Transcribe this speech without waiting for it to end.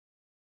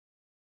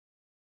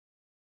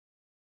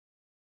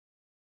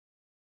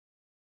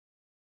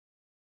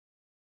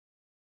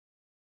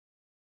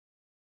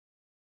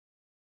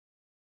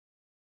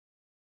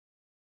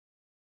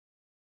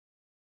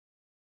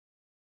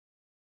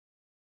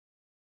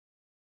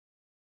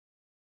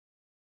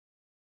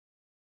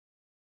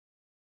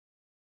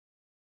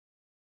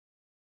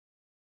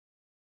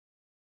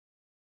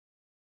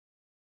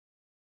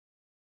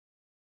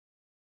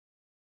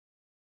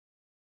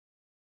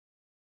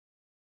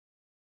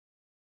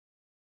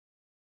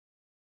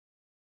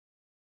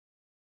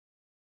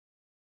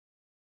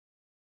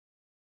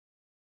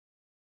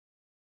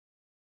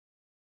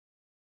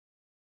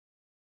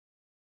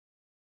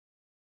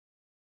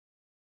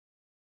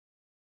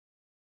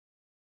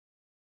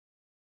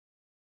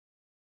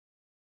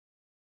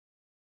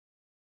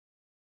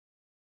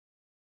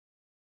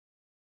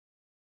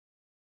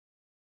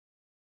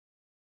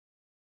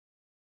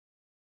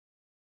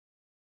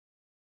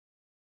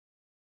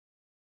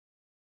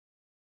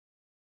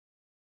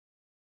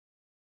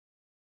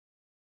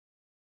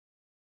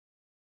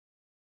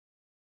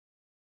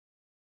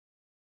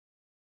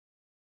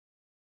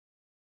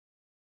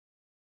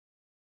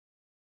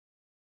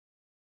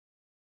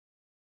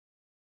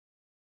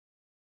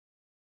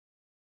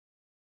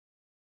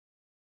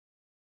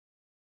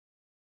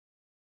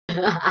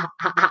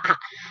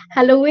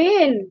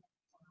Halloween.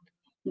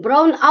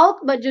 Brown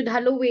out ba jud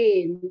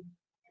Halloween?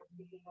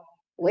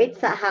 Wait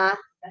sa ha.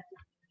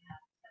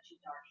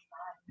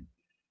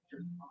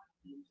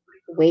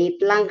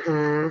 Wait lang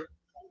ha.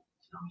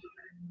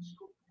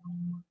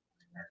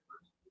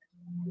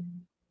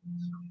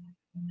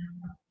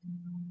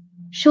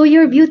 Show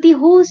your beauty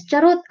host.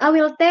 Charot,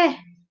 awil te.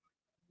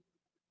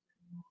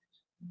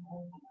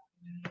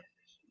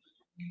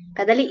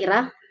 Kadali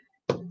ira.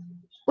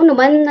 Ano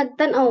man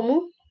nagtanaw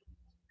mo?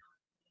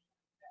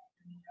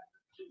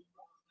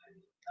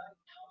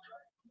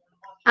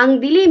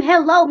 Ang dilim.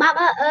 Hello,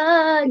 Mama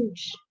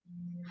Ange.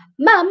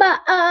 Mama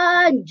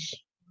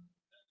Ange.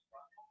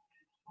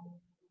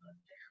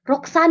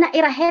 Roxana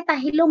Iraheta.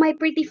 Hello, my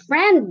pretty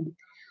friend.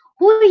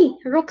 Huy,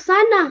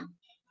 Roxana.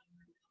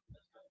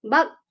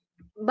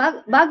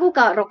 Bago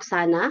ka,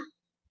 Roxana?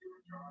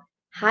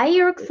 Hi,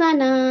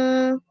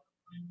 Roxana.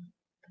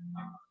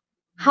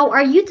 How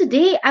are you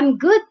today? I'm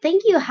good,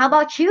 thank you. How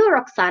about you,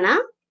 Roxana?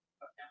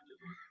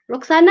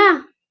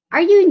 Roxana,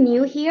 are you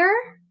new here?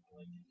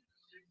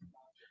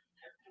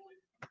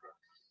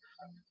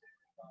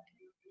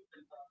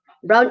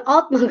 Brown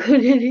out,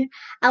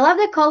 I love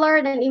the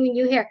color than even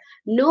you here.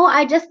 No,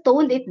 I just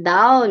toned it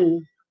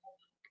down.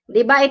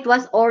 Diba it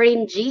was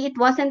orangey? It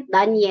wasn't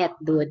done yet,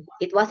 dude.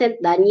 It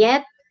wasn't done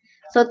yet.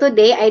 So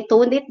today I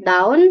toned it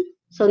down.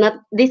 So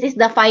not this is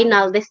the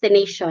final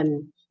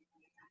destination.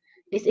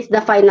 This is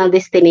the final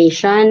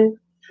destination.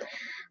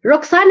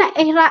 Roxana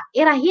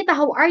Irahita,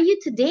 how are you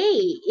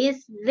today?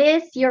 Is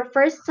this your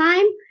first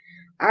time?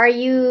 Are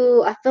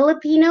you a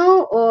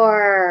Filipino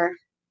or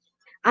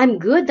I'm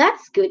good.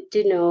 That's good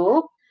to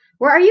know.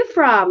 Where are you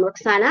from,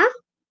 Roxana?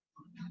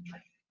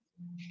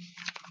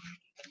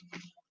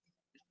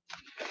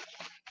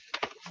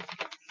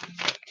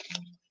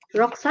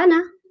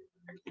 Roxana.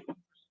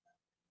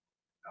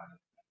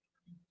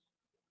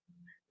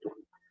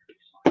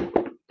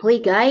 Hey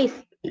guys,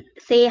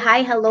 say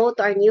hi, hello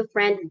to our new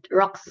friend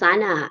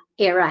Roxana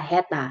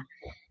Iraheta.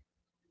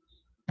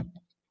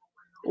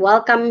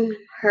 Welcome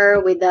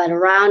her with a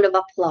round of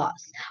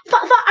applause.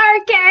 Fafa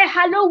Arke,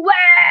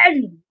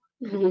 Halloween!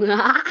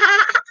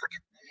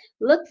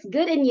 Looks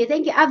good in you.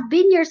 Thank you. I've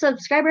been your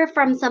subscriber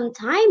from some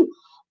time.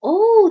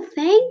 Oh,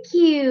 thank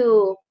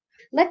you.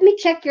 Let me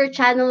check your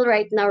channel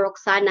right now,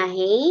 Roxana.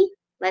 Hey,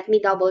 let me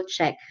double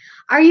check.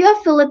 Are you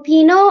a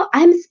Filipino?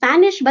 I'm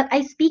Spanish, but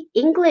I speak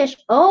English.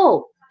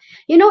 Oh,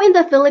 you know, in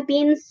the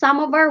Philippines, some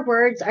of our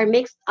words are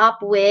mixed up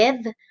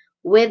with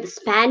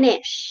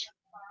Spanish.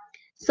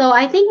 So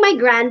I think my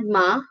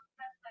grandma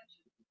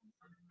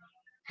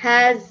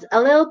has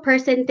a little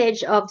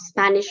percentage of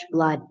Spanish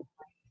blood.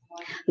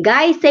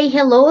 Guys, say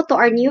hello to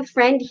our new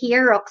friend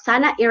here,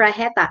 Roxana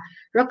Iraheta.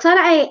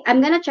 Roxana,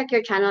 I'm gonna check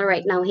your channel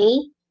right now, hey?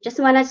 Just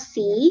wanna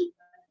see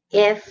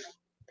if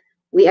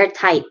we are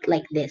tight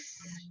like this.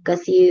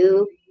 Because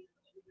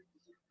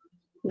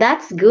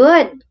that's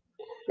good.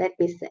 Let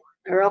me see.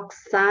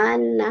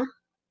 Roxana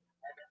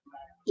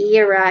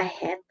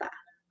Iraheta.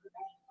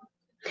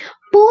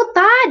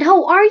 Putad,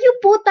 how are you,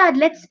 Putad?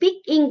 Let's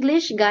speak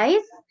English,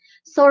 guys.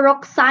 So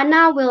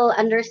Roxana will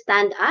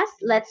understand us.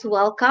 Let's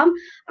welcome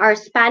our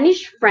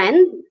Spanish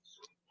friend,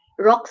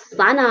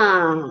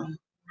 Roxana.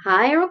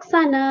 Hi,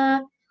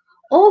 Roxana.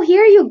 Oh,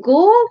 here you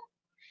go.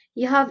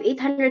 You have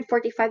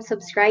 845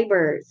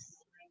 subscribers.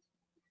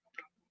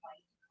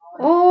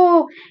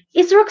 Oh,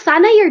 is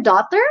Roxana your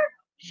daughter?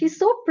 She's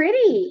so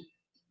pretty.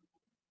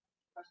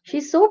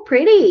 She's so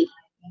pretty.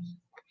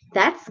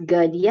 That's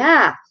good.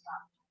 Yeah.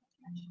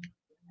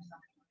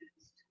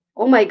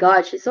 Oh my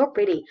God, she's so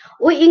pretty.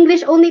 Oh,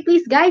 English only,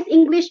 please, guys.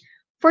 English.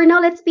 For now,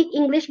 let's speak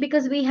English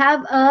because we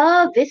have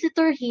a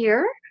visitor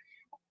here.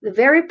 The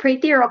very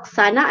pretty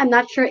Roxana. I'm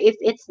not sure if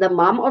it's the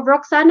mom of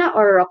Roxana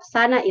or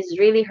Roxana is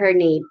really her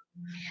name.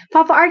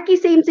 Papa Arky,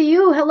 same to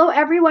you. Hello,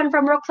 everyone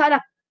from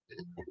Roxana.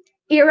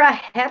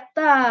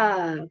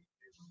 Iraheta.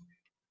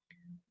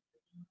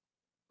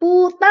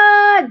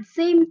 Putad,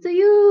 same to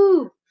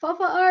you.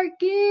 Papa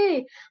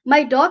Arky.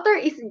 My daughter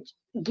is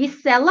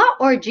Gisela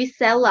or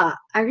Gisela.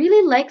 I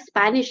really like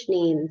Spanish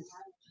names.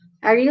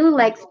 I really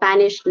like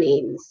Spanish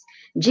names.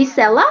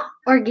 Gisela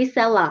or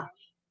Gisela?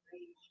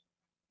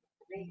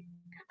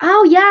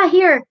 Oh, yeah,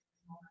 here.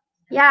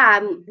 Yeah,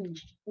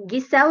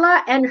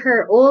 Gisela and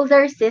her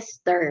older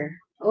sister.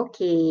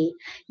 Okay.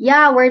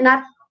 Yeah, we're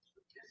not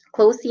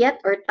close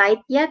yet or tight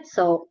yet.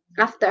 So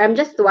after I'm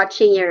just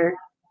watching your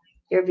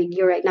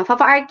video right now.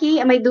 Papa Arky,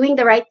 am I doing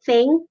the right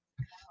thing?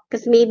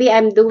 Because maybe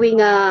I'm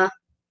doing a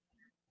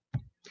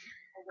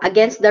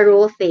against the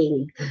rule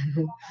thing.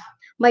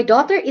 My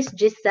daughter is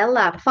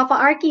Gisela. Papa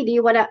Arky, do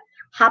you wanna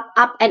hop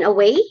up and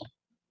away?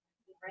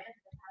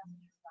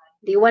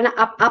 Do you wanna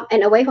up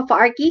and away, Papa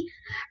Arky?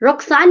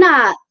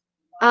 Roxana,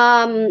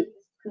 um,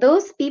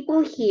 those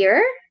people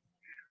here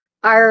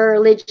are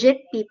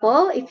legit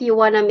people. If you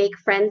wanna make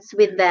friends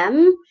with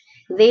them,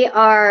 they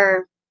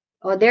are.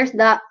 Oh, there's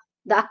the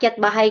The Akyat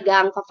Bahay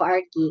Gang, Papa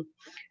Arky.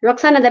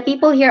 Roxana, the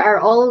people here are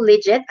all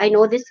legit. I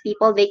know these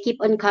people. They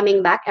keep on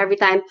coming back every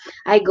time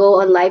I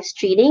go on live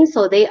streaming.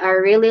 So they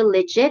are really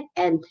legit.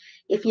 And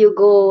if you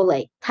go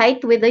like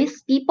tight with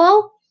these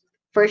people,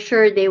 for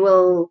sure they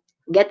will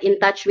get in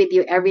touch with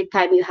you every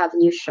time you have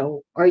new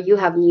show or you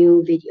have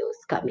new videos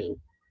coming.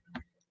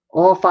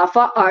 Oh,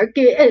 Papa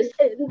Arky is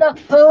in the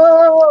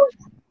house.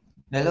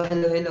 Hello.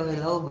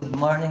 Good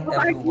morning,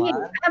 Papa Arky,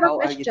 everyone. I have a How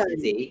are you question.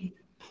 today,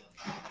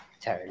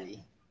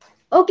 Charlie?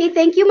 Okay,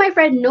 thank you, my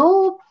friend.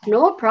 No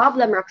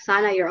problem,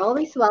 Roxana. You're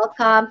always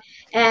welcome.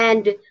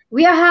 And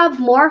we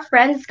have more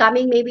friends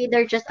coming. Maybe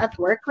they're just at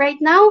work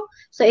right now.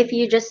 So if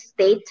you just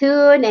stay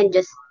tuned and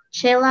just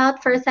chill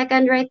out for a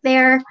second right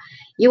there,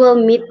 you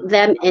will meet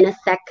them in a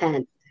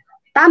second.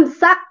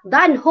 Tamsak,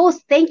 done,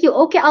 host. Thank you.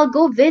 Okay, I'll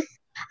go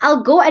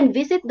and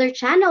visit their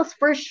channels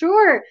for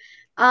sure.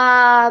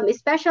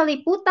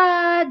 Especially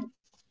Putad,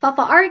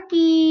 Papa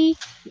Arky,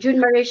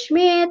 June Marie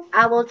Schmidt,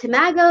 Owl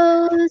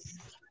Timagos.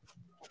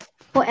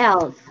 Who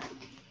else?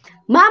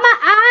 Mama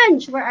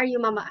Ange! Where are you,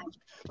 Mama Ange?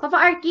 Papa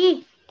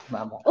Arky,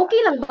 Mamo. okay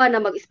lang ba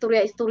na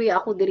mag-istorya-istorya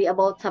ako diri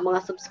about sa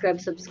mga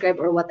subscribe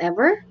or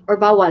whatever? Or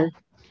bawal?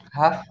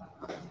 Ha?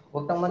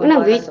 Huwag kang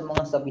Unang maniwala sa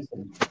mga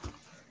sabi-sabi.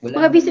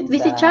 Wala mga naman yan sa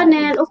visit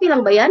channel, okay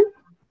lang ba yan?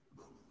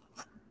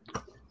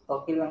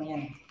 Okay lang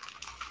yan.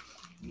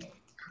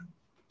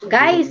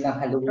 Guys, Hilig lang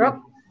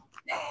Halloween.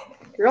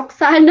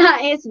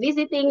 Roxana is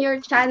visiting your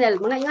channel.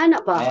 Mga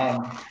ingana ba?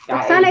 Ayan.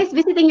 Roxana Kain. is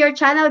visiting your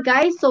channel,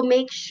 guys. So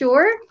make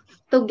sure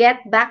to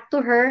get back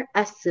to her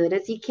as soon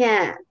as you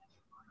can.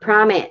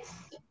 Promise.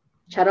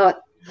 Charot.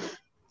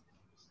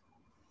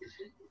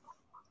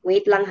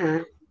 Wait lang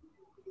ha.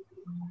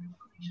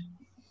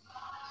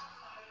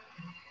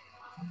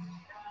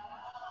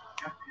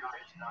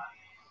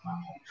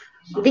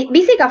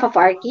 Busy ka,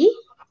 Papa Arky?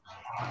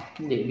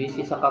 Hindi,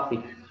 busy sa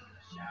kape.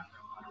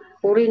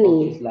 Uri Coffee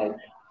ni. is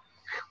life.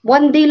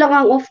 One day lang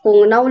ang off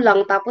ko, now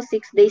lang, tapos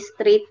 6 days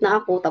straight na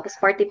ako, tapos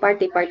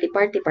party.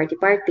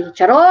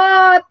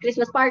 Charot!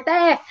 Christmas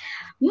party!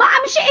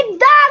 Ma'am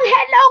Shindang!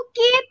 Hello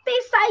Kitty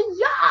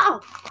sa'yo!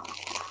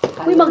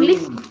 Uy,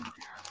 Halloween.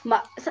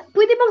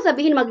 pwede bang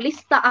sabihin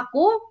maglista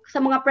ako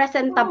sa mga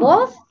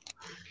presentables?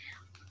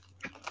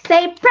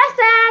 Say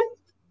present!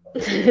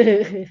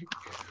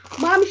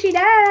 Ma'am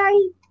Shindang!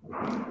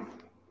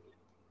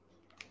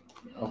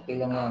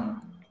 Okay lang yan.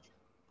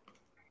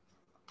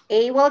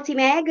 AWOL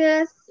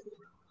Timegus.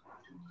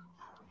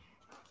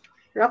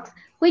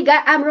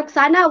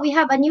 Roxana, we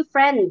have a new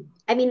friend.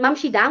 I mean, Ma'am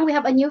Shidang, we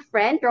have a new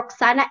friend,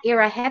 Roxana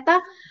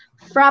Iraheta,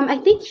 I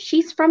think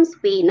she's from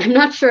Spain. I'm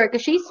not sure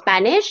because she's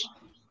Spanish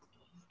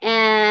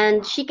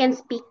and she can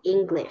speak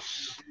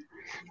English.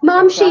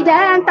 Ma'am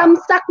Shidang,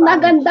 tamsak na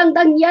gandang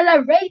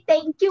Daniela Ray.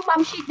 Thank you,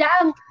 Ma'am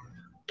Shidang.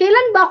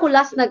 Kailan ba ako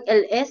last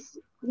nag-LS?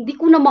 Hindi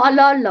ko na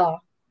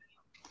maalala.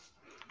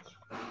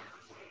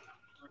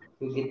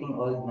 You're getting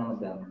old na,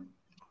 madam.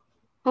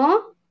 Huh?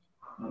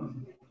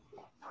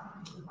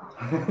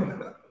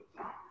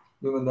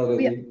 Di mo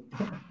narinig?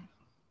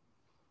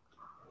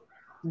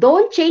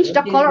 Don't change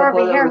the color of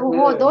your hair.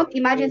 Don't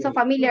imagine so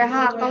familiar,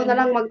 ha? Ikaw na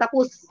lang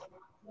magtapos.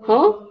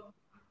 Huh?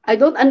 I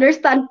don't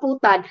understand,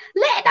 putan.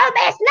 Little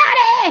Miss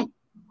Nari!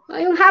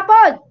 Ngayong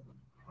hapon.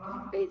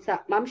 Wait,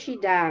 Ma'am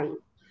Shidang.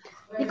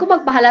 Di ko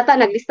magpahalata,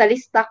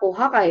 naglista-lista ko,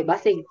 ha? Kay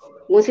basig.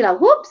 Ngun sila,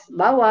 whoops,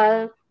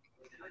 bawal.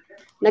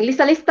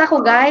 Naglista-lista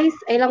ko, guys.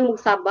 Ay lang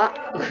magsaba.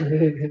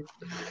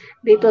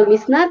 Little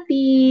Miss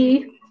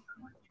Nati.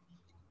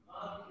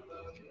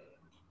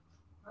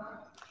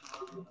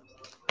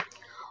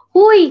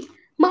 Huy,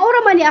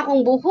 maura man ni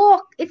akong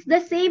buhok. It's the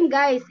same,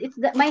 guys.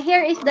 My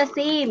hair is the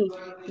same.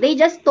 They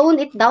just toned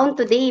it down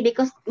today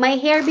because my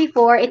hair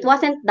before, it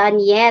wasn't done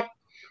yet.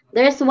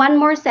 There's one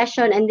more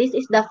session and this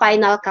is the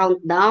final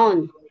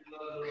countdown.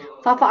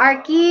 Papa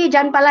Arky,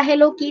 dyan pala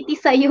Hello Kitty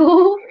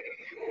sa'yo.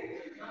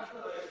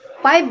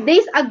 5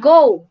 days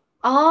ago.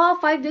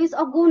 5 days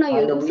ago na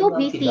yun. I'm so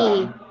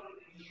busy.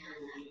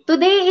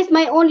 Today is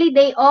my only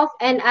day off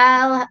and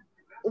I'll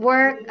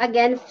work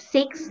again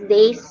 6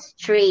 days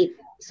straight.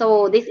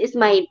 So this is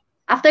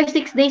after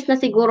 6 days na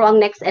siguro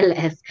ang next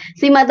LS.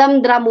 Si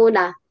Madam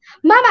Dramuna.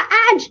 Mama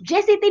Ange,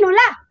 Jessie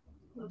Tinula.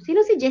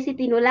 Sino si Jessie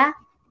Tinula?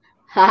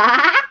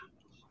 Ha?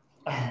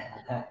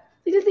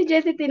 Sino si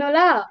Jessie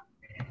Tinula?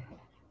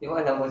 Di mo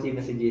alam mo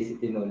sino si Jessie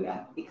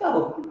Tinula?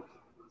 Ikaw.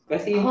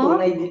 Kasi yung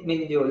tunay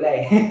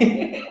Mendiola eh.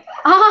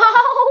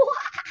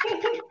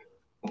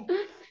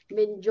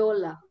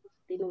 Menjola.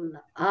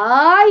 Tinula.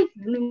 Ay,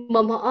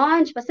 Mama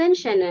Ange,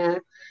 pasensya na.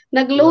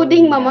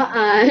 Nag-loading Mama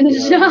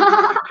Ange.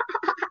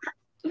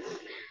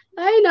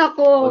 Ay,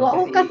 nako.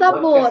 Ako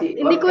kasabot.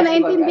 Hindi ko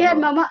naintindihan,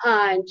 Mama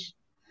Ange.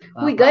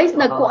 Uy, guys,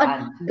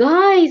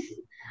 guys,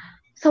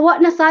 sawa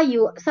na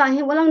sayo.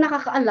 Walang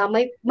nakakaalam.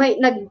 May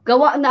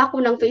naggawa na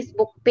ako ng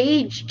Facebook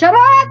page.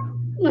 Charot!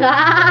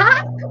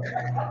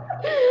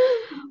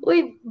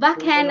 Uy,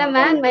 backhand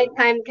naman. May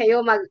time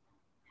kayo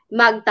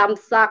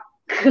magtamsak.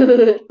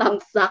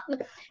 Tamsak.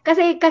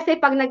 Kasi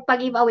pag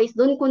nagpa-giveaways,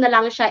 doon ko na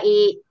lang siya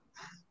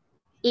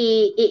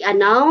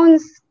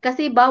i-announce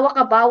kasi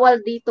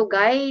bawal dito,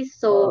 guys.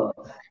 So,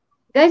 Oo.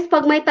 guys,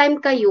 pag may time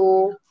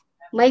kayo,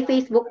 may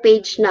Facebook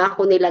page na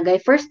ako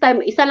nilagay. First time,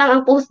 isa lang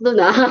ang post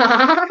doon ah.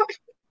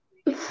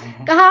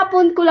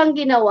 Kahapon ko lang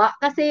ginawa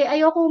kasi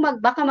ayoko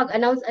baka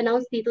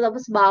mag-announce dito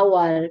tapos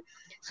bawal.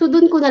 So,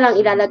 doon ko na lang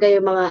ilalagay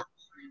yung mga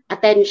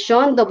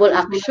attention, double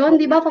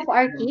action, di ba,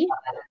 Papa Arky?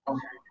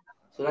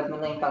 Sulat mo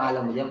na yung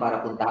pangalan mo dyan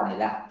para puntahan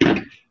nila.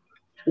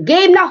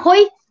 Game na,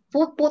 hoy!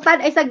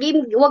 Putan ay sa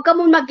game, huwag ka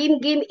mong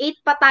mag-game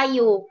 8 pa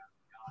tayo.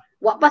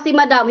 Wa pa si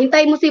Madam,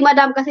 hintayin mo si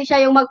Madam kasi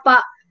siya yung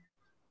magpa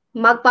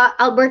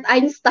Albert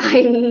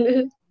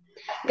Einstein.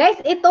 Guys,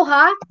 ito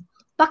ha,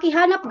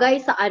 pakihanap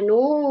guys sa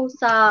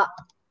sa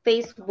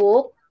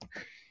Facebook.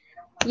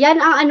 Yan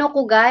ang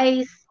ko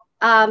guys,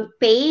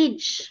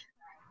 page.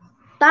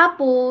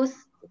 Tapos,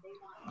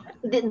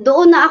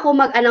 doon na ako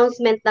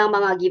mag-announcement ng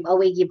mga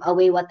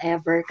giveaway,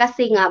 whatever.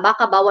 Kasi nga,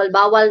 baka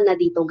bawal-bawal na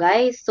dito,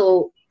 guys.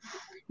 So,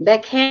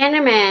 Bekhe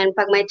naman,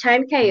 pag may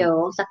time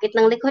kayo, sakit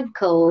ng likod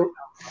ko,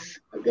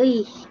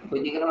 ay,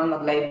 Pwede ka naman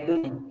mag-live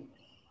doon.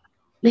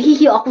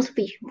 nahihiyo ako sa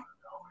Facebook.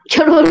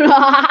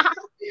 Charora!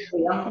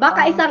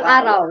 Baka isang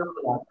araw.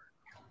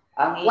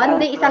 One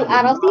day, isang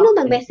araw. Sino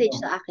nag-message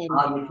sa akin?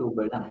 Mga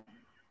YouTuber lang.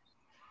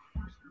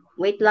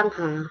 Wait lang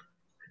ha.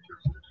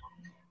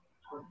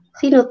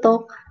 Sino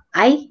to?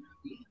 Ay?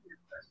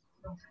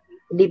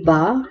 Di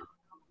ba?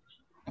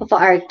 Papa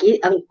Arky,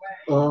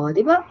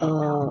 di ba?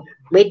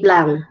 Wait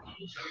lang.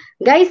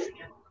 Guys,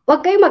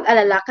 wag kayo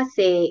mag-alala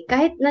kasi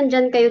kahit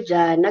nandyan kayo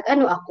dyan,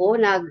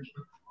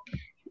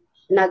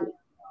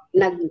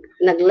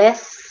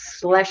 nag-less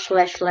slash.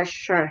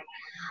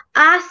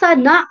 Asa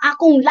na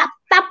akong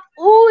laptop?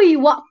 Uy,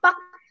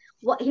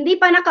 hindi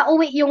pa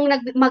nakauwi yung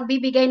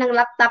magbibigay ng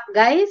laptop,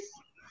 guys.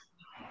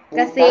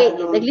 Kasi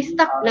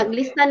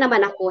naglista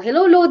naman ako.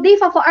 Hello, Lodi,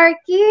 Papa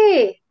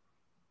Arky.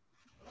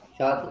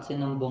 Shoutout si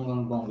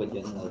Nambong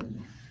dyan.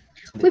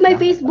 Uy, may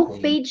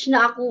Facebook page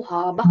na ako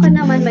ha. Baka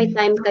naman may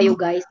time kayo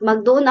guys.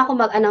 Doon ako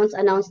mag-announce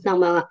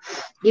ng mga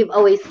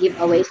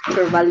giveaways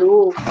for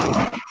Balu.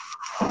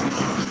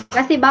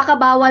 Kasi baka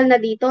bawal na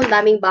dito. Ang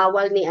daming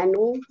bawal ni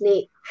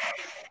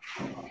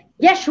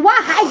Yeshua!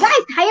 Hi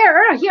guys!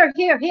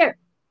 Here!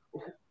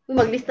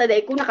 Maglista na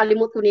ako.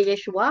 Nakalimot ko ni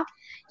Yeshua.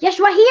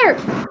 Yeshua, here!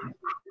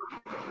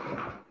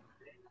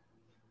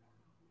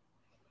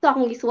 Ito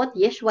akong isuot.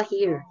 Yeshua,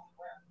 here.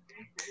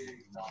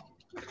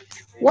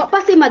 Wa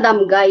pa si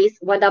Madam guys,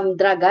 Madam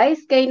Dra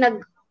guys, kay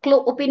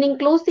opening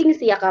closing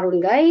siya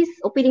karon guys.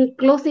 Opening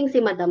closing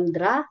si Madam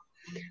Dra.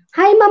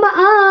 Hi Mama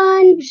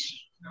Ange.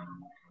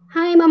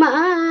 Hi Mama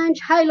Ange.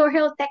 Hi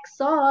Lorhel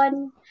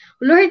Texon.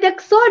 Lorhel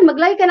Texon,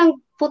 maglagay ka ng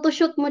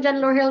photoshoot mo dyan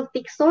Lorhel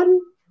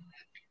Texon.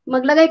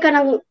 Maglagay ka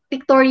ng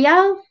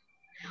pictorial.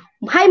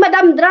 Hi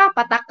Madam Dra,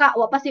 pataka.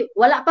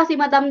 Wala pa si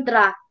Madam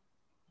Dra.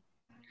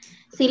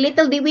 Si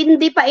Little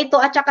Windy pa ito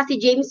at saka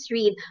si James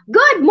Reed.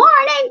 Good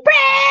morning,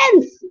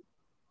 Prince!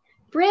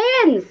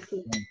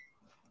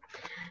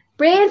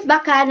 Prince,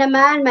 baka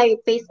naman may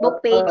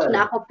Facebook page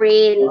na ako,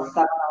 Prince.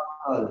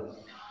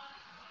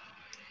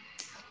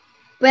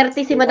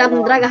 Pwerte si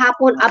Madam Dra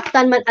hapon,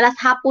 abtan man alas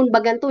hapon,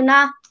 baganto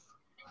na.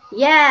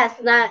 Yes,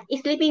 na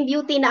Sleeping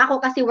Beauty na ako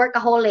kasi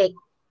workaholic.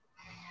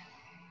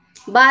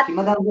 But, si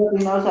Madam Dra,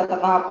 10 hours at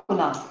kahapon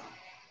na.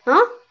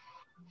 Huh?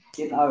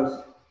 10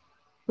 hours.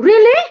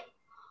 Really?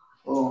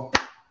 Oo.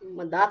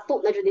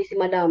 Madato na dyan si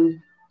Madam.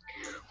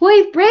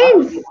 Hoy,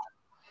 Prince!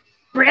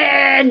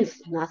 Prince!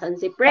 Nasaan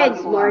si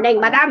Prince?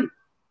 Morning, Madam!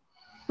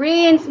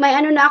 Prince, may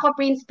na ako,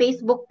 Prince,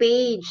 Facebook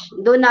page.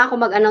 Doon na ako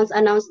mag-announce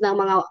ng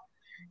mga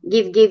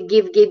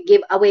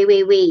give,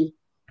 away.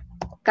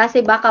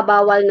 Kasi baka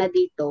bawal na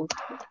dito.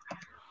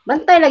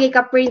 Bantay lagi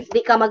ka, Prince,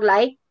 di ka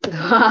mag-like.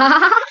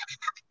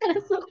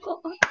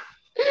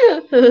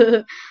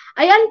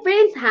 Ayan,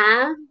 Prince,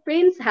 ha?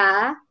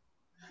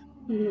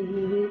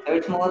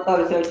 Search mo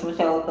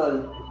siya,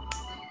 Otol.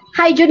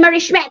 Hi, June Marie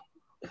Schmidt.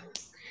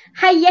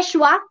 Hi,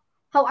 Yeshua.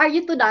 How are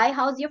you today?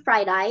 How's your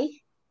Friday?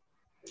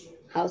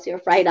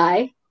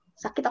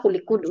 Sakit ako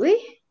likod, uy.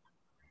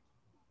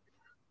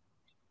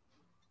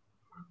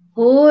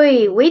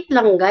 Hoy, wait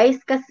lang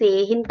guys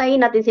kasi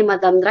hintayin natin si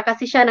Madam Dra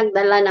kasi siya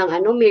nagdala ng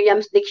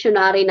Miriam's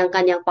Dictionary ng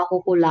kanyang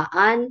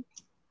pakukulaan.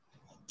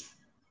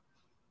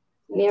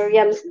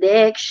 Miriam's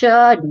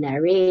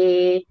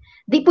Dictionary.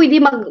 Di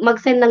pwede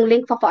mag-send ng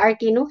link pa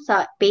Arky, no,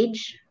 sa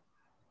page?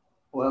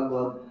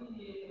 Wag.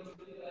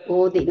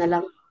 Di na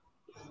lang.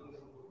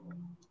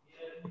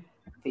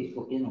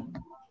 Facebook yun.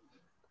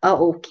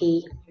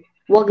 Okay.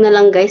 Wag na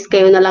lang guys,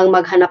 kayo na lang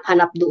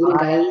maghanap-hanap doon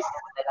guys.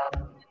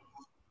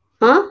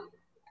 Ha?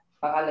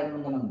 Pangalan mo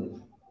na lang doon.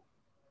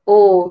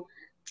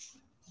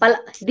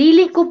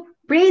 Dili ko,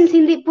 Prince,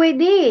 hindi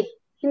pwede.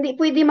 Hindi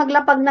pwede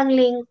maglapag ng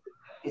link.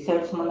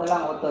 I-search mo na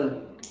lang,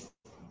 Otol.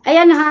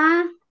 Ayan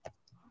ha.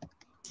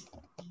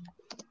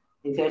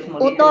 I-search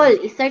mo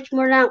i-search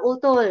mo lang,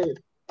 Utol.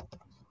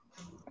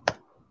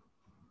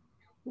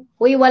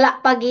 Uy, wala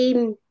pa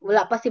game.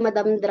 Wala pa si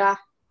Madam Dra.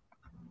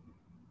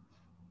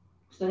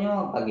 Gusto niyo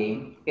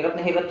magpa-game? Hirap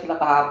na hirap sila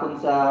kahapon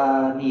sa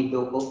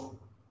nido ko.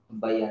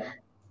 Bayan.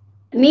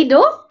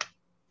 Mido?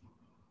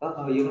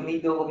 Oo, yung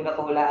nido ko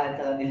pinakahulaan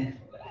sa kanila.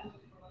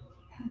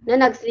 Na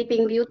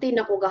nag-Sleeping Beauty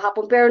na ko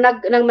gahapon. Pero Hulaan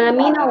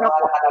naminaw na ra mga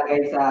ko.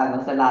 nakalagay sa,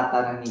 sa lata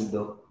ng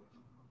nido.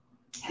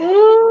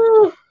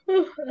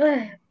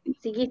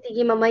 Sige,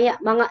 sige, mamaya.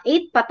 Mga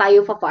 8 pa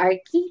tayo, Papa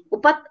Arky.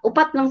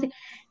 Upat lang si...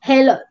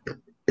 Hello.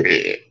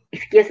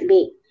 Excuse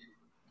me.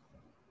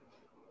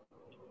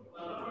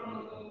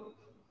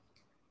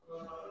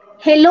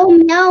 Hello,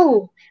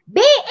 meow.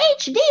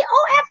 BHD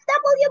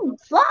OFW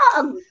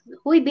Vlogs.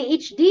 Huy,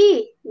 BHD.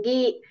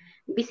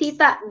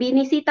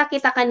 Binisita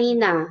kita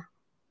kanina.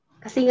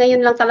 Kasi ngayon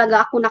lang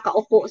talaga ako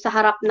nakaupo sa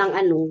harap ng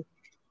ano.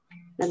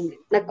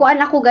 Nagkuan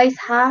ako guys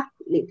ha.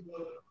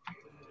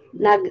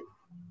 Nag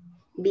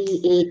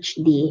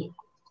BHD.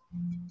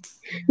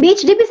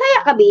 BHD, Bisaya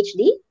ka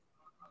BHD?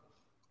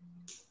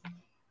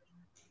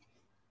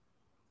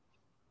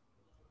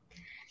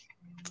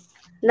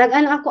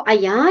 Nag-ano ako,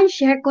 ayan,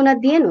 share ko na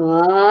din.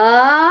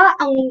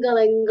 Ang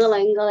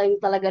galing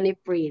talaga ni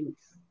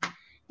Prince.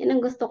 Yan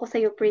ang gusto ko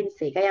sa'yo, Prince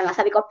eh. Kaya nga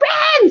sabi ko,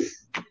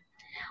 Prince!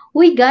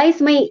 Uy guys,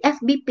 may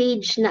FB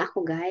page na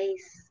ako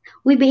guys.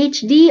 Uy,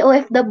 BHD,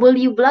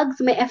 OFW Vlogs,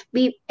 may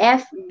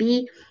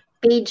FB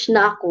page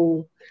na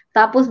ako.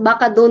 Tapos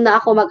baka doon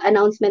na ako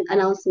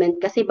mag-announcement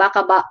kasi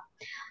baka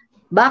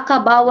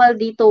bawal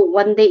dito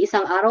one day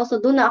isang araw. So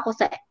doon na ako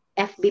sa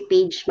FB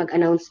page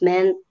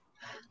mag-announcement.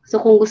 So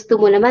kung gusto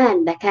mo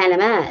naman, baka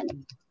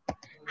naman,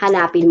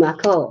 hanapin mo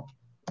ako.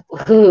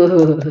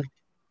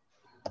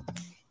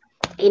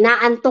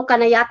 Inaantok ka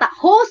na yata.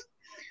 Host!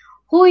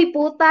 Huy,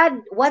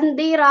 putad, one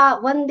day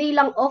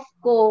lang off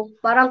ko.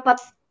 Parang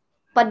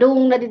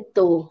padung na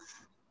dito.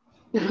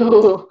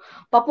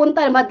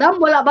 Papunta,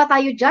 madam, wala ba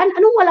tayo dyan?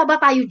 Anong wala ba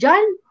tayo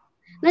dyan?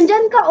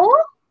 Nandyan ka,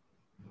 oh?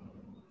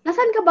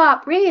 Nasaan ka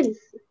ba,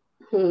 Prince?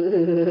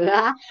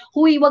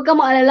 Huy, wag ka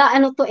maalala.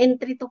 Ano to,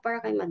 entry to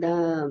para kay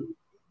madam.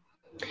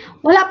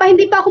 Wala pa,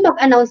 hindi pa ako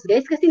mag-announce,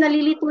 guys, kasi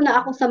nalilito na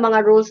ako sa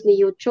mga rules ni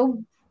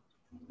YouTube.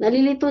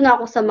 Nalilito na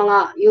ako sa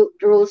mga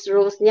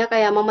rules niya,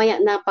 kaya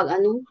mamaya na pag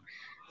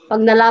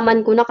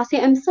nalaman ko na kasi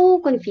I'm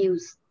so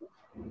confused.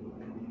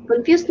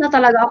 Confused na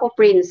talaga ako,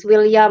 Prince.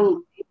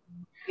 William.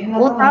 Yun na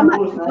O, naman tama.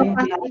 rules na yun.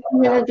 Ipapasok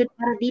niya na dyan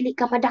para dili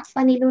ka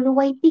madakpan ni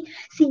Luluway.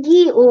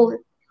 Sige, o.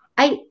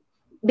 Ay,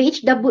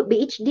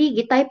 BHD,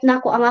 gitype na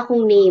ako ang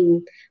akong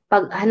name.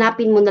 Pag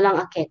hanapin mo na lang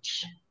a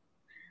catch.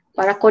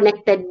 Para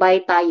connected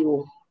by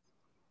tayo.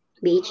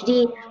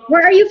 BHD.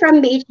 Where are you from,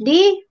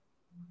 BHD?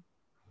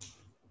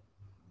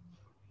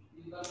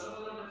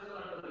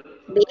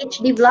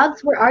 BHD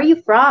Vlogs, where are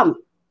you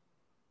from?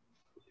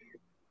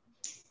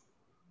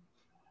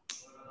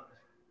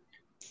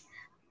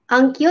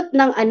 Ang cute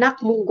ng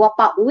anak mo,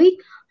 gwapa. Uy,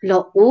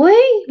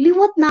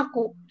 liwat na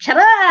ako.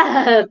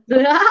 Charat!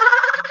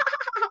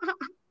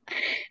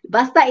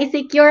 Basta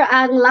i-secure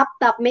ang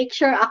laptop, make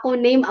sure ako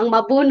name ang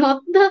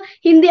mabunot.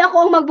 Hindi ako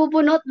ang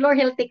magbubunot,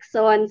 Lord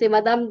Hiltixon, si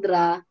Madam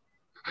Dra.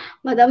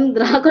 Madam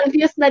Dra,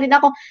 confused na din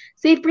ako.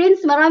 Si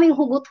Prince, maraming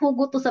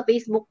hugot-hugot to sa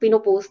Facebook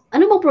pinupost.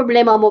 Ano bang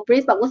problema mo,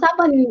 Prince?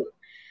 Pag-usapan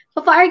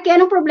Papa Arky,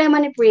 anong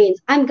problema ni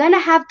Prince? I'm gonna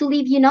have to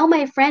leave you now,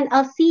 my friend.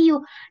 I'll see you.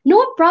 No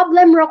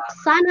problem,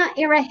 Roxana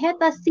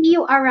Iraheta. See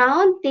you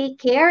around. Take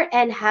care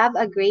and have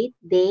a great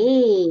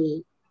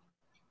day.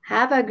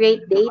 Have a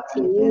great day to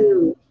you.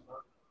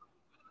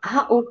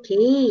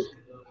 Okay.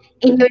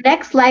 In your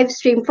next live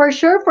stream, for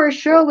sure,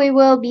 we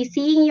will be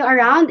seeing you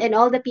around, and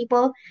all the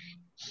people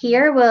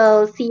here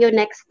will see you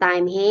next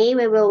time. Hey,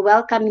 we will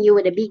welcome you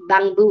with a big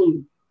bang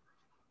boom.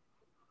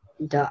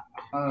 Duh.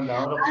 Ano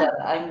daw, Roxanne,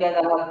 I'm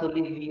gonna have to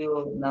leave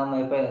you now,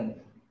 my friend.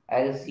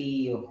 I'll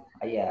see you.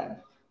 Ayan.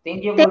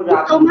 Thank you Thank for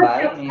you so dropping much,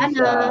 by, Miss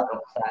Roxana.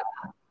 Roxanne.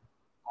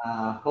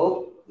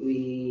 Hope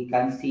we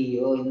can see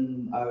you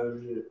in our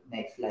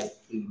next live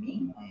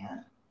streaming.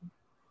 Ayan.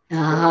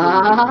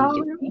 Hope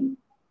you'll be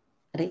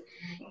Ah. visiting.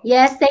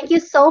 Yes, thank you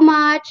so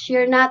much.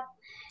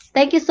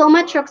 Thank you so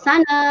much,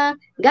 Roxana.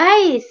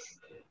 Guys,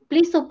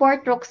 please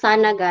support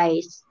Roxana,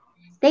 guys.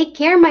 Take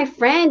care, my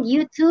friend.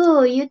 You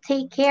too. You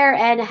take care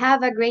and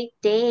have a great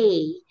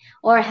day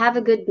or have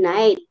a good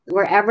night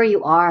wherever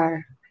you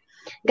are.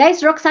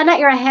 Guys,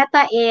 Roxana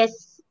Iraheta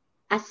is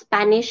a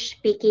Spanish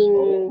speaking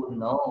Oh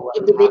no, what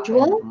happened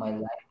individual. to my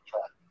life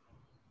chat?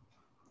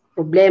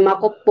 Problema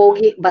ko,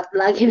 pogi, ba't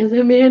lagi na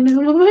sabihin ng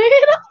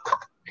mahirap?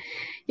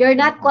 You're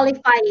not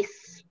qualified,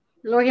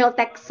 L'Oreal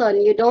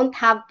Texon. You don't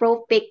have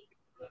ProPic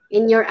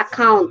in your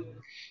account.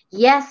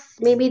 Yes,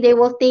 maybe they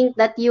will think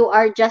that you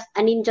are just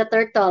a Ninja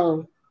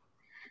Turtle.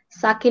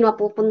 Sa akin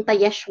mapupunta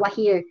Yeshua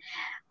here.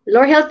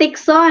 L'Oreal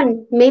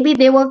Texon, maybe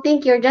they will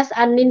think you're just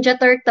a Ninja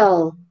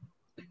Turtle.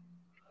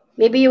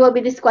 Maybe you will be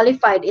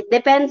disqualified. It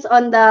depends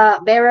on the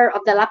bearer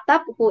of the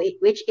laptop,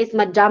 which is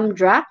Madam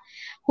Dra.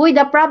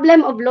 The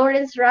problem of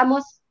Lawrence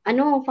Ramos,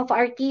 Papa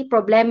Arky,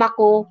 problema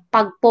ko,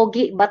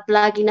 pagpogi, ba't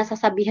lagi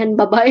nasasabihan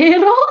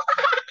babaero?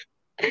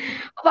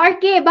 Papa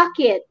Arky,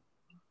 bakit?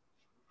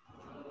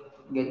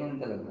 Ganyan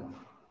talaga.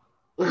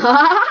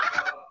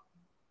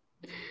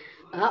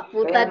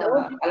 Putad.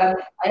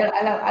 Kaya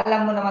alam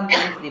mo naman,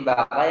 Prince, di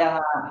ba?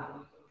 Kaya nga,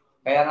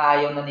 Kaya nga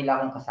ayaw na nila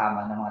akong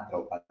kasama ng mga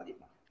tropa, di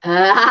ba?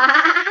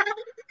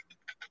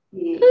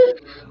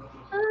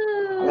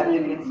 Alam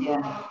niyo din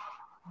siya.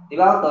 Di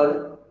ba,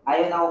 Tol?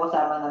 Ayaw na ako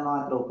kasama ng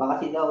mga tropa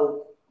kasi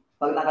daw,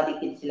 pag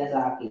nakadikit sila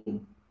sa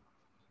akin,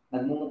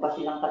 nagmumukha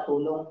silang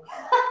katulong.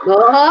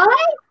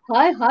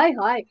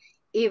 Hi.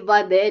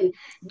 Iba din.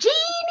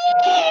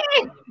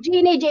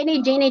 Genie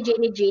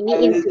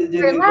in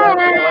Switzerland.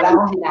 Wala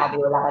akong sinabi,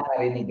 wala ka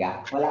narinig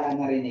Wala ka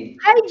narinig.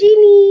 Hi,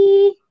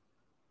 Genie.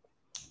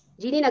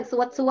 Genie,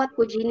 nagsuwat-suwat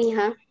ko, Genie,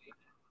 ha?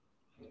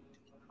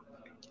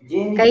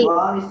 Jenny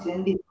Brown is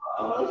sending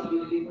us.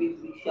 Big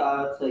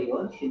shout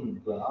sa'yo, Jenny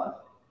Brown.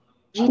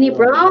 Genie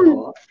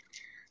Brown.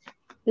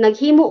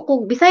 Naghimo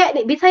ko.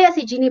 Bisaya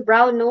si Genie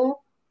Brown, no?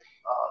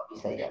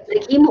 Bisaya.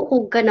 Naghimo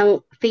ko ka ng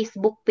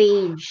Facebook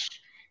page.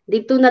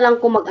 Dito na lang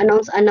ko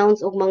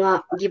mag-announce og mga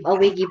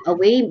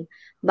giveaway.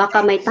 Baka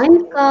may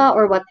time ka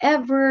or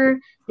whatever.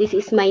 This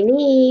is my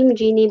name,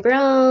 Genie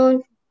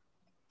Brown.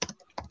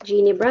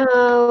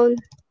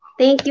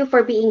 Thank you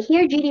for being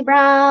here, Genie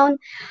Brown.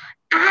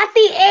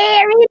 Ate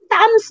Erin,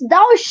 thumbs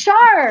down,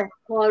 sure.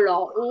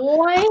 Hello,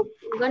 oy.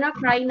 I'm gonna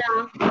cry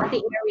na, Ate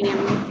Erin.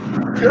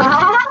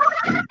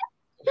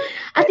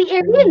 Ate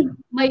Erin,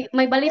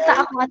 may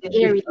balita ako, Ate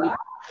Erin.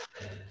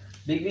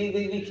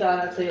 Big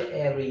shout sa'yo,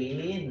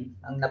 Erin.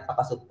 Ang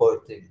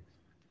napaka-supportive.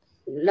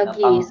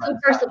 Lagi,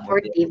 super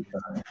supportive.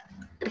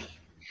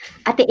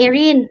 Ate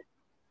Erin.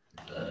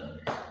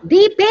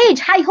 D-Page,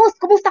 hi host,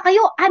 kumusta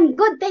kayo? I'm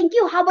good, thank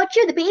you. How about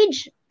you,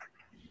 D-Page?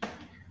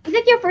 Is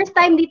it your first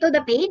time dito,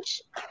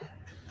 D-Page?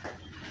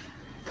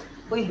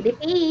 Uy,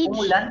 D-Page.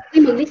 umulan? Uy,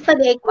 maglista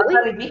di ako.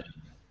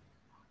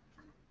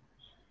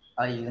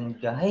 Ayun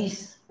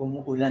guys,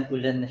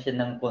 umuulan-ulan na siya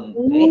ng konti.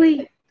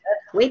 Uy.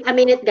 Wait a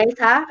minute, guys,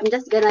 ha? I'm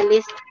just gonna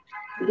list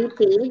the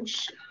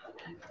page.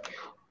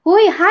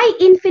 Huy, hi,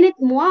 Infinite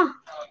Moi.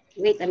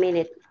 Wait a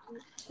minute.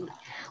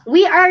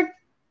 We are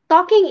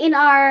talking in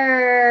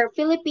our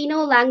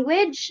Filipino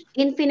language.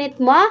 Infinite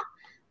Moi.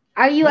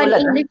 Are you an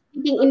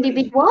English-speaking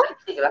individual?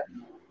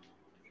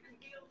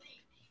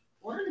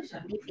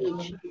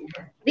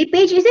 The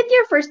page, is it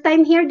your first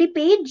time here, the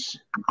page?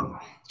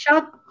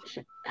 Shout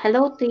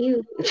hello to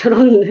you.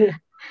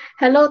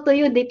 Hello to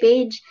you, the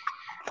page.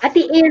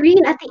 Ate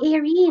Erin,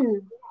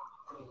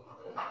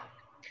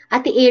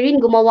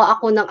 gumawa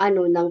ako ng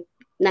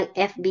ng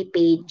FB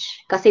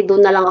page kasi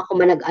doon na lang ako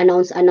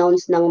nag-announce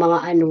ng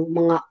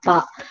mga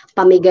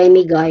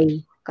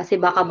pamigay-migay kasi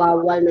baka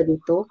bawal na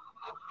dito.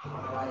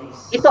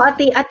 Ito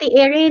Ate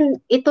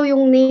Erin, ito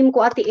yung name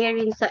ko, Ate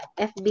Erin, sa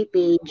FB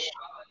page.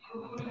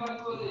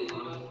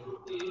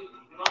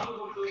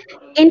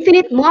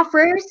 Infinite Moi,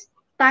 first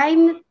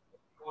time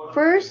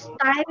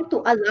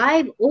to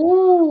alive.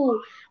 Oh,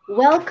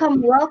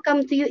 welcome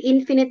to you,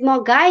 Infinite Moi.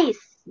 Guys,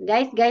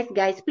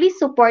 please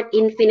support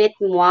Infinite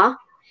Moi.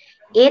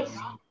 It's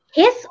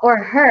his or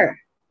her.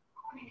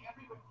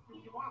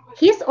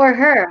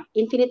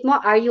 Infinite Moi,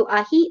 are you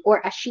a he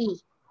or a she?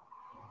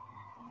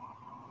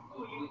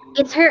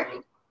 It's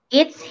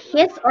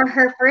his or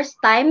her first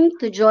time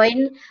to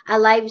join a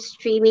live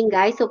streaming,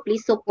 guys. So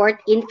please support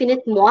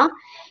Infinite Moi.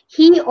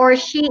 He or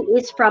she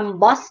is from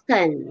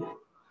Boston,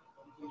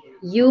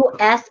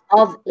 US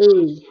of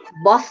A.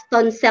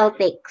 Boston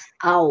Celtics.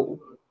 Ow.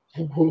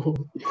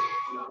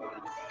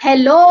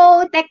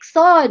 Hello,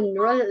 Texon.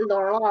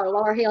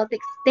 Laurel Hill,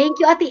 Texas. Thank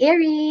you, Ate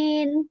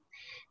Erin.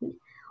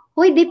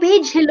 Hoy, the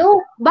page,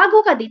 hello.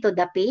 Bago ka dito,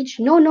 the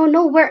page? No.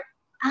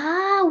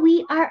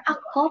 We are a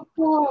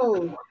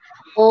couple.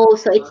 Oh,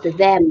 so it's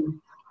them.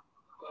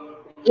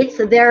 It's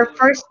their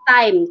first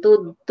time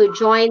to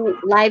join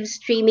live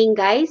streaming,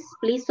 guys.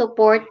 Please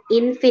support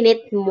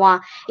Infinite Moi.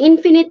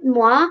 Infinite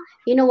Moi,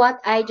 you know what?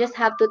 I just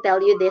have to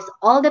tell you this.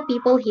 All the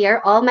people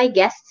here, all my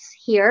guests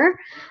here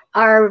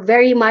are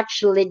very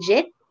much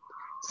legit.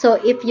 So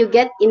if you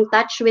get in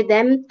touch with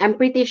them, I'm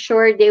pretty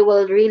sure they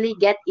will really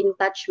get in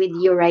touch with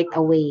you right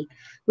away.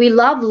 We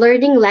love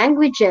learning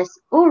languages.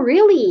 Oh,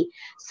 really?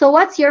 So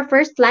what's your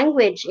first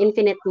language,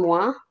 Infinite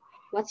Moi?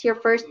 What's your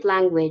first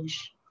language?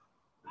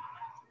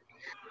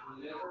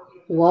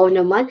 Wow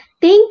naman.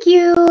 Thank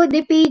you,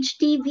 The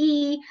Page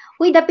TV.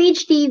 Uy, The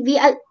Page TV,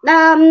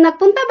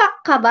 nagpunta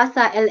ka ba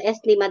sa LS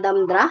ni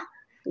Madam Dra?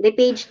 The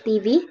Page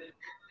TV?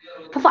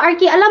 Papa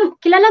Arky,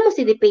 kilala mo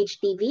si The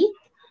Page TV?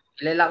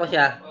 Kilala ko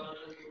siya.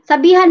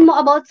 Sabihan mo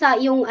about sa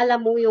yung,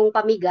 yung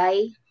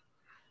pamigay.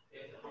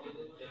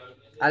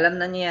 Alam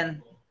na niya yan.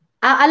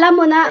 Alam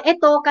mo na,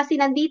 ito, kasi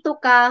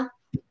nandito ka,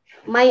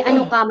 may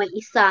may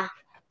isa.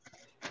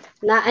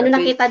 Na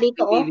nakita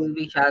dito, oh.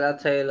 Big shout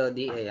out sa'yo,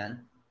 Lodi.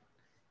 Ayan.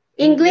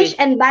 English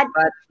and bad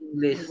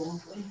English.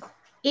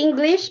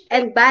 English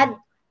and bad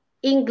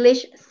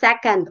English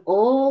second.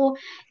 Oh,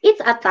 it's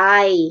a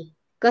tie.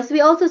 Because we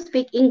also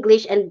speak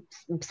English and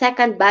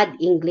second bad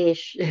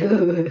English.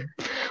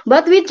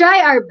 But we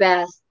try our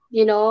best.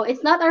 You know,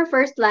 it's not our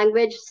first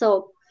language.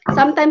 So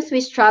sometimes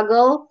we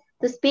struggle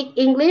to speak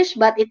English,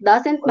 but it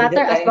doesn't matter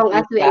as long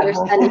as we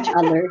understand each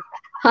other.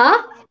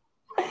 Huh?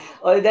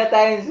 All the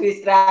times we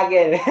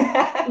struggle.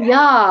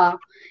 Yeah.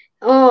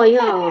 Oh,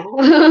 yeah.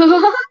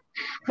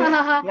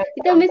 Hahaha.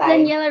 Ito, Miss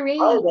Sometimes, Daniela all Ray.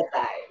 the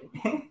time.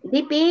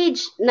 Di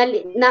page, na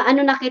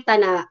ano nakita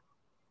na,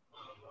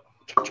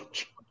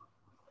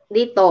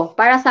 dito,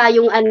 para sa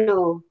yung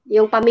ano,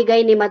 yung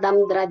pamigay ni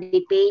Madam Dra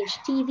di Page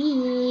TV.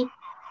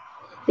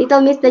 Dito,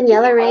 Miss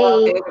Daniela Para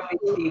Ray. sa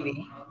Page TV.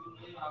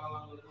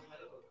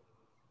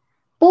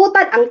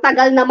 Putad, ang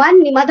tagal naman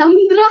ni Madam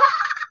Dra.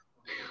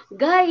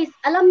 Guys,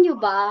 alam nyo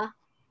ba,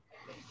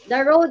 the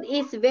road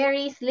is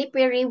very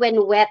slippery when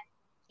wet.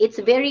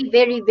 It's very,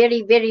 very,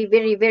 very, very,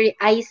 very, very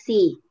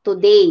icy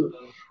today.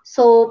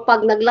 So,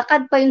 pag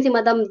naglakad pa yun si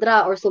Madam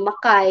Dra or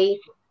sumakay,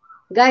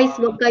 guys,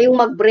 huwag kayong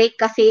mag-brake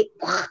kasi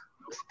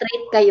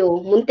straight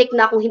kayo. Muntik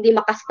na akong hindi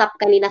makastop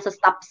kanina sa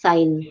stop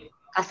sign.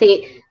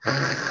 Kasi,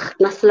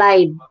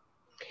 na-slide.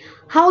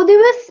 How do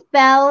you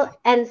spell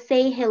and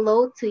say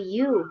hello to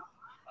you?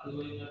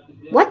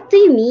 What do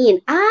you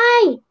mean?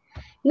 Ay,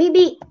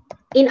 maybe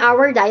in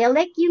our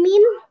dialect, you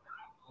mean?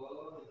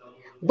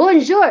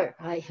 Bonjour!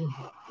 Ay.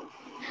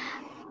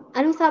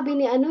 Anong sabi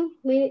ni ano?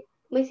 May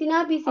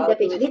sinabi si How The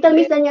do Page. we Dito,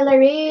 Miss spell? Daniela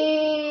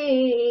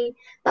Ray.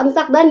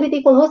 Tamsak dan,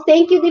 beautiful host.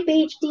 Thank you, The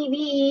Page TV.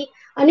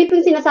 Ano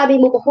yung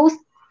sinasabi mo ko,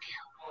 host?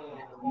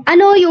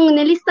 Ano yung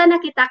nilista na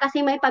kita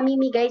kasi may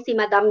pamimigay si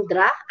Madam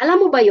Dra?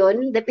 Alam mo ba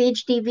yon? The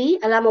Page TV?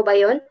 Alam mo ba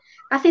yon?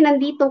 Kasi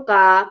nandito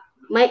ka,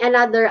 may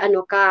another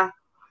ano ka,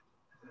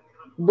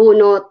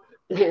 bunot.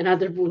 May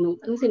another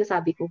bunot. Anong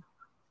sinasabi ko?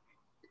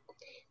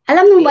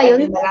 Alam mo ba I-add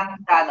yun? nyo na lang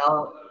sa ano,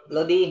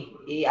 Lodi,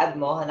 i-add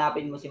mo,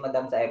 hanapin mo si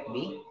Madam sa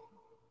FB.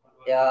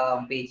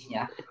 Yung page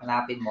niya,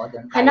 hanapin mo.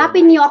 Doon tayo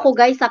Hanapin niyo ako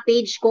guys sa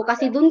page ko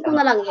kasi doon ko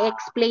na lang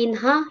i-explain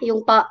ha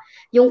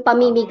yung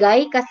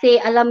pamimigay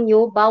kasi alam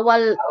niyo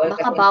bawal Bawal baka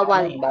kasi ano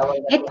bawal. eh, bawal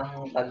kasi Et,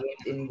 ang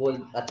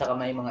pag-involved at saka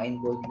may mga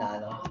involved na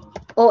ano.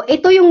 oh,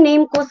 ito yung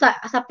name ko sa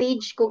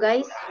page ko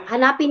guys.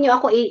 Hanapin niyo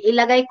ako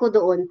ilagay ko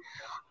doon.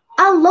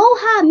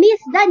 Aloha Miss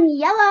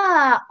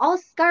Daniela,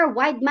 Oscar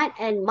Weidman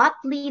and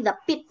Motley the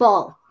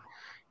Pitbull.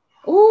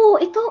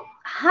 Oh, ito.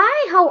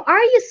 Hi, how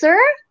are you, sir?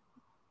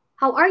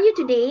 How are you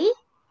today?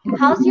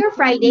 How's your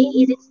Friday?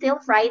 Is it still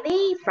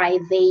Friday?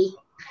 Friday.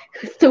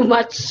 Too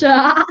much.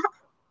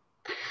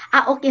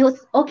 Okay.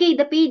 Okay,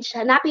 the page.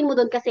 Hanapin mo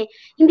doon kasi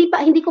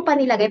hindi ko pa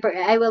nilagay pero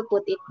I will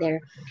put it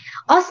there.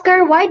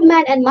 Oscar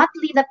Weidman and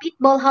Motley the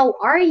Pitbull, how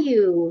are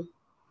you?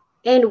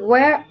 And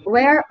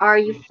where are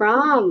you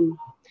from?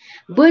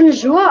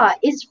 Bonjour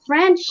is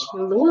French.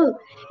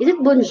 Look. Is it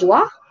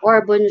bonjour or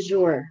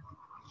bonjour?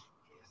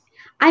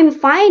 I'm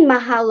fine,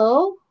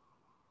 mahalo.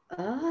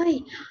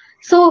 Ay.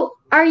 So,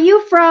 are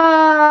you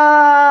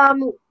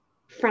from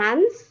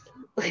France?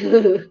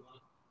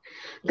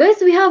 Guys,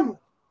 we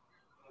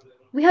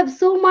have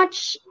so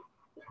much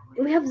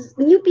we have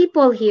new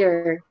people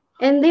here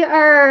and they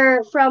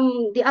are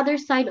from the other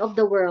side of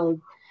the world.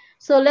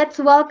 So let's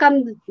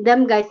welcome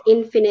them guys.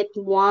 Infinite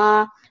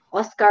Moi,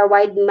 Oscar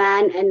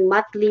Weidman and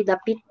Motley the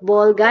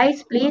Pitbull.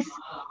 Guys,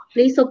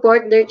 please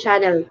support their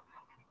channel.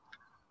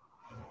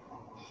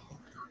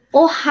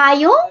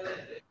 Ohio?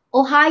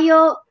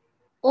 Ohio?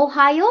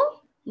 Ohio?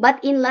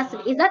 But in Las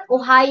is that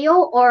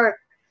Ohio or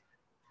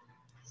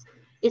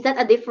is that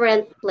a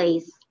different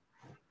place?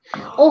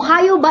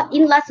 Ohio, but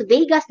in Las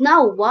Vegas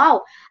now.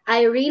 Wow.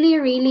 I really,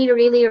 really,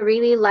 really,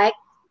 really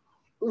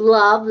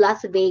love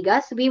Las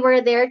Vegas. We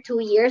were there 2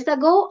 years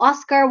ago,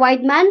 Oscar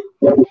Weidman,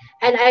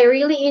 and I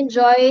really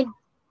enjoyed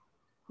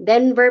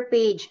Denver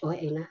Page. Oh,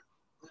 ayun na.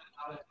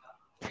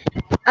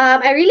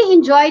 I really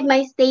enjoyed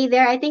my stay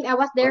there. I think I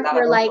was there Wala ka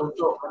for daw like,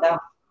 suso, madam.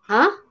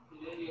 huh?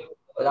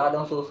 Wala ka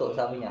daw suso,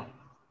 sabi niya.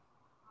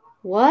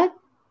 What?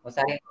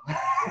 Masahin.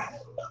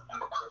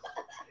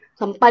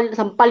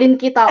 Sampalin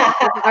kita,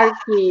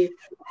 Archie.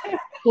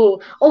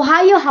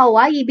 Ohio,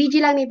 Hawaii. BG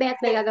lang ni Beth,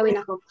 may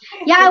gagawin ako.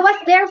 Yeah, I was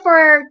there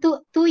for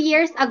two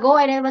years ago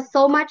and it was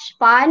so much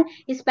fun.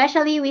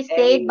 Especially we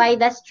stayed by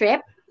the strip.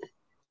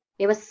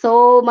 It was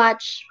so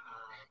much.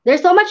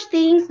 There's so much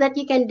things that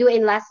you can do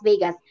in Las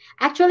Vegas.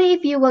 Actually,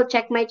 if you will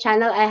check my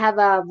channel, I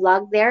have a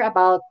vlog there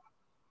about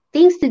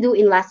things to do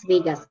in Las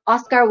Vegas.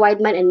 Oscar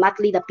Weidman and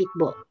Motley the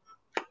Pitbull.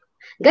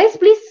 Guys,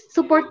 please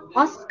support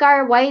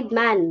Oscar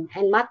Weidman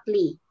and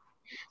Motley.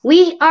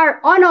 We are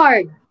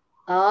honored.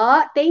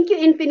 Oh, thank you,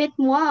 Infinite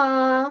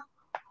Moi.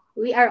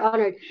 We are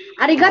honored.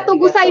 Arigato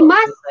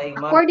gozaimasu,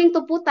 according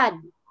to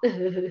Putad.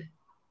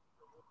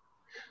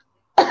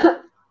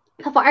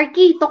 Papa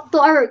Arky, talk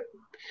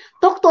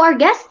to our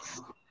guests.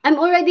 I'm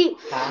already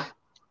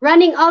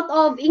running out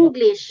of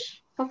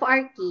English. Papa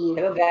Arky.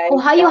 Hello guys.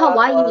 Ohio,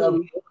 Hawaii.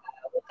 Welcome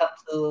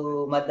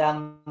to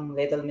Madam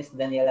Little Miss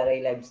Daniela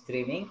Ray live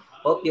streaming.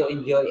 Hope you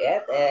enjoy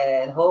it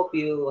and hope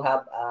you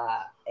have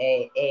a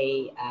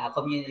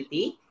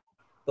community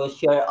to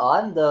share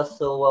on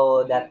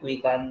so that we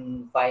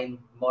can find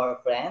more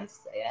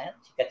friends. Ayan,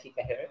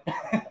 chika-chika here.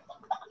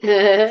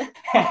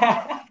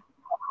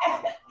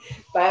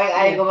 Parang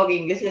ayaw ko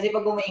mag-English kasi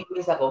pag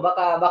umi-English ako,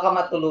 baka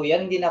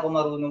matuluyan, hindi na ako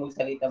marunong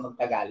magsalita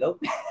mag-Tagalog.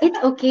 It's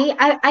okay.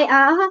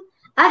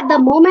 At the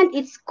moment,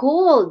 it's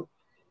cold.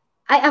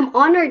 I am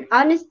honored,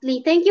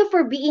 honestly. Thank you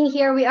for being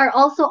here. We are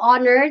also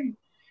honored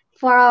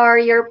for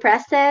your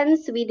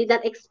presence. We did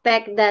not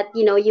expect that,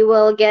 you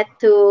will get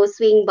to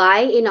swing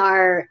by in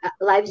our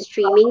live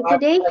streaming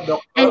today.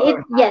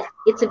 And yes,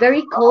 it's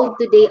very cold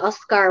today,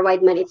 Oscar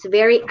Weidman. It's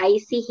very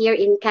icy here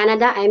in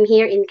Canada. I'm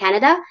here in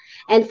Canada.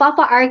 And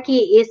Papa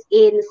Arki is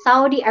in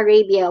Saudi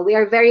Arabia. We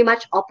are very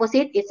much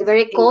opposite. It's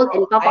very cold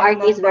and Papa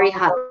Arki is very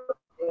hot.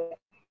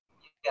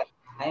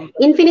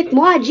 Infinite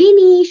Moa,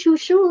 Genie,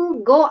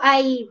 Shushu, go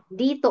I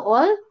dito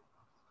all.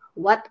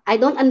 What? I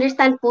don't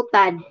understand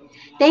putad.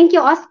 Thank you,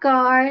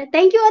 Oscar.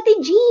 Thank you,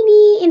 Ate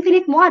Jeannie.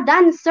 Infinite Moa,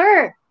 done,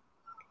 sir.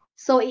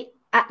 So,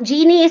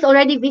 Jeannie is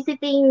already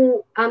visiting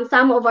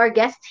some of our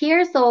guests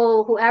here.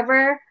 So,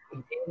 whoever.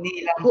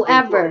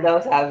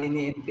 daw sabi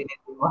ni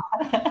Infinite Moa.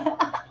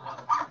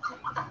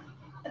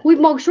 Uy,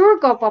 mag-sure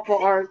ka, Papa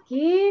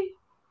Arky.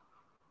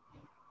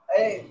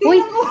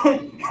 Uy,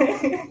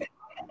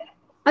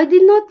 I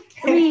did not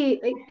see.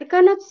 I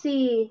cannot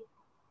see.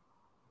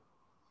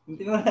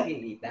 Hindi mo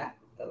nakikita?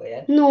 Ito ba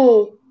yan?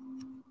 No.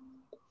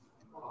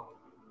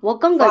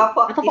 Wag kang Is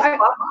Papa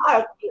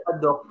Arky a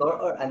doctor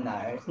or a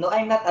nurse? No,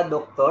 I'm not a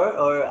doctor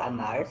or a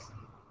nurse.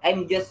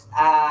 I'm just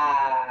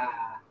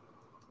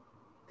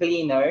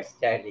cleaners,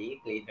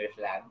 Charlie. Cleaners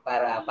lang.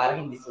 Para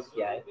hindi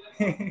social.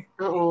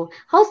 Oo.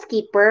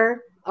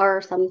 Housekeeper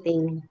or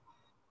something.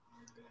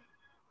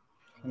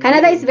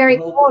 Canada is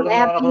very cold. I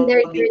have been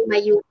there during my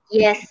youth.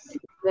 Yes,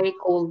 very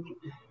cold.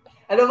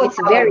 Ano ba It's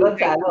very, doon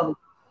very sa ano?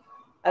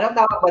 Anong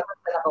tawag ba doon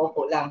sa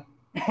nakaupo lang?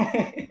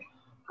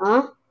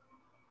 Huh?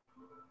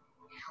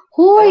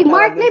 Hoy,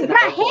 Mark doon sa Lebra,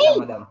 nakaupo hey!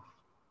 lang, madam?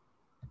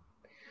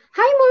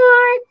 Hi,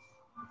 Mark!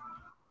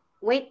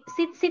 Wait,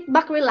 sit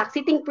back, relax.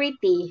 Sitting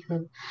pretty.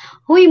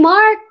 Hoy,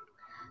 Mark!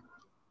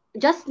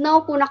 Just now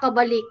po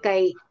nakabalik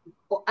kay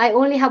I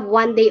only have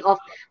 1 day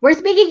off. We're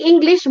speaking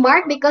English,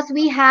 Mark, because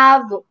we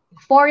have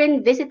foreign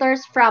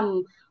visitors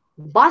from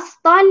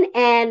Boston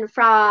and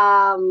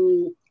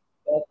from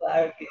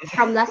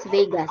Las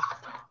Vegas.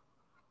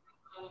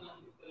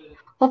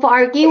 Papa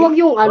Arky, wag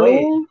yung ano.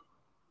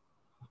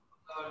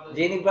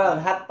 Jenny Brown,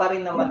 hot pa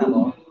rin naman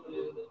ako.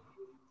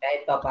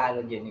 Kahit pa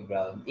paano, Jenny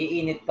Brown.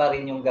 Iinit pa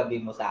rin yung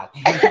gabi mo sa akin.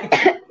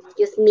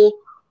 Excuse me.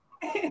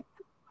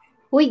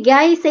 Uy,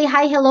 guys, say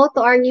hi, hello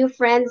to our new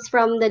friends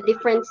from the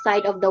different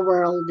side of the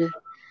world.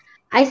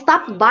 I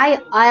stopped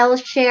by. I'll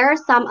share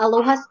some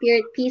aloha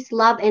spirit, peace,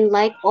 love, and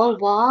light. Oh,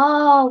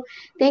 wow.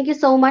 Thank you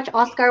so much,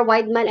 Oscar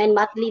Weidman and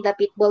Matli the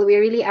Pitbull. We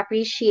really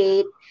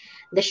appreciate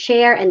the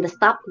share and the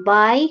stop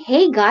by.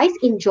 Hey, guys,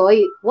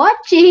 enjoy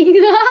watching.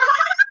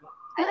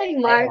 Hi,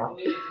 Mark.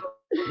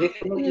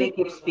 Definitely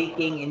keep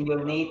speaking in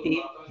your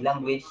native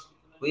language.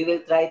 We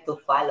will try to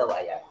follow,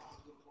 Ayan.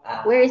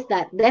 Where is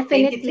that?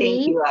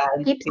 Definitely thank you,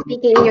 keep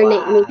speaking in your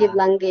native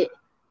language.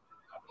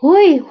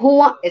 Hoy,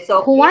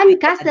 Juan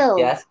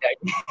Castle.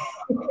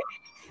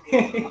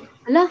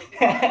 Ala?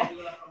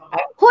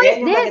 Who is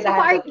this?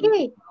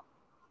 Parky?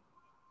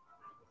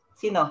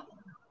 Sino?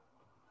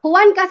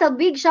 Juan Castle,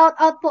 big shout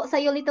out po sa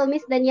iyo, Little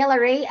Miss Daniela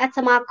Ray, at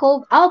sa mga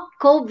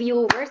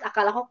co-viewers.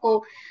 Akala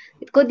ko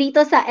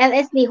dito sa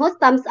LS ni host.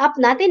 Thumbs up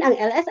natin ang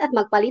LS at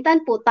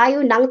magpalitan po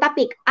tayo ng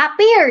topic.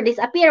 Appear,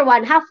 disappear,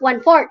 1/2,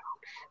 1/4.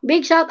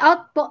 Big shout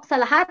out po sa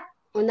lahat.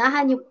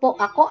 Unahan niyo po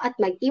ako at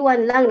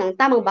mag-iwan lang ng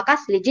tamang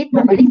bakas. Legit,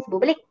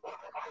 bubalik.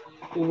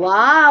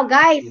 Wow,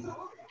 guys.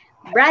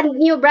 Brand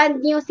new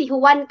si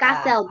Juan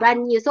Castle.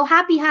 Brand new. So,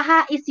 happy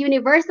haha is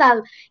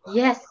universal.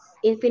 Yes,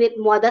 Infinite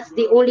Moa. That's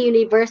the only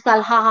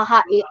universal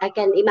ha I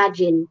can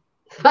imagine.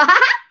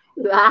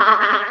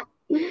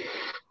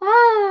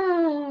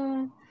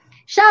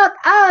 Shout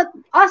out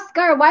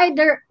Oscar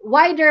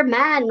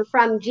Widerman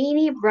from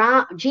Genie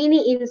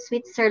in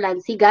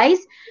Switzerland. See,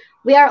 guys,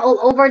 we are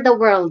all over the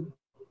world.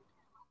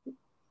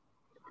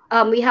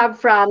 We have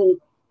from,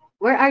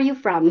 where are you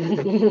from?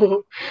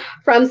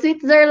 From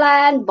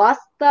Switzerland,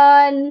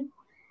 Boston,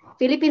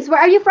 Philippines.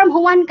 Where are you from?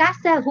 Juan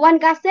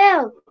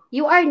Castle,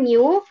 you are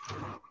new.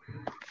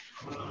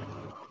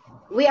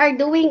 We are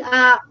doing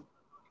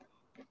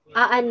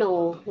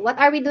what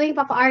are we doing,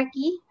 Papa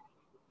Arky?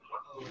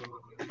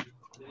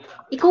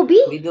 Ikaw,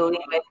 B? We're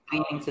doing live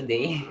streaming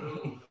today.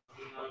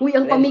 Uy,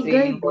 ang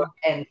pamigay. For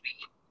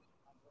entry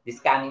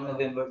this coming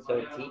November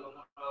 30.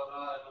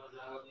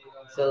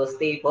 So,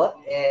 stay put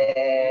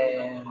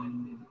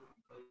and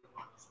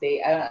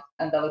stay,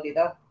 ang tawag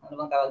dito? Ano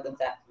bang tawag doon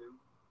sa,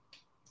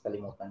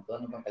 kalimutan ko,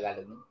 ano bang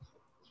Tagalog nun?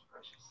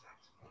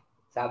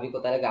 Sabi ko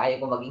talaga,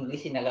 ayaw ko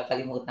mag-English,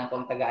 nagkakalimutan ko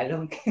ang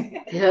Tagalog.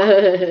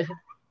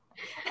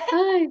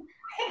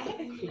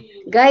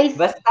 Guys,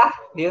 basta,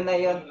 yun na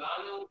yun.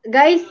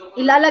 Guys,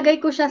 ilalagay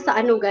ko siya sa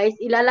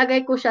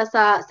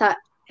sa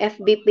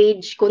FB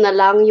page ko na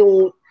lang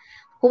yung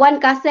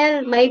Juan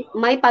Castle, may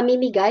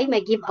pamimigay,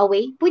 may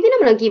giveaway. Pwede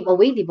naman ang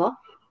giveaway, di ba?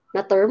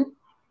 Na term.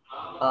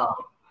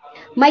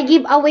 May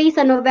giveaway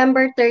sa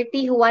November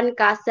 30, Juan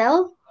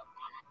Castle.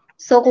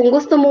 So, kung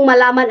gusto mong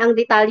malaman ang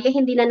detalye,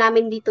 hindi na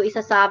namin dito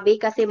isasabi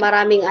kasi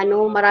maraming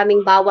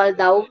bawal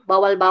daw,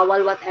 bawal,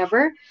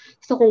 whatever.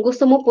 So, kung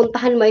gusto mo,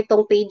 puntahan mo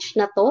itong page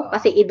na to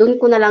kasi idun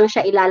ko na lang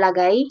siya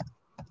ilalagay.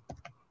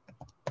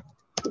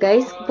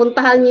 Guys,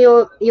 puntahan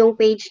niyo yung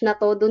page na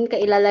to. Doon ka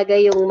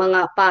ilalagay yung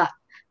mga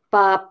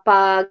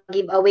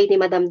giveaway ni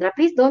Madam Dra.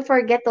 Please don't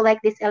forget to like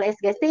this LS,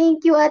 guys.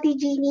 Thank you, Ate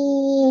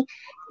Jeannie.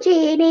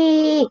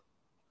 Jeannie!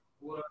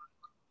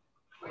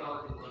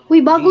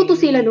 Uy, bago to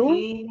sila, no?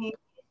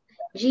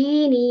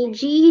 Jeannie.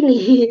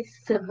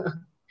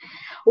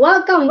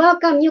 Welcome,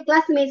 new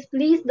classmates.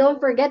 Please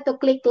don't forget to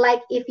click like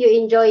if you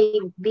enjoy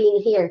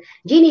being here.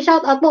 Jeannie,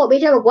 shout out po.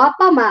 Bisha,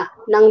 gwapa ma.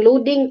 Nang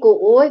loading ko.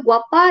 Oy,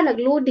 gwapa,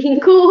 nag-loading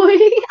ko.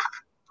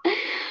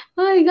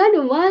 Ay,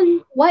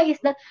 ganuman. Why is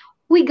that?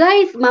 We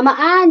guys, Mama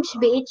Ange,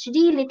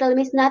 BHD, Little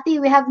Miss Natty,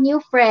 we have new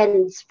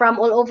friends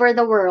from all over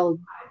the world.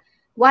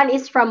 One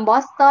is from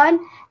Boston,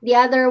 the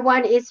other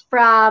one is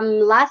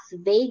from Las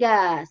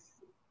Vegas.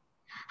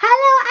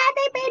 Hello,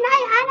 Ate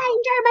Pinay, Ana in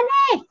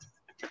Germany.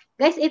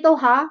 Guys, ito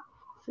ha,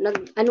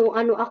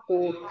 ano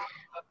ako.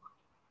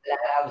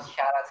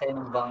 Shoutout sa inyo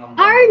ng Bangam.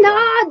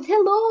 Arnold,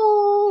 hello.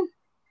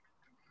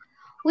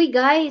 Uy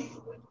guys,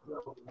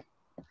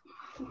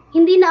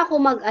 hindi na ako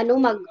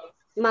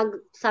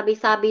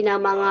magsabi-sabi na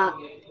mga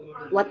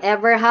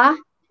whatever ha.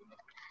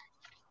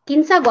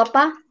 Kinsa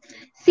gwapa?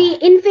 Si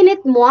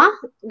Infinite Moi,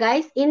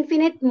 guys,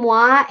 Infinite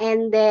Moi,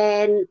 and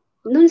then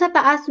nun sa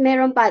taas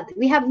meron pa.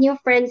 We have new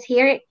friends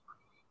here.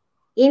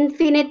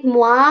 Infinite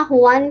Moi,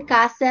 Juan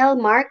Castle,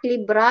 Mark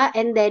Libra,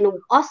 and then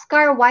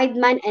Oscar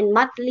Wideman and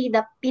Matli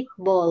the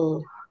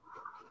Pitbull.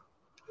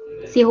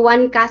 Si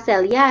Juan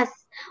Castle, yes.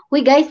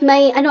 Uy guys,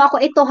 may ano ako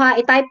ito ha,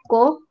 i-type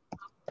ko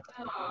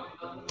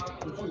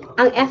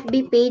ang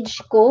FB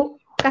page ko.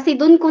 Kasi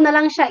doon ko na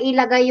lang siya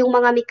ilagay yung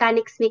mga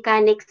mechanics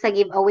sa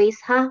giveaways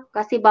ha.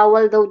 Kasi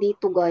bawal daw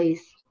dito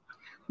guys.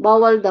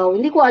 Bawal daw.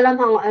 Hindi ko alam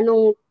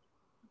anong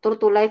true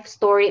to life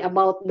story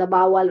about the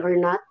bawal or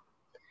not.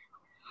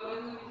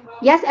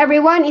 Yes,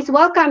 everyone is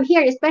welcome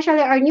here, especially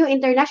our new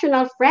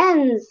international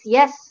friends.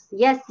 Yes,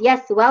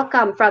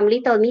 welcome from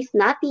Little Miss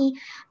Natty.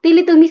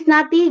 Little Miss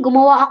Natty,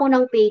 gumawa ako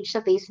ng page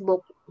sa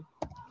Facebook.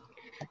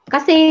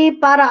 Kasi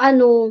para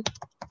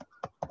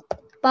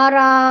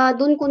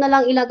dun ko na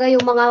lang ilagay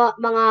yung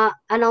mga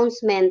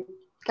announcement.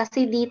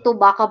 Kasi dito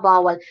baka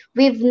bawal.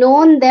 We've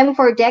known them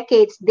for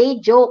decades.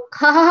 They joke.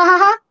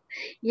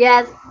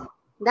 Yes,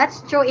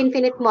 that's true,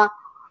 Infinite Mo.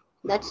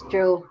 That's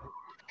true.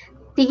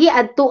 Sige,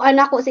 adtuan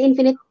ako sa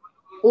Infinite.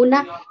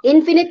 Una,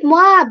 Infinite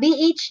Moi,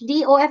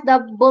 BHD,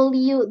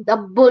 OFW,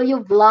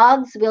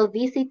 Vlogs will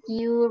visit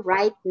you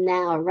right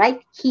now, right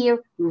here,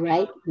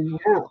 right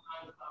now.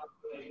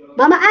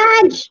 Mama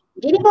Ange,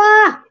 gini po.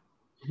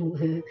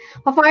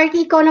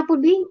 Paparki, ikaw na po,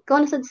 Bi?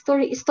 Ikaw na sa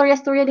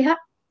istorya diha?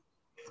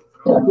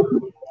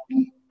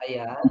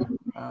 Ayan.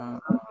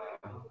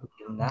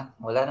 Yun na.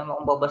 Wala naman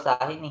akong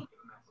babasahin eh.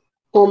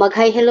 Oh,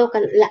 mag-hi, hello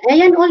ka.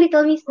 Ayan,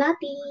 Little Miss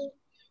Natty.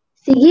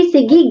 Sige,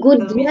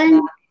 good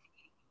yan.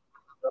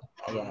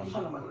 Ayan.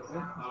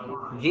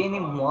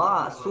 Jeannie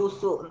Moi,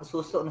 suso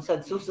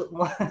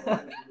mo.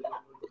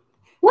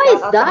 What is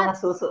that?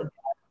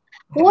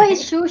 Who is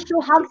shushu,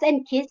 hugs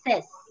and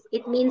kisses?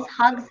 It means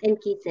hugs and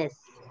kisses.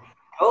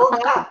 Oo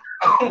nga.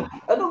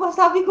 Ano ba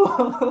sabi ko?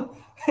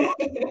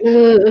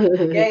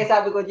 Kaya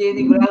sabi ko,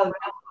 Jeannie Brown.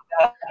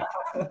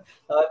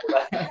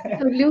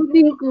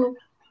 Loading ko.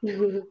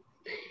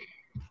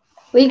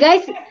 Wait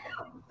guys,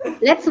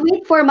 let's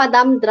wait for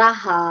Madam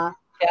Draha.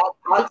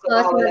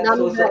 Because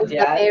Madam Dra is the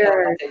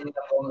bearer.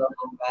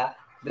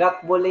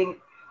 Drop mo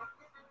link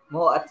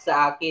mo at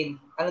sa akin.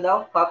 Ano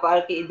daw? Papa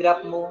Arky,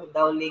 i-drop mo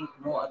daw link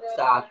mo at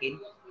sa akin.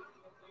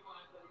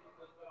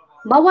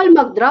 Bawal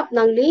mag-drop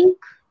ng link?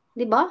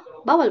 Di ba?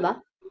 Bawal ba?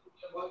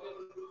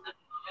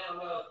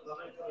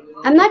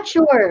 I'm not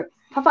sure.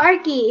 Papa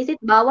Arky, is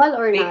it bawal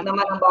or not?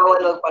 Naman ang bawal.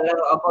 Wag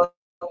palaro ako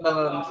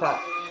sa...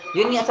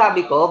 Yun nga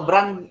sabi ko,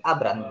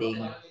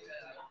 branding.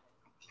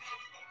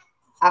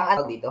 Ang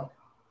ano dito?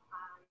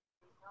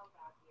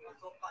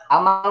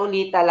 Ang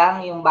marulita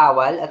lang yung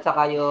bawal at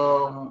saka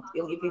yung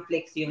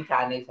i-flex yung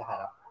channel sa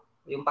harap.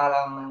 Yung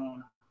parang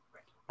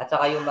at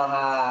saka yung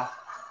mga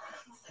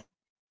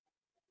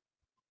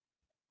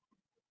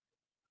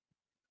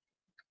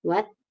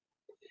What?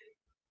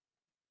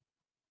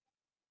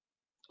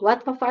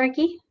 What, Papa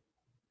Arky?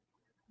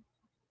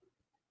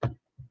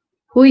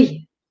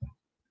 Huy,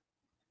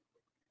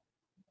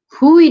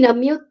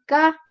 na-mute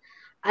ka.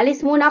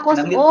 Alis muna ako.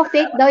 Oh,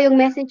 fake daw yung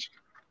message.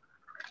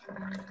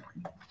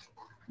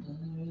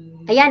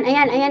 Ayan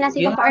na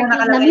si Papa Arky.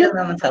 Na-mute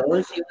naman sa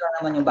rules, yun lang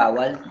naman yung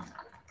bawal.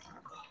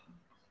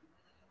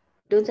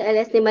 Doon sa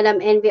LS ni Madam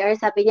NVR,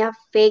 sabi niya,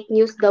 fake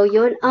news daw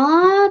yun.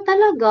 Ah,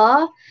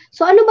 talaga?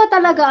 So, ano ba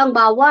talaga ang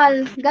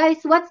bawal? Guys,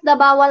 what's the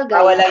bawal,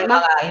 guys? Bawal lang yung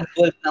mga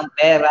involved ng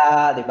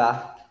pera, di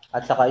ba?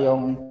 At saka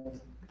yung...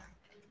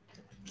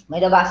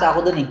 May nabasa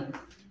ako dun eh.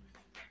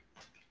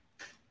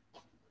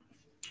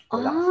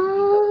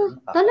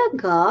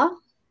 Talaga?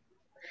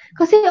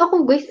 Kasi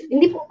ako, guys,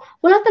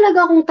 wala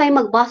talaga akong time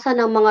magbasa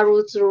ng mga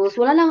rules.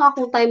 Wala lang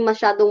akong time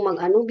masyadong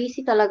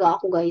busy talaga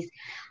ako, guys.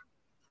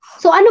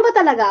 So, ano ba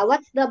talaga?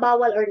 What's the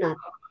bawal or not?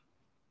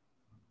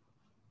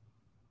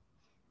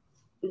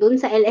 Dun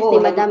sa LS Oo,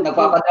 ni Madam E.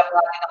 nagpapadrop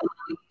nga din ako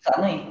ng link sa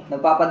ano eh.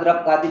 Nagpapadrop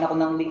nga din ako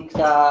ng link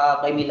sa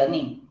kay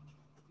Melanie.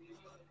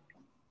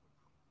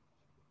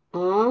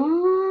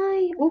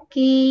 Ay,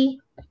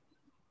 okay.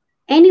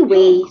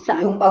 Anyway,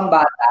 Yung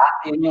pambata,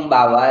 yun yung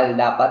bawal.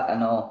 Dapat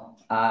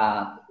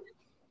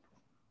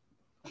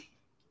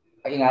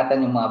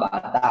ingatan yung mga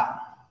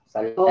bata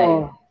sa live.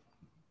 oo.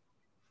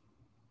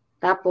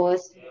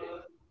 Tapos,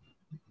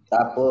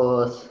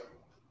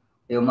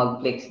 yung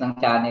mag-flex ng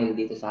channel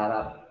dito sa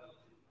harap.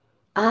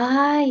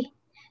 ay,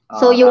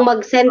 so yung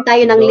mag-send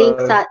tayo ng link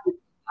sa...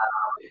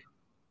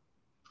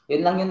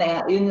 Yun lang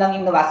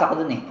yung nabasa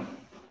ko dun eh.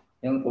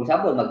 Yung, for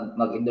example,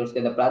 mag-endorse ka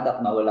ng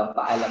product na walang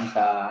paalam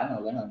sa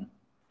ganun.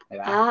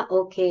 Diba?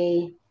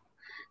 Okay.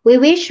 We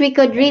wish we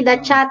could read the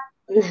chat.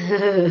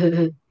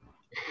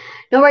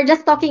 No, we're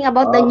just talking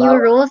about the new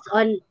rules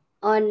on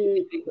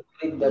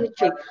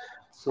YouTube.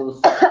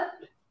 Sus.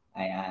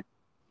 Ayan.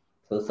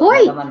 Suso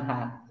Hoy! na naman ha.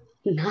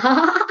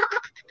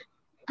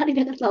 Ano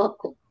nakatawa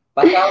ko?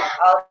 Pa-shout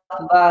out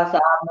ba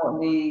sa amo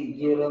ni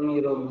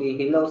Jeremy Robby?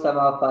 Hello sa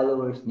mga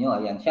followers nyo.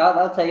 Ayan. Shout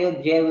out sa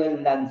iyo, Jewel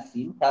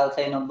Lansin. Shout out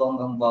sa iyo ng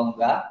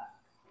bonggang-bongga.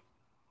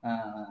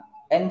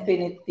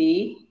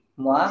 Infinity,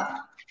 moi,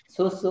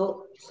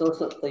 suso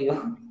to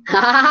yun.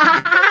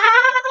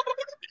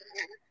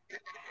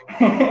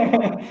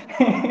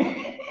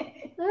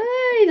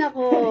 Ay,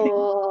 nako.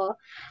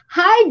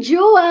 Hi,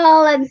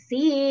 Jewel and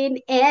Sin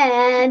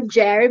and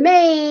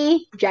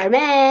Jeremy.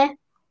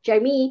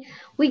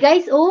 We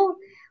guys,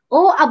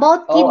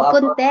 about kid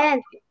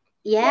content.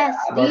 Yes.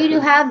 Do you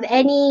have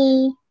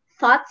any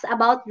thoughts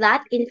about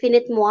that,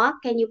 Infinite Moi?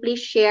 Can you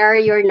please share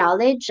your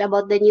knowledge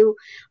about the new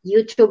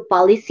YouTube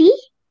policy?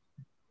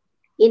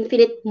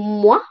 Infinite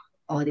Moi?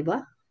 Oh, di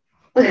ba?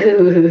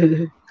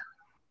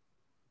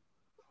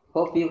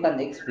 Hope you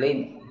can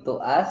explain to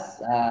us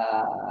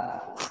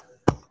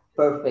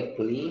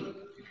perfectly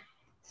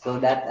so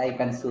that I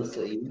can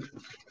suso you.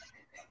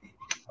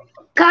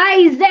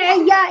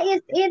 Kaizeya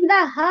is in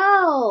the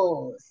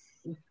house.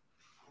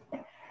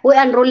 Uy,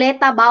 ang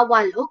ruleta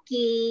bawal.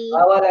 Okay.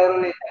 Bawal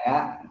ang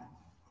ruleta.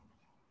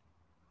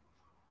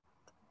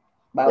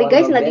 Uy,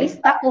 guys,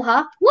 naglista ko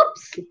ha.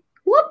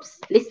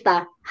 Whoops.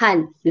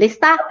 Listahan.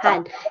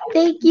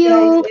 Thank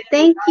you,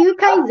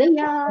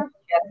 Kaizeya.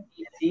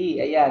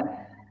 Ayan.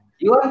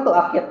 You want to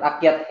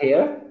akyat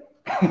here?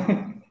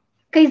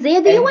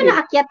 Kaizeya, do you want to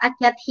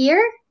akyat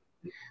here?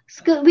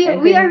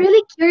 We are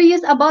really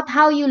curious about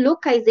how you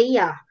look,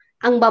 Kaizeya.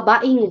 Ang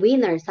babaeng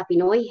winner sa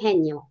Pinoy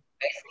Henyo.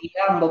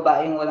 Kaizeya, ang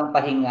babaeng walang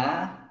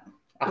pahinga.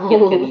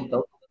 Akyat ka dito.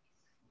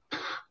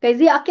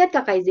 Kaizeya, akyat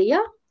ka,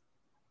 Kaizeya?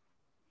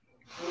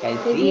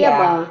 Kaizeya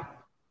ba?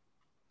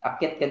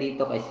 Akyat ka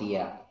dito,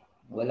 Kaizeya.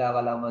 Wala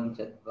ka naman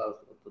chat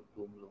box.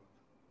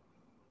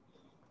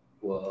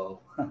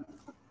 Wow.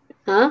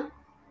 Ha?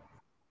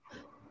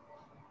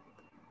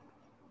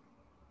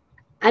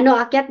 Ano,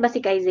 akyat ba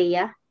si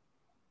Kaizeya?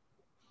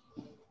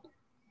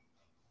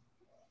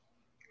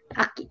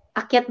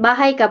 Akyat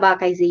bahay ka ba,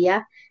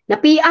 Kaizeya?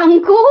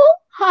 Napiang ko?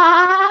 Ha?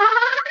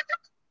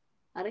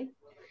 Aray.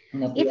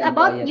 It's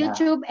about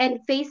YouTube and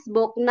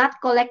Facebook not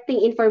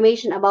collecting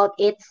information about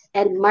it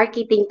and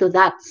marketing to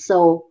that.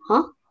 So,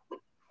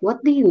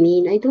 what do you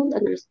mean? I don't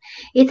understand.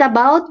 It's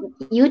about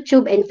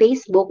YouTube and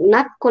Facebook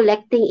not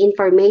collecting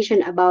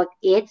information about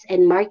it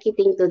and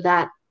marketing to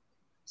that.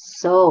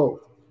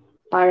 So,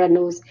 para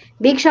news.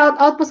 Big shout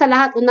out po sa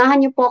lahat.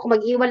 Unahan niyo po ako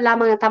mag-iwan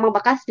lamang ng tamang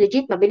bakas.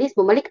 Legit, mabilis,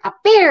 bumalik.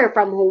 Appear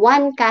from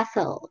Juan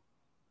Castle.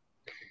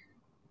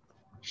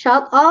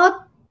 Shout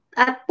out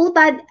at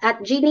Putad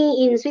at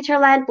Ginny in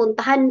Switzerland.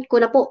 Puntahan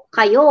ko na po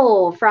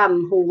kayo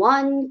from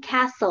Juan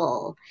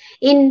Castle.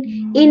 In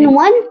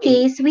one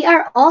case, we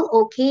are all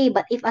okay.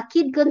 But if a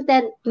kid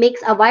content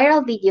makes a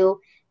viral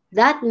video,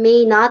 that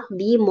may not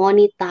be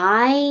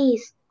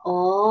monetized.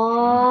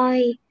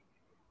 Oy.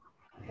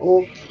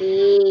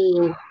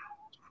 Okay.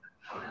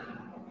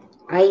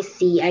 I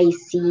see.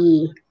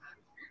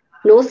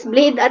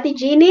 Nosebleed, Ate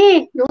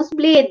Ginny.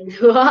 Nosebleed.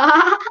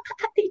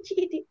 Ate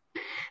Ginny.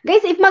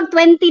 Guys, if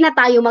mag-20 na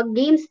tayo,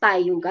 mag-games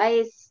tayo,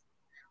 guys.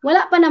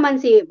 Wala pa naman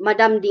si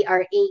Madam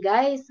DRA,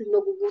 guys.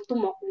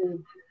 Nagugutom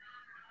ako.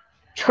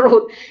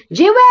 Charot.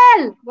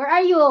 Jewel! Where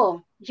are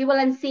you?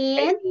 Jewel and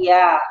Sin?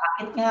 Kaizeya.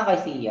 Akit nga kay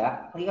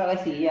Sia. Hindi ka kay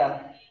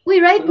Sia.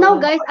 Uy, right now,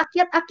 guys,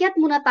 akyat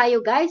muna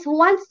tayo, guys. Who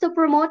wants to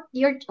promote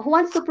your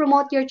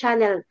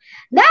channel?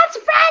 That's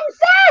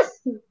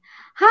Francis!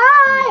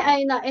 Hi!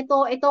 Ay na,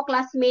 ito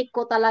classmate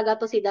ko talaga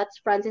to si That's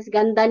Francis.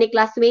 Ganda ni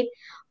classmate.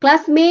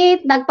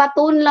 Classmate,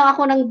 nagpatone lang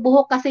ako ng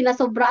buhok kasi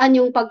nasobraan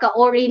yung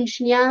pagka-orange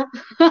niya.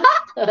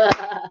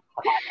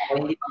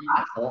 Hindi pa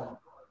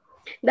masok.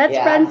 That's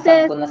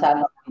Francis.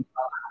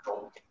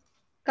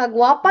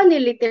 Kagwapa ni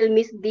Little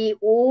Miss D.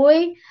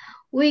 Uy,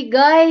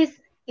 guys,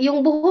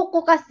 yung buhok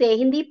ko kasi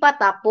hindi pa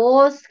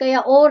tapos,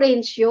 kaya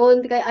orange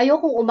yun. Kaya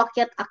ayokong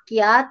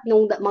umakyat-akyat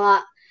nung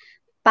mga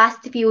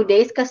past few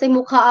days kasi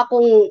mukha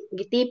akong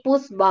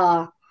gitipos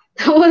ba.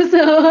 Tapos,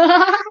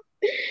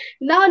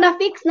 now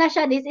na-fix na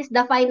siya. This is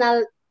the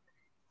final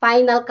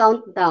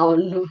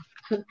countdown.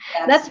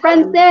 That's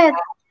Francis.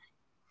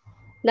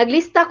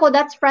 Naglista ko,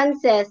 that's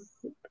Frances.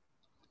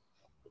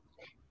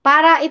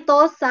 Para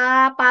ito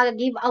sa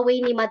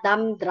pag-giveaway ni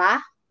Madam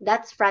Dra.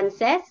 That's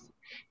Frances.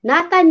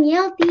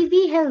 Nathaniel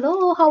TV,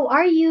 hello, how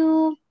are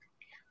you?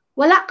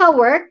 Wala ka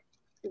work?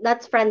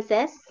 That's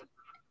Frances.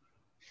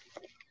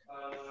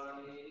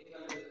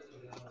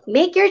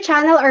 Make your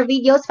channel or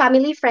videos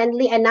family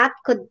friendly and not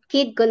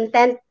kid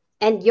content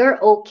and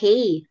you're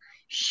okay.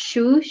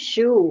 Shoo.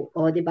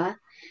 O, di ba?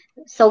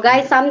 So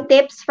guys, some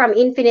tips from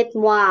Infinite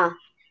Moi.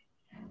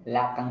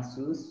 Lakang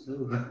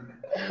susu.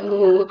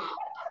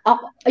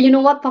 You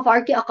know what,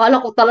 Papa Arky? Akala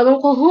ko talagang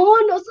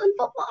nasaan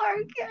Papa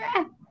Arky?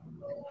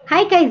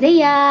 Hi, kay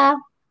Zaya.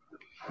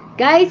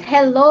 Guys,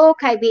 hello,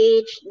 kay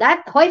BH.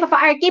 Hoy, Papa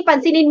Arky,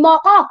 pansinin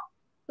mo ako.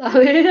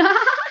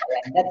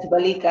 That's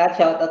Balikat.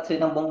 Shoutout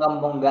sa'yo ng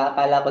bonggang-bongga.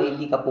 Akala ko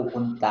hindi ka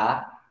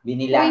pupunta.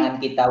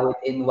 Binilangan kita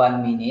within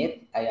 1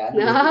 minute. Ayan.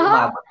 Gusto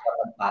umabot sa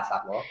pagpasa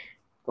ko.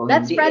 Kung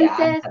That's hindi,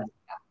 Frances. aansan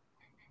ka.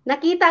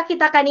 Nakita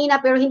kita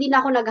kanina pero hindi na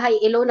ako nag-hi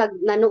hello,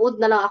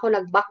 nanood na lang ako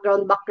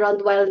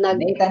nag-background while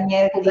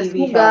Nathaniel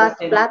TV, hugas,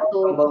 shoutout sa'yo ng plato.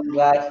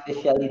 bonggang-bongga.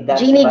 Especially that's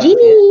Genie.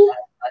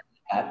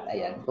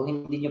 Ayan. Kung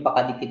hindi nyo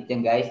pakadikit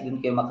yan guys,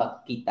 dun kayo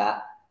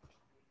makakita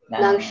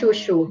ng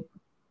shushu.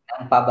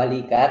 Ng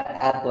pabalikat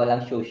at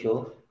walang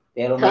shushu.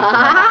 Pero may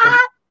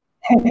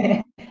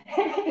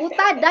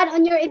Puta, done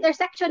on your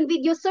intersection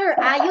video, sir.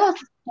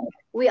 Ayos.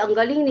 Uy, ang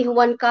galing ni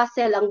Juan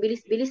Castle. Ang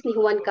bilis-bilis ni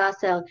Juan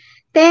Castle.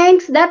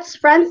 Thanks, that's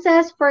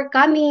Frances for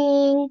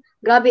coming.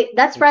 Grabe,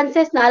 that's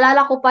Frances.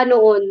 Naalala ko pa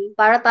noon.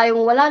 Para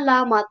tayong wala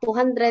lang, mga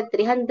 200,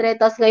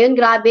 300. Tapos ngayon,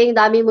 grabe, ang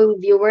dami mong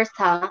viewers,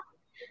 ha?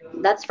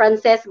 That's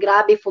Frances.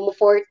 Grabe, 40,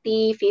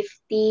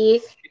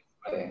 50.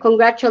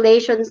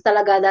 Congratulations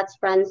talaga, that's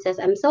Frances.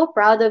 I'm so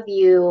proud of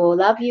you.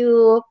 Love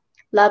you.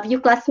 Love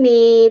you,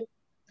 classmate.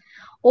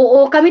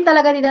 Oo, kami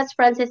talaga ni That's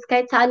Frances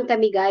kahit saan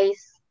kami,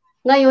 guys.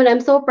 Ngayon,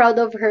 I'm so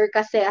proud of her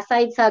kasi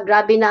aside sa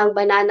grabe na ang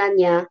banana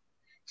niya,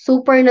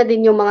 super na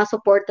din yung mga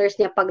supporters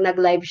niya pag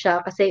nag-live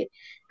siya kasi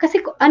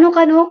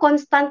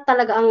constant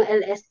talaga ang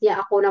LS niya.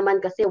 Ako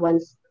naman kasi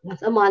once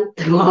a month.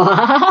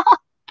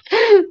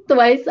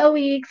 Twice a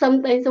week,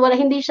 sometimes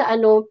hindi siya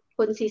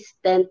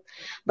consistent.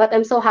 But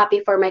I'm so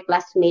happy for my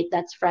classmate,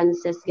 that's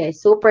Frances,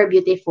 guys. Super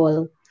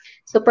beautiful.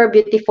 Super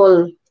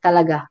beautiful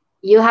talaga.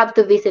 You have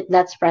to visit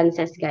That's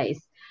Frances, guys.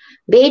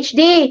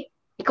 BHD,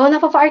 ikaw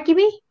na pa RKB?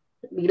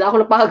 Bigla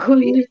ako napagod.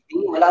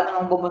 Wala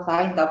namang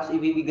bumasahin tapos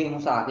ibibigay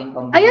mo sa akin.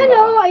 Ayan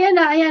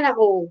na.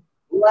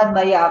 Buwan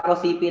maya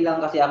ako, CP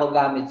lang kasi ako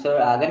gamit, sir.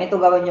 Ganito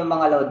gawin yung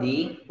mga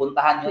Lodi.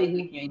 Puntahan nyo,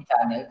 i-click nyo yung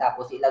channel,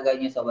 tapos ilagay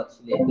nyo sa watch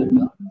letter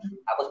nyo.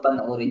 Tapos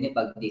panoorin nyo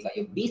pag di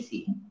kayo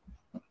busy.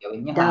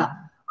 Gawin nyo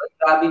ha.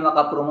 Grabe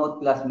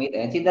makapromote classmate.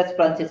 Ayan, si That's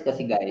Frances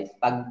kasi guys,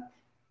 pag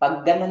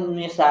ganun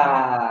nyo sa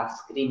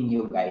screen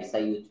nyo guys, sa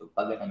YouTube,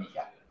 pag ganun nyo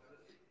siya,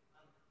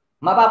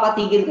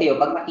 mapapatigil kayo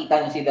pag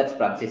nakita nyo si That's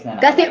Frances na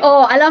kasi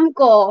alam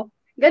ko.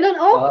 Ganun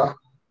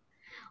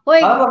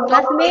Hoy,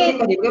 classmate.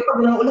 Kaya pag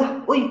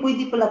uy,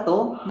 pwede pala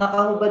to,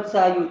 nakahubad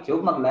sa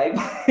YouTube, mag-live.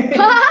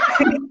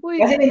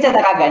 Kasi minsan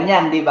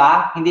nakaganyan, di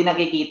ba? Hindi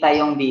nakikita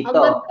yung dito.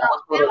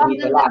 Tapos puro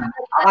dito lang.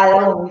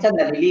 Akala mo minsan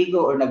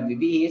naliligo or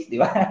nagbibihis, di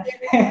ba?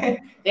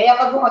 Kaya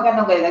pag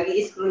gumagano kayo,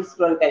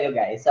 nag-i-scroll kayo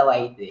guys sa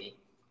YT.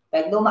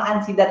 Pag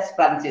dumaan si That's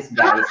Frances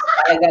guys,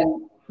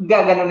 talagang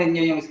gaganunin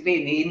nyo yung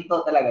screen.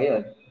 Hinto talaga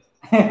yun.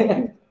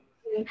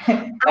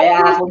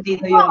 Kaya kung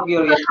sino yung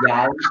curious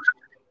dyan,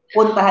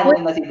 puntahan mo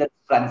na si That's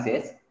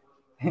Frances.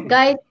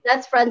 Guys,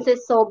 That's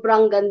Frances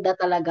sobrang ganda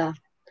talaga.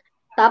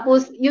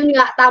 Tapos, yun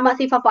nga, tama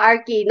si Papa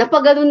Arky.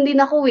 Napaganon din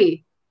ako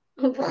eh.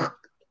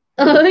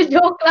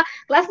 Joke lang.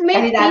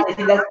 Classmate. Kasi dati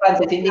si That's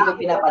Frances, hindi ko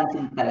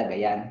pinapansin talaga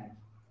yan.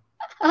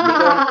 Hindi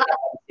ko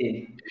pinapansin.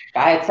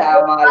 Kahit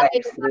sa mga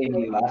live stream,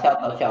 di ba?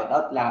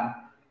 Shoutout lang.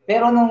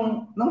 Pero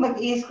nung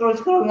nag-i-scroll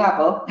nga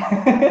ako,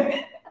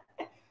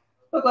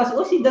 pagkas,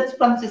 si That's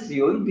Frances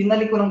yun,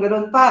 binalik ko ng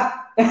gano'n,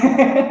 pak!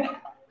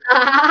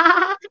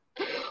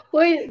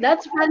 Uy,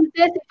 That's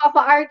Frances, si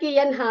Papa Arky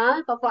yan,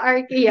 ha? Papa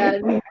Arky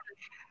yan.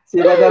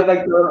 Sila daw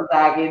nagturo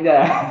sa akin, ha?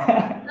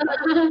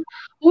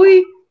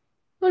 Uy,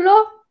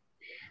 hello?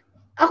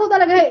 Ako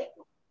talaga,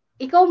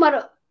 ikaw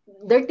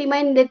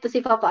dirty-minded to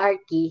si Papa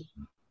Arky.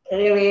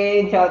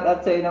 Really,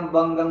 shoutout sa'yo ng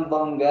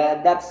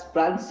bonggang-bongga. That's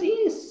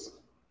Frances.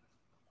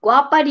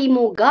 Guwapa di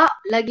mo ga.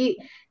 Lagi,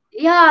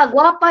 yeah,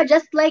 guwapa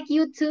just like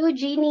you too,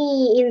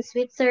 Jeannie, in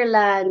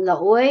Switzerland.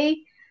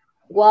 Laoy,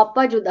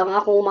 guwapa jud ang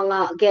akong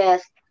mga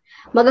guest.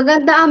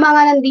 Magaganda ang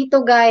mga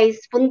nandito,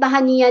 guys.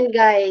 Puntahan niyo yan,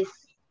 guys.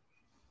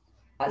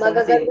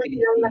 Magaganda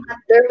silang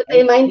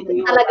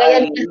naka-dirty-minded talaga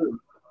yan.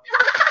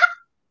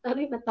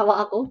 Sorry,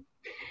 natawa ako.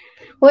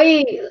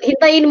 Hoy,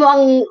 hintayin mo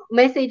ang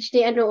message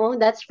ni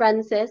That's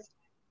Frances.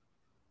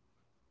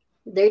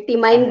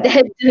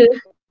 Dirty-minded.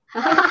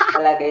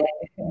 Talaga yan.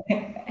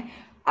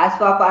 As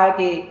Papa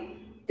Arky,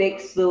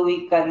 text so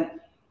we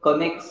can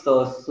connect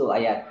so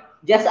ayan.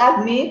 Just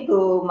add me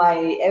to my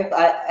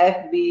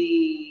FB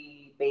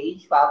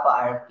page, Papa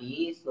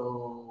Arky,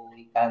 so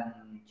we can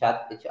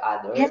chat each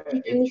other. Yes,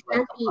 Miss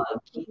Nati.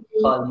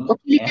 Call me.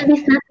 Okay,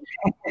 Miss Nati.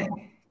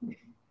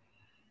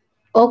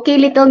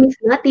 Okay, Little Miss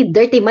Nati,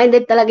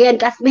 dirty-minded talaga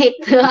yan, classmate.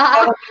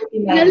 Ako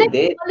Galit,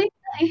 hindi. galit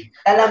na eh.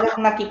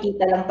 Talagang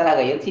nakikita lang talaga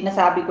yun.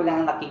 Sinasabi ko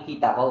lang ang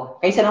nakikita ko.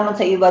 Kaysa naman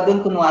sa iba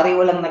doon, kunwari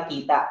walang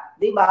nakita.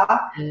 Di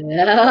ba?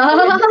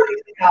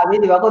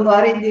 Sinabi, di ba?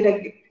 Kunwari hindi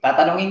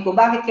tatanungin ko,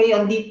 bakit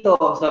kayo andito?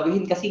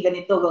 Sabihin kasi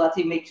ganito,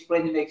 kasi makes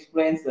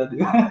friends. So, di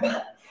ba?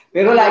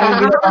 Pero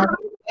laging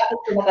binabanggit, bakit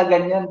ko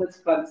nakaganyan? That's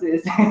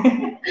Francis.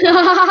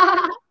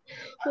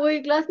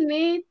 Uy,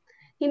 classmate,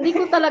 hindi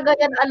ko talaga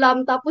yan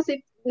alam. Tapos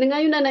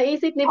ngayon na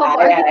naisip ni Papa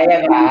Archie.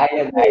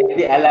 Ayan.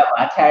 Hindi alam,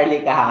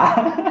 Charlie ka ha.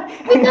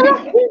 Wait na lang,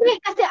 hindi.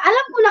 Kasi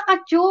alam ko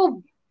naka-tube.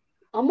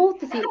 Amo,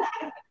 kasi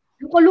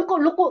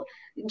luko.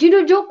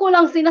 Gino-joke ko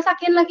lang,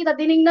 sinasakyan lang kita.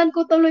 Tiningnan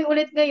ko tuloy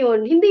ulit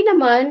ngayon. Hindi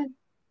naman.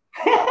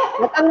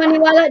 Huwag kang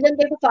maniwala dyan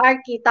kay Papa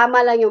Archie.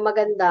 Tama lang yung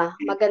maganda.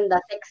 Maganda,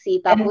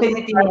 sexy. Tapos,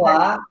 Infinity mo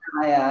ha.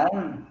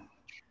 Ayan.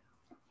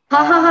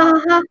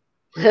 ha.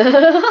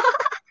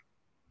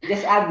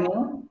 Just add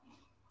mo.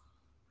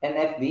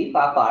 NFB,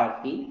 Papa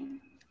Archie.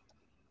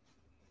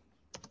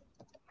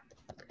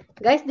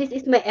 Guys, this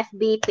is my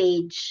FB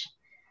page.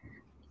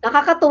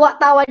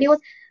 Nakakatuwa-tawa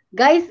news.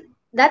 Guys,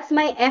 that's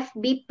my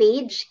FB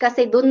page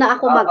kasi doon na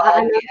ako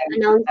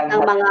mag-announce ng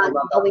mga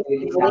giveaway.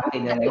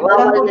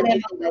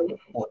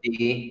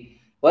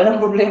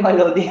 Walang problema,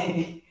 Lodi.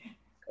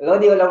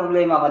 Lodi, walang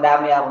problema.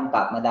 Madami akong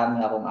cup.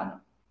 Madami akong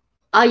ano.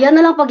 Yan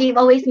na lang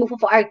pag-giveaways mo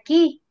po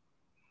Arky.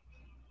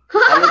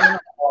 Alam mo na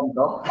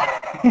konto?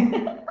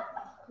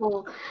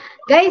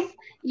 Guys,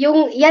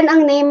 yan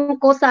ang name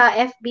ko sa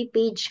FB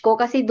page ko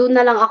kasi doon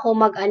na lang ako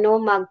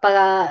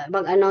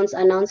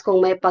mag-announce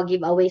kung may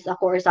pag-giveaways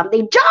ako or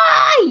something.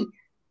 Joy!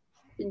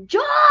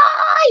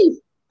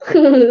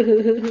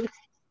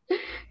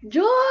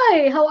 Joy!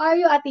 How are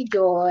you, Ate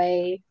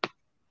Joy?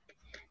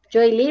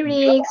 Joy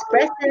Lyrics,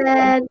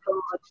 present.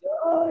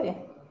 Joy.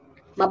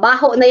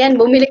 Mabaho na yan.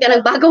 Bumili ka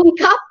ng bagong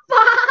cup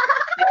pa.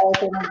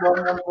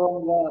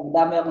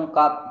 Dami akong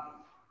cup.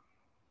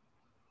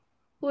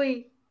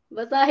 Uy,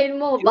 basahin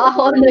mo.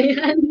 Baho na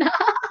yan.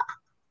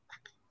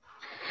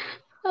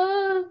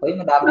 Uy,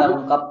 madami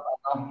akong cup.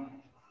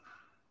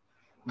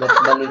 That's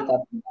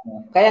balikat.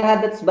 Kaya nga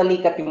that's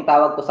balikat yung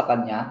tawag ko sa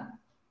kanya.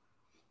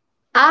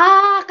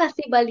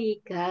 Kasi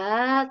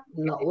balikat.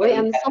 No, uy,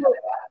 I'm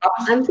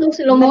so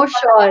slow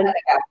motion.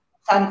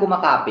 Saan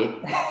kumakapit?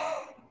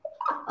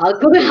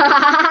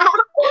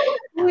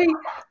 Uy,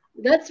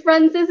 that's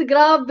Francis,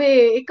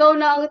 grabe. Ikaw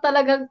na ang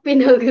talagang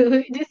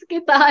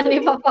pinag-diskitahan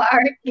ni Papa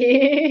Arky.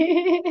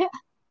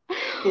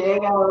 Kaya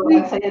nga,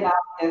 ang saya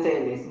natin sa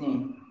Elis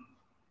niya.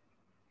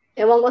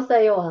 Ewan ko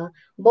sa'yo ha.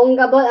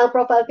 Bonggabol ang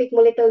profile pic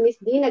mo, Little Miss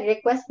D.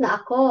 Nag-request na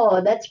ako.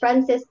 That's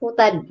Francis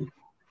Putad.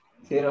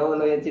 Si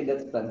Rolo yan si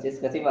That's Francis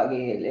kasi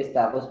mag-i-Elis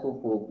tapos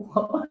pupupo.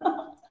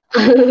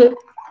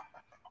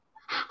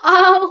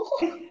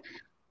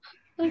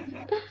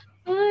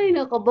 Ay,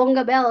 nako,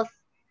 Bongga Bells.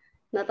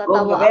 Natatawa.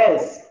 Bongga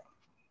Bells.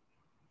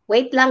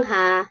 Wait lang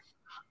ha.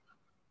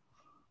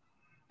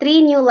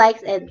 3 new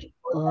likes and...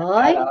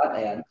 Oy.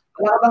 Ayan.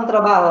 Wala ka bang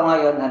trabaho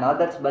ngayon?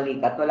 That's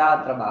balikat. Wala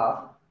kang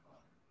trabaho?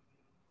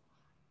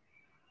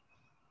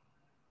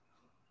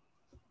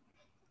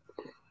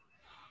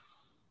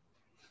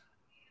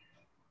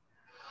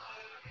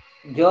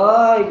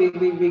 Joy,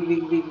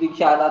 big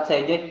shout out sa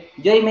Joy.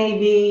 Joy,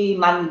 maybe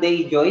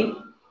Monday, Joy?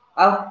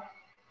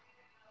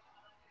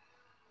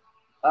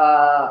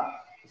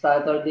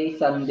 Saturday,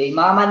 Sunday.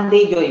 Mga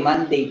Monday, Joy.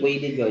 Monday,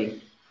 pwede, Joy.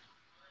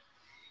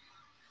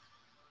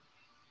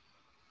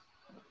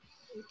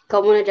 Ikaw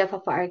muna dyan,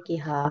 Papa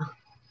Arky, ha?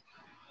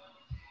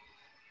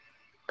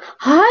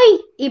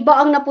 Hay!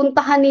 Iba ang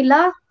napuntahan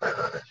nila.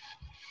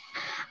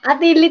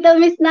 Ate Little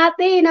Miss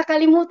natin,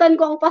 nakalimutan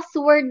ko ang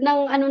password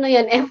ng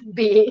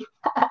FB.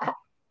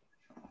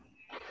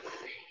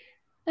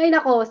 Ay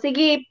nako,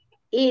 sige,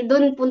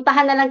 doon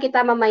puntahan na lang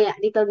kita mamaya,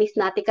 Little Miss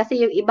natin kasi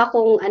yung iba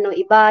kong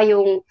iba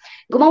yung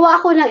gumawa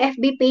ako ng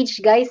FB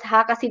page, guys,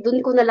 ha, kasi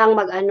doon ko na lang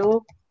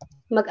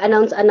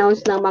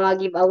mag-announce ng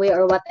mga giveaway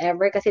or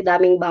whatever kasi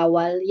daming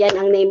bawal. Yan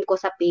ang name ko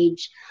sa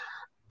page.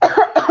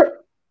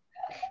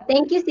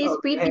 Thank you, sis.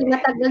 Pretty.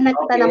 Matagal na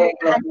kita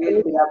napuntahan.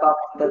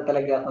 Pinapapunta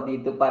talaga ako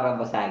dito para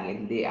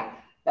basagin. Hindi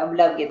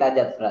Love kita,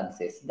 That's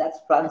Francis. That's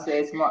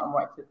Francis.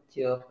 More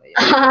chup-chup.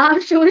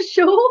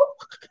 Shushu.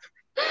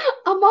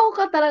 Amaw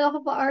ka talaga,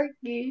 Papa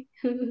Arky.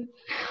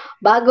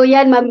 Bago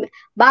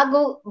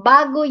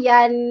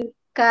yan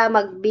ka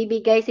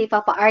magbibigay si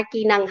Papa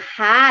Arky ng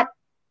hat.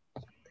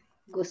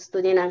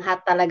 Gusto niya ng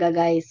hat talaga,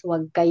 guys.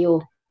 Huwag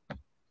kayo.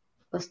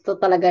 Gusto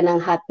talaga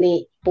ng hat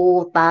ni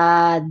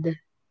Putad.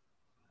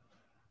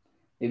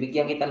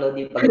 Bibigyan kita,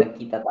 Lodi, pag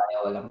nakita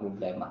tayo, walang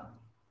problema.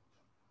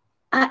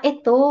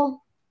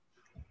 Ito.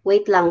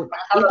 Wait lang.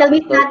 Little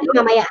Miss natin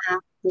mamaya, ha.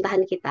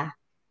 Puntahan kita.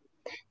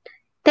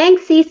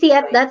 Thanks, Sisi,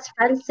 at That's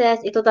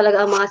Frances. Ito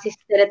talaga ang mga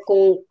sisteret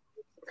kong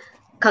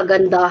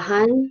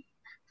kagandahan.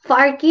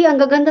 Farky,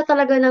 ang gaganda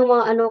talaga ng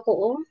mga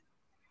ko,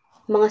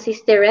 mga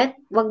sisteret.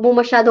 Wag mo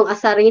masyadong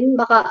asarin.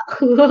 Baka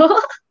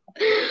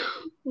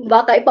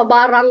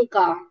ipabarang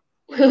ka.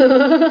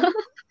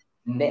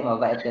 Hindi,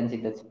 mabait yan si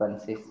Dutch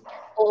Francis.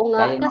 Oo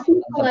nga, Kaya kasi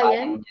naman ito sa nga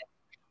yan. panin niya.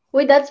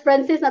 Uy, that's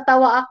Francis,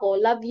 natawa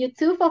ako. Love you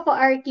too, Papa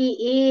Arky.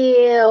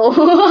 Ew.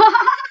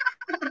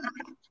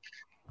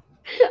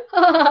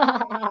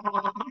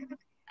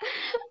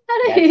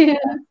 Ano That's yun?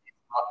 Francis.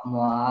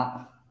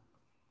 Mwah.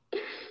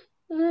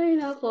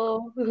 Ay,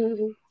 nako.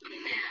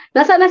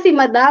 Nasaan na si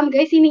Madam?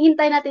 Guys,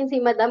 hinihintay natin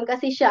si Madam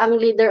kasi siya ang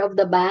leader of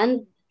the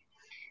band.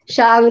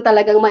 Siya ang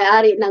talagang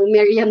may-ari ng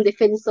Merriam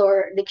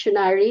Defensor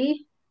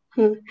Dictionary.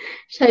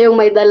 Siya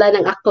yung may dala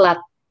ng aklat.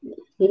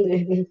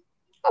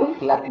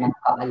 Aklat ng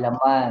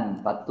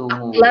kaalaman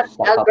patungo Aklat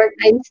sa Albert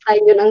kapwa.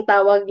 Einstein yun ang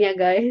tawag niya,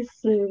 guys.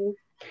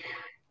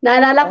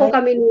 Naalala ko Ay,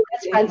 kami ni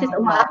That's eh, Francis, mga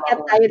mama umaakyat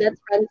ko. tayo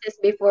That's Francis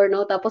before,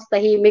 no? Tapos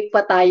tahimik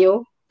pa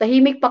tayo.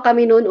 Tahimik pa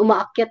kami noon,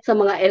 umaakyat sa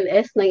mga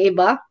LS ng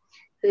iba.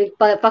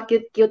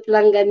 Pa-cute-cute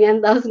lang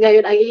ganyan. Tapos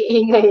ngayon ang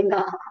iingay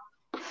na.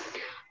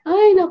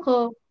 Ay,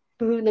 nako.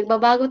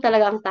 Nagbabago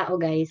talaga ang tao,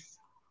 guys.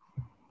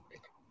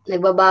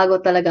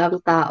 Nagbabago talaga ang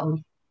tao.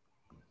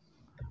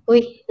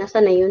 Uy, nasa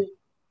na yun?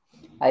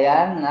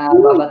 Ayan,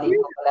 babatiin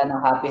ko pala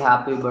ng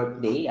happy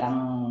birthday ang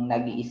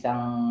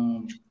nag-iisang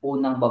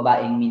unang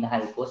babaeng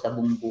minahal ko sa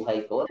buong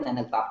buhay ko na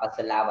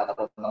nagpapasalamat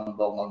ako ng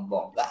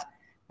bonggang-bongga.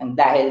 Ang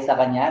dahil sa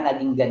kanya,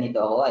 naging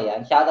ganito ako.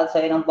 Ayan, shoutout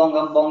sa'yo ng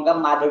bonggang-bongga,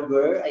 Mother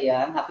Girl.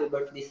 Ayan, happy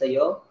birthday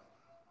sa'yo.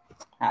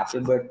 Happy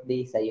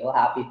birthday sa'yo.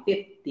 Happy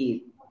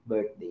 50th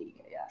birthday.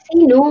 Ayan.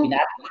 Sino?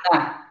 Pinati ko na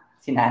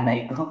si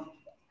nanay ko.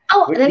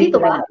 Oh, Birthday nandito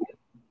ko ba?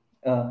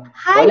 na.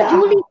 Hi, Wala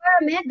Julie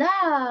Barmeda.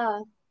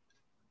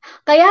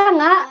 Kaya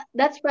nga,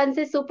 that's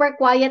Francis, super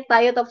quiet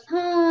tayo. Tapos,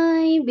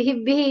 hi,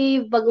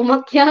 behave. Pag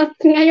umakyat,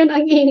 ngayon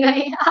ang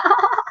ingay.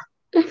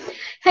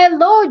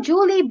 Hello,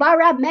 Julie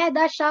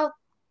Barameda. Shout.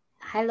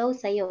 Hello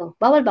sa'yo.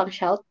 Bawal bang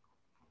shout?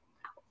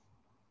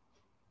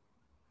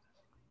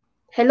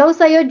 Hello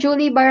sa'yo,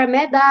 Julie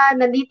Barameda.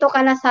 Nandito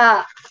ka na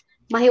sa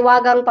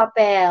mahiwagang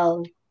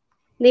papel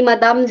ni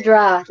Madam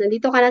Dra.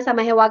 Nandito ka na sa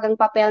mahiwagang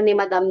papel ni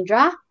Madam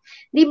Dra.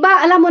 Di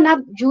ba, alam mo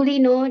na,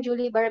 Julie, no?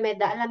 Julie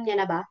Barameda, alam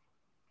niya na ba?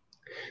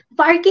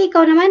 Papa Arky,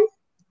 ikaw naman?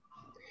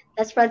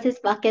 That's Francis,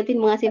 pakitin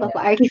mo nga si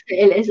Papa Arky sa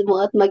LS mo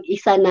at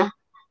mag-isa na.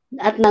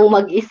 At nang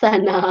mag-isa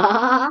na.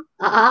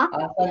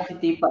 Asan si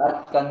Tipa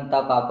at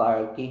Kanta, Papa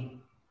Arky?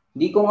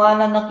 Hindi ko nga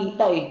na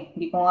nakita eh.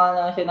 Hindi ko nga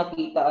na siya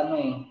nakita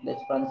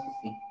That's Francis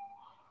eh.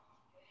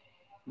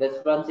 That's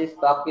Francis,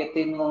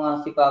 pakitin mo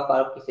nga si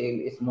Papa Arky sa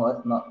LS mo at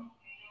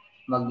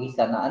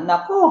mag-isa na.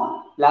 Anak ko,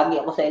 lagi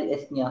ako sa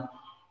LS niya.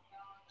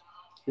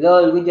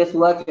 Lol, we just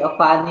watched a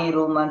funny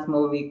romance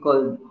movie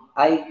called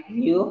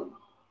IQ.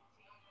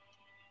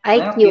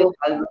 IQ.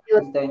 Albert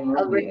Einstein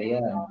movie,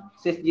 ayan.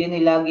 Sis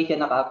Jenny, lagi siya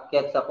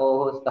nakaakyat sa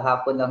co-host.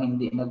 Kahapon lang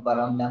hindi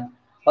nagparamdam.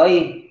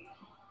 Hoy,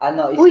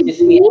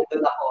 excuse me,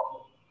 andun ako.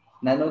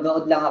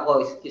 Nanonood lang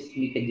ako, excuse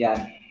me ka dyan.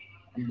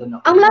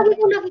 Andun ako. Ang lagi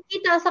ko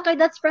nakikita sa kay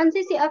That's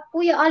Francis, si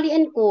Kuya Ali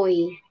and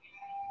Koy.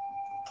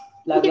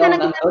 Lagi ako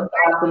nandun,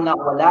 kahapon na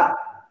wala.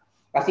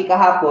 Kasi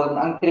kahapon,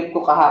 ang trip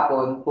ko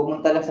kahapon,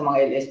 pumunta lang sa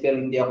mga LS pero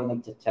hindi ako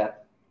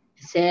nag-chat.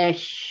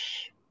 Sesh.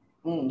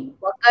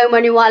 Huwag kayong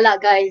maniwala,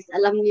 guys.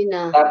 Alam niyo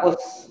na.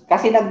 Tapos,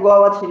 kasi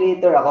nag-watch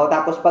later ako.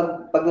 Tapos,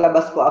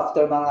 paglabas ko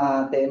after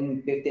mga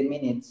 10-15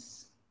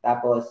 minutes,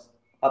 tapos,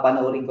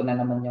 papanoorin ko na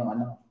naman yung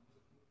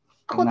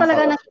Ako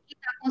talaga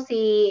nakikita ko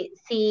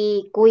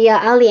si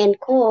Kuya Ali and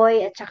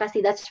Koy at saka si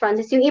That's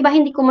Francis. Yung iba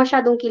hindi ko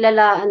masyadong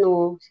kilala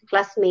si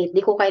classmate.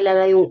 Hindi ko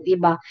kilala yung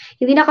iba.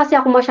 Hindi na kasi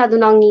ako masyado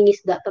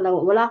nangingisda talaga.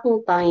 Wala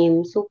akong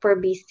time. Super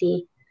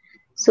busy.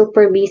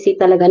 Super busy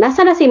talaga.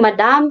 Nasa na si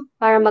Madam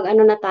para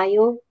mag-ano na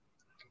tayo?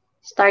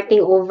 Starting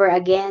over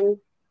again.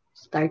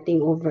 Starting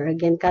over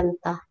again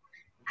kanta.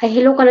 Hi,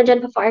 hello ka na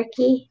dyan, Papa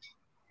Arky.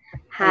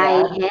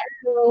 Hi,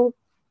 hello.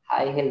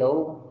 Hi,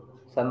 hello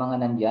sa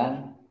mga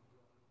nandyan.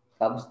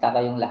 Kamusta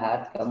kayong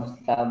lahat?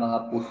 Kamusta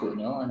mga puso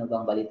nyo? Ano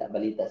bang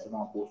balita-balita sa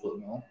mga puso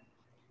nyo?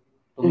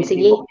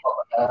 Tumitibok pa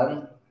ba yan?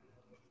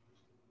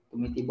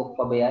 Tumitibok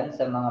pa ba yan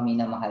sa mga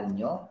minamahal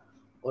nyo?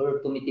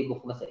 Or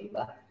tumitibok ba sa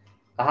iba?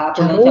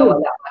 Kahapon na siya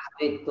wala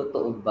kasi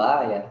totoo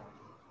ba? Yan.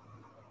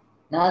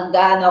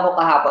 Nag-ano ako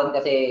kahapon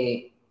kasi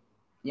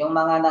yung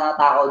mga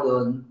nakatao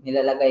doon,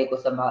 nilalagay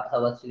ko sa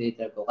watch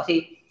later ko.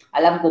 Kasi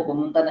alam ko,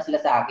 pumunta na sila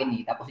sa akin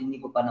tapos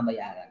hindi ko pa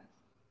nabayaran.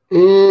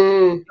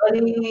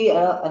 Sorry,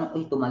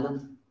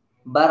 tumalon.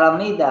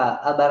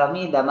 Baramida,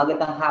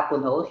 magandang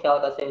hapon ho.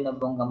 Shoutout sa iyo ng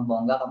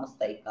bonggang-bongga.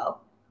 Kamusta ikaw?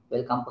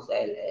 Welcome po sa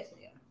LS.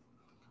 Ayan.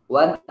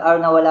 1 hour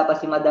na wala pa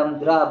si Madam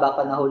Dra,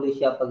 baka nahuli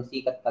siya pag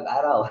sikat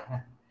pag-araw.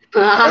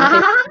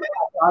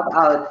 Shout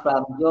out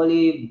from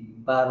Jolie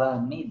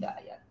Baramida.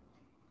 Ayan.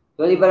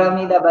 Jolie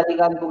Baramida,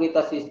 balikan po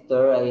kita,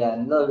 sister.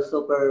 Ayan. Lol,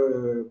 super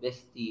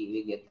bestie.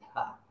 We get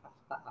shout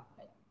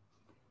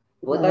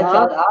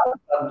out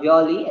from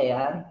Jolie.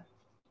 Ayan.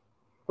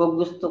 Kung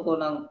gusto ko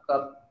ng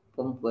cup,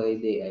 kung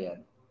pwede,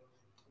 ayan.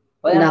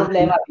 Walang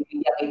problema,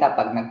 bibigyan kita.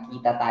 Pag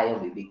nagkita tayo,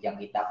 bibigyan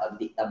kita.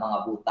 Pag di ka mga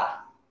buta.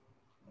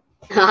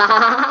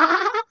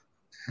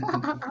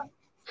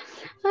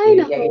 Ay,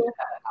 naku.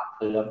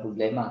 Walang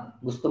problema.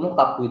 Gusto mo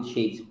cup with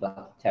shades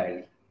ba,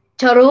 Charlie?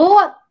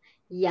 Charot!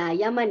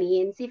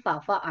 Yayamanin si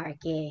Fafa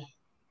Arke.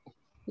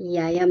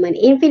 Yayaman.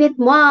 Infinite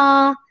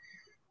Moi.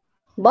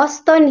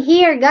 Boston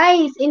here,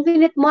 guys.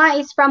 Infinite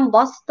Moi is from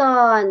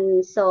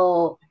Boston.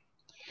 So,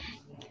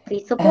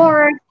 please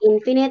support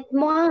Infinite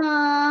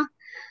Moi.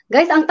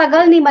 Guys, ang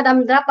tagal ni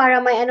Madam Dra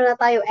para may ano na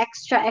tayo,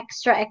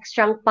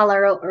 extrang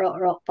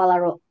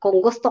palaro.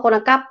 Kung gusto ko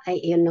ng cup, ay,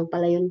 yun lang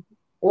pala yun.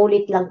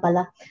 Ulit lang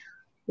pala.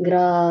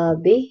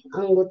 Grabe,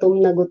 ang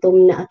gutom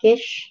na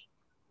Akish.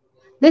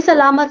 Guys,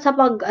 salamat sa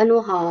pag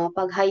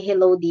hi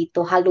hello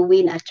dito,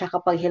 Halloween at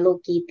saka pag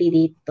Hello Kitty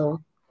dito.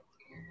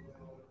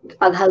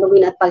 Pag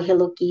Halloween at pag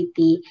Hello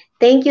Kitty.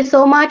 Thank you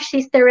so much,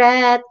 Sister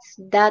Rats.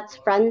 That's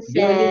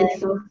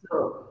Frances.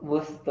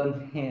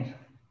 Boston here.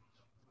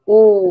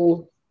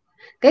 Oh.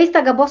 Guys,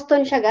 taga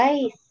Boston siya,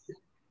 guys.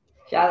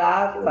 Shout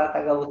out sa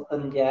taga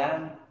Boston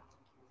dyan.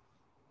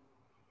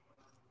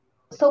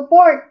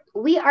 Support.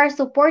 We are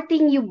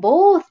supporting you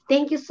both.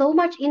 Thank you so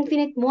much,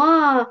 Infinite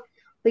Moi.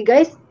 We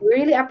guys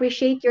really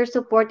appreciate your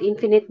support,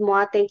 Infinite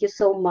Moi. Thank you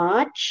so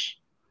much.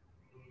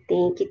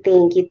 Thank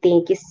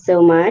you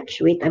so much.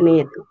 Wait a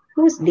minute.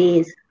 Who's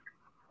this?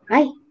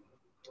 Hi.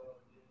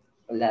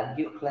 Love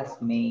you,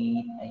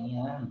 classmate.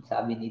 Ayan,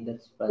 sabi ni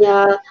That's Francis.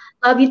 Yeah,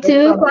 love you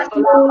too,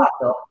 classmate.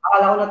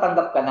 Akala ko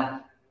natanggap ka na.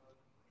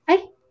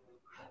 Ay.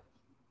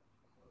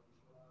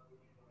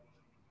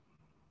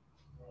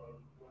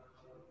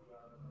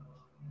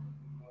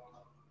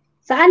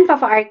 Saan,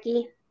 Papa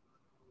Arky?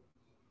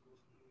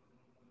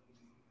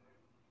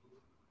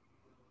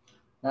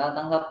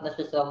 Natanggap na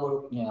siya sa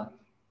group niya.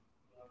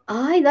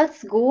 Ay,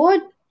 that's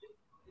good.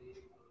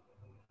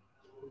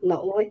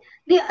 Nauwi.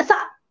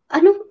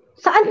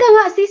 Saan ka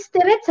nga,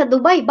 Sister Ed? Sa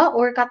Dubai ba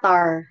or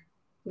Qatar?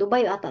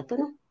 Dubai ata to,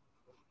 no?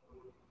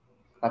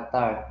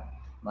 Qatar.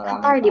 Maraming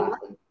Qatar, di ba?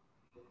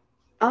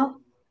 Oh.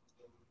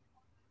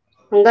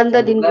 Ang ganda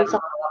din dun sa...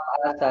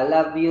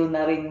 Love you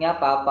na rin nga,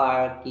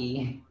 Papa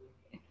Arky.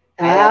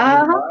 I love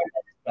you more,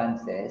 that's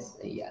Frances.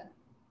 Ayan.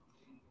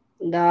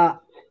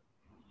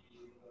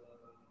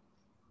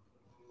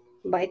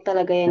 Bait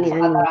talaga yan ni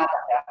ano.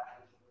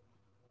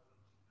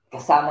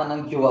 Kasama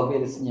ng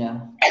jewels niya.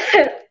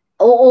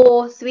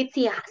 Oo, sweet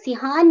si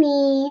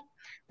Honey.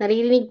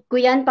 Naririnig ko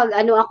yan pag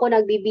ako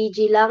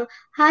nag-BBG lang.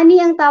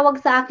 Honey ang tawag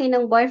sa akin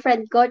ng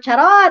boyfriend ko.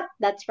 Charot!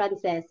 That's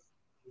Frances.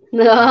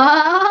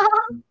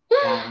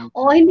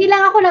 Hindi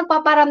lang ako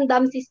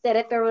nagpaparamdam,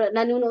 Sister Ed, pero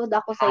nanonood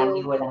ako sa'yo.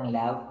 Honey walang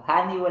love.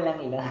 Honey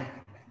walang love.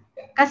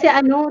 Kasi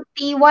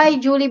TY,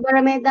 Julie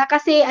Barameda,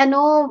 kasi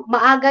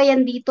maaga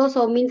yan dito,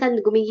 so minsan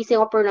gumigising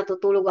ako pero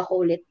natutulog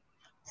ako ulit.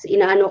 So,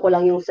 inaano ko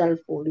lang yung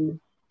cellphone.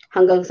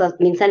 Hanggang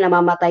minsan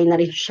namamatay na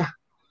rin siya.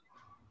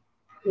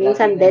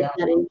 Minsan dead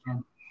na rin siya.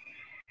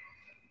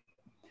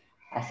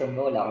 Asan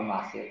ba wala akong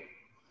muscle?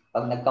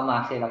 Pag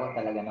nagka-muscle ako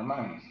talaga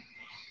naman.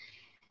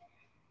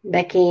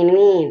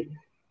 Bekinin.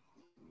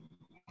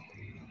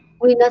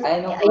 Uy,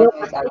 ayaw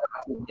kasi.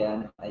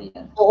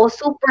 Oo,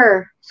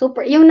 super.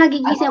 Super. Yung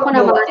nagigising ako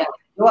na mga...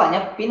 Jowa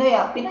niya?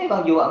 Pinoy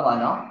bang jowa mo,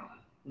 ano?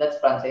 That's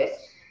Frances?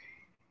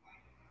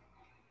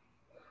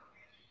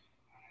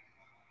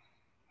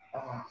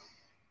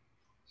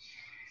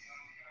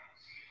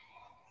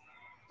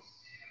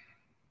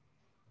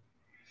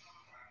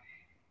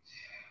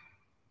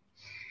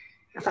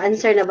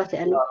 Naka-answer na ba si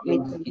ano?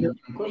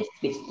 Ko is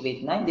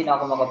straight na. Hindi na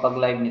ako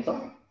makapag-live nito.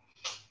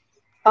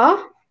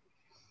 Ah?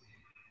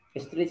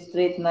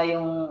 Straight na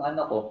yung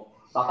ano ko.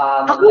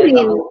 Baka ako rin.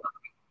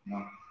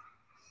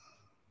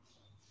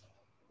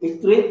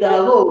 Straight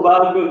na ako.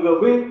 Bago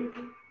gabi.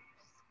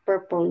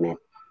 Purple net.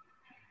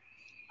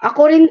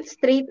 Ako rin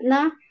straight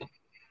na.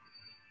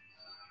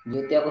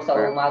 Duty ako sa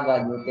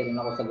umaga. Duty rin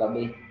ako sa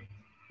gabi.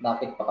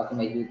 Bakit pa kasi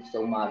may duty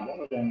sa umaga?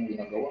 Wala nang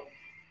ginagawa.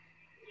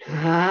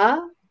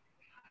 Ha?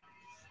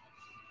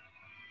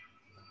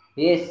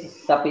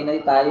 Yes, sa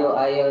Pinoy tayo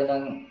ayaw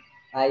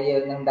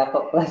ng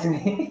dapat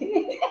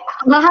classmate.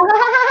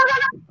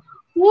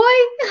 Uy!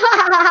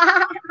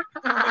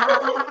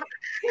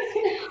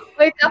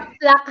 Uy, caps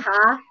lock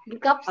ha?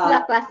 Caps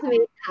lock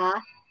classmate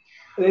ha?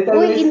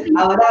 Uy,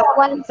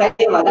 madam.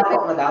 Sa'yo,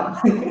 madam.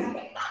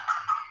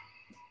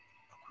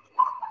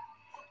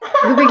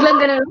 Biglang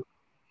ganun.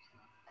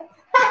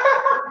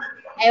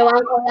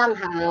 Ewan ko lang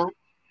ha.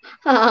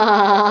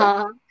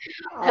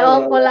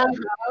 Ewan ko lang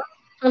ha.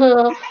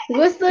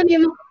 Gusto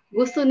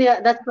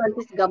niya That's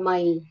Francis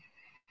gamay.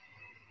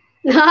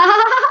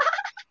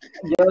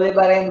 Julie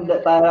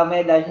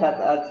Barameda, shout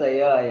out sa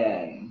iyo.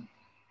 Ayan.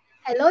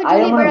 Hello,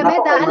 Julie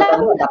Barameda.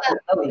 Alam mo ba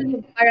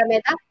Julie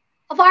Barameda?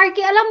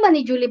 Arky, alam ba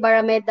ni Julie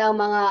Barameda ang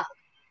mga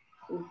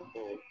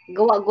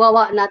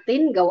gawa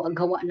natin? Gawa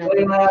natin.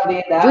 Julie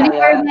Barameda. Julie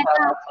Barameda. Shout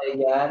out sa iyo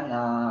yan.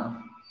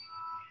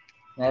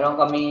 Meron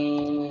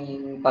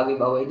kaming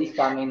pag-giveaway this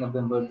coming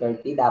November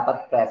 30.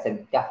 Dapat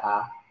present ka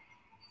ha.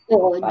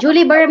 Oo,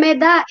 Julie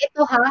Barameda,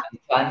 ito ha.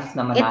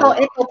 Ito,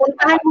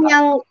 puntahan mo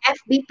yung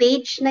FB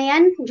page na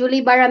yan, Julie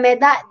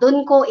Barameda.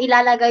 Doon ko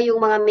ilalagay yung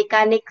mga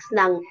mechanics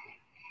ng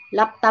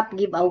laptop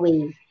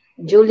giveaway.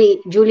 Julie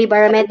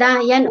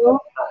Barameda, yan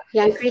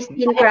Yang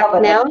Christine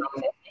Cracknell.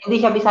 Hindi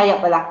siya Bisaya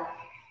pala.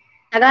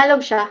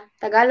 Tagalog siya.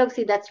 Tagalog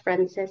si That's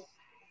Francis.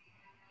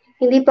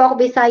 Hindi po ako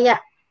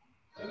Bisaya.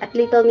 At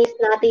Little Miss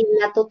natin,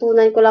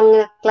 natutunan ko lang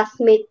na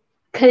classmate.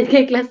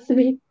 Kay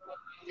classmate.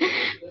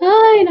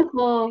 Ay,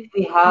 nako.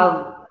 We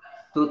have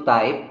to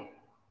type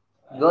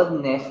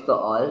goodness to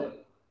all.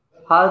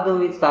 How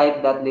do we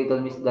type that, Little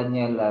Miss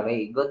Daniela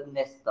Ray?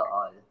 Goodness to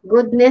all.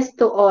 Goodness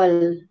to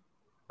all.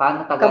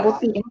 Paano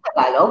Kabuti. in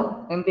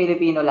Tagalog? In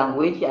Filipino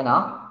language,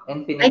 ano? I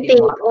Infinitive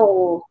think, mo?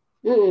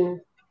 oo.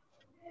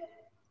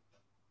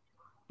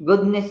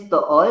 Goodness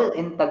to all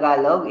in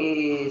Tagalog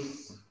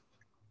is...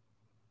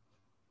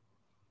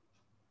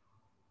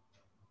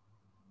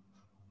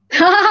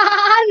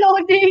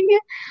 Loading.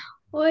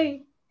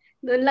 Uy,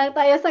 doon lang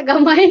tayo sa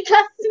gamay,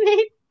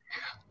 classmate.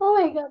 Oh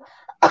my God.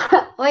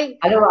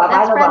 Uy, Ano ba?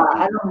 that's Paano ba? Francis.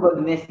 Anong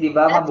goodness, di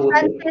ba? That's Mabuti.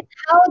 Francis.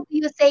 How do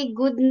you say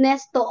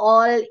goodness to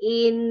all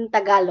in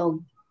Tagalog?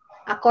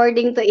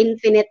 According to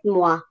Infinite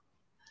Moi.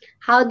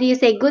 How do you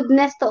say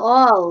goodness to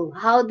all?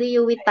 How do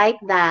you we type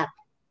that?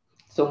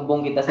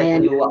 Sumbong kita sa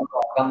Ayan. juwa mo.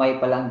 Gamay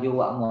pa lang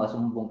juwa mo.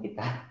 Sumbong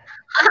kita.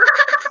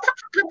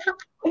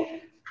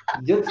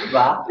 Jokes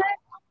ba?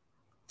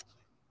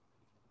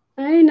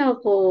 Ay,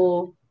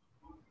 nako.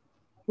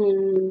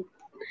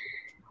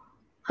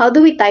 How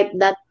do we type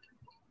that?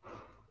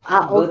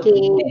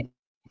 Okay. Goodness.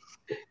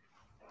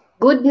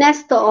 Goodness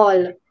to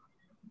all.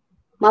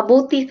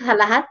 Mabuti sa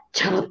lahat?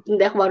 Charot,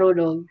 hindi ako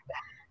marunong.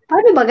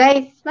 Paano ba,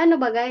 guys?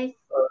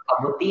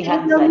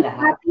 Kabutihan sa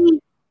lahat.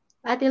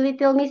 Ate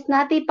Little Miss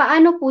Nati,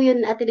 paano po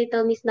yun, Ate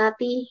Little Miss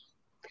Nati?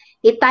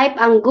 I-type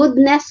ang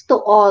goodness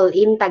to all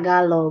in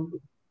Tagalog.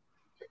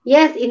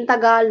 Yes, in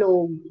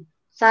Tagalog.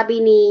 Sabi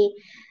ni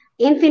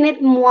Infinite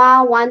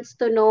Moi wants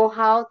to know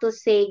how to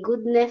say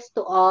goodness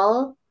to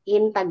all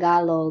in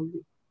Tagalog.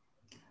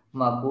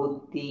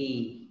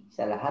 Mabuti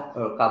sa lahat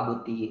or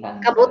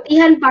kabutihan?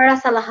 Kabutihan para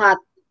sa lahat.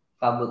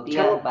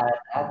 Kabutihan para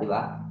sa lahat, di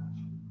ba?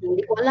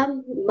 Hindi ko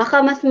alam.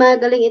 Baka mas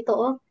magaling ito,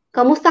 oh.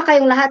 Kamusta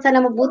kayong lahat?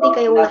 Sana mabuti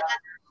kayong lahat.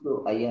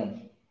 So,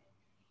 ayan.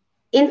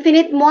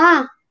 Infinite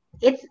Moi.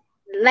 It's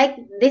like,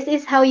 this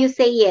is how you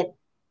say it.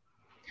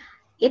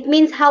 It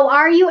means, how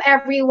are you,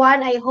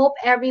 everyone? I hope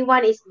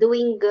everyone is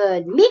doing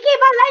good. Mickey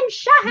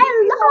Valencia,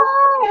 hello!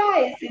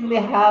 Guys, in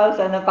the house,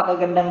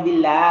 napakagandang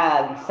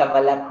dilag sa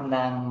balat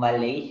ng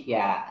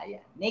Malaysia.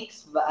 Ayan.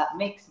 Mix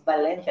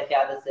Valencia,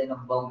 shout out sa inyo,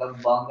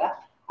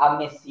 bonggang-bongga. I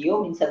miss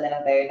you. Minsan na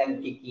lang tayo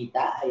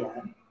nagkikita.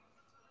 Ayan.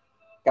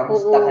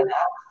 Kamusta ka na?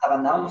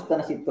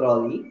 Kamusta na si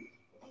Trolly?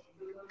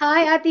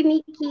 Hi, Ate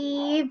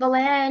Mickey.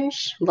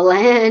 Valenche.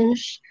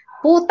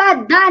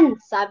 Puta, Dan!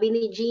 Sabi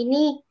ni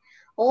Jeannie.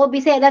 Oo,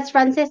 Bisaya, that's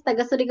Francis.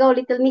 Taga Surigao,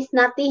 Little Miss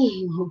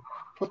Nati.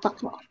 Puta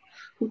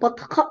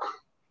ka.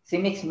 Si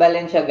Mix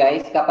Valencia,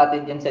 guys,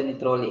 kapatid yan sa ni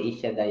Trolly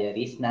Asia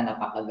Diaries na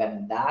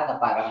napakaganda, na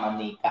parang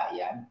manika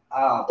yan.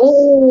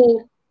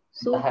 Oo,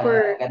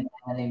 super. Ganda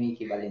na ni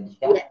Mickey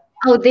Valencia. Yeah.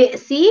 Oh,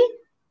 see?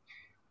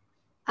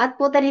 At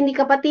po hindi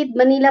kapatid,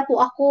 Manila po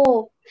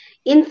ako.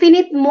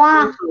 Infinite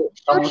Moi.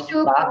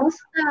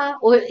 Kamusta?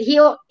 Or he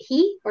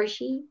or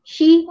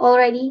she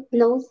already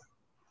knows.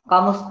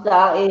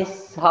 Kamusta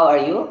is, how are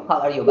you?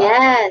 How are you ba?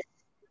 Yes.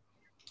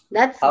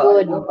 That's how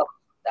good. Are you?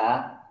 Kamusta?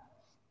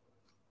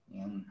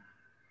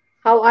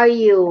 How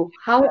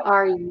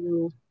are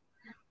you?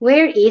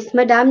 Where is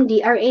Madam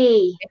DRA?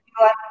 If you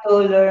want to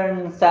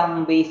learn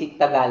some basic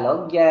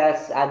Tagalog,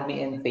 just add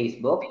me in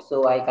Facebook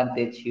so I can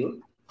teach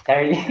you.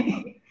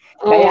 Charlie.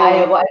 Kaya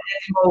ayaw ko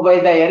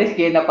Mobile Diaries,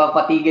 kaya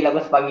napapatigil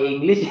ako sa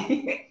pag-English.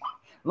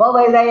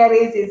 Mobile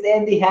Diaries is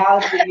in the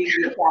house. English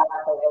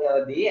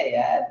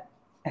ayan.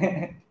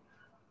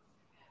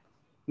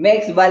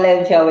 Mix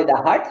Valencia with a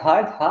heart.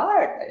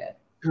 Ayan.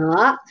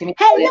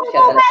 Hello,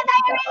 Mobile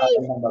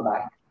Diaries!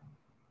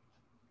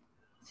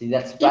 Si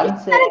That's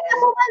Francis.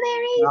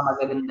 Mga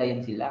magaganda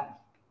yan sila.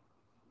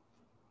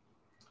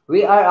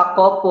 We are a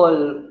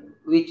couple.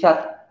 We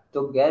chat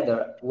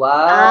together.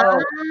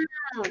 Wow.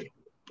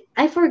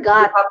 I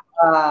forgot. You have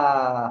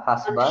a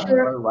husband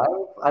or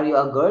wife? Are you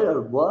a girl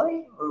or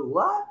boy or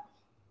what?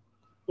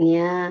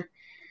 Yeah.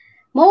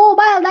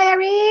 Mobile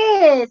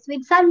Diaries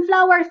with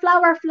sunflower,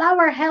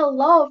 flower.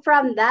 Hello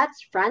from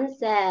That's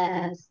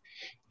Francis.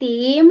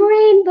 Team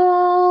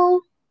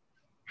Rainbow.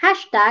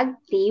 Hashtag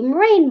Team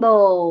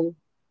Rainbow.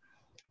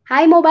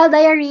 Hi, Mobile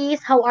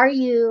Diaries. How are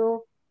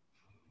you?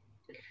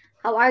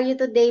 How are you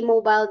today,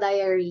 Mobile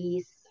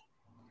Diaries?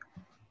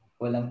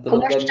 Walang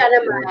tulog. Kumusta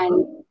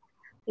naman?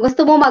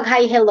 Gusto mo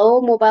mag-hi hello,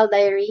 Mobile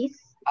Diaries?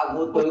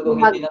 Ang utol ko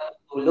hindi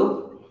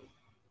natutulog.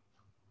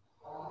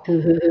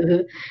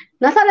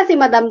 Nasaan na si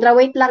Madam Dra?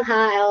 Wait lang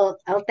ha.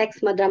 I'll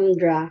text Madam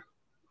Dra.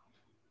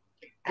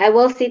 I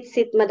will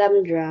sit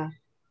Madam Dra.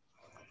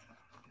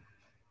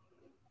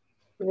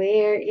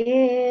 Where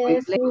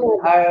is... We play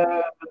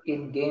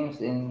arcade games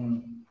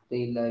and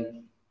play like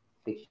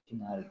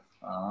fictional.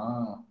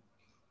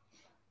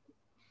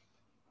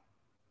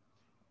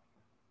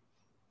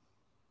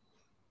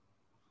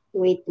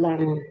 Wait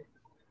lang.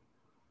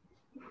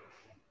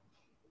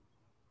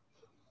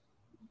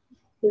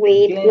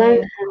 Wait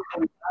lang.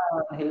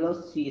 Hello,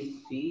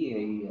 Sisi.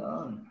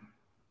 Ayan.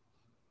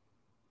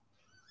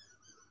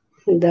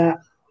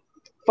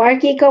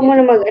 Parky, ikaw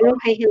muna mag-ano,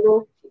 hi,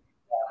 hello.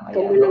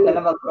 Ikaw Ayan, muna huwag ka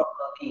na mag-rock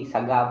Lodi.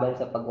 Sagabal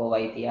sa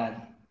pag-white yan.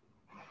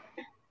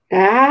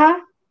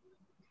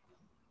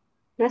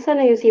 Nasaan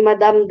na yung si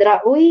Madam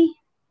Dra? Uy,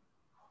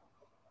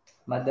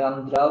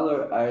 Madam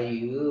Drawer, are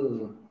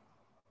you?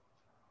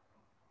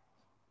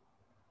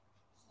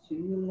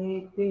 Too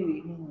late,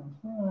 baby.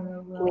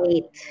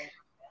 wait.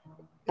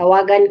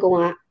 Tawagan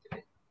ko nga.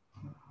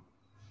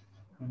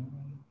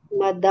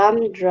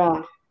 Madam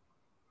Dra.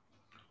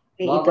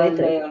 Okay, Mobile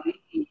ito. diary.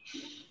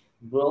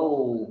 Bro,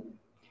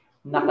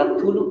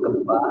 nakatulog ka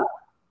ba?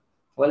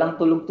 Walang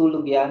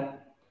tulog-tulog yan.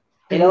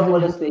 Hello,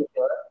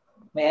 Illustrator.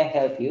 May I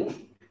help you?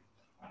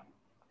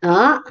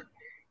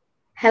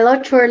 Hello,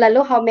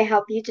 Churlalo. How may I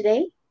help you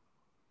today?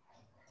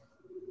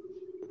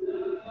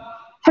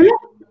 Hala,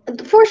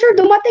 for sure,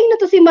 dumating na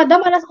to si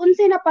Madam. Alas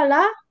 11 na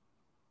pala.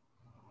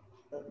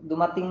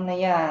 Dumating na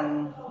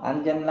yan.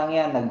 Andyan lang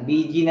yan.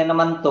 Nag-BG na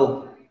naman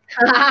to.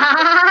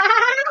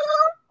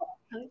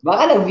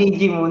 Baka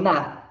nag-BG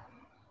muna.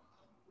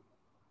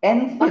 Baka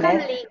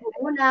Infinite. naligo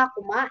muna,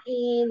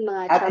 kumain,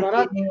 mga Ate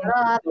charorot. Jenny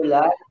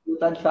Tulan.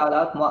 Tutan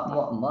shoutout.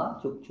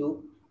 Chup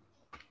chup.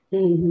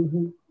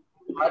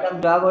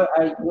 Madam Drawer,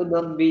 are you?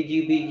 Don't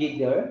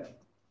BG there.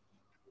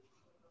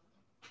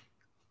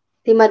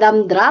 Si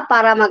Madam Dra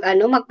para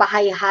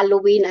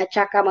magpa-Halloween at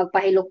saka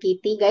magpa-Hello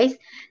Kitty, guys.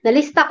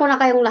 Nalista ko na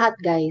kayong lahat,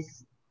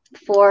 guys.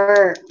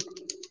 For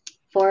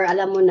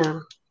alam mo na.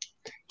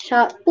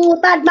 Siya,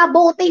 putad,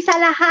 mabuti sa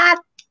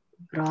lahat.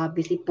 Grabe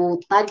si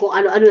putad. Kung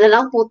ano-ano na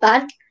lang,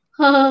 putad.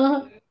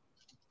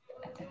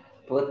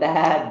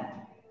 Putad.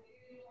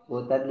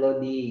 Putad,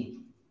 Lodi.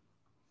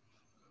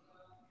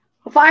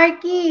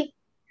 Farky,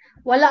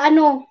 wala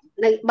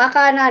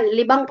baka na,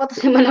 libang pa to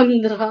si Madam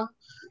Dra.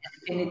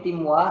 Infinity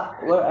Moi,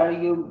 where are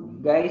you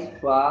guys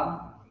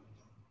from?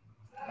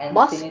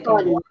 Infinity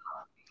Boston. Moi.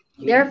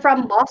 They're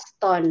from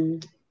Boston.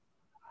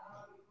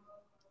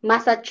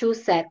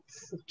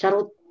 Massachusetts.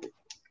 Charot.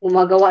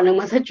 Gumagawa ng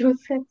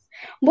Massachusetts.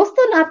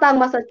 Boston ata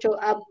ang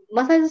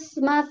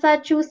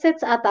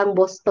Massachusetts ata ang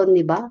Boston,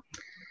 di ba?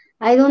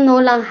 I don't know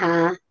lang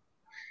ha.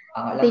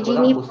 Ang alam Si ko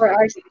lang, Ginny for Boston.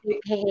 our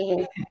sleep.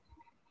 Hehehe.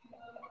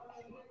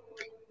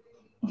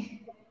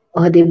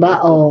 Oh, di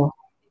ba? Oh.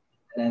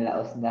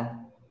 Nalaos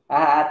na.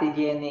 Ate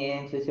Jenny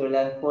and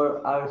Susulan,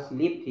 4 hours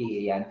sleep.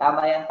 Sige, yan.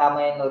 Tama yan,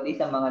 Lodi,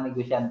 sa mga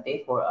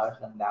negosyante. 4 hours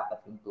lang dapat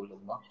yung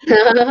tulog mo.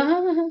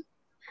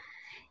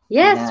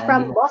 Yes,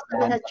 from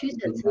Boston,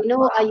 Massachusetts. We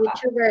know a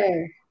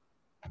YouTuber.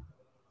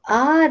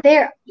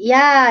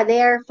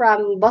 They're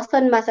from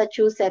Boston,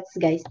 Massachusetts,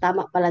 guys.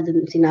 Tama pala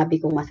dun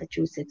sinabi kong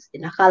Massachusetts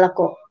din. Akala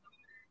ko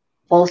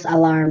false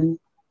alarm.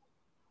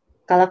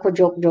 Akala ko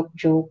joke.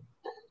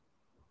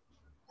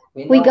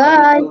 Uy,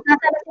 guys,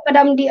 nasa na si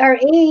Madam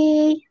DRA?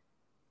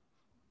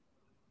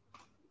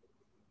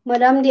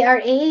 Madam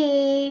DRA.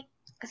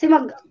 Kasi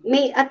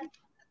at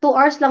 2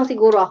 hours lang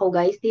siguro ako,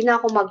 guys. Di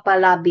na ako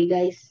magpa-lobby,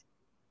 guys.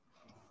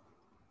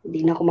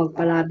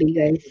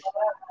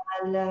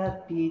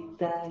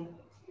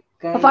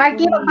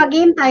 Farky,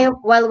 magpa-game tayo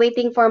while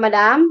waiting for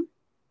Madam?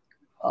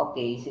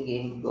 Okay,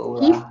 sige.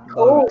 Go.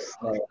 Go.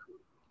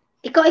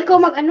 Ikaw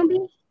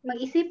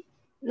mag-isip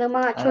ng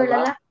mga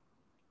churlala.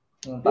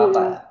 Yung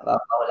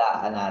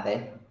papahulaan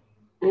natin.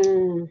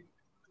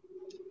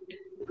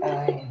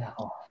 Ay,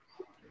 nako.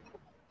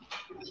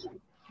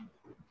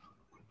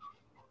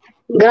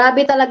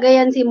 Grabe talaga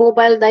yan si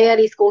Mobile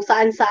Diaries, kung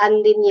saan-saan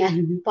din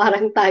yan.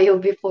 Parang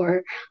tayo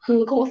before.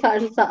 Kung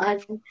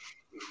saan-saan.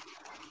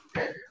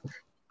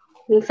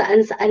 Kung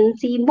saan-saan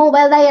si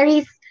Mobile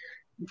Diaries.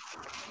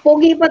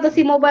 Pogi pa to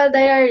si Mobile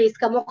Diaries.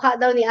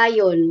 Kamukha daw ni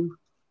Ayon.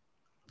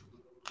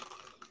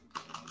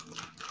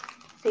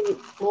 Si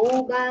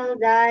Mobile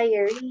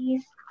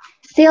Diaries.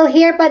 Still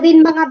here pa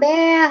din mga be.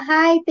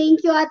 Hi,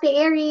 thank you Ate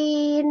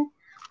Erin.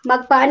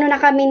 Magpaano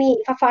na kami ni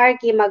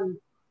Farky,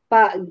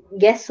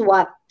 guess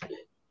what?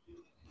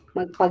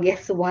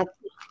 Magpa-guess what?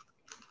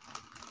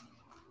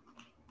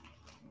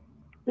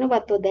 Ano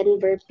ba to?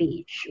 Denver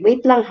page.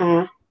 Wait lang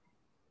ha.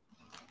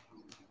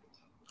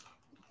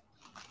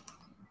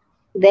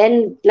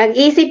 Then,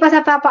 nag-isip pa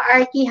sa Papa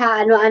Arky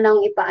ha,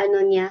 ano-anong ipaano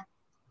niya.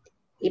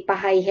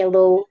 Ipa-hi,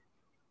 hello.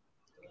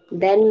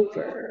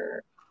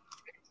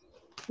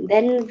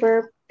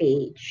 Denver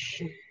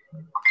page.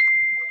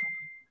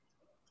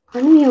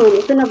 Ano yun?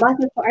 Ito na ba?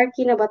 Papa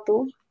Arky na ba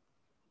to?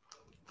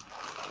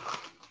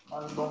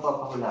 Ano bang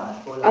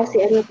papahulaan?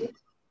 Si ano to?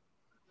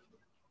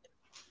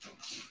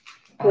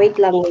 Wait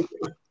lang.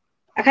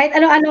 Kahit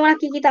ano-ano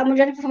nakikita mo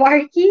dyan, Papa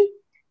Arky?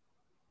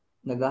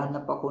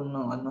 Naghahanap ako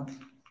ng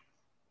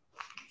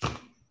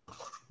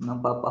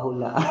ng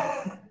papahulaan.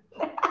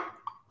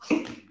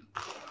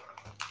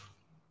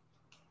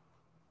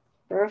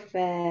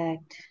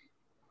 Perfect.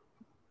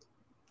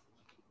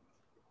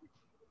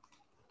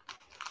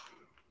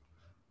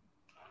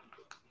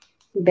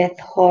 Beth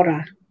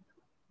Hora.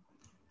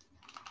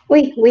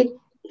 Wait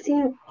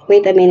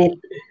a minute.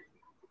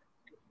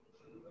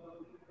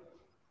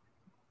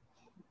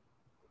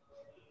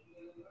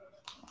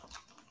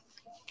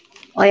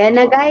 O yan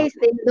na guys,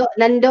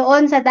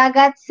 nandoon sa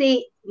dagat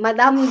si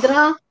Madam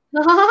Dra.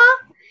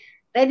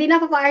 Ready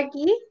na, Papa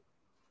Arky?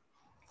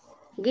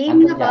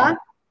 Game na Andun ba? dyan.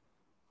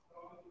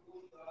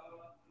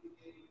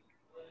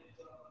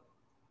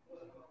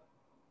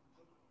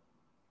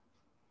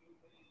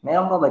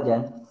 Meron ka ba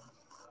dyan?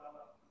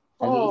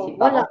 Nag-iisip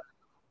ako. Wala.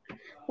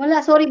 Wala,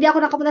 sorry, di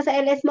ako nakapunta sa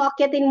LS mo.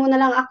 Akyatin mo na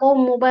lang ako,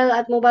 mobile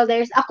at mobile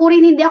diaries. Ako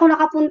rin hindi ako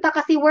nakapunta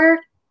kasi work.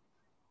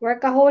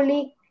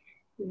 Workaholic.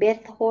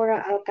 Beth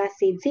Hora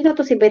Alcacid. Sino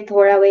to si Beth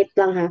Hora? Wait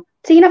lang ha.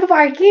 Sige na,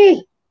 Papa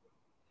Arky.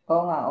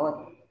 Oo nga,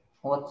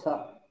 what's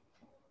up?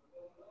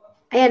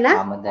 Ayan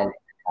na? Mamadali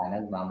ka,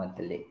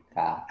 nagmamadali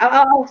ka.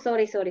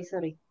 Sorry.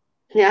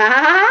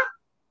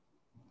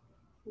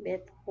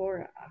 Beth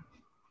Hora.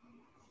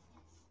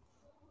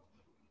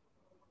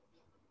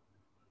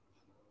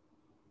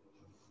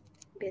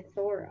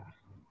 Bethora.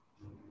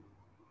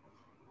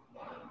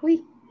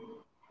 Uy,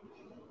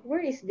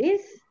 where is this?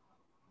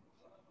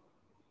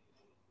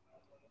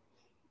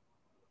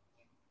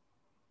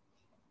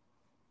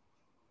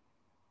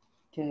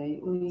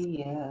 Kay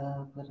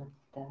uya,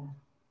 barata.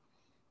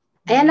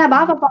 Ayan na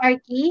ba, Papa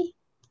Arky?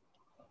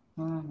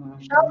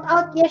 Shout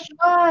out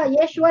Yeshua.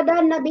 Yeshua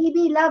Dan na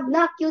baby love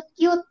na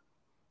cute.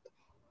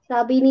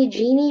 Sabi ni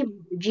Jeannie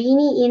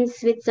in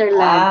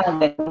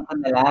Switzerland.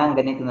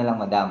 Ganito na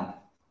lang,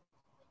 madam.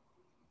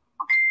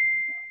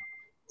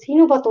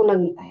 Sino ba to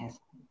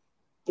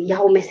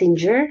Yahoo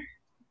Messenger?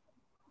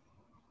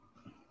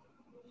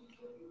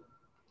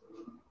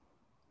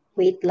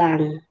 Wait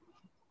lang.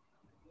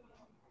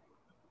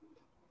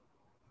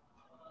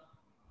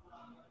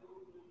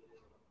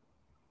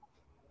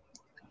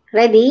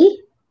 Ready?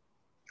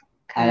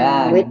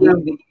 Ayan, wait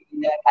lang.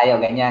 tayo,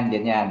 ganyan.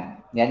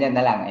 Ganyan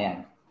na lang, ayan.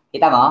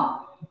 Kita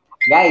mo?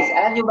 Guys,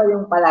 alam nyo ba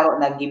yung palaro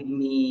na give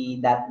me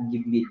that,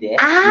 give me this?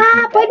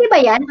 Pwede ba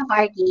yan,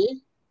 Papa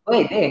Arky?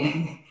 Pwede.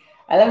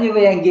 Alam nyo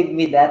ba yung give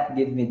me that,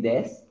 give me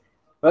this?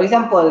 For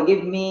example,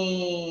 give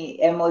me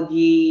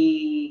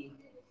emoji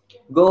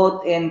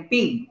goat and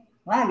pig.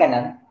 Mga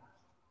ganon.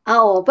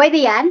 Oo, pwede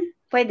yan?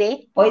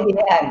 Pwede? Pwede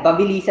yan.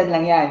 Pabilisan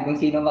lang yan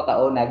kung sino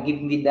makauna. Give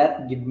me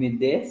that, give me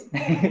this.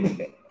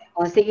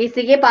 O,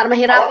 sige, para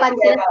mahirapan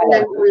sila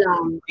sa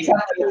ulang.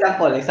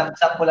 Example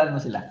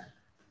mo sila.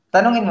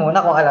 Tanungin mo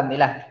muna kung alam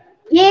nila.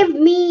 Give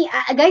me,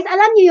 guys,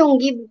 alam niyo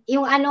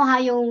yung ano ha,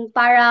 yung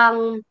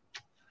parang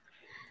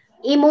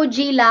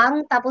emoji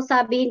lang, tapos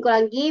sabihin ko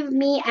lang, give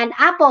me an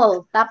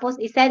apple.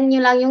 Tapos isend nyo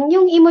lang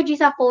yung emoji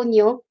sa phone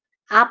nyo,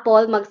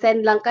 apple,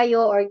 mag-send lang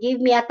kayo, or give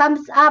me a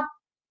thumbs up.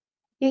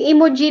 Yung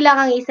emoji lang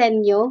ang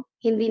isend nyo,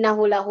 hindi na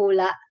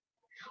hula-hula.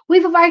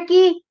 Uy,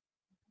 Paparky!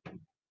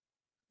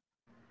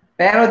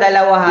 Pero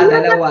dalawa.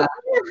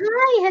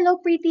 Hi, hello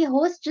pretty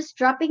host. Just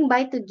dropping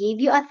by to give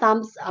you a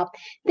thumbs up.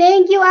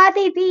 Thank you,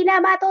 Ate Tina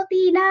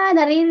Matutina.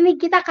 Narinig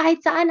kita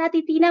kahit saan,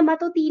 Ate Tina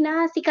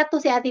Matutina. Sikat to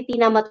si Ate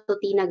Tina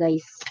Matutina,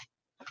 guys.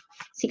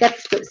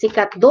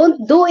 Sikat.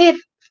 Don't do it.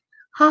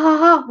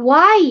 Ha.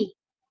 Why?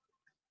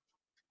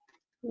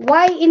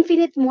 Why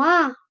infinite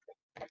moi?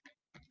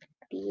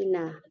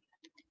 Tina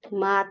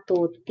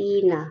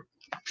Matutina.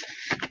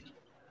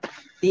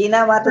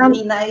 Tina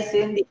Matutina is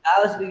in the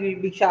house.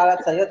 Big shout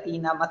out sa'yo,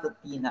 Tina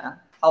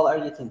Matutina. How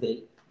are you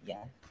today?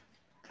 Yan.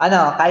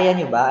 Ano, kaya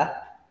nyo ba?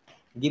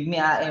 Give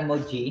me a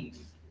emoji.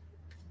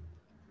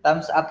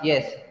 Thumbs up,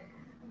 yes.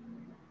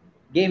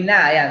 Game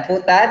na, ayan.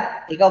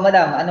 Putad, ikaw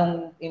madam,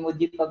 anong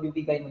emoji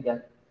pabibigay mo dyan?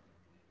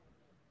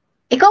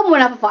 Ikaw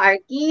muna, Papa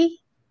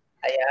Arky.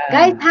 Ayan.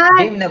 Guys,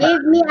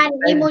 give me an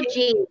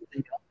emoji.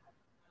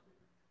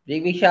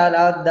 Big shout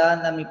out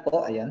Dan Nami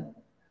po, ayan.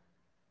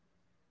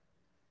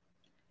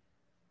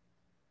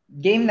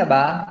 Game na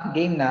ba?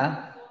 Game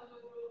na?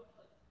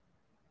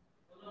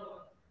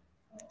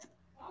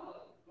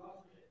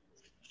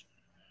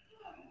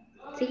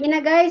 Sige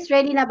na guys,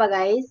 ready na ba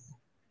guys?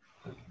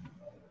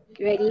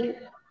 Ready?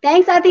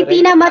 Thanks Ate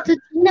Tina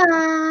Matutina.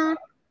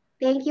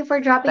 Thank you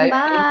for dropping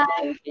by.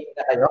 Game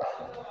na kayo?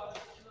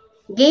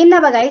 Game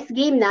na ba guys?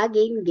 Game na?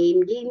 Game.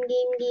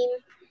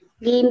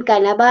 Game ka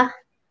na ba?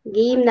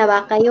 Game na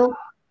ba kayo?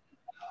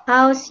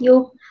 How's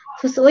you?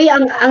 Susuy,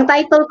 ang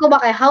title ko ba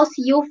kay How's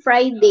You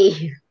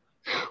Friday?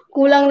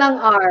 Kulang ng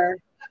R.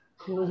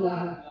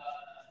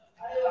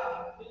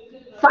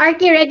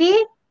 Farky, ready?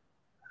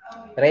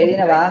 Ready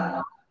na ba?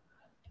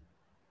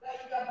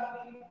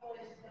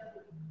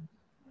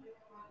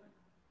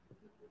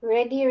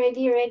 Ready.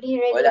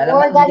 Wala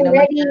More naman, than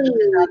ready.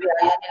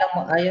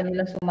 Ayaw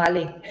nilang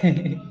sumali.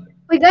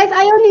 Uy guys,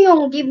 ayaw niyo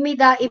yung give me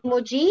the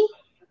emoji?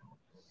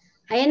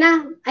 Ayan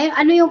na.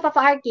 Ano yung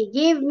Papa Arky?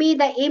 Give me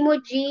the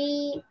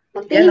emoji.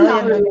 Magtingin na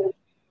ako.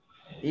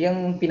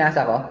 Yung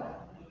pinasa ko?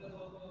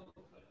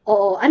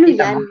 Oo, ano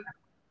yan?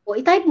 O,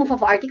 i-type mo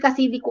Papa Arky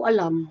kasi hindi ko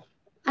alam.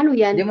 Ano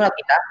yan? Hindi mo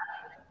nakita?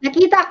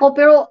 Nakita ko,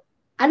 pero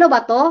ano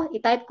ba to?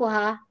 I-type ko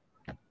ha.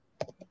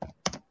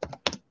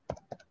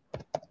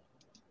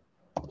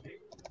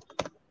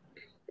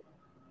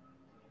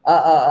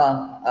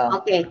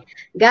 Okay.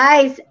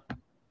 Guys,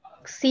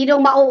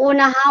 sinong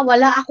mauuna ha?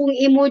 Wala akong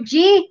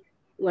emoji.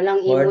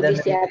 Walang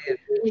emoji siya.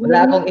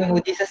 Wala akong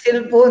emoji sa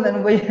cellphone.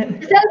 Ano ba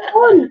yan? Sa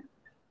cellphone.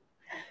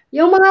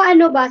 Yung mga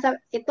ano ba,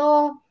 ito,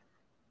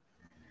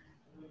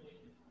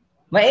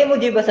 May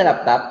emoji ba sa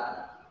laptop?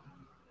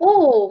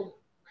 oh,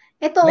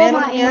 ito mga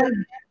Meron yan.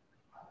 emoji.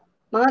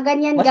 Mga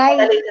ganyan, Mas guys.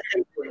 madali sa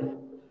cellphone.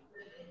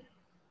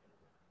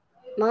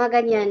 Mga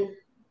ganyan.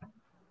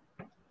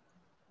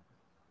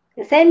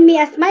 Send me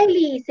a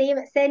smiley.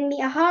 Send me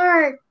a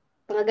heart.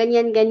 Mga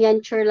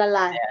ganyan-ganyan,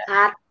 churlala.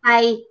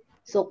 Atay.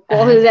 Suko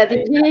sa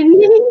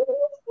Jenny.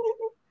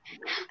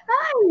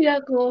 Ay,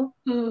 ako.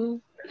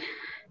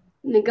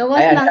 Nagawas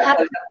Ayan, ng at.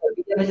 sample.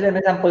 Bigyan mo sila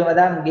ng sample,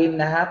 madam. Game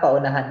na ha,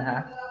 paunahan ha.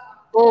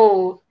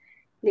 Oh.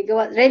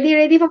 Nagawas.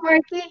 Ready pa,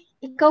 Parky?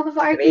 Ikaw pa,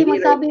 Parky, Ready,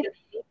 magsabi. ready.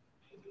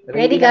 Ready,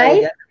 Ready na kayo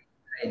guys? dyan?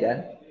 Ready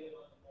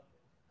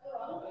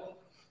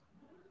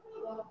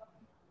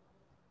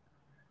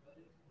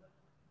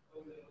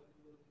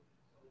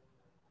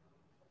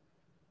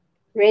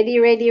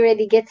dyan?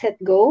 Ready, get set,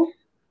 go.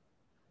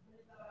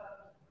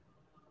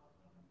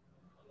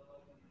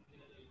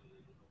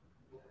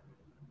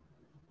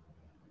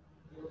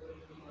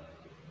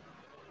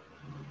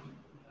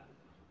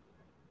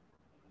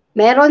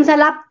 Meron sa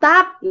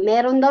laptop.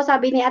 Meron daw,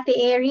 sabi ni Ate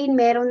Erin.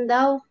 Meron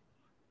daw.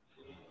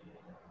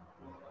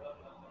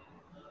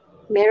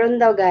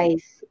 Meron daw,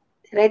 guys.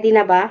 Ready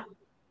na ba?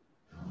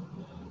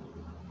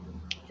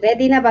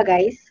 Ready na ba,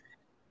 guys?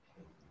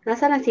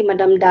 Nasaan na si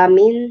Madam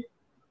Damin?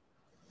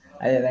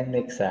 Ayan ang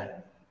next ha.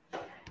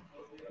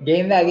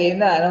 Game na, game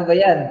na. Ano ba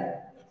yan?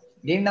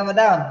 Game na,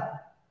 madam.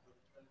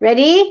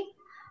 Ready?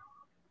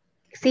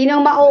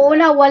 Sinong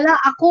mauuna? Wala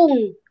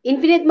akong.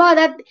 Infinite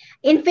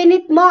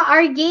mo,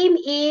 our game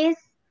is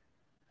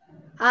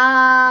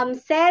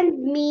send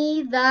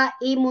me the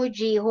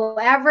emoji.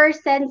 Whoever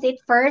sends it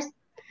first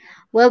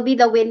will be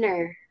the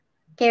winner.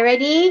 Okay,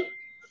 ready?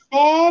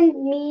 Send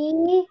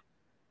me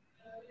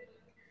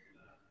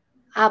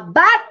a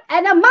bat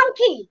and a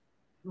monkey.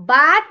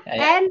 Bat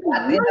Ayan, and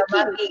atin na monkey.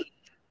 monkey.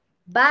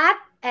 Bat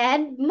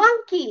and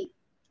monkey.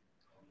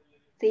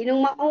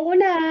 Sinong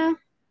mauuna?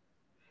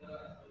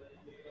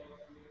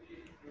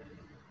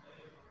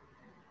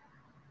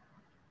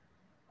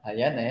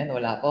 Ayan, ayan.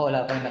 Wala pa.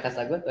 Wala pang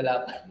nakasagot.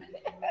 Wala pa.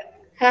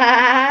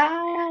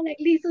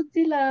 Naglisod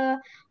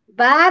sila.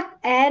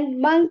 Bat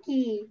and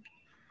monkey.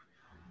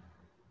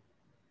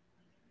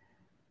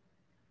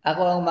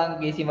 Ako ang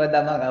monkey, si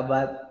madam ang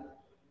abat.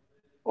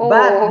 Oh.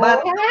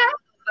 Bat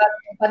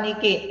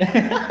paniki.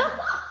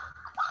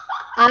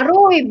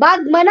 Aroy,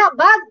 bag mana,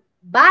 bag.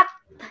 Bat.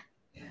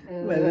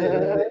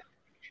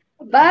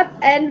 Bat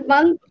and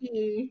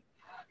monkey.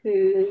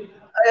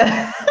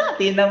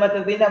 Tina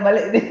matutina,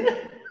 mali din.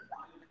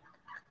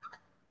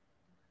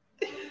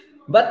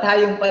 Bat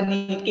hayong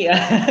paniki ah.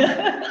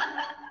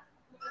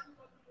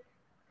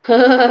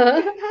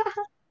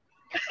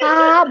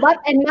 Bat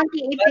and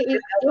monkey,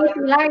 it's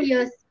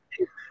hilarious.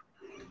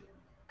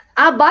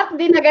 Bat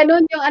din na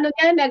ganun yung ano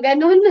niya, na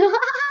ganun.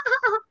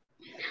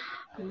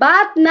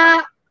 Bat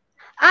na,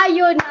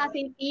 ayun na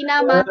si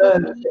Tina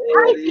Matuti.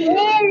 Ay, si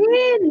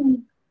Erin.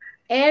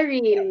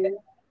 Erin.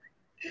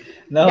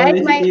 Guys,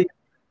 may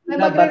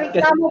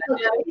magre-reklamo po,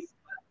 guys.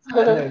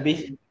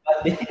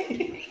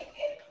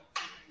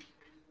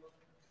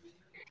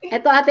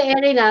 Ito, Ate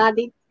Erin, ha.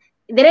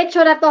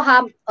 Diretso na to,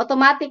 ha.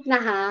 Automatic na,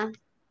 ha.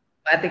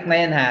 Automatic na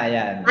yan, ha.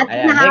 Ayan.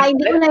 Ayan na, ha.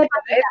 Hindi ko na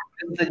ipakita.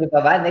 Gusto nyo pa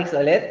ba? Next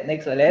ulit?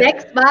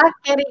 Next ba?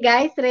 Carry,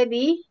 guys.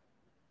 Ready?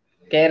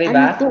 Carry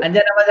ba?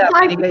 Andyan naman lang.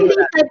 Hindi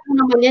type ko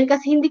naman yan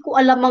kasi hindi ko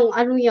alam ang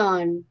ano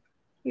yan.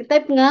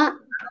 I-type nga.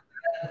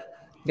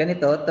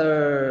 Ganito,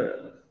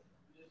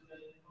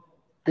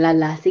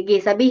 Lala, sige,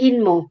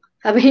 sabihin mo.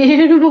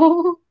 Sabihin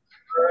mo.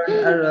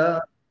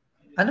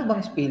 Ano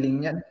bang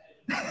spelling yan?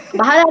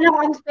 Bahala na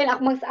ang spell.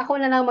 Ako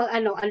na lang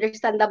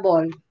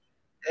understandable.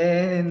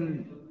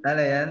 And,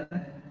 ano yan?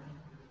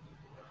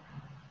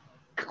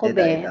 Ako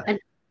be.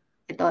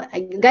 Ito.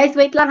 Guys,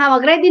 wait lang ha.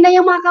 Mag-ready na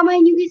yung mga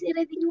kamay nyo, guys.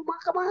 I-ready nyo yung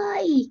mga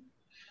kamay.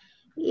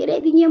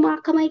 I-ready nyo yung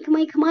mga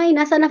kamay.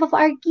 Nasa na pa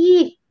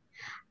Arky?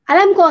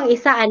 Alam ko ang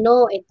isa,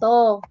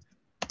 ito.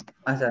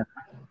 Asa?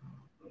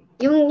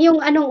 Yung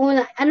anong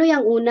una? Ano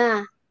yung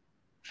una?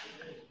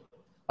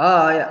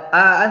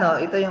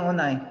 Ito yung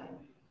una eh.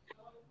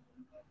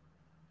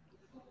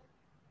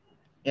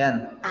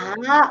 Yan.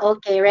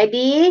 Okay.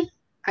 Ready?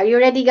 Are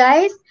you ready,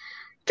 guys?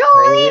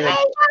 Julie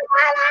Angel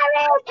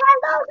Palaris!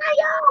 Hello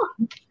kayo!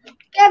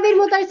 Kevin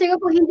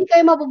Mutarsigo, kung hindi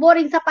kayo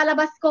maboboring sa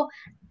palabas ko.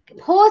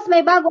 Host,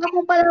 may bago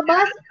akong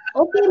palabas.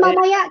 Okay,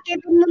 mamaya,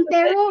 Kevin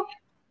Montero.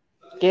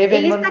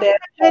 Kevin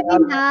Montero.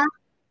 Kevin, ha?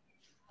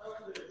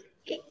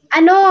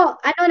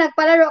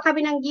 Nagpalaro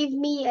kami ng Give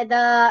Me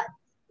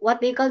what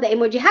they call the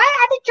emoji. Hi,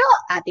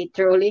 Ate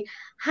Truly.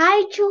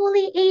 Hi,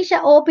 Julie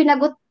Asia.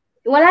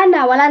 Wala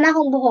na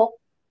akong buhok.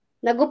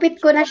 Nagupit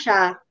ko na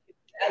siya.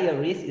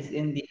 Iris is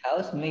in the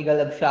house. Mega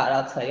love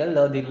shoutout sa'yo.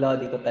 Lodi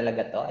ko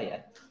talaga to.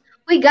 Ayan.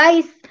 Uy,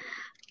 guys.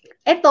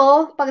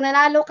 Ito, pag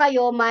nanalo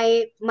kayo,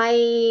 may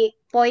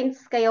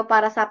points kayo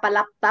para sa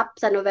palaptop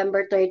sa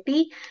November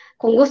 30.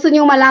 Kung gusto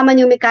niyo malaman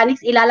yung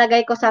mechanics,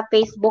 ilalagay ko sa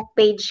Facebook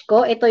page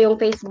ko. Ito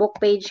yung Facebook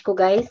page ko,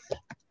 guys.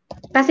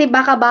 Kasi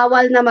baka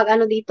bawal na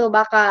dito.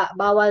 Baka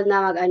bawal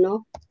na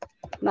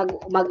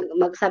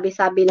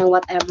magsabi-sabi ng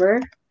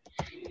whatever.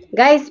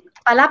 Guys,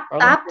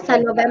 pa-laptop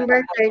sa November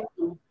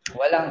 30.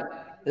 Walang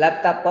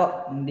laptop po,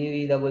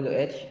 hindi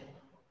WH.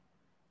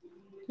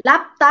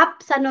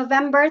 Laptop sa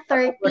November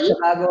Support 30. sa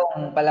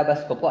bagong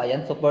palabas ko po.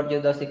 Ayan, support nyo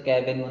daw si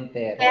Kevin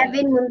Montero.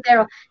 Kevin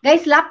Montero.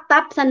 Guys,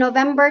 laptop sa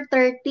November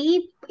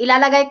 30.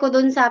 Ilalagay ko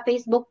dun sa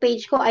Facebook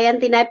page ko.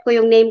 Ayan, tinype ko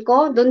yung name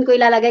ko. Dun ko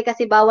ilalagay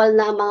kasi bawal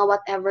na ang mga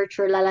whatever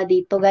churlala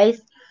dito, guys.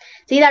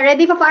 Sina,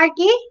 ready pa,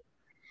 Arky?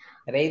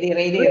 Ready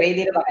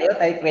na ba kayo?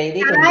 Type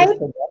ready kung Type.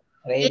 gusto mo.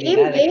 Ready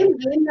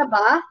Game na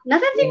ba?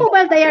 Nasaan si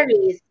Mobile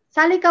Diaries?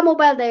 Sali ka,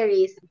 Mobile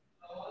Diaries.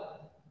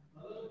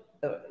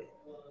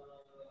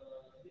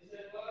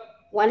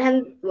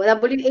 100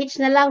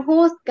 WH na lang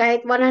host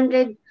kahit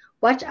 100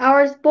 watch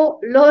hours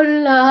po.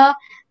 Lola.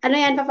 Ano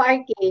yan, Papa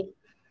Arky?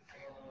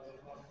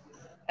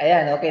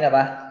 Ayan, okay na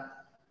ba?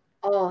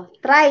 Oh,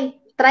 try.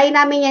 Try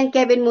namin yan,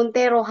 Kevin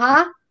Montero,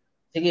 ha?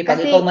 Sige,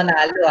 pag ikaw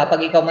manalo,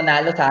 pag ikaw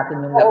manalo sa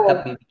atin yung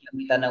laptop, bibigyan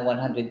kita ng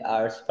 100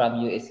 hours from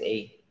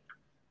USA.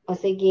 O,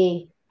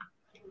 sige.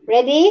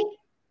 Ready?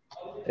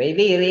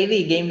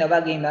 Ready. Game na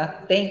ba?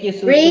 Thank you,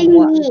 Susu. Bring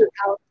me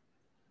out.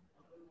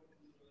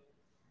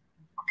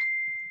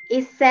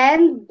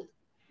 I-send.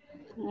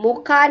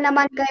 Mukha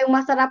naman kayong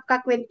masarap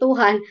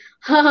kakwentuhan.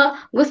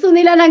 Gusto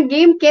nila ng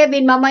game,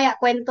 Kevin. Mamaya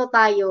kwento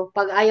tayo.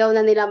 Pag ayaw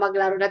na nila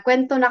maglaro.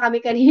 Nagkwento na kami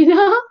kanina.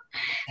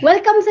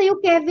 Welcome sa iyo,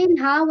 Kevin,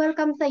 ha?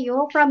 Welcome sa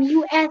iyo. From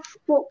US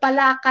po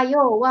pala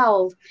kayo.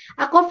 Wow.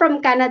 Ako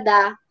from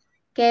Canada,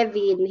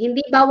 Kevin.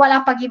 Hindi bawal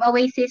ang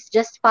pag-giveaway, sis.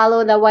 Just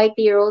follow the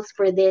YT rules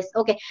for this.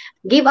 Okay.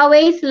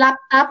 Giveaways,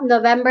 laptop,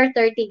 November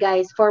 30,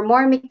 guys. For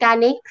more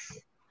mechanics,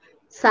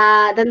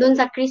 nandun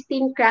sa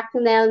Christine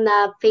Cracknell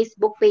na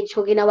Facebook page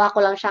ko, ginawa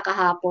ko lang siya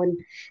kahapon.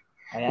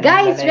 Ayan,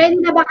 guys,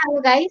 ready na ba kayo,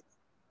 guys?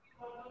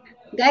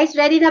 Guys,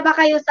 ready na ba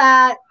kayo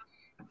sa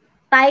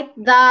type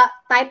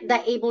the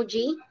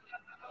emoji?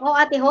 Oh,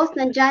 ate host,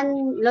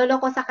 nandyan, lolo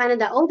ko sa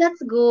Canada. Oh,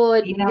 that's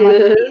good.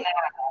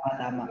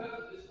 Tama.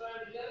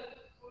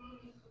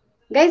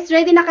 Guys,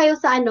 ready na kayo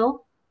sa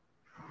ano?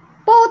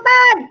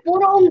 Putad!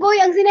 Puro unggoy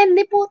ang sinend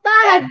ni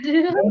Putad.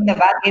 Game na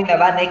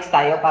ba? Next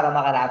tayo para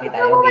makarami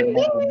tayo.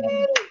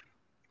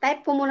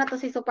 Type ko muna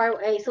to si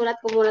sulat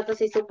ko muna to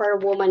si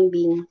Superwoman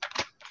Bing.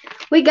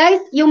 Uy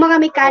guys, yung mga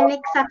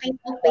mechanics sa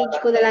Facebook page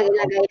ko na lang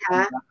ilagay,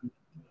 ha?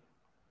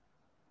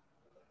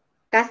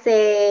 Kasi,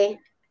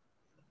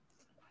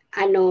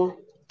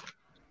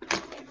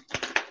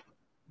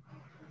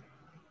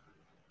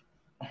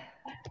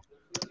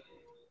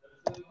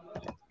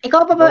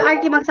 ikaw pa ba,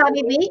 Arky,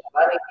 magsabi, B?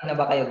 Ready na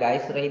ba kayo,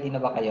 guys? Ready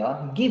na ba kayo?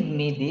 Give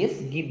me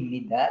this, give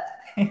me that.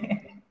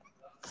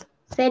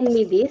 Send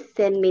me this,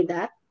 send me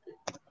that.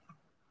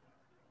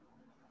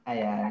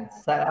 Ayan.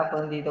 Sa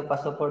ako dito pa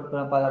support ko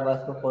ng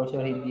palabas ko, for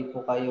sure hindi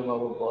po kayo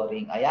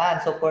maboboring.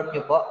 Ayan, support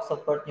nyo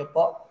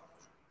po.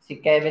 Si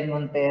Kevin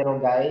Montero,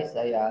 guys.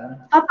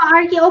 Ayan. Papa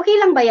Arky, okay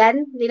lang ba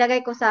yan?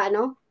 Nilagay ko sa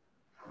ano?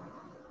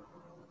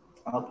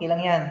 Okay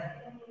lang yan.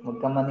 Huwag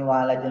kang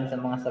maniwala dyan sa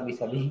mga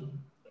sabi-sabi.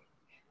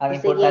 Ang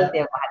importante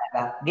ang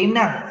mahalaga. Game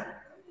na.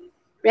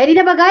 Ready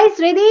na ba, guys?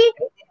 Ready?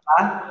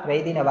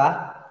 Ready na ba?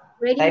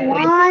 Ready,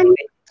 1,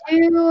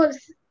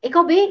 2.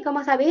 Ikaw, B? Ikaw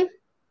magsabi?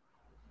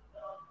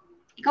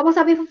 Ikaw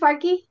magsabi for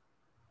Farky?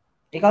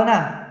 Ikaw na.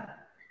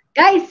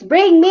 Guys,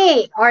 bring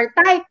me or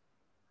type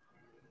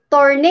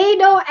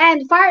tornado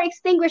and fire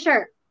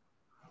extinguisher.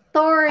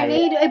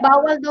 Tornado. Ay,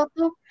 bawal daw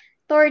to.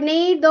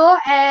 Tornado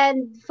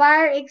and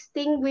fire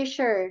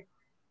extinguisher.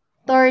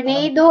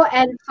 Tornado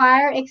and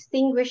fire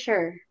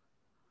extinguisher.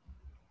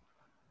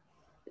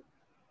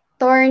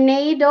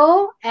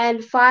 Tornado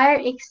and fire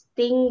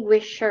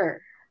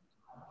extinguisher.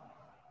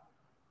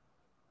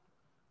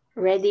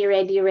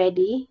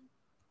 Ready.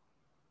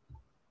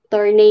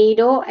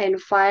 Tornado and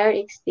fire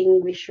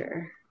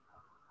extinguisher.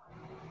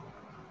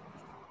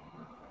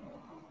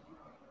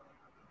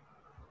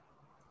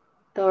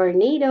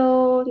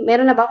 Tornado.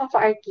 Meron na ba ako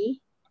pa,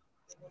 Arky?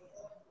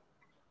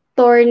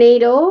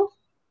 Tornado.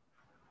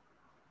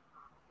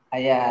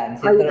 Ayan.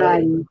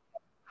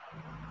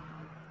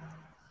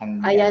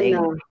 Ayan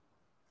na.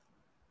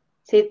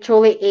 Si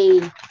Trolley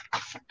A.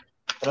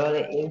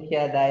 Trolley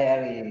Asia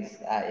Diaries.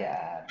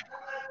 Ayan.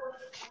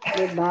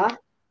 Diba?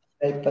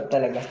 Type pa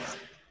talaga.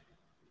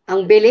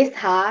 Ang bilis,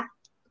 ha?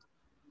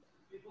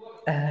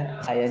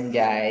 Ayan,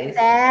 guys.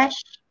 Dash.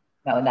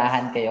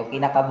 Naunahan kayo.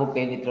 Kinakabog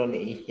kayo ni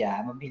Trolley Asia.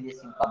 Mabilis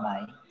yung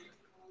kamay.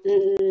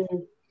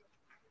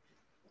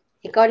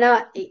 Ikaw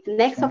na.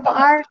 Next of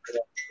arc.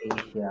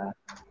 Asia.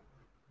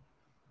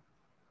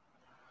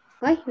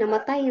 Ay,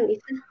 namatay yung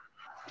isa.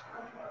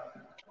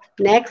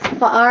 Next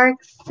pa arc,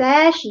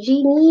 Sash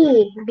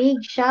Genie.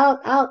 Big shout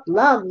out.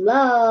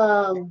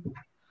 Love.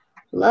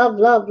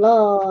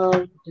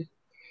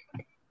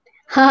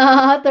 Ha,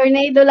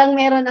 tornado lang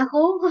meron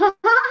ako.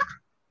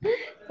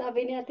 Sabi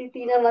ni Ate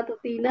Tina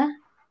Matutina.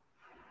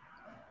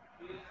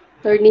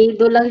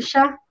 Tornado lang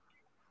siya.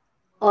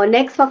 O,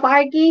 next pa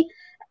Arky.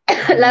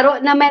 Laro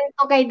naman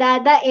to kay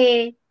Dada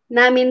eh.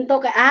 Namin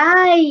to kay...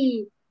 Ay!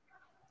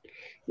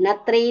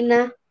 Na-train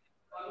na.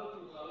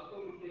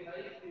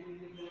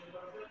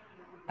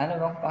 Ano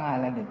bang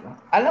pangalan nito?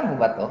 Alam mo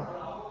ba to?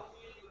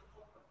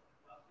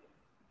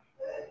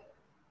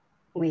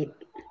 Wait.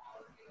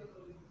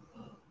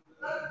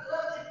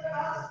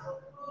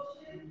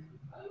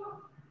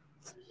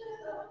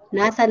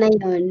 Nasa na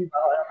yun?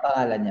 Anong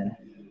pangalan yan?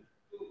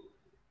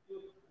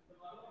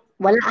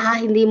 Wala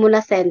hindi mo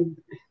na send.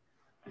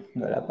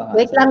 Wala pa nga.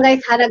 Wait lang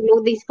guys,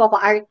 nag-loading pa pa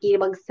Arky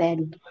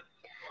mag-send.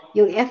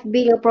 Yung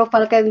FB, yung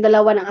profile kayong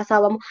dalawa ng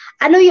asawa mo.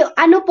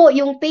 Ano po,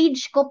 yung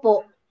page ko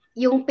po.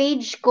 Yung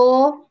page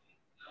ko,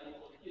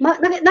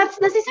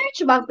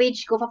 nasi-search ba ang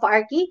page ko, Papa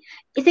Arky?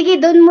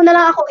 Sige, doon mo na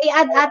lang ako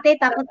i-add ate,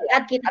 tapos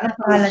i-add kita Anong sa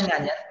pangalan page. nga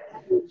niya?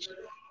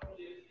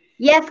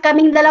 Yes,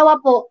 kaming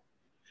dalawa po.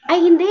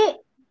 Ay, hindi.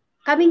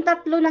 Kaming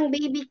tatlo ng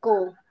baby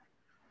ko.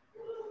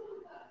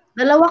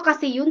 Dalawa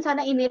kasi yun,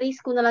 sana in-erase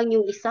ko na lang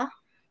yung isa.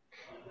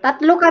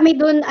 Tatlo kami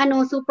doon,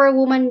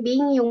 superwoman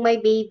being yung may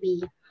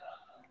baby.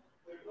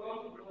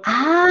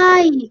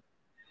 Ay!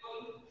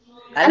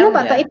 Alam Ano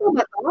ba mo to? yan? Ito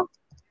ba to?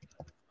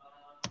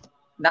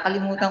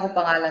 Nakalimutan ko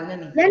pangalan yan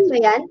eh. Yan ba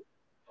yan?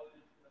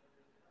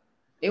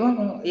 Ewan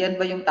kung yan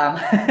ba yung tama.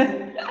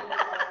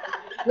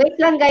 Wait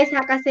lang guys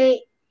ha,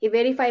 kasi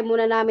i-verify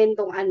muna namin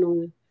tong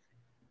ano.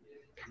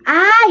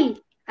 Ay!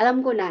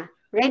 Alam ko na.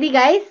 Ready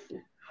guys?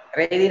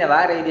 Ready na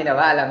ba? Ready na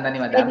ba? Alam na ni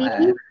Madam.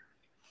 Ready?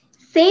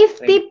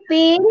 Safety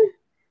pin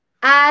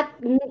at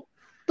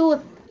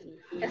tooth.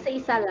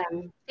 Kasi isa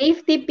lang.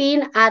 Safety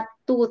pin at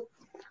tooth.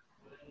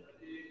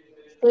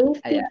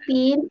 Safety Ayan.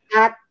 pin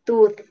at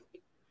tooth.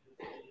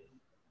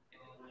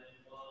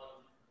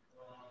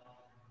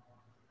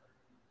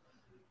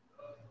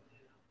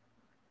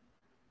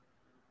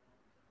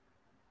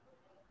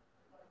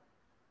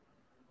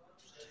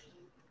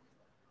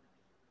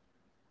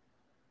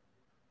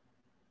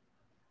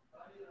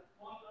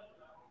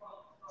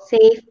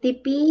 Safety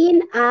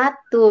pin at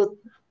tooth.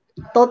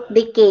 Tooth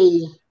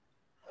decay.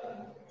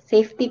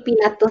 Safety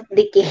pin at tooth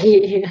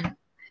decay.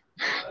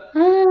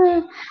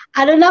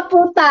 Ano na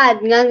putad?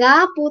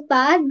 Nga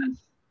putad?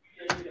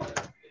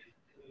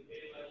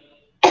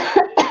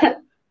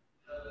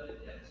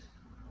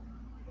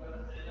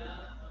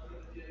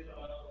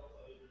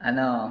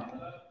 Ano?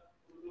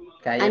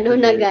 Kaya ano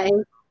na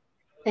guys?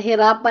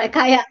 Nahirapan.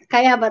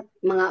 Kaya ba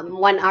mga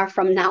 1 hour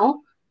from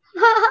now?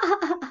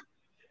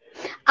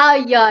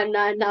 Ayan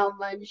na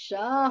naman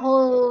siya,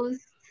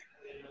 host.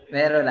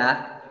 Meron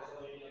na?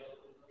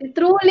 Si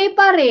Truly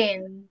pa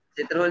rin.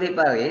 Si Truly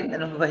pa rin?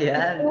 Ano ba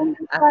yan?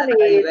 Asa na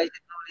kayo guys? Si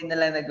Truly na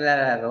lang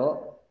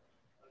naglalaro?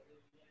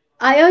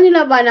 Ayaw nyo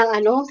na ba ng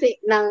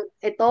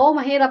ito?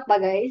 Mahirap ba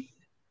guys?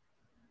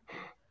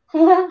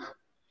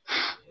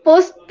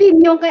 Post pin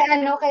yung kay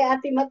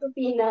Ate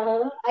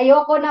Matutina.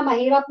 Ayoko na,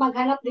 mahirap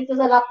maghanap dito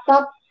sa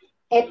laptop.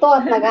 Ito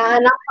at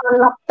naghahanap ng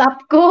laptop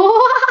ko.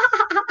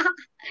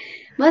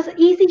 Mas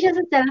easy siya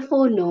sa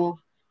cellphone, no?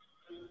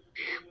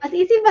 Mas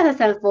easy ba sa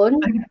cellphone?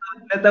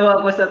 Natawa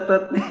ko sa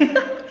tot.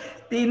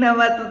 Tina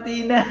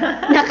Matutina.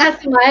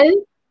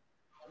 Nakasmile?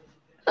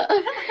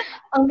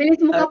 Ang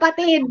bilis mo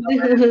kapatid.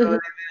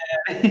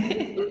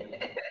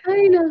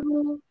 Ay,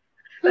 naku.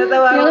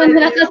 Natawa ko. Yung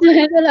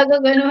nakasmile talaga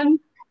ganun.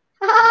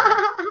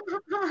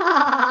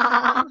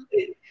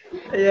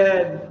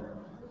 Ayan.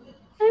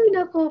 Ay,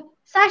 naku.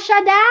 Sasha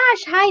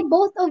Dash! Hi,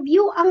 both of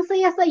you. Ang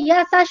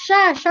saya-saya.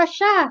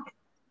 Sasha.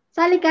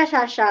 Sali ka,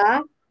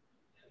 Sasha.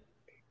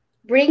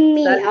 Bring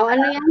me.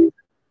 Ano yan?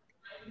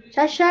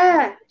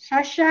 Sasha.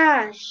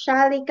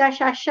 Sali ka,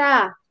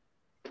 Sasha.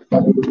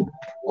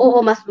 Oo,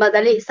 mas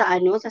madali sa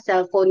sa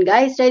cellphone,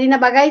 guys. Ready na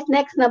ba, guys?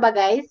 Next na ba,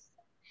 guys?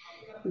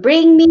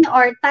 Bring me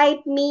or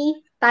type me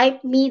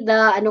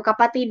the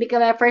kapatid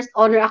ka first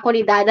honor ako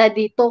ni Dada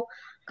dito.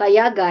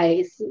 Kaya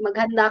guys,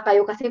 maghanda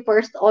kayo kasi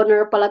first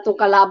honor pala tong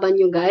kalaban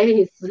nyo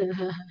guys.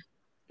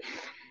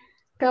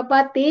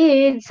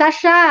 Kapatid,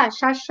 Sasha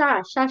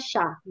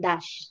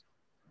Dash.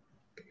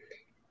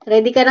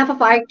 Ready ka na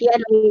Papa Arky?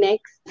 Anong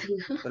next?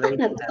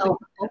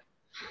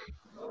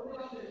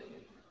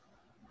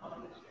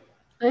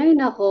 Ay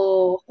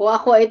nako, kung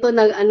ako ito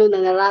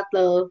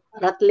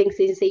rattling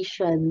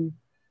sensation.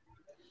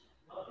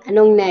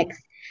 Anong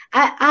next?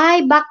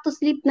 Ay, back to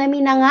sleep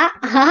namin na nga.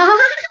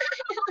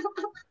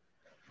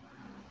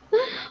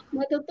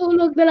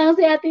 Matutulog na lang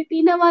si Ate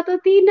Tina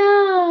Matutina.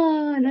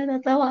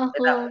 Natatawa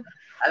ako.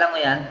 Alam mo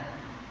yan?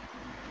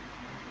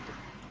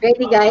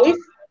 Ready guys?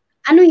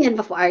 Ano yan,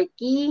 Papa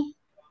Arky?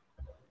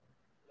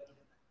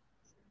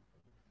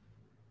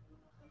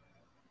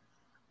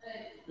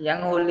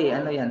 Yang huli,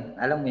 ano yan?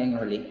 Alam mo yung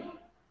huli?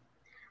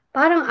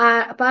 Parang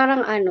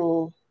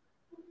ano.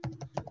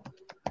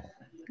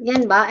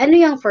 Yan ba? Ano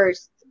yung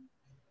first?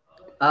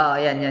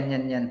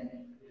 Yan.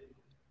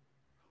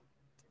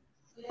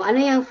 Ano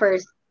yung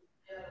first?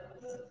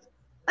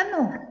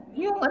 Ano?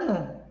 Yung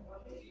ano?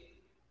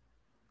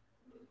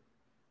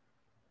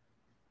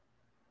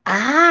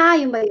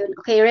 Yung ba yun?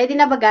 Okay, ready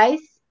na ba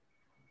guys?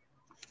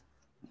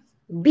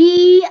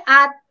 B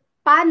at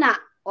pana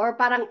or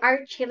parang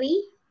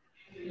archery.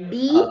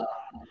 B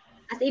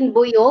as in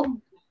buyog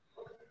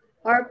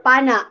or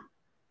pana.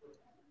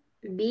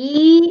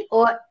 B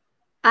or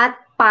at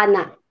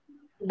pana.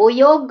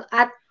 Buyog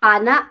at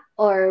pana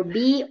or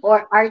B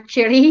or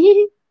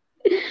archery.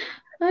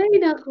 Ay,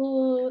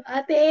 naku.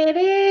 Ate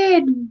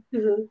Erin.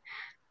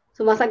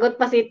 Sumasagot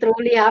pa si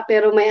Truly ha,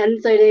 pero may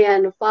answer na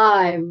yan.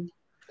 5,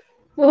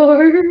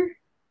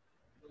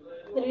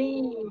 4,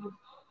 3.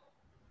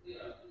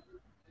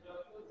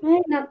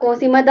 Ay, naku.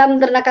 Si Madam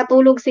Dra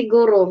nakatulog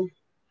siguro.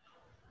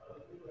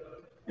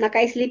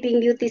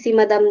 Naka-sleeping beauty si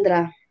Madam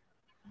Dra.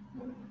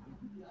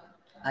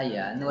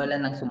 Ayan, wala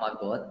nang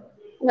sumagot.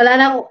 Wala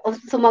nang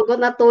sumagot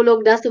na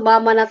tulog na,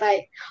 sumama na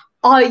tayo.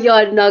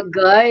 Ayan na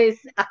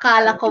guys.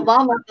 Akala ko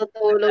ba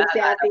matutulog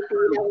si Ate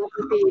Tina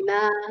Matutina.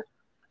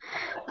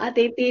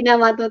 Ate Tina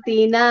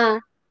Matutina.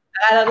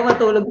 Akala ko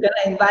matulog ka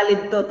na.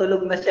 Invalid to.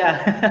 Tulog na siya.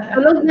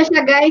 Tulog na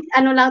siya guys.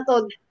 Ano lang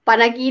to?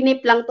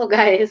 Panaginip lang to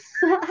guys.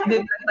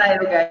 Hindi lang tayo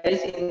guys.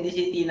 Hindi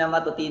si Tina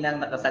Matutina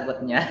ang nakasagot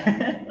niya.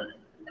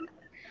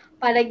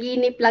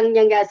 Panaginip lang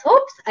niya guys.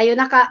 Oops! Ayun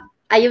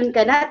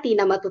ka na,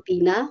 Tina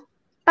Matutina.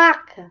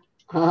 Pak!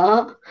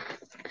 Huh?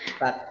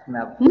 Pak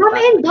na. Mom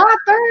and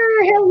daughter!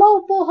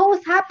 Hello po,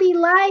 host. Happy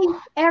life,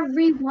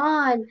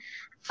 everyone.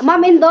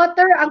 Mom and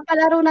daughter, ang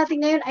palaro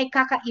natin ngayon ay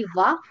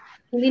kakaiba.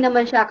 Hindi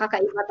naman siya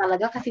kakaiba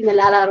talaga kasi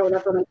nalalaro na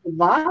to ng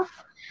iba.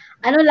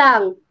 Ano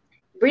lang,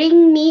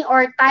 bring me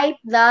or type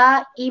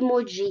the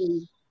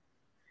emoji.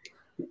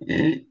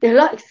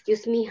 Hello,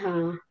 excuse me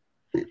ha.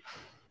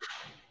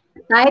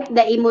 Type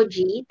the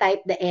emoji,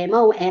 type the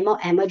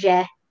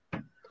emoji.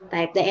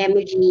 Type the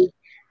emoji.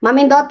 Mom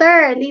and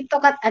daughter,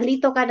 andito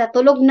ka na.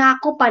 Tulog na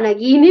ako,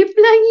 panaginip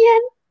lang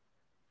yan.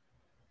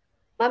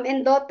 Mom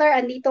and daughter,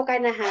 andito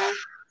ka na ha.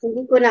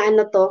 Hindi ko na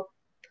ano to.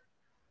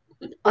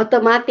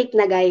 Automatic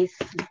na guys.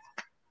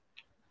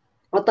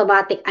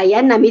 Automatic.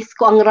 Ayan, na-miss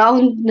ko ang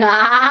round na.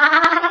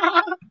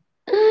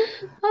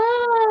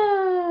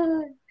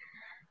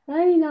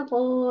 Ay,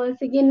 nako.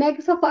 Sige,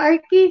 next of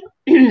Arky.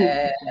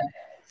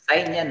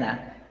 Sign yan ah.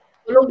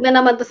 Tulog na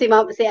naman to si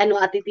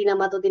Ate Tina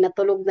Matutina.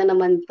 Tulog na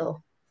naman to.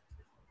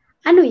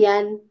 Ano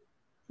yan?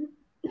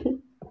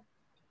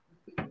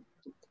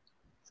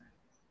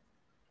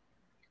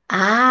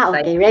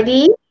 Okay.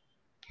 Ready?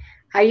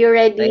 Are you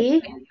ready?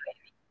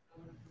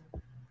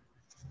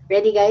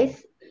 Ready,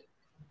 guys?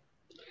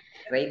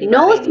 Ready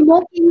No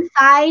smoking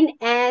sign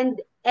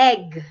and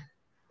egg.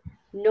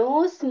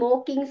 No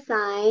smoking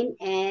sign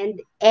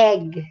and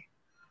egg.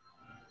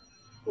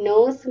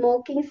 No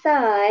smoking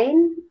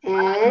sign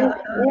and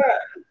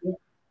egg.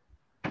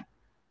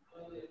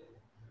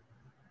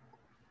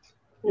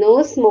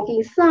 No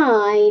smoking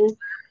sign.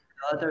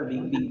 Daughter,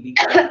 bing.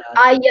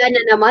 Ayan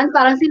na naman.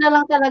 Parang sila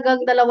lang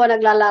talagang dalawa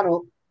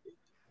naglalaro.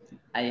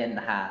 Ayan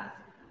ha.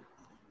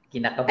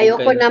 Kinakabog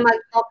Ayoko kayo. na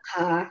mag-talk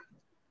ha.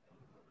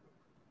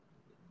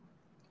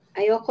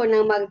 Ayoko na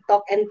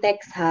mag-talk and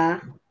text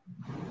ha.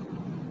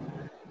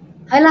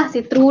 Hala,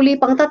 si Truly.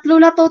 Pang tatlo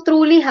na to,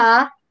 Truly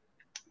ha.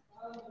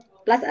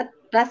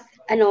 Plus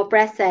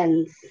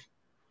presence.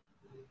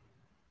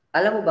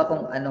 Alam mo ba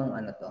kung anong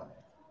ano to?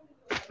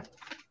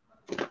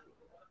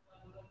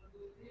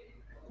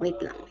 Wait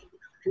lang.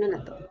 Ano na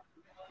to?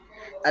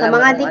 Alam Sa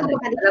mga mo di kung ko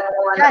ano, alam mo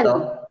kung ano to?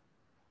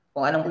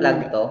 Kung anong flag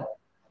to?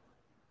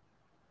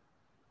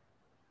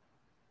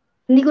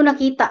 Hindi ko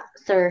nakita,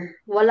 sir.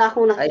 Wala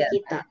akong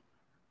nakikita.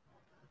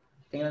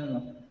 Ayan. Tingnan mo.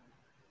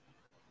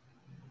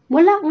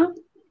 Wala nga.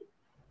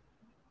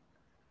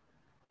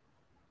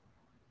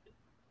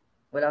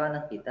 Wala ka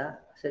nakita?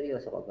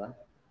 Seryoso ka ba?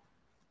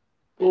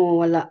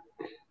 Oo, wala.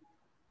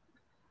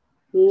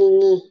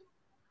 Ngingi.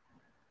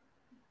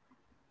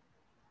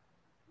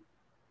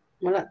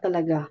 Wala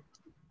talaga.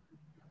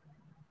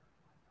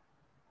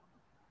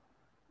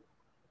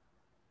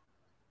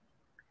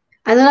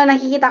 Ano lang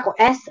nakikita ko?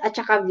 S at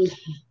saka V.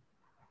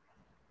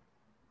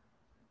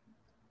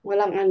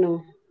 Walang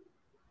ano.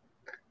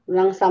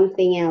 Walang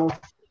something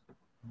else.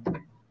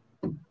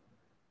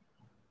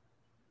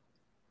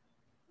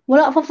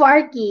 Wala pa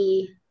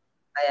Farky.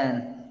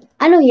 Ayan.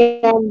 Ano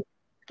yan?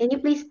 Can you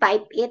please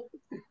type it?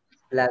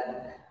 Flag.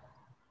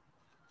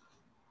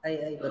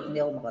 Ay, ba't hindi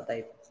ako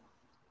makatype?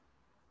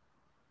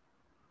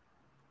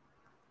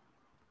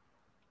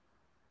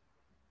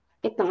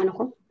 It ng ano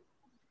ko?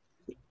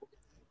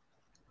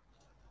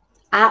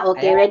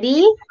 Okay. Ayan.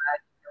 Ready?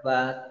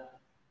 Ba?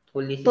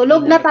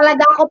 Tulog na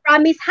talaga ako,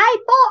 promise. Hi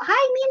po!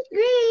 Hi, Mint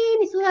Green!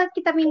 Isulat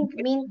kita Mint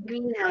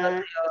Green,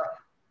 ha?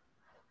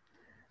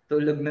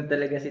 Tulog na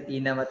talaga si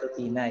Tina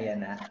Matutina.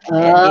 Yan, ha?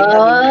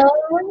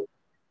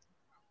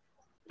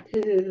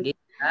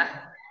 Game na.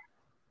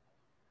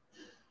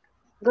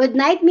 Good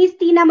night, Miss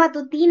Tina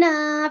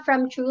Matutina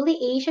from Truly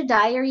Asia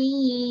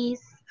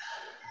Diaries.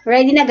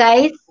 Ready na,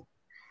 guys?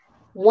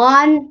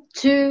 1,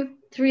 2,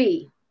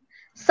 3.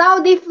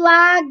 Saudi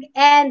flag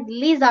and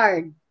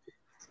lizard.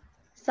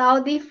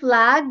 Saudi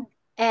flag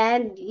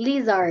and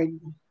lizard.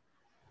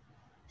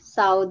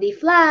 Saudi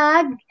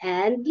flag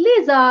and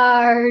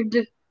lizard.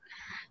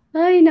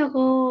 Ay,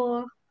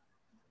 nako.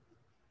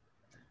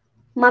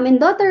 Mom and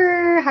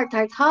daughter,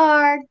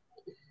 heart.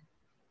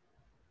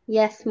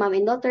 Yes, mom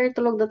and daughter,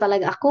 tulog na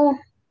talaga ako.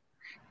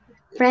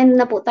 Friend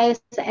na po tayo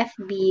sa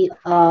FB.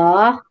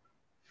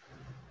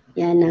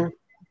 Yan na.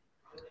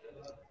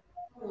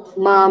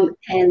 mom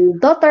and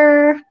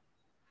daughter.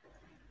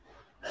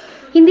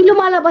 Hindi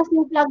lumalabas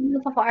yung flag mo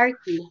sa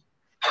Arky.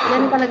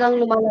 Yan talagang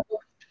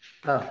lumalabas.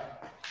 Oh.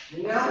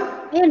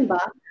 Ayan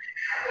ba?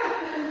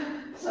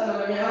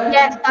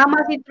 Yes,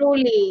 tama si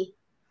Truly.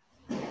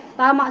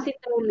 Tama si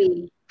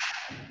Truly.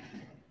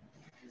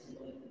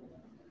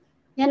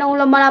 Yan ang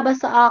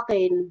lumalabas sa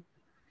akin.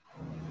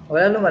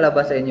 Wala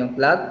lumalabas sa inyong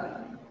flag?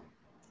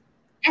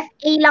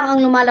 SA lang ang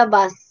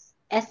lumalabas.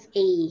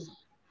 SA.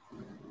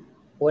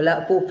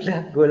 Wala po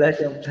flag. Wala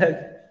siyang flag.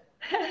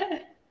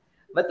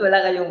 Ba't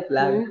wala kayong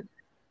flag?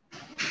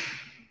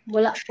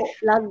 Wala po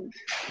flag.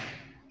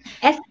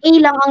 SA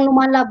lang ang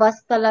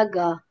lumalabas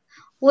talaga.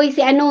 Uy, si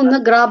ano,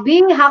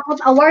 grabe,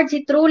 Hakot Award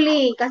si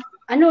Truly.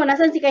 Ano,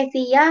 nasan si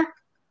Kaisia?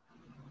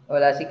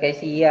 Wala si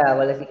Kaisia.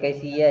 Wala si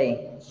Kaisia eh.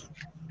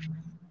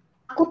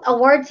 Hakot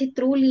Award si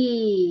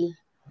Truly.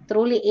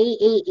 Truly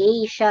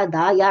AAA siya,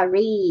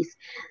 Diaries.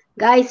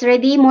 Guys,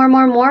 ready? More.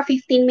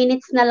 15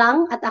 minutes na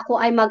lang at ako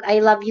ay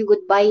mag-I love you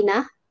goodbye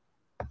na.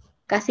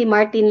 Kasi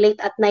Martin late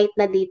at night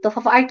na dito.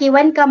 Fafa Arky,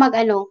 when ka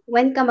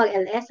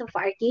mag-LS, Fafa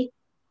Arky?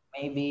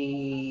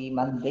 Maybe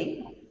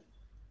Monday?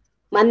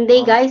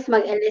 Monday, guys,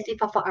 mag-LS si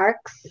Fafa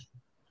Arks.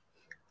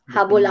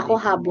 Habol ako,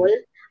 habol.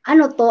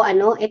 Ano to?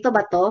 Ano? Ito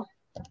ba to?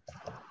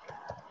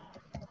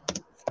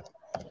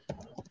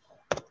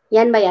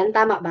 Yan ba yan?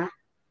 Tama ba?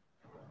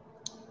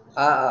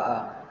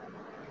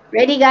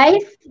 Ready,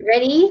 guys?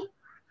 Ready?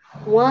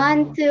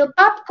 1, 2,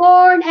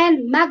 popcorn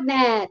and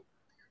magnet.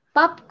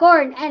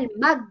 Popcorn and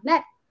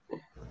magnet.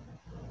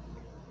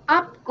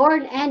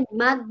 Popcorn and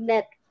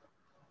magnet.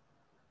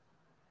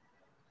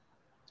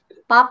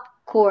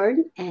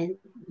 Popcorn and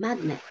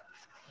magnet.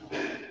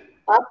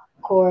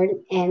 Popcorn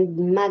and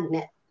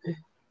magnet.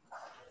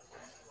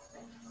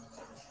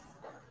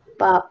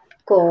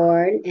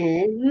 Popcorn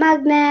and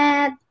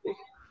magnet.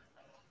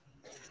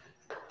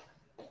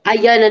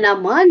 Ayan na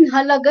naman.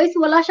 Hala guys,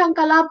 wala siyang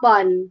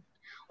kalaban.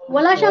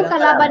 Wala siyang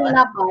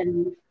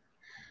kalaban-laban.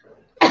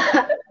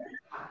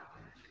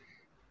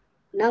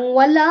 Nang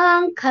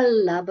walang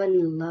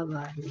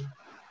kalaban-laban.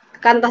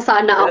 Kanta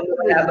sana ako. Walang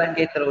kalaban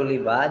kay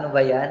Truly ba? Ano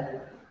ba yan?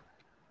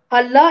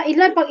 Hala,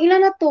 pang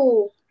ilan na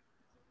to?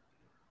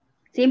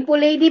 Simple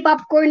Lady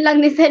Popcorn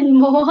lang ni send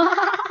mo.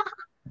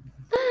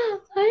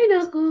 Ay,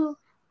 naku.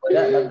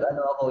 Wala,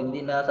 ako,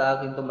 hindi na sa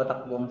akin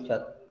tumatakbong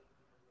chat.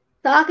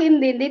 Sa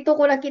akin din, dito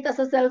ko nakita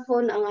sa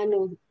cellphone ang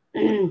ano.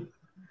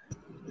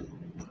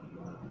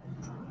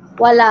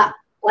 Wala.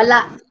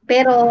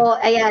 Pero,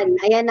 ayan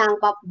na ang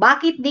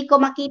bakit di ko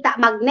makita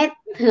magnet?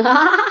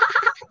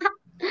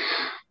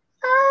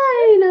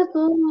 Ay,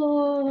 naku.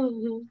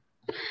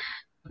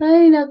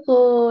 Ay,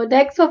 naku.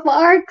 Next of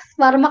Arcs,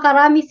 para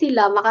makarami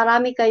sila.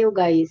 Makarami kayo,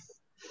 guys.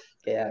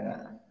 Kaya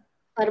nga.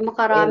 Para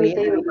makarami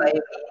kayo.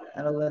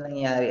 Ano ba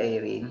nangyari,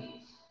 Irene?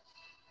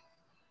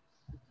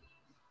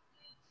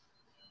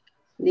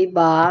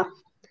 Diba?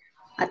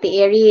 Ate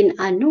Erin,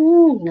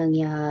 anong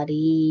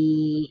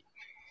nangyari?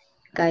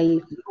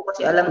 Hindi ko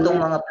kasi alam tong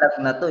mga plug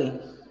na to eh.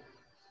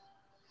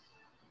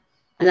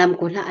 Alam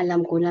ko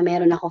na.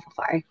 Meron ako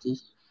sa Arky.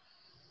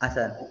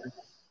 Asan?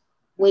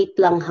 Wait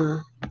lang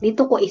ha.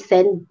 Dito ko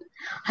i-send.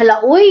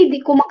 Hala, uy,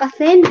 di ko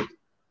makasend.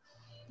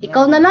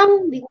 Ikaw na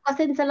lang. Di ko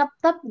kasend sa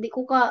laptop.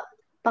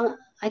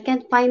 I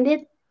can't find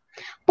it.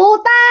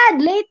 Putad!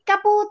 Late ka,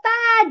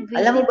 putad!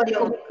 Alam mo ba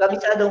yung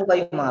kabisado mo ba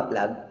yung mga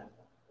plug?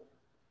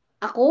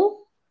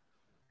 Ako?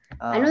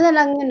 Ano na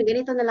lang yun?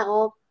 Ganito na lang.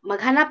 Oh,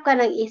 maghanap ka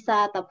ng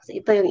isa, tapos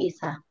ito yung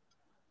isa.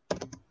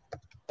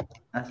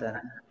 Asan?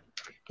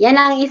 Yan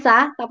ang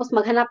isa, tapos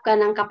maghanap ka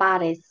ng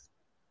kapares.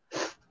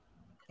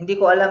 Hindi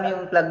ko alam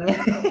yung plug niya.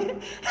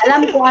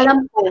 Alam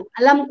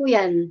ko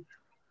yan.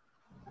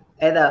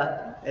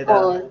 Ito.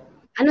 Oh,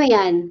 ano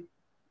yan?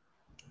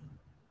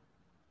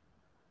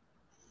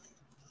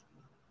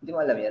 Hindi mo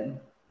alam yan?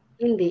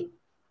 Hindi.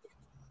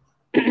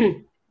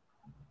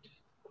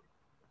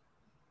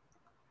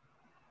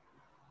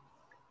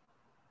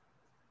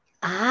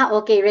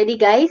 Okay. Ready,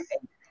 guys?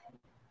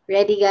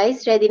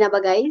 Ready na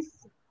ba, guys?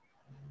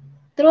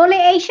 Truly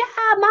Asia,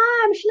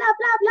 ma'am!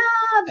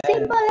 Love!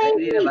 Simple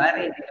Ready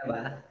na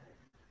ba?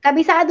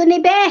 Kabisado ni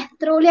Be.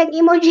 Truly ang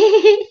emoji.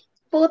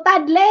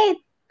 Putad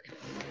late.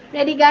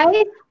 Ready,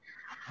 guys?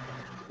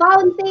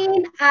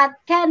 Fountain at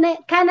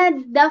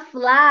Canada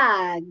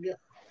flag.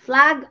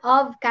 Flag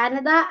of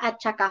Canada at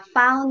saka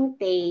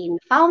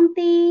fountain.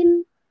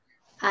 Fountain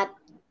at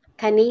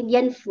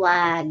Canadian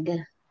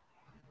flag.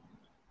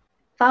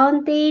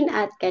 Fountain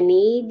at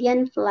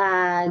Canadian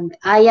flag.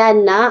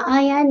 Ayan na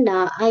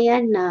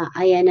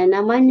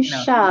naman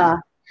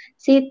siya.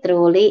 Si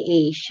Truly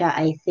Asia,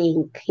 I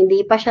think.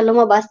 Hindi pa siya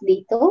lumabas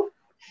dito.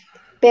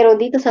 Pero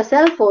dito sa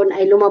cellphone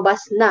ay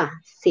lumabas na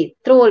si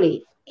Truly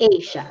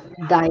Asia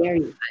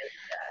Diary.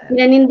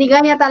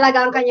 Pinanindigan niya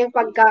talaga ang kanyang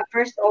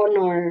pagka-first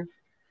honor.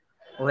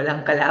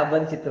 Walang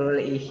kalaban si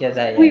Truly Asia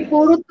Diary. Uy,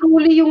 puro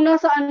Truly yung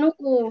nasa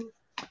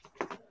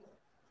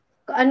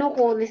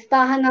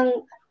listahan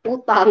ng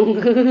utang.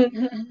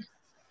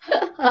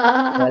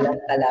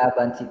 Walang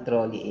kalaban si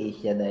Truly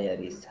Asia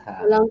Diaries.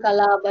 Walang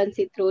kalaban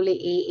si Truly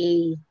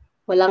AA.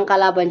 Walang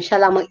kalaban. Siya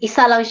lang.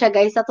 Mag-isa lang siya,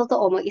 guys. Sa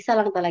totoo, mag-isa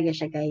lang talaga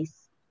siya, guys.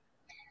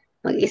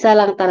 Mag-isa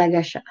lang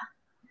talaga siya.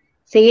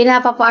 Sige na,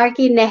 Papa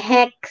Arky,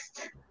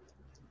 next.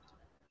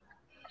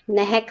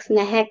 Next.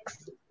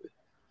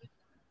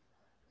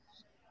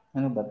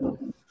 Ano ba to?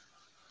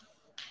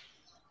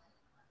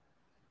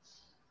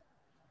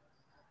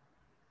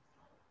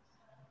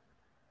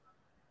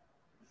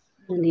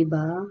 Di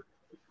ba?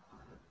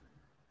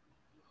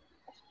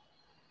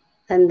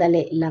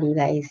 Sandali lang,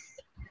 guys.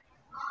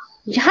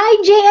 Hi,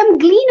 JM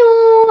Glino!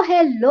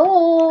 Hello!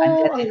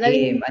 Andyan si Ang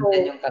galing GM. nito.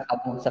 Andyan yung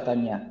kakabong sa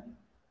kanya.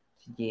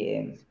 Si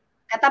GM.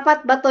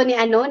 Katapat ba to ni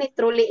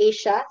Truly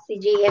Asia, si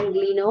JM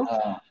Glino?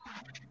 Oo.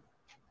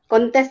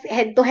 Contest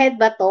head-to-head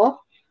ba to?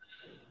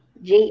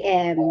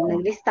 JM.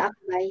 Naglista ako,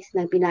 guys,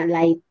 ng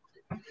pinalight.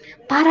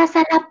 Para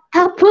sa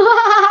laptop.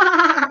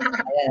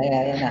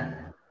 Ayan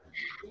na.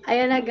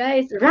 Ayan na,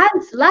 guys.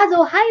 Rans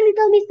Lazo. Hi,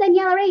 Little Miss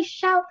Daniela Ray.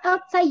 Shout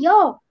out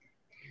sa'yo.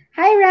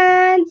 Hi,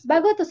 Rans.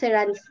 Bago to si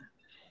Rans.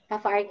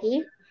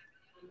 Kafarki?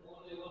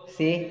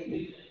 Si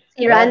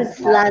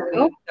Rans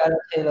Lazo.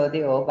 Charlotte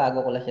Elodie,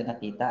 bago ko lang siya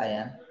nakita.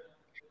 Ayan.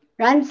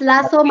 Rans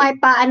Lazo, may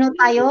paano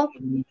tayo?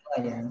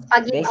 Ayan.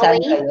 Pag-giveaway. Guys,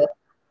 saan kayo?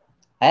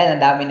 Ayan,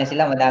 ang dami na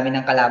sila. Madami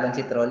ng kalaban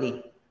si Trolley.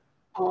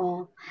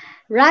 Oo.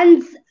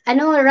 Rans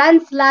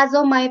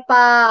Lazo, may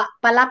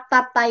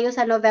pa-laptop tayo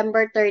sa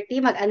November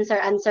 30.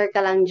 Mag-answer ka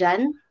lang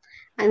dyan.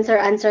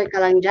 Answer ka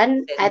lang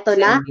dyan. Ito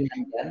na.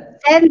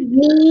 Send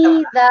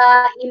me the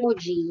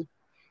emoji.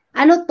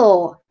 Ano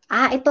to?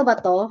 Ito ba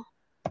to?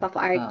 Papa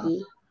Arky.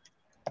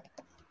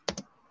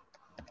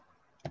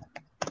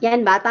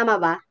 Yan ba? Tama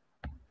ba?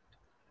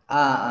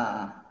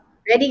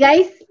 Ready,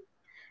 guys?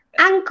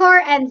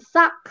 Anchor and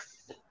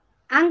socks.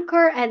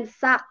 Anchor and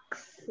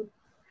socks.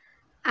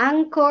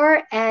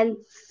 Anchor and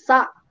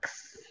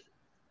socks.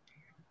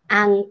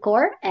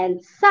 Anchor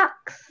and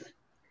socks.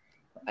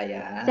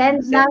 Ayan.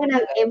 Send lang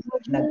ng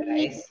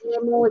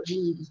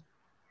emoji.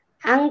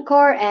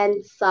 Anchor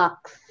and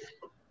socks.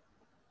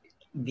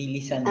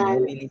 Bilisan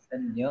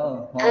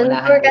nyo.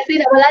 Anchor kasi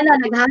wala na.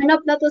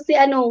 Naghanap na to si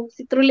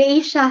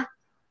Truly Asia.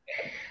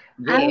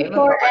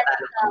 Anchor and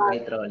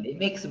socks.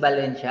 Mix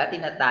Valencia,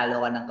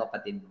 tinatalo ka ng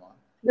kapatid mo.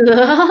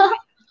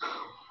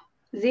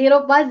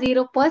 Zero pa si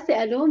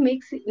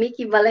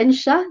Mickey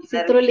Valencia, si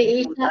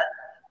Truly Asia.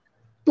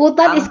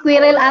 Putat,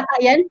 squirrel ata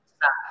yan.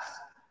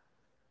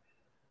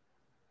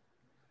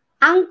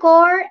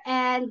 Anchor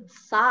and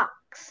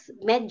socks.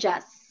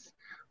 Medyas.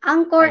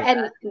 Anchor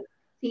and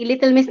si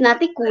Little Miss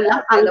Nati,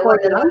 kulang. Anchor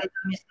lang.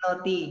 Little Miss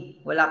Nati,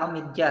 wala kang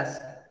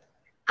medyas.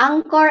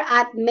 Anchor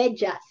at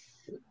medyas.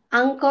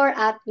 Anchor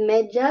at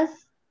medyas.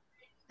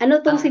 Ano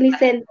tong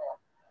sinisend?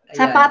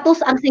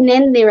 Sapatos ang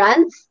sinend ni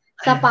Rans.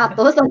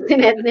 Sapatos ang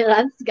sinend ni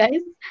Rans, guys.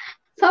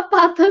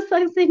 Sapatos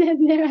ang sinend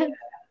ni Rans.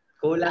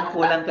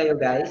 Kulang kayo,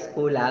 guys.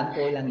 Kulang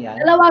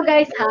yan. Dalawa,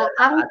 guys, ha?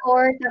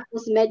 Anchor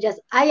tapos medyas.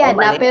 Ayan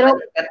na, pero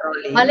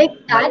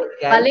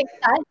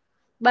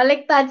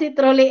baliktad si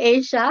Trolley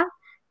Asia.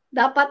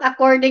 Dapat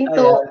according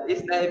to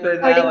sniper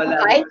na, wala.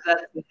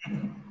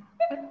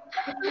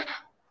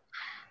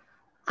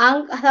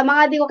 Sa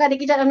mga di ko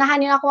kadikita, unahan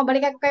nyo ako,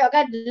 mabalik kayo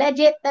agad.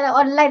 Legit,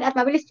 online at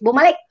mabilis.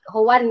 Bumalik.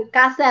 Juan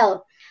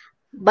Castle.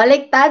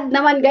 Baliktad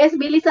naman, guys.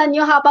 Bilisan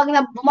nyo habang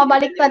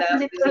bumabaliktad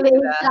si Trolley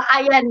Asia.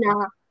 Ayan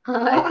na.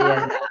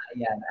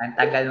 Ayan. Ang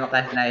tagal mo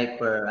ka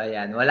sniper.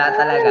 Ayan. Wala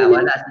talaga.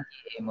 Wala si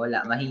GM.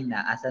 Wala.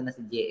 Mahina. Asa na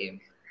si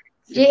GM?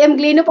 GM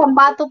Glino,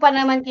 pambato pa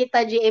naman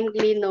kita, GM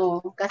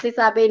Glino. Kasi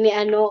sabi ni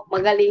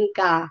magaling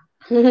ka.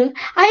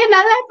 Ayun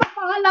na lang,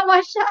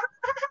 pangalawa siya.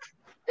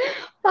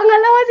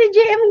 Pangalawa si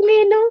GM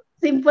Glino.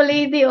 Simple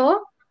lady,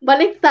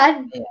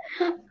 baliktad.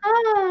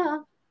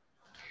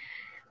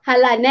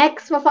 Hala,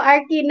 next, Papa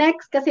Arky,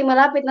 next. Kasi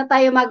malapit na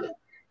tayo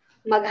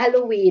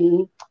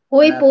mag-Halloween.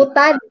 Huy,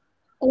 putad.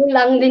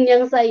 Kulang din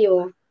yang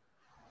sa'yo.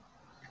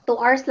 2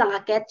 hours lang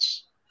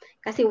catch.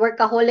 Kasi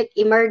workaholic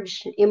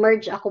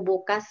emerge ako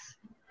bukas.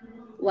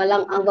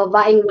 Ang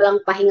babaeng walang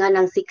pahinga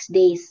ng 6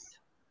 days.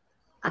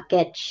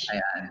 Catch.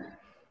 Ayan.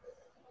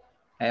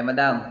 Hey,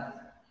 madam.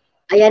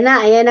 Ayan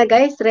na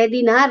guys.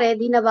 Ready na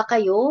ba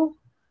kayo?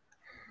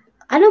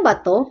 Ano ba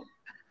to?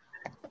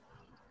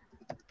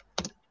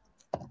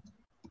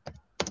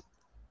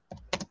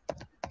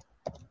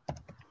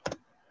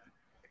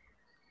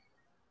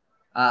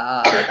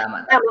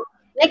 Tama.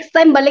 Next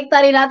time,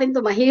 baliktarin natin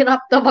to.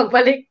 Mahirap to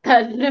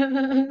pagbaliktad.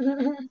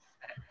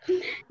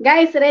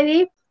 Guys,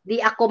 ready? Di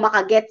ako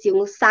makagets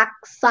yung sock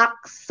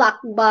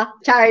ba?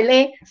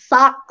 Charlie,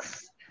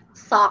 socks.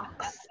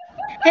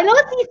 Hello,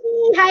 Sisi.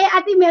 Hi,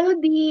 Ate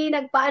Melody.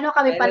 Nagpaano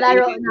kami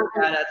palaro ng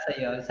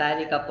sa'yo.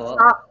 Sali ka po.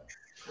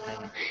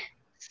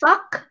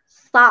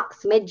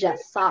 Socks.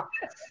 Medyas,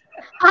 socks.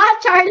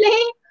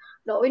 Charlie?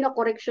 Uy,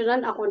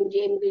 na-correctionan ako ni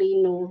GM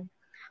Glino.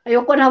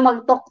 Ayoko na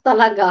mag-talk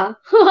talaga.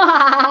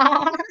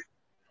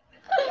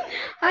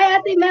 Hi,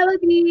 Ate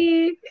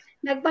Melody.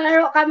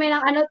 Nagpalaro kami ng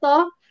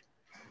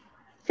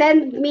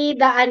Send me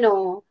the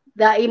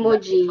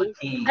emoji.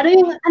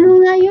 Ano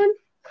nga yun?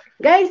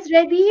 Guys,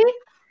 ready?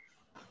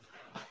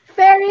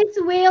 Ferris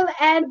wheel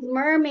and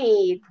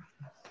mermaid.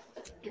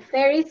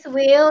 Ferris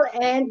wheel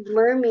and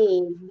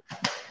mermaid.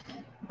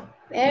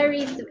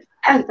 Ferris,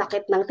 ang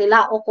sakit ng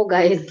tilao ko,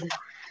 guys.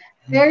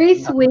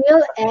 Ferris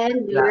wheel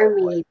and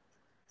mermaid.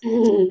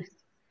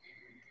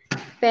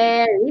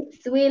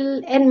 Ferris wheel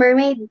and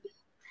mermaid.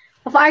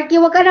 Of Arky,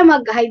 wag ka na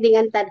mag-hiding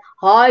antan.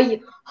 Hoy,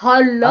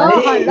 hala,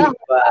 Ay, hala,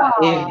 iba,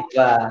 hala.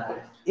 iba,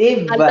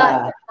 iba.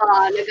 Hala,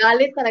 iba.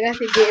 Nagalit talaga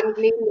si JM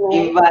Glino.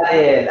 Iba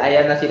din.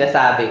 Ayan ang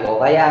sinasabi ko.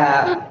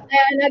 Kaya,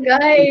 Kaya na,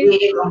 guys.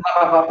 hindi ko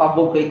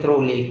makakapabog kay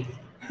Truly.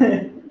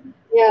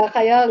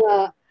 Kaya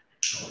nga.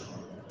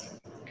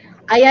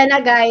 Ayan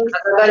na, guys.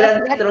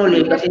 Natagalan si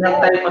Truly kasi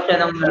nag-type pa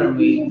siya ng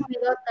mermaid. My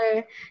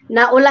daughter,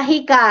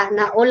 naulahi ka,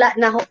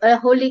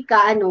 nahuli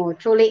ka,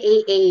 truly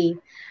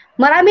AA.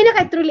 Marami na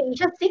kay truly A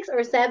siya, 6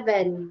 or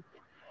 7.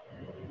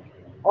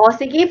 O,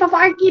 sige,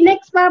 Papa Arky,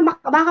 next para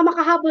baka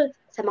makahabol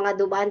sa mga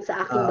dumaan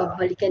sa aking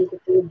babalikan ko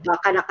po.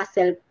 Baka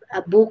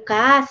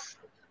bukas.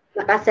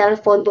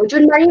 Naka-cellphone po.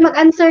 Jun Marie,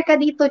 mag-answer ka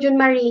dito, Jun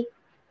Marie.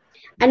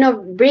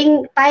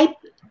 Type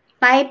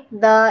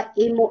the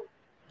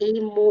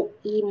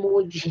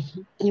emoji.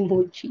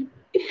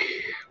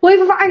 Hoy,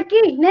 Papa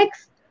Arky,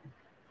 next.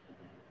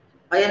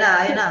 Ayan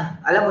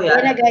na. Alam mo yan.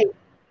 Ayan na, guys.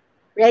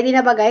 Ready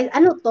na ba, guys?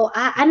 Ano to?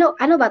 Ano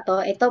ba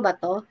to? Ito ba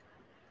to?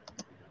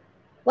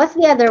 What's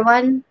the other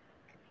one?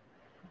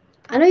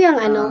 Ano yung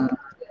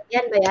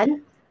yan ba yan?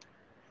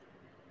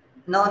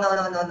 No.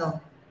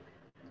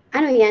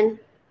 Ano yan?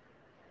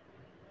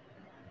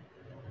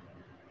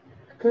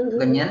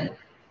 Ganyan?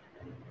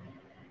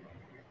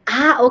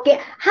 Okay.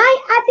 Hi,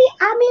 Ate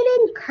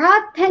Amelin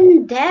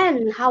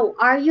Krattenden. How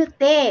are you,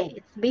 te?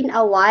 It's been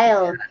a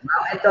while.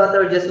 Mom and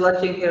daughter just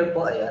watching here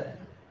po. Ayan.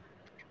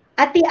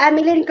 Ate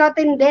Amelin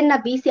Krattenden,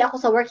 na busy ako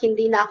sa work.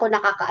 Hindi na ako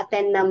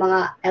nakaka-attend ng mga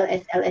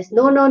LSLS.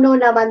 No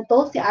naman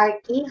to. Si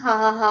Arky.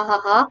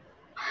 Ha.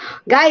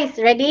 Guys,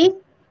 ready?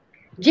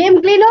 Jim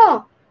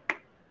Glino.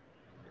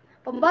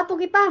 Pambato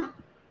kita.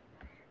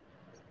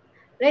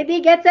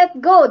 Ready, get, set,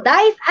 go.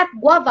 Dice at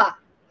guava.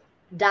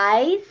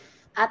 Dice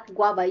at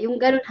guava.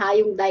 Yung ganun ha,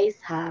 yung dice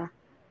ha.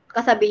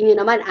 Kasabihin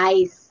nyo naman,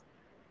 ice.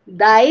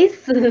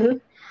 Dice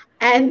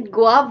and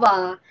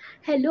guava.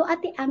 Hello,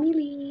 Ate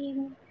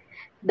Ameline.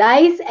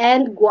 Dice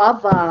and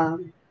guava.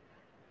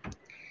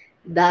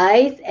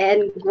 Dice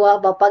and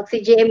guava. Pag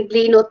si JM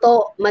Glino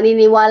to,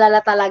 maniniwala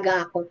na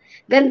talaga ako.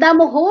 Ganda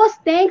mo,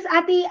 host. Thanks,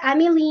 Ate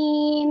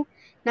Ameline.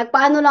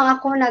 Nagpaano lang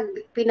ako,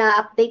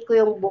 pina-update ko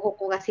yung buhok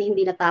ko kasi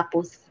hindi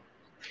natapos.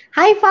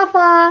 Hi,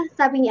 Fafa,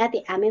 sabi ni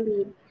Ate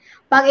Ameline.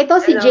 Pag ito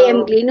si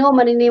JM Glino,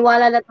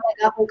 maniniwala na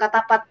talaga akong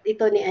katapat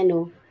ito ni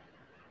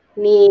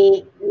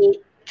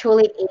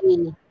Truly A.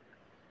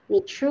 Ni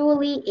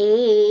Truly A.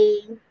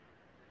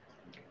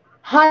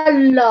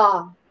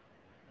 Hala!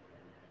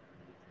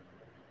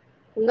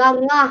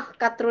 Nga,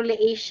 ka-Truly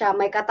A siya.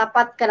 May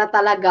katapat ka na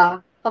talaga.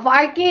 Papa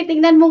Arky,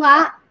 tingnan mo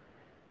nga.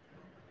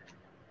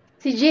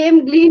 Si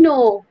JM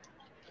Glino.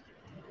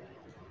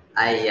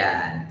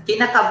 Ayan.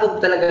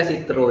 Kinakabog talaga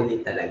si Truly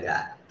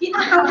talaga.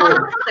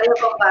 Kinakabog. Kaya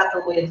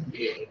pambato ko yan si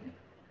JM.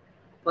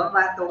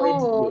 Pambato ko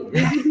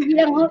yan si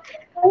JM.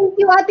 Thank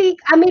you, Ate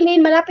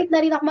Ameline. Malapit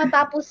na rin ako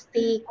matapos,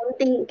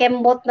 konting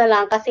kembot na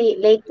lang kasi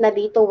late na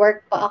dito.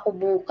 Work pa ako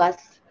bukas.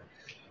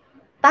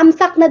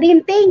 Tamsak na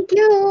din. Thank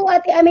you,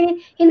 Ate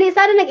Ameline. Hindi,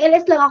 sana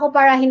nag-LS lang ako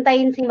para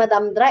hintayin si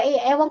Madam Dra.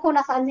 Ewan ko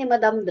nasaan si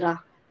Madam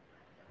Dra.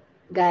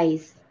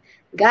 Guys,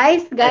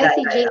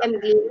 si JM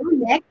Glino.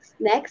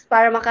 Next,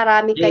 para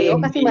makarami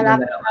kayo. Kasi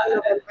malapit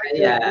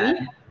na.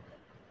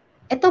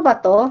 Ito ba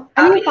to?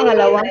 Ano yung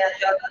pangalawa?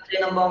 Shoutout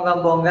sa'yo ng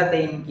bonggang-bongga.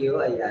 Thank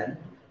you. Ayan.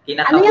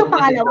 Ano yung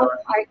pangalawa,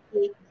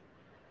 Arky?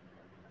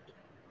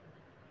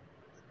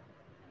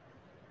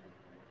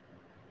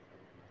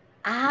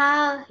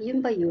 Yun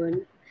ba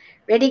yun?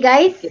 Ready,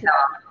 guys?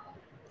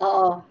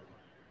 Oo.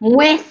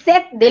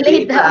 Mueset,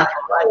 delete.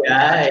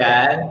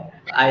 Ayan.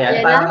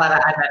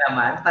 Para-paraan na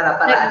naman.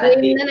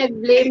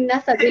 Nag-blame na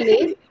sa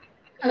delete.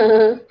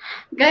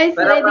 Guys,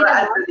 para ready na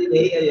ba? Sa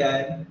delay,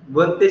 ayan.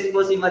 Buntis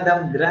po si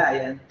Madam Dra,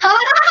 ayan.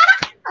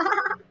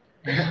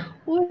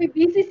 Uy,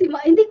 busy si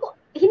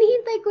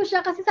hinihintay ko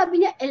siya kasi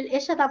sabi niya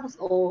LS siya tapos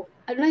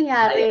ano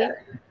nangyari?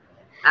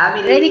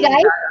 Ready,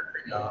 guys?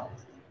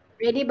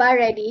 Ready ba?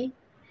 Ready?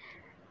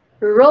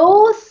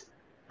 Rose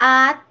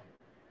at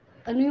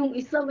ano yung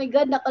isa? Oh my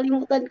God,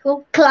 nakalimutan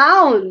ko.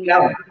 Clown.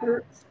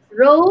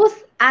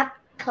 Rose at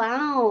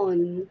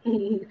clown.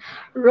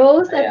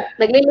 Rose at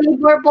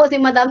nagle-labor po si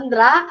Madam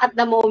Dra at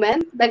the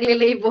moment.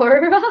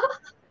 Nagle-labor.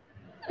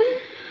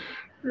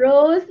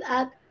 Rose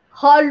at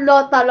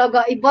holo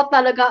talaga. Iba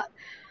talaga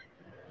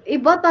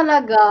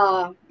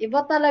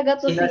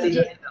to si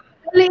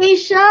Truly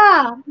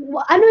siya.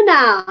 Ano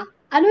na?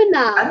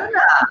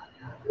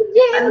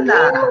 JM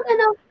Glino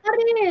na pa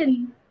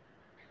rin.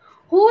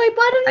 Hoy,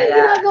 paano niya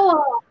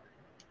ginagawa?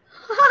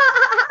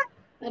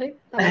 Aray,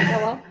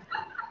 tawa.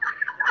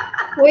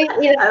 Hoy,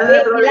 ilang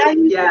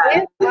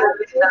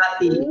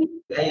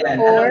Ayan,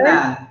 ano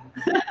na?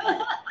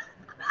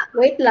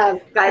 Wait lang.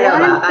 Kaya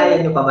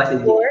niyo pa ba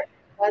si JM?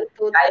 1,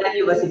 2, 3, Kaya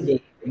niyo ba si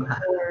JM?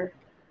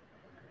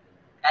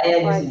 Kaya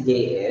niyo si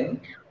JM?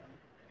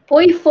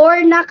 Uy,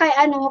 4 na kay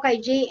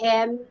kay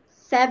JM,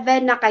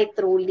 7 na kay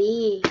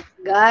Truly.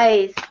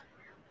 Guys,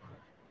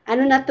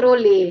 ano na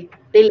Truly?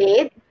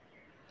 Delete?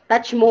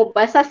 Touch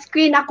mobile. Sa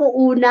screen ako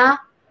una.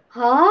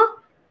 Ha?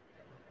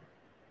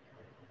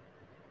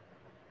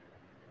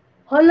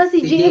 Hala, si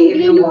Si JM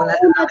JM yung Glino una ang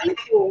sa una akin.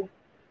 dito.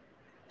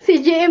 Si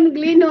JM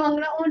Glino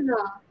ang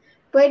nauna.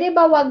 Pwede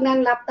ba wag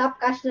ng laptop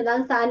cash na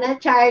lang sana,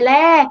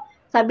 Charlie?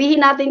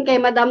 Sabihin natin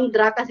kay Madam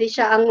Dra kasi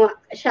siya ang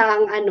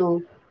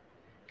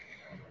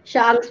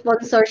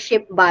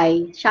sponsorship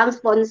buy. Siya ang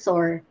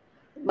sponsor.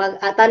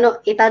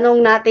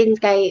 Itanong natin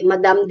kay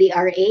Madam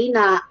DRA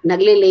na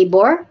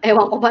nagle-labor.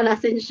 Ewan ko ba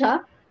nasin siya.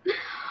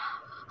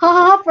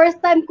 First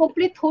time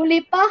complete,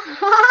 huli pa.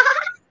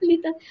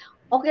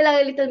 Okay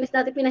lang, Little Miss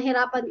natin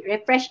pinahirapan.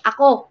 Refresh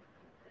ako.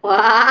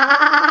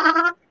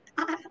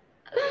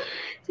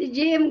 Si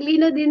JM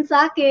Glino din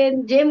sa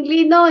akin. JM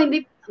Glino,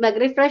 hindi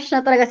mag-refresh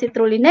na talaga si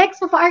Truly. Next,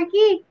 Papa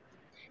Arky.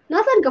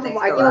 Nasaan ka, Papa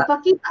Next Arky? ba?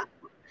 Mapakita.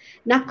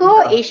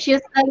 Nako, Ito.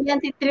 issues lang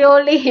yan si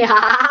Truly. Ayan.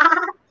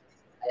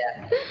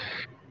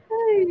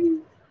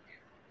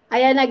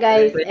 Ayan na,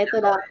 guys. Refresh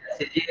Ito ako.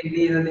 na. Si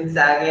JM din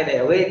sa akin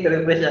eh. Wait,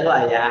 refresh ako.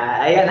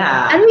 Ayan. Ayan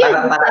ha. Ano yung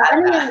isa? Para-paraan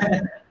Ano na.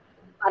 yung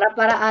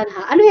para-paraan,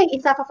 ha? Ano yung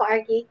isa, Papa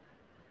Arky?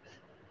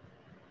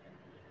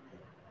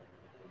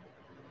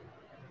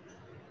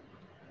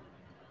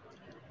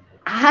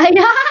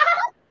 Ayan!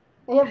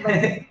 Ayan ba?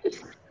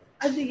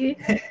 Sige.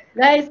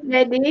 Guys,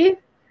 ready?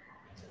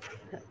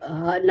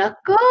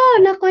 Nako.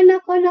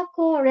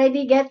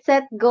 Ready, get,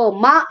 set, go.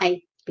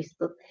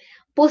 Pistot.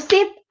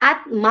 Pusit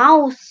at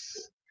mouse.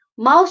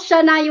 Mouse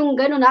siya na yung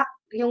gano'n na,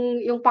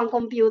 yung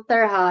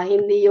pang-computer ha,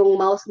 hindi yung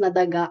mouse na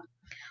daga.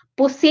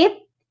 Pusit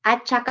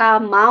at saka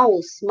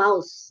mouse.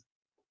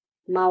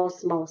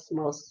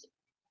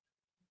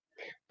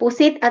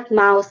 Pusit at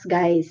mouse,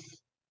 guys.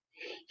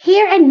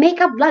 Hair and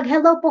makeup vlog.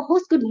 Hello po,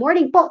 host. Good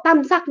morning po.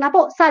 Tamsak na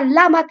po.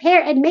 Salamat, hair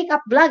and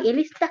makeup vlog.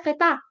 Ilista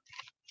kita.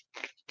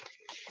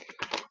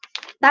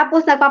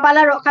 Tapos,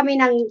 nagpapalaro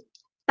kami ng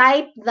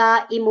type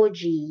the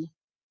emoji.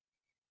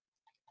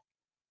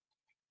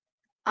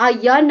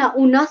 Ayan,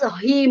 nauna sa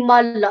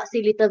himala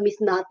si Little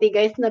Miss Nati.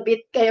 Guys,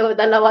 nabit kayo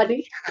dalawa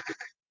ni.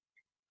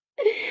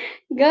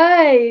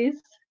 Guys,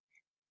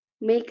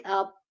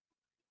 makeup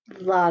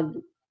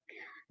vlog.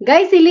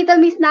 Guys, si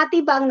Little Miss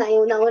Nati ba ang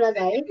nauna,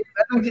 guys?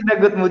 Anong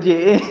sinagot mo,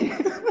 JM?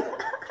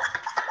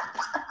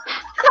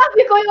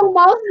 Sabi ko yung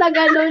mouse na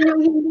gano'n,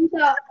 yung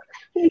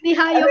hindi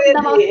hayop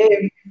na mouse.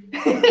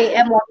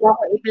 JM, wag mo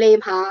ako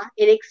i-blame ha.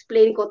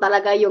 In-explain ko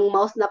talaga yung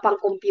mouse na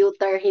pang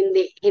computer,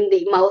 hindi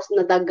mouse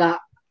na daga.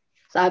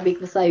 Sabi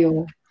ko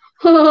sa'yo.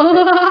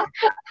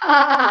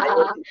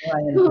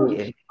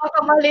 Baka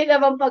mali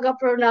naman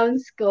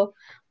pag-pronounce ko.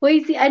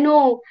 Hoy, si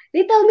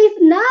Little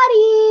Miss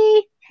Nari!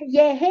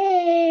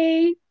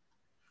 Yehey!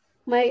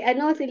 May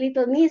si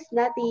Little Miss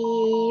Nati.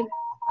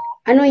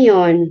 Ano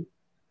yon?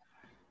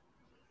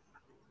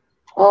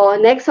 Oh,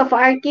 next of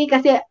Arky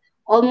kasi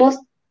almost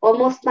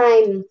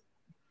time.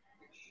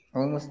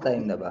 Almost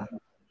time na ba?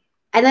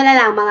 Ano na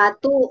lang, mga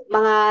 2.5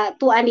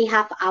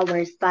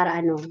 hours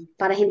para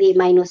hindi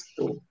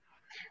 -2.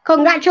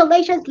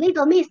 Congratulations,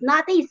 Little Miss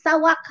Nati, sa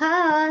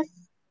wakas!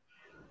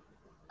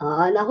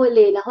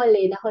 Nahuli.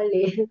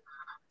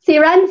 Si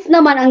Rans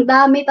naman, ang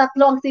dami,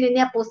 3 ang sinin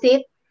niya,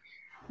 pusit,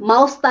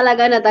 mouse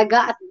talaga na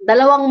daga, at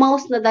 2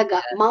 mouse na daga,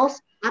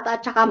 mouse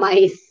at saka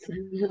mais.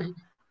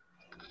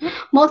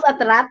 Mouse at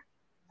rat?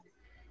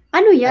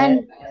 Ano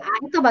yan?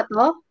 Ito ba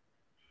to?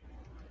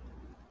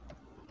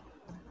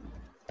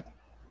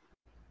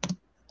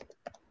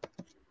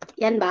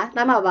 Yan ba?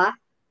 Tama ba?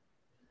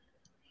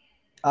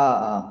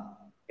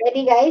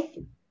 Ready, guys?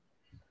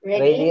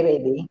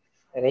 Ready.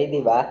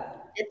 Ready ba?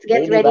 Let's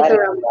get ready to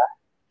rumble.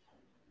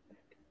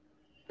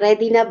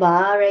 Ready na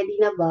ba?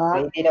 Ready na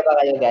ba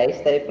kayo,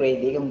 guys? Type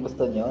ready kung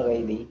gusto nyo.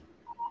 Ready.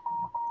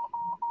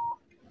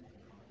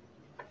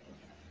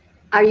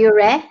 Are you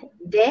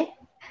ready?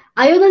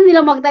 Ayaw na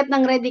nila mag-type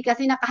ng ready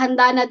kasi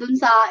nakahanda na dun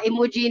sa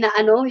emoji na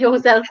yung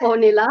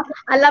cellphone nila.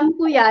 Alam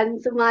ko yan.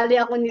 Sumali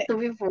ako nito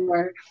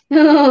before.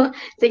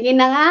 Sige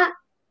na nga.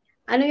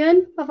 Ano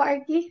yun, Papa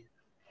Arky?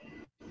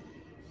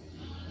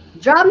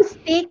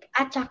 Drumstick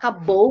at saka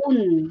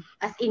bone.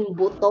 As in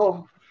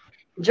buto.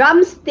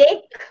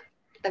 Drumstick.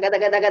 Taga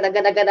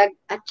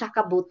at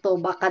saka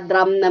buto. Baka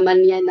drum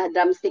naman yan na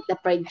drumstick na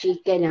fried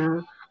chicken ha.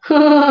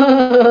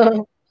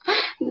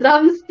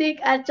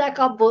 Drumstick at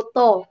saka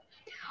buto.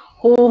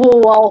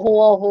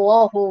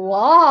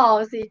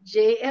 Wow, si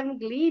JM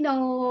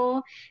Glino.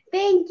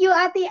 Thank you,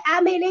 Ate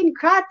Ameline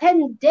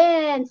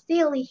Crattenden.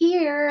 Still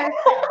here.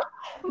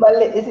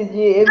 Mali si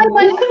JM. Ay,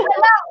 mali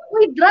pala.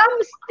 Uy,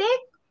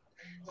 drumstick.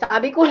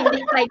 Sabi ko, hindi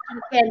fried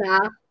chicken,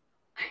 ha?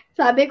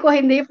 Sabi ko,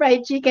 hindi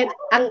fried chicken.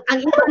 Ang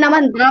iba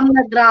naman, drum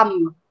na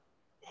drum.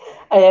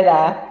 Ayan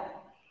na.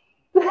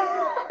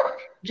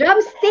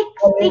 Drumstick,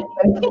 stick.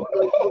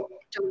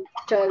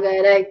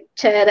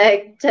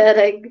 Charag.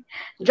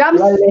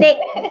 Drumstick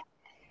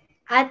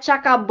at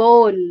saka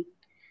bone.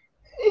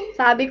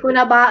 Sabi ko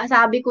na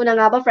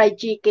nga ba fried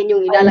chicken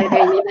yung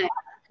ilalagay nila.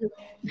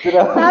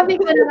 Sabi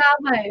ko na nga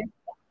ba eh.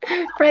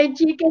 Fried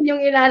chicken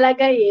yung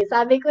ilalagay eh.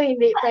 Sabi ko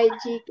hindi fried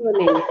chicken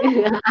eh.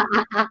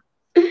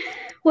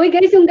 Hoy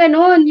guys, yung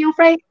ganun, yung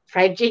fried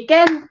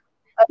chicken,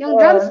 yung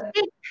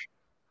drumstick.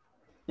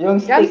 Yung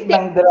stick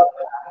ng drum.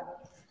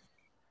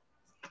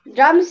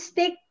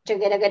 Drumstick,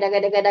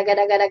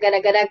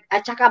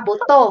 at saka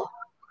buto.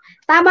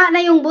 Tama na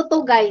yung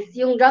buto, guys.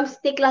 Yung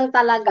drumstick lang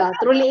talaga.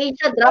 Truly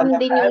Asia, drum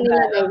din yung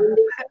nilagay,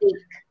 hindi stick.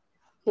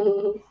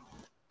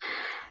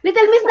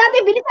 Little Miss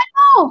natin, bilisan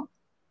mo!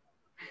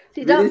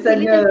 Si Bilisan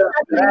Little nyo. Miss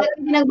natin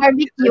naglagay ng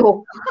barbecue.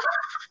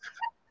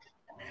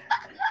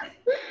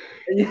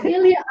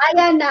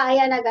 Ayan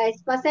na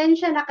guys.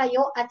 Pasensya na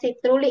kayo at si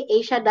Truly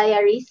Asia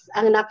Diaries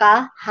ang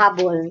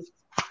nakahabol.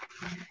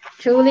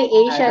 Truly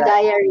Asia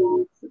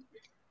Diaries.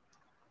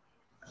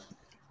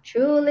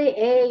 Truly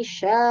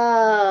Asia.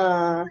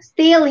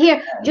 Still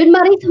here. Jun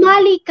Marie,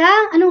 sumali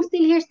ka? Anong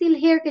still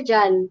here ka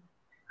dyan?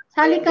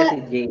 Sali ka.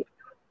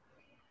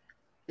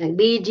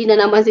 Nag-BG na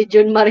naman si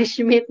Jun Marie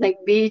Schmidt.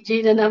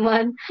 Nag-BG na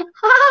naman.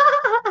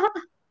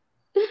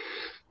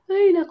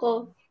 Ay,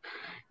 nako.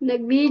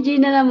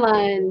 Nag-BG na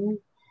naman.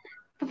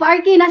 Papa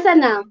Arky, nasa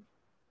na?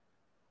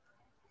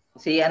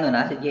 Si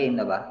JM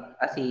na ba?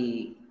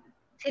 Si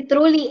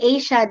Truly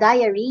Asia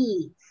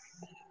Diaries.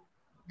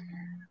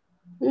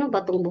 Ano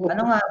ba itong buhok?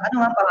 Ano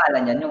nga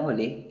pangalan yan, yung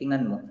huli?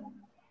 Tingnan mo.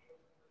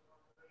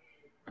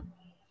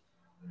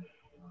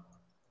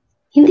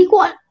 Hindi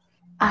ko,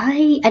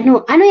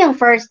 ano yung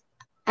first?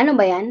 Ano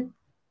ba yan?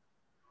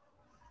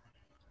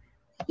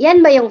 Yan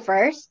ba yung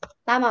first?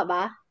 Tama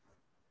ba?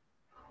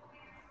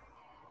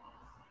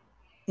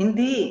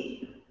 Hindi.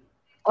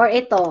 Or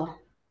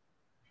ito?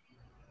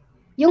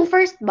 Yung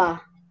first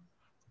ba?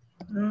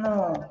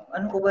 No.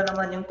 Ano ko ba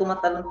naman yung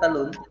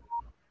tumatalon-talon?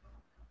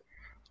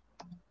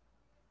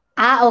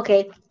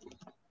 Okay.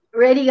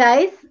 Ready,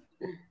 guys?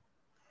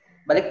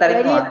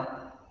 Baliktarin mo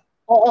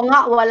Oo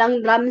nga,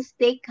 walang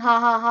drumstick.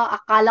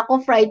 Akala ko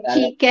fried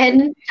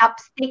chicken,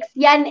 chopsticks.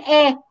 Yan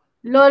eh.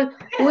 Lol.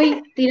 Uy,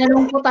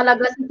 tinanong ko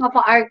talaga si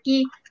Papa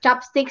Arky,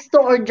 chopsticks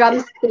to or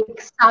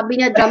drumsticks? Sabi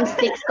niya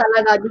drumsticks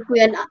talaga.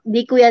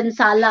 Di ko yan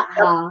sala,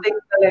 ha?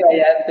 Chopsticks talaga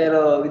yan,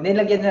 pero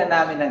nilagyan na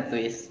namin ng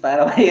twist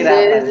para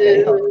mahirapan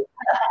kayo.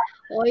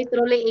 Oy,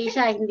 Truly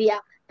Asia, hindi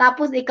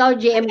Tapos ikaw,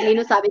 JM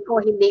Lino, sabi ko,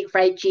 hindi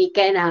fried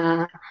chicken,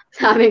 ha?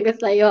 Sabi ko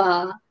sa'yo,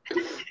 ha?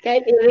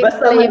 Kahit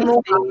i-replay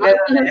mo, ha?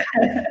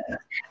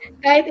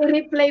 Kahit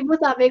i-replay mo,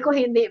 sabi ko,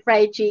 hindi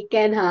fried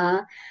chicken,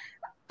 ha?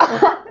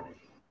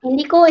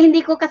 Hindi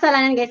ko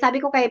kasalanan, guys.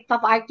 Sabi ko kay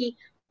Papa Arky,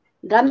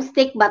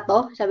 drumstick ba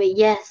to? Sabi,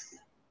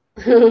 yes.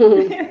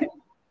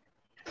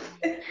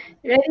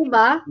 Ready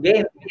ba?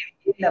 Game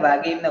na ba?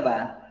 Game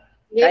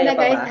na,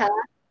 guys, ha?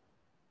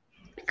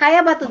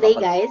 Kaya ba today,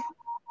 guys?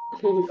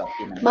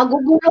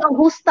 Magugulo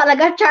ang host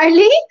talaga,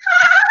 Charlie.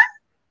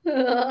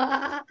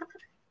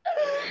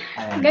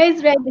 Guys,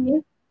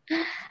 ready?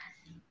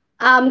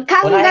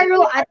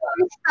 Kangaroo at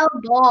crystal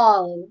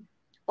ball.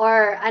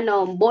 Or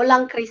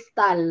bolang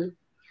kristal.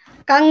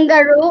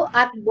 Kangaroo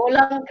at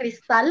bolang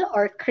kristal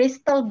or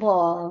crystal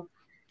ball.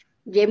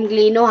 JM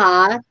Glino,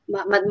 ha?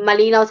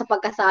 Malinaw sa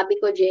pagkasabi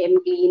ko, JM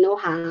Glino,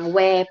 ha?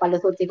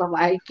 Palusot si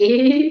Papa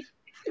Arky.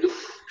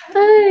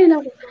 Ay,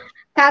 naku.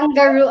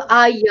 Kangaroo,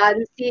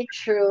 ayan si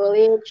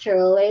Truly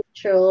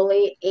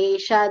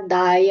Asia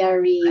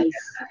Diaries.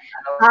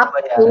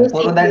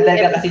 Puro daldal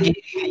ka kasi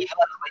JM.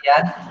 Ano ba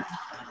yan?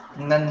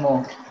 Tingnan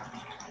mo.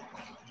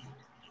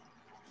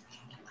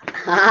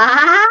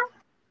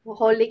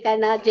 Huli ka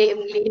na,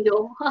 JM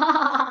Lino.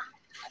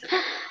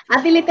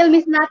 Ate Little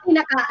Miss natin,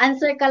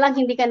 naka-answer ka lang,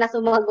 hindi ka na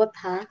sumagot,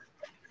 ha?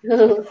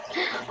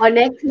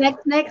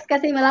 Next,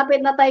 kasi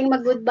malapit na tayong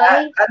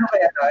mag-goodbye. Ano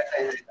kaya ito?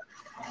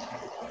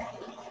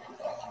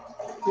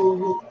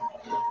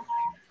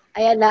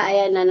 Ayan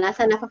na.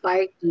 Nasa na Papa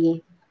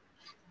Arky?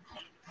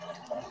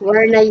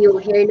 Where na you?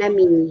 Here na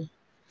me.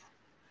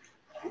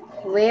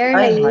 Where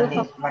na you,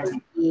 Papa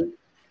Arky?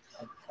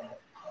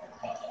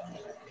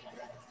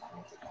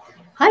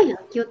 Ay,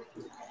 cute.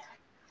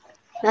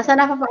 Nasa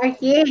na Papa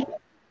Arky?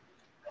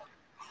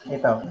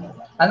 Ito.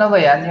 Ano ba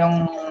yan?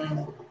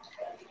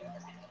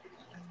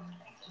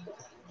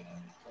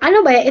 Ano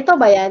ba yan? Ito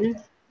ba yan?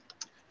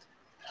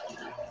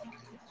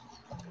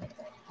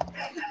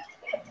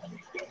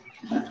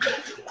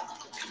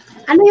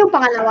 Ano yung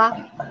pangalawa?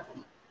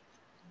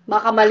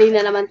 Baka mali na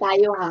naman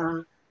tayo,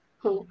 ha?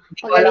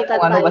 Hindi ko alam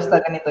kung ano,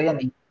 basta ganito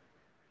yan eh.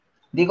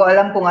 Hindi ko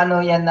alam kung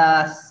ano yan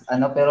na,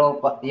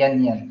 pero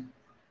yan.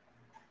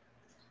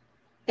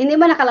 Hindi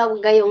ba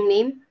nakalagay yung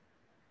name?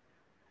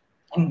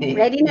 Hindi.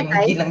 Ready na,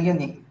 guys? Hindi lang yun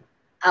eh.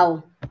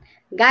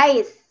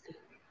 Guys,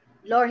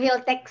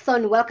 Lorhill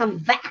Texon, welcome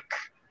back.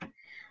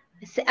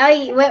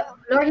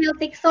 Lorhill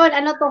Texon,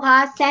 ano to,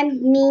 ha?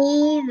 Send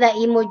me the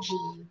emoji.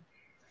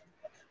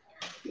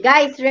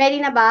 Guys,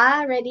 ready na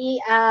ba? Ready?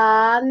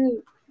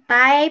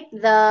 Type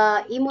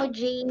the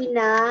emoji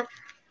na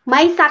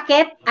may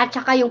sakit at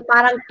saka yung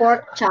parang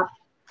pork chop.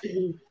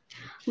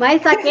 May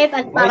sakit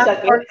at parang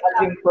pork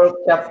chop. Pork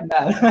chop na.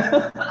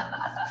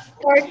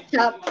 Pork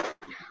chop.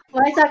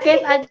 May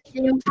sakit at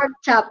yung pork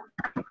chop.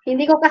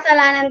 Hindi ko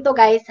kasalanan to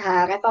guys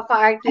ha. Kay Papa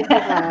Arky to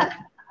ha.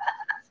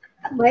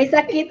 May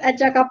sakit at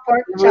saka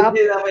pork chop.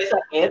 Buti na may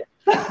sakit.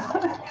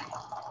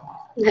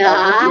 Tapos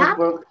Ha? yung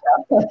pork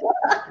chop.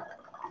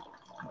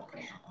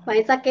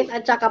 May sakit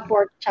at saka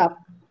pork chop.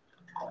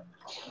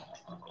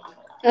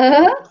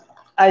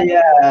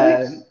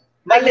 Ayan.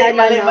 Mali Ayan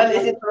na.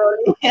 si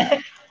Trolly.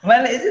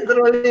 Mali si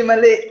Trolly,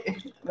 mali.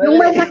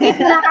 Yung may sakit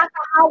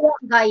nakakahawa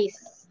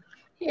guys.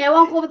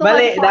 Ewan ko to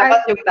Mali, Papa dapat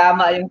Arky. yung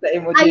tama yung sa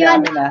emoji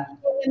Ayan namin ah.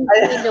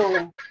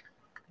 yung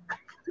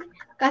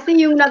kasi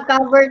yung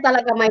nag-cover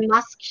talaga may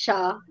mask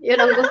siya.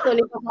 Yun ang gusto ni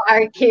Papa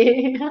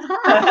Arky.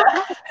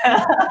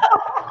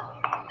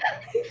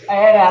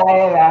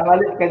 Ayan na.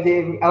 Mali ka,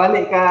 Jamie.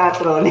 Mali ka,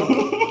 Trolly.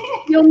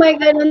 Yung may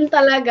ganun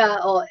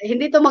talaga. Oh,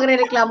 hindi to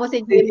magrereklamo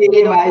si Jimmy.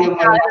 Hindi, No? yung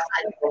may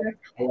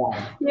Ayan.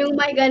 Yung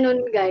may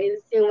ganun,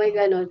 guys. Yung may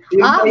ganun.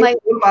 Yung may...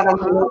 Yung parang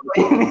luluto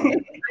yun.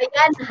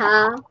 Ayan,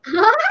 ha?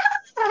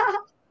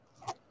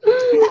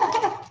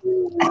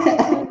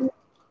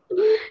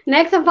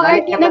 Next, Papa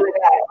Arky.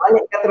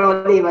 Mali ka,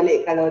 Trolly.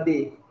 Mali ka,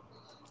 Lodi.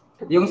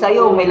 Yung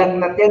sa'yo, may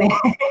lagnat yan eh.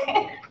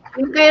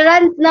 Yung kay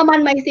Rans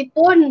naman may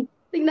sipon.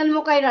 Tingnan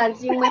mo kay Rans,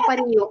 yung may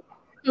panyo.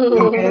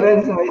 Yung kay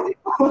Rans, may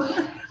sipon.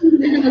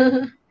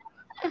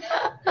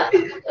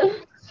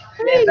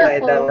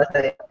 Ito, basta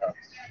ito.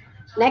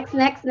 Next,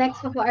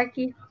 Papa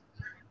Arky.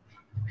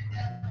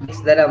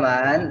 Next na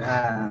naman,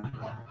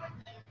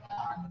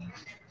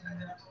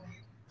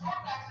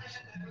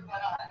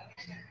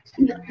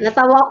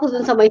 Natawa ko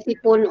dun sa may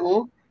sipon,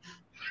 oh.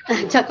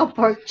 Tsaka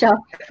pork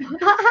chop.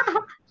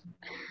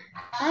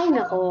 Ay,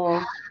 nako.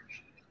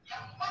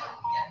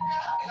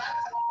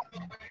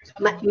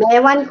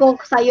 Mewan ko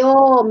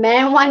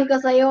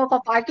sa'yo,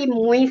 Papa Arky,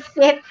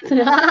 muisit.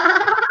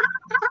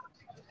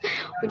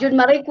 Ujun,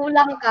 maray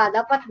kulang ka.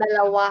 Dapat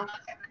dalawa.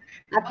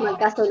 At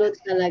magkasunod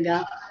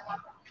talaga.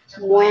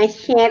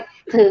 Muisit.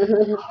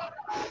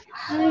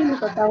 Ay,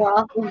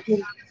 natatawa ako.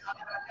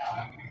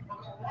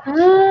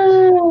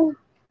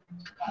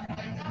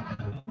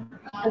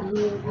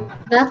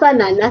 Nasa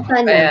na?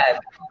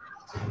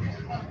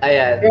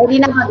 Ayan. Ready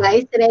na ba,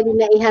 guys? Ready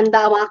na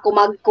ihanda ang mga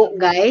kumagko,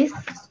 guys?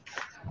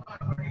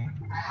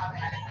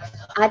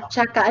 At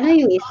saka, ano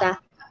yung isa?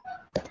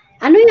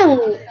 Ano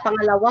yung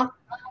pangalawa?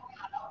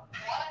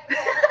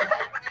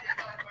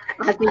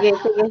 Sige.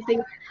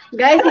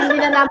 Guys, hindi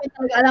na namin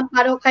talaga alam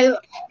paano kayo.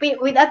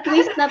 With a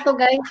twist na to,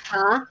 guys,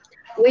 ha?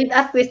 With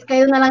a twist,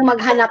 kayo na lang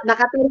maghanap.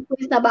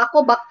 Naka-twist na ba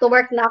ako? Back to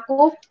work na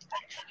ako.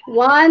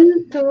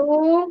 1,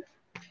 2,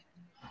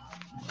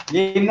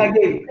 Game na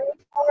game.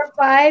 4,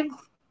 5,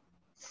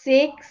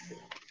 6,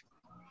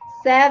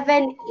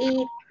 7,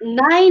 8,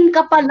 9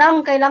 ka pa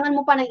lang. Kailangan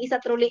mo pa ng isa,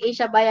 Truly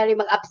Asia Bayari.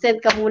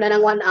 Mag-absent ka muna ng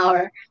 1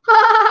 hour.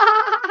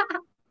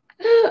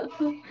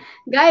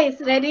 Guys,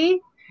 ready?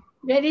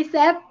 Ready,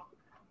 set?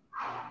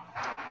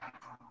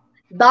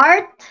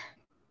 Dart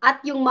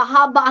at yung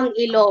mahaba ang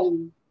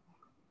ilong.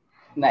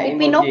 Na Si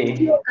emoji.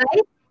 Pinocchio,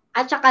 guys.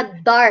 At saka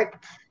dart.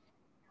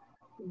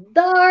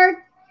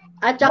 Dart.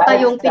 At saka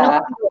Dart yung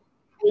ka. Pinocchio.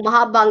 Yung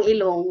mahaba ang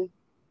ilong.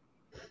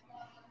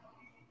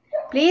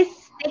 Please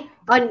stick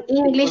on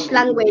English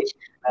language.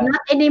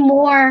 Not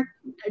anymore.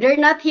 They're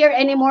not here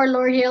anymore,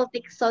 L'Oreal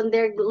Tixon.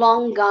 They're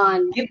long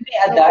gone. Give me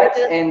a dart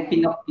and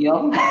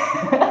Pinocchio.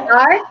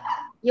 Dart.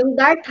 Yung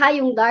dart ha,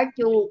 yung tak,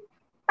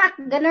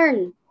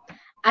 ganun.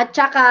 At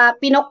saka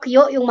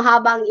Pinocchio, yung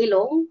mahabang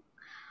ilong.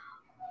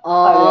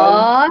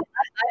 Oh,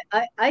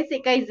 ay, si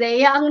kay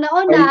Zea ang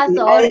nauna.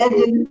 Sorry.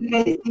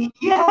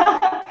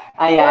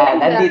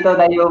 Ayan, nandito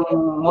na yung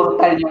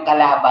mortal yung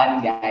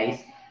kalaban, guys.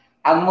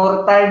 Ang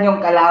mortal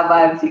yung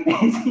kalaban, si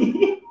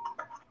Casey.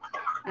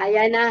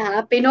 Ayan na ha.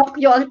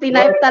 Pinocchio ang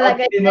tinipe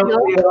talaga.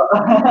 Pinocchio.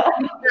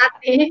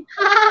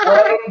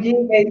 OMG,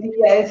 Casey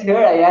is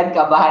here. Ayan,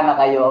 kabahan na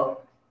kayo.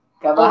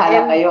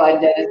 Kabahan na kayo.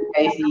 Andyan na si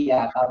Casey.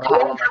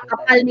 Kabahan na kayo.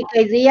 Kapal ni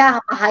kay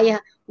Zea.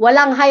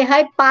 Walang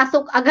hi-hi.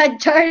 Pasok agad,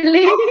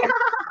 Charlie.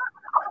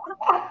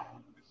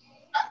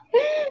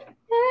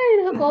 Ay,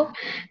 nako.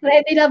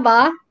 Ready na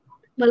ba?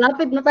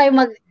 Malapit na tayo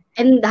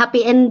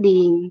happy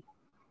ending.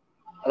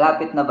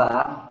 Malapit na ba?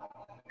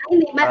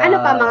 Ay, ano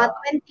pa, mga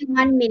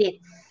 21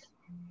 minutes.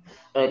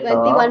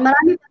 Ito. 21.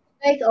 Marami pa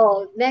guys.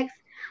 Oh, next.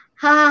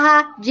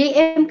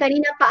 GM,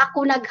 kanina pa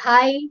ako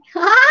nag-hi.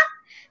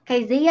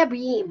 Kay Zea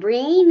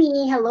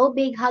Brainy. Hello,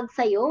 big hug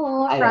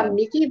sa'yo. From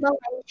Mickey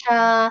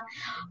Valencia.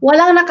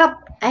 Walang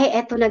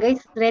eto na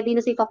guys. Ready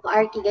na si Papa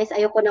Arky guys.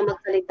 Ayoko na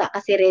magsalita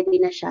kasi ready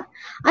na siya.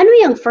 Ano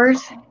yung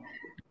first?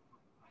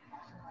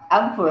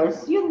 Ang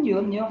first, yun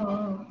yung...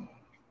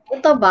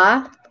 Ito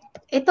ba?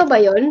 Ito ba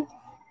yun?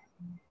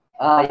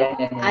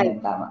 Yan.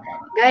 Tama.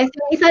 Guys,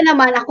 yung isa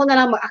naman, ako na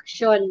lang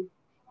mag-action.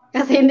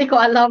 Kasi hindi ko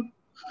alam.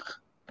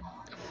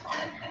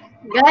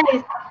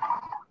 Guys,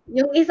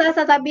 yung isa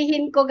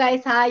sasabihin ko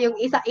guys ha, yung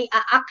isa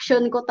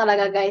i-action ko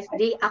talaga guys.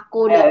 Di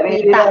ako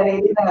nakita.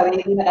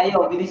 Ready na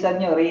kayo.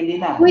 Bilisan nyo, ready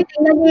na. Wait,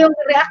 tingnan nyo yung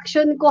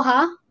reaction ko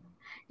ha.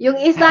 Yung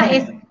isa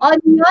is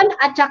onion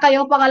at saka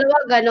yung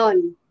pangalawa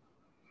ganon.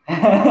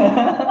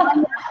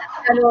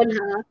 Ganon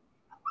ha.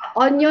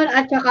 Onion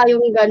at saka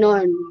yung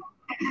ganon.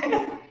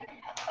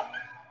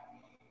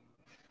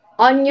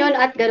 Onion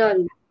at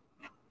ganon.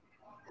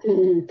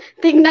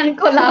 Tingnan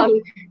ko lang.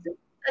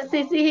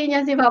 Sisihin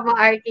niya si Papa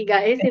Arky,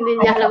 guys. Hindi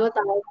niya alam mo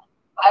tawag.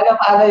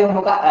 Paano yung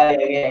mukha? Ay,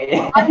 okay.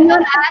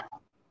 Onion at...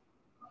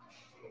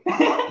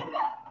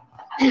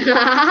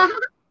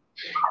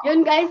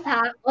 Yun, guys,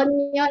 ha?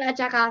 Onion at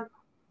saka...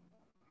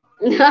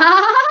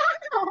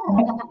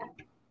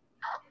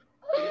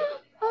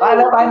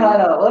 Paano?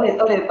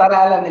 Ulit,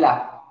 para alam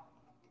nila.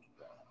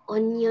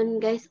 Onion,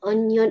 guys.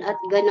 Onion at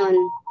ganon.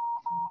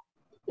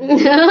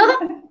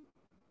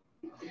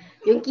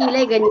 Yung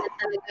kilay, ganyan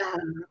talaga.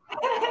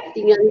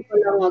 Tingnan ko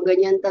lang,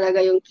 ganyan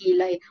talaga yung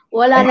kilay.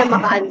 Wala na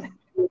maka-answer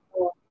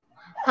dito.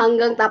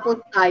 Hanggang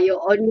tapos tayo,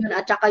 onion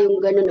at saka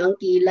yung ganun ang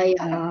kilay,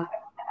 ha.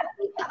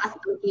 Ang taas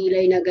ang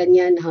kilay na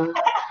ganyan, ha.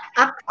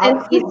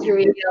 Accent is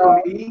real.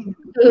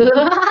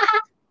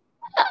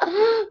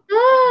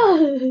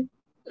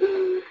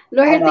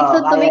 Lord,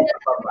 Tikson, tumingin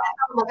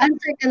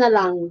mag-answer ka na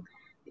lang.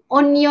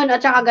 Onion at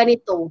saka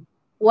ganito.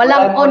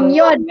 Walang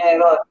onion.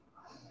 Meron.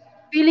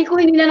 Pili ko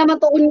hindi na naman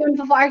to onion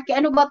sa Arky.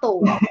 Ano ba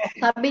to?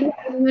 Sabi niyo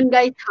onion,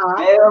 guys, ha?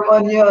 Meron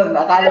onion.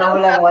 Akala mo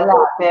lang wala.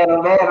 Pero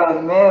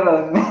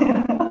meron.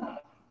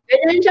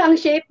 Ganyan siyang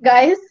shape,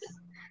 guys.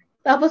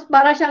 Tapos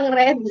para siyang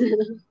red.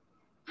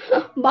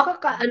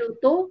 Baka ano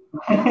to?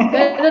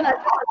 Ganun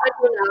at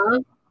ano na.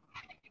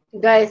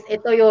 Guys,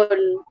 ito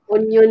yun.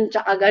 Onion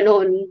tsaka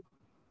ganon.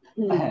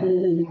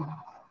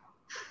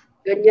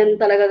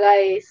 Ganyan talaga,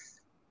 guys.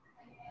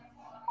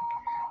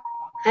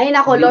 Ay,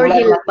 nako, Lord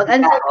Hill.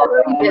 Pag-answer ko,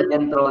 Lord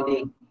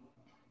Hill.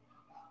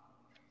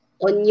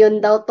 Onion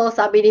daw to.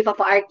 Sabi ni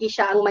Papa Arky,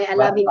 siya ang may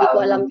alam. Hindi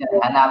ko alam to.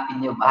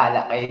 Hanapin niyo,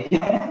 bahala kayo.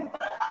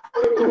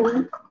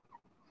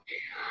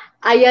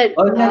 Ayan.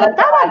 Onion at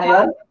saka ano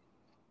yun?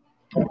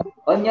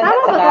 Onion at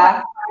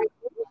saka...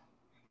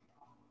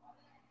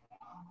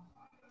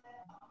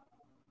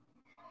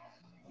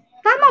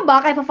 Tama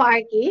ba kay Papa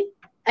Arky?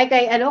 Ay,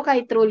 kay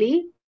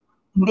Truly?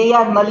 Hindi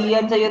yan. Mali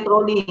yan sa'yo,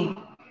 Truly.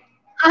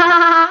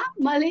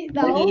 Mali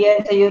daw. Mali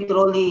yan sa'yo,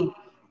 Truly.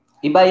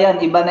 Iba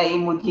yan. Iba na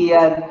emoji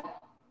yan.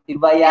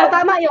 Iba yan.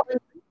 Pero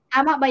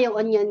tama ba yung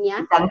onion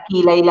niya? Isang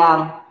kilay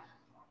lang.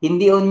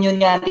 Hindi onion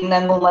yan.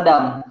 Tingnan mo,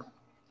 madam.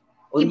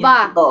 Onion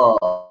Iba. Ito.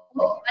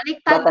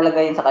 Baliktad. Iba talaga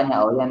yun sa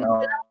kanya. O, yan,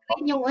 o.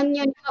 Yung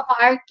onion ni Papa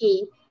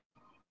Arky.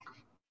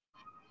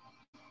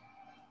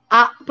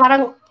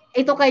 Parang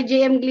ito kay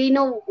JM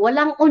Glino,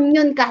 walang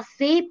onion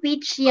kasi.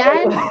 Peach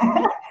yan.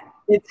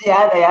 Peach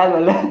yan. Ayan,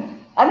 wala.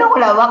 Ano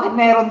wala? Bakit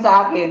meron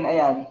sa akin?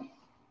 Ayan.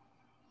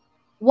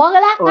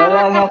 Wala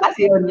nga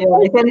kasi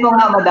onion. Isend mo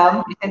nga,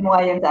 madam. Isend mo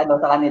nga yan sa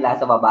kanila,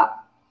 sa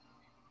baba.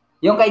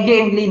 Yung kay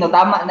JM Glino,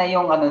 tama na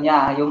yung ano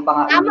niya, yung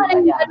Tama na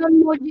yung ganun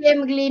mo,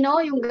 JM Glino,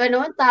 yung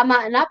ganun,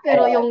 tama na,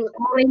 pero yung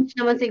orange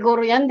naman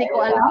siguro yan, di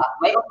ko alam.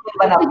 May orange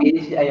pa na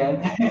page,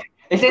 ayan.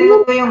 Isend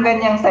mo yung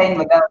ganyang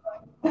sign, madam.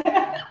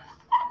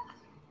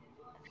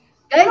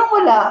 Guys,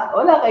 wala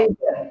kayo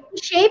dyan.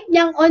 Shape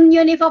niyang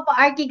onion ni Papa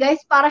Arky,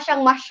 guys, para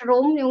siyang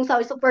mushroom, yung sa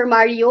Super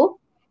Mario.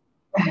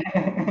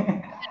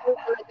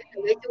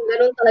 Yung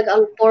ganun talaga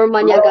ang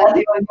forma niya, guys.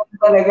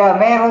 Talaga,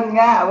 meron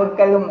nga, huwag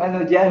kalong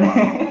ano dyan.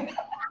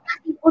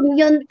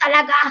 Onion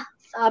talaga.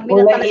 Sabi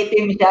kulay na talaga.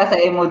 Itim siya sa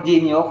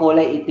emoji nyo,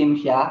 kulay itim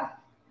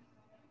siya.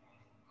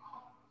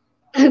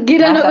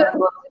 Nasa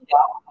truth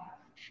siya.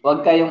 Huwag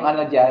kayong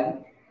ano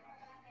dyan.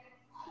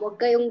 Huwag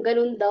kayong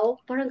ganun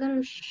daw. Parang ganun.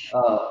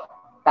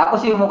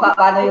 Tapos yung mukha,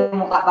 paano yung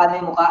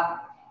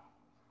mukha?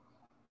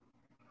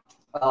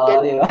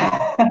 Di ba?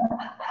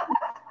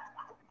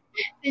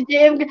 Si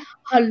JM,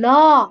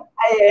 hala.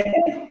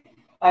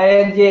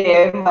 Ayan,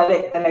 JM.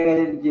 Mali talaga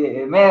yung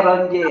JM.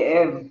 Meron,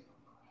 JM.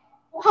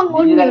 Mukhang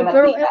onion,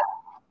 pero...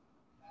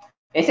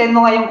 Isend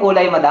mo nga yung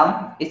kulay,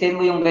 madam. Isend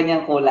mo yung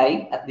ganyang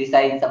kulay at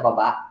design sa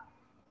baba.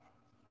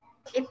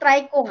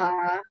 I-try ko,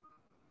 ha.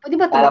 Pwede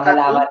ba ito para makapi?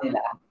 malaman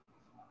nila.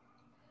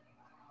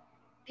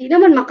 Di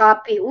naman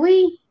makapi.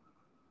 Uy.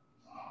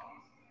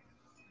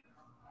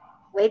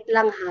 Wait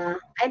lang,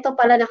 ha. Ito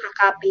pala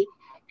nakakapi.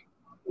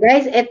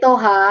 Guys, ito,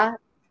 ha.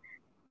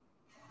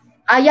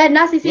 Ayan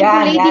na, si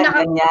Simple Lady.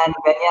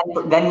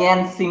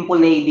 Ganyan, Simple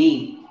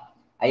Lady.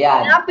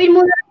 Ayan. Hanapin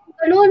mo na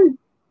ganun.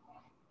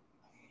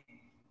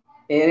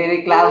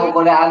 Irereklamo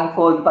ko na ang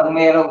phone pag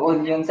merong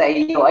onion sa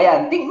iyo.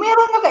 Ayan,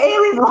 meron na ka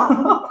Erin, no?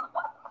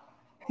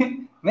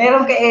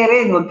 Meron ka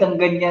Erin, huwag kang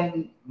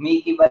ganyan.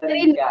 Mickey ba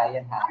rin siya?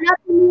 Ayan, ha.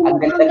 Ang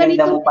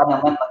ganda-ganda mo pa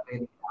naman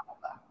magreklamo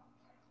ka.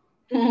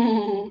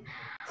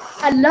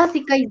 Hala,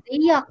 si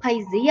Kaizia,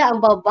 ang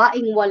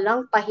babaeng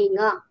walang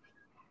pahinga.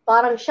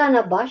 Parang siya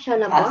na ba?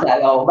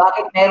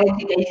 Bakit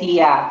meron si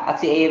Kaizia at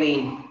si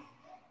Erin?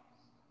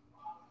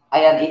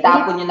 Ayan,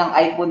 itapon nyo ng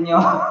iPhone nyo.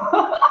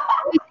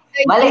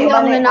 Mali.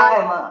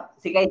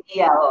 Si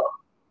Kaizia,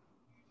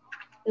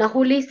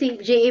 Nahuli si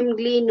JM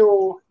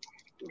Glino.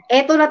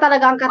 Eto na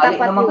talaga ang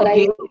katapat mo,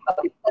 guys.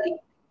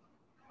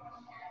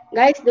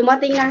 Guys,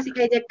 dumating na si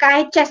Kaizia.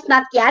 Kahit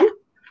chestnut yan,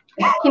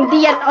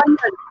 hindi yan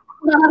onion.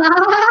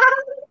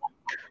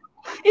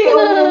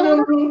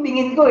 Yung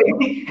tingin ko,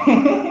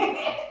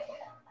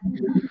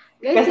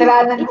 Guys,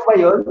 Kasalanan ko ba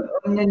yun?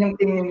 Onion yung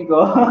tingin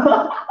ko.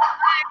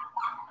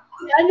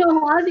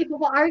 si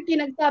Papa Arky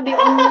nagsabi,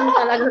 onion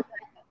talaga.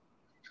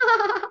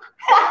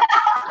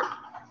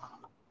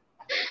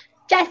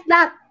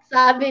 Chestnut,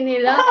 sabi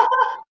nila.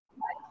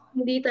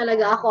 Hindi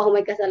talaga ako ang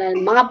may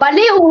kasalanan. Mga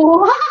baliw!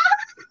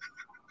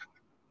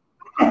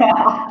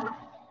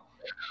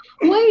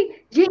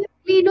 Uy, Jim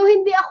Lino,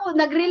 hindi ako.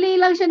 Nag-relay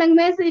lang siya ng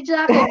message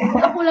sa akin.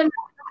 Ako lang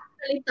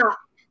nagsalita.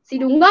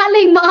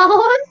 Sinungaling, mga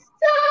host!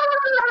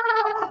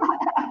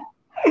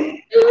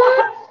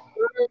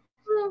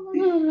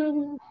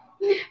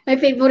 May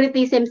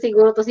favoritism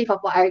siguro to si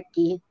Papa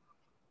Arky.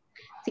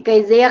 Si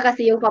kay Zea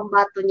kasi yung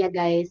pambato niya,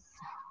 guys.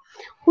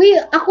 Uy,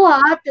 ako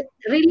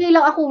relay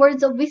lang ako,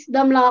 words of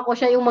wisdom lang ako.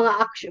 Siya yung mga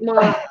action,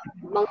 mga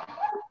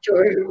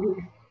picture.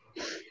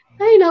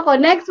 Ay, nako.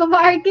 Next,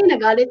 Papa Arky.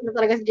 Nagalit na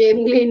talaga si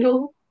JM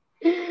Glino.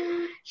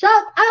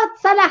 Shout out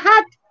sa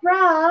lahat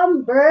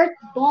from Bert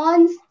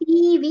Bonds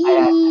TV.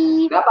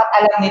 Ayan. Dapat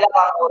alam nila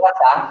ang oras,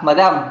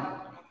 Madam.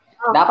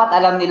 Oh. Dapat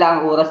alam nila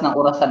ang oras ng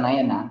orasan na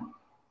yan,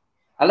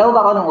 Alam mo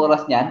ba kung anong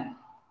oras niyan?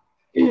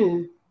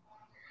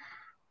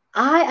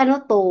 Ay,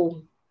 ano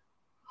to?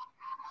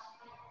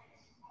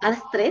 Alas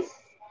 3?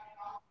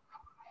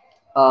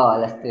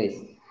 Alas 3.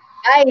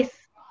 Guys,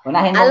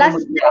 unahin mo alas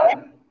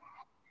 3.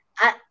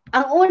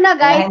 Ang una,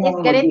 guys, is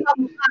ganito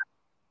ang mukha.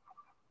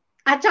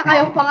 At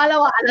saka yung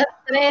pangalawa, alas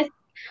 3.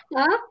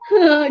 Ha?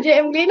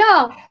 JM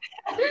Glino.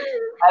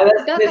 Alas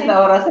 3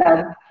 na orasan.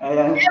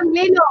 Ayan. JM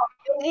Glino.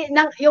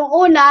 Yung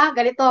una,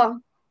 ganito.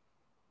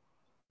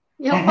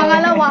 Yung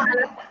pangalawa,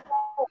 alas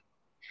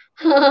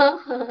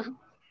 3.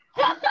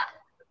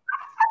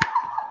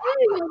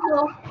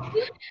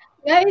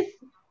 Guys,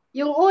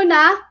 yung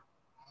una,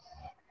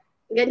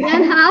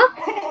 ganyan yung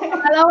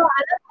pangalawa,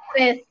 alas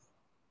 3.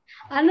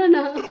 Ano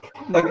na?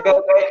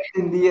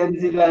 Nagkakaintindihan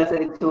sila sa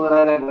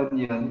itsura ng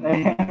yun.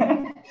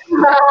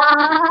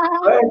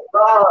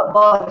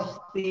 Bonds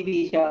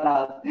TV, shout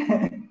out.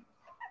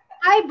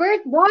 Hi,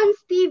 Bert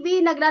Bonds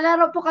TV.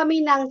 Naglalaro po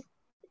kami ng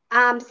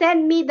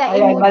send me the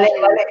emoji.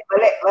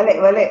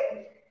 Mali.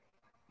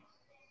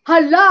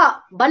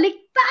 Hala,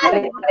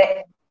 baliktad.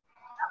 Mali.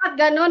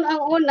 Ganon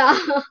ang una.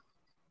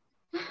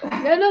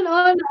 Ganon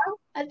una.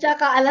 At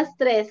saka alas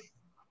 3.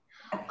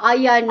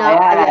 Ayan na.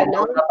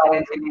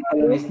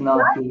 Miss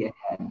Noki.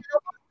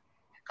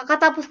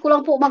 Kakatapos ko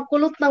lang po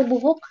magkulot ng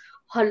buhok.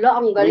 Hala,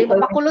 ang galing.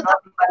 Mapakulot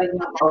ako.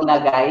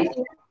 Guys.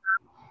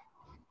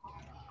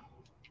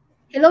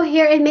 Hello,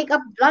 hair and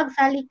makeup vlog.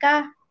 Sali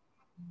ka.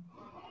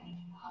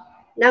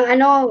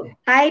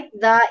 Type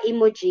the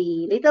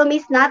emoji. Little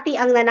Miss Nati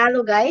ang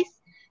nanalo, guys.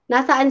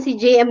 Nasaan si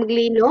JM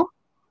Glino?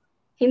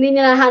 Hindi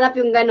niya nahanap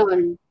yung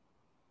ganon.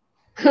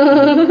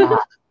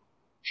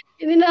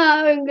 Hindi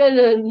na yung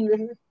ganon.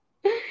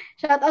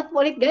 Shout out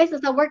po ulit, guys.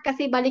 Sa work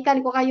kasi balikan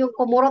ko kayong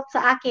kumurot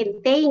sa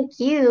akin. Thank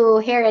you,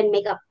 hair and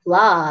makeup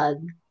vlog.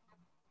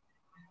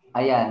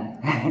 Ayan.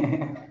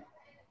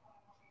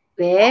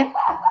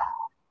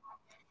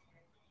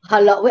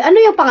 Hala, ano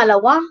yung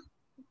pangalawa?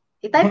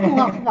 I-type mo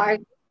nga,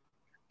 Mark.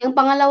 Yung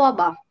pangalawa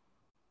ba?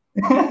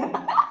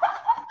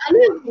 Ano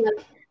yung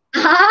pangalawa?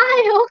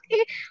 Ay,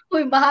 okay.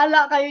 Uy,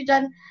 bahala kayo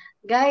dyan.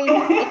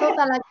 Guys, ito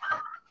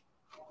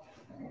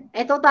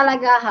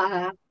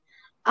talaga,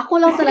 Ako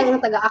lang talagang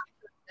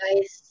taga-action,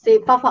 guys. Si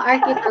Papa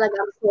Arky talaga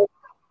ang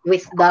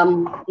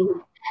wisdom.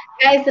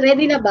 Guys,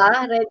 ready na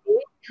ba? Ready?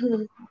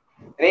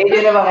 Ready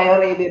na ba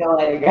kayo,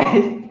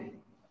 guys?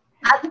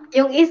 At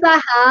yung isa,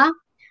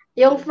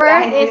 yung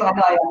first is...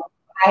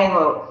 Unahin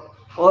mo.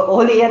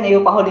 Huli yan,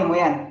 yung pahuli mo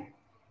yan.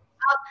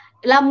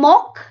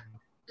 Lamok.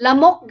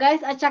 Lamok,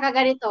 guys, at saka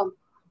ganito.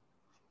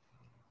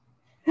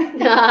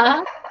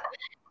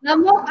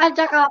 Lamok at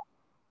saka...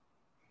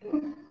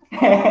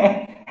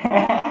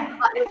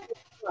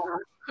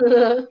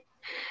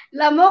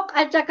 Lamok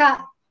at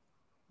saka...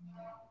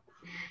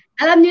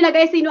 Alam niyo na,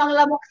 guys, sino ang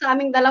lamok sa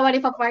aming dalawa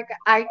ni Papa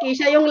Arky?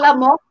 Siya yung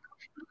lamok.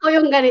 Ako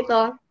yung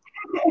ganito.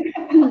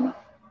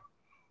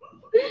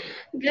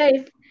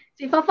 Guys,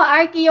 si Papa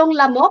Arky yung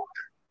lamok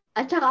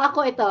at saka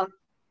ako ito.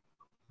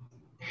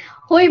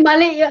 Hoy,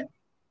 mali yun.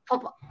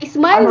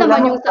 Smile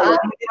naman yung sa akin.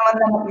 Hindi naman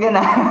lamok yan,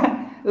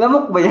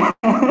 Lamok ba yan?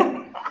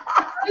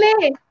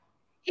 Mali.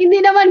 Hindi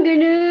naman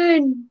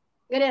ganun.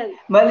 Ganun.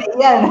 Mali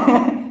yan.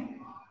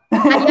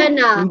 Ayan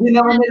na. Hindi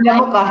naman yan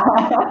lamok,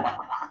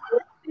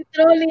 Si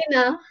Truly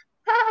na.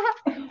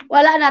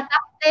 Wala na.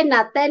 Top 10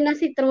 na. 10 na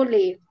si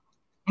Truly.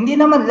 Hindi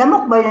naman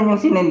lamok ba yan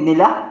yung sinend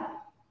nila?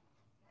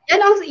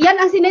 Yan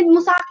ang sinend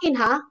mo sa akin,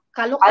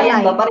 Kalukalay.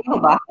 Ayan ba? Pareho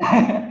ba?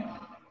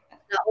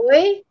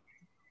 Uy.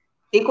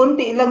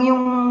 Kunti lang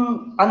yung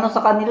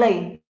sa kanila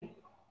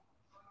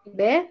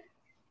Be?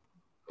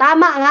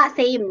 Tama nga,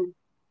 same.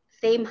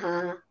 Same,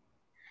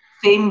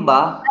 Same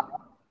ba?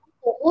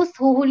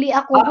 Huhuli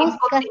ako.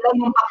 Kunti lang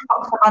yung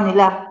pakpak sa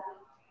kanila.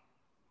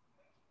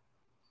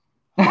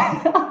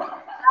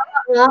 Tama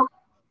nga.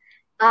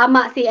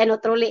 Tama si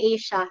Truly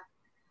Asia.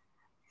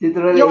 Si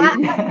Truly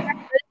Asia.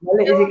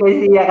 Mali si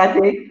Kaisia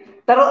kasi.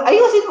 Pero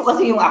ayusin mo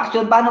kasi yung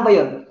action. Paano ba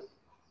yun?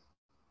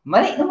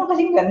 Mali naman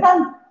kasing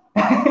ganun.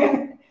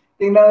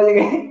 Tingnan mo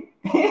sige.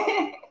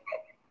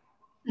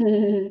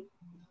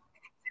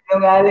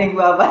 Sinungaling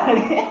ba,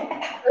 pare?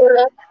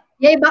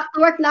 Yay, back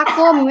to work na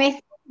ako. Miss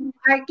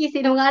Arky,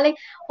 sinungaling.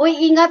 Uy,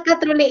 ingat ka,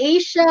 Truly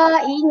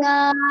Asia.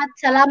 Ingat.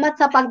 Salamat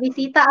sa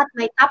pagbisita at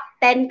may top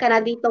 10 ka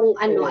na ditong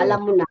alam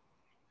mo na.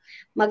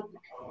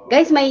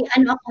 Guys, may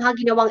ako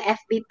ginawang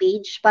FB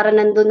page para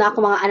nandun na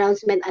ako mga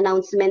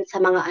announcement sa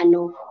mga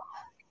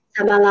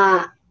sa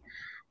mga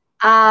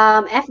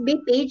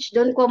FB page.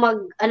 Doon ko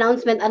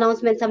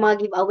mag-announcement sa mga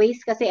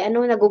giveaways kasi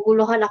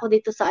naguguluhan ako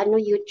dito sa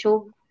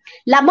YouTube.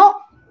 Lamo!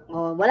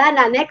 Oh, wala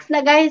na. Next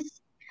na,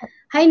 guys.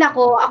 Hay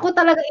nako, ako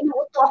talaga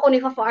inuuto ako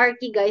ni Papa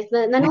Arky, guys.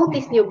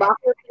 Na-notice niyo ba?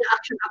 Ako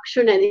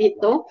action na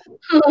dito.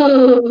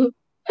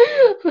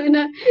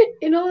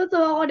 Inuuto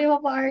ako ni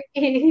Papa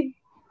Arky.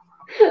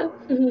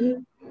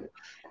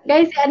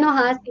 Guys,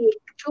 si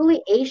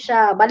Truly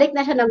Asia. Balik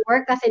na siya ng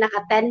work kasi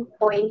naka 10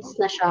 points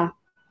na siya.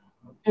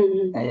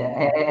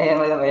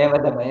 Ayan,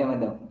 madam.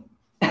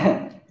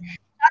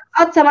 Shout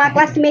out sa mga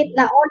classmate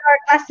na honor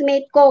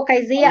classmate ko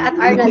kay Zia at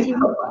Arna.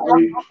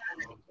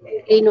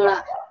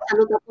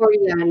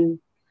 Salutatorian.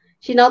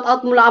 Shout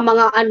out mula ang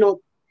mga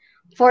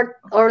fourth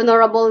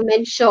honorable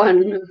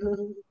mention.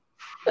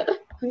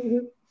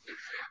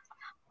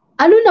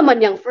 Ano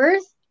naman yung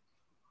first?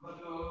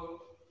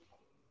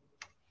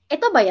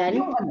 Ito ba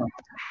yan? Yung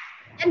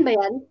Yan ba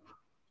yan?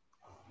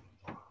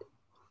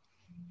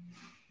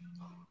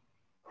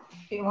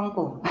 Iwan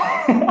ko.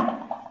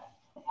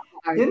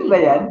 Yun ba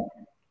yan?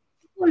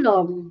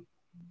 Ulam.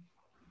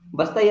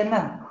 Basta yan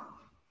na.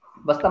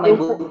 Basta may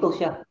buto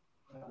siya.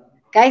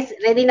 Guys,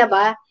 ready na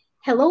ba?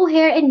 Hello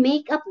hair and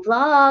makeup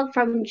vlog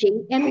from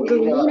JM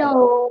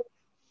Golino.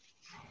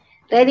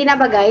 Ready na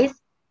ba, guys?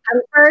 Ang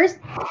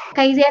first,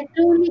 kay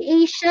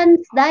Truly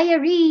Asian's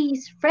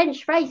Diaries,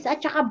 French fries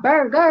at saka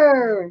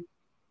burger.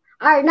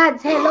 Arnads,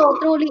 hello,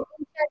 Truly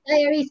Asian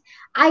Diaries.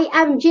 I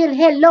am Jill,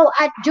 hello,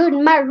 at June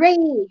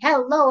Marie.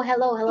 Hello.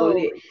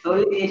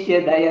 Truly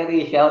Asian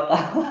Diaries, shout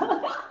out.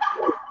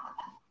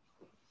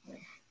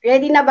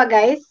 Ready na ba,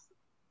 guys?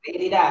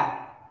 Ready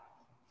na.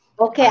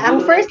 Okay, ang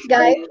first,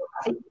 guys,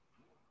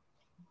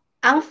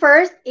 ang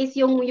first is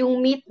yung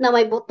meat na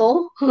may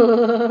buto.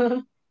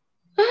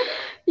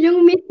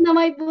 Yung meat na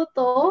may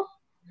buto.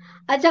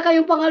 At saka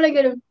yung pangalan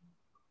ganun.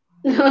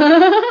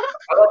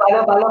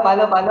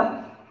 Paano?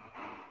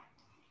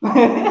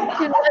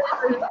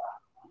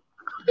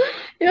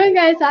 Yun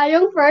guys,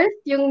 yung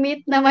first, yung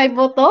meat na may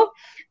buto.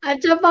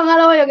 At saka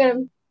pangalawa yung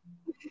ganun.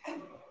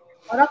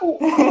 Para kung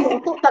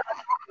buto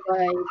talaga,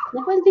 guys.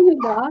 Napansin niyo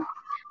ba?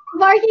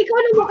 Marky, ikaw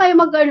naman kayo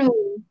mag-ano.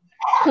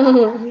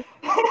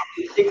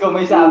 Ikaw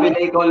may sabi na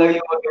ikaw lang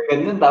yung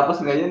magkaganyan, tapos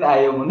ngayon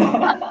ayaw mo na.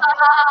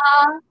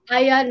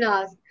 Ayan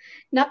na.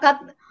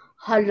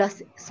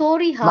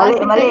 Sorry ha.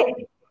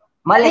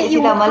 Mali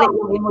sila, mali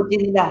yung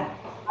emoji nila.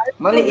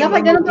 Mali yung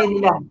emoji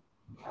nila.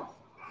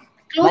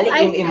 Mali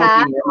yung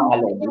emoji nila, mga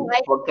lodi.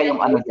 Huwag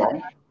kayong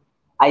dyan.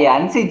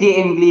 Ayan, si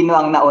JM Glino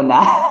ang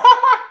nauna.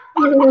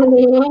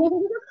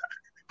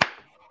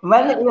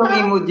 Mali yung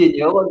emoji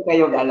nyo, huwag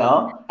kayong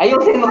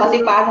ayusin mo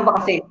kasi, paano ba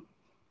kasi?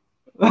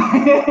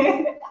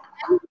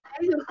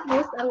 Yung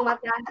close ang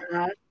mata.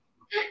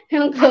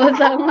 Yung close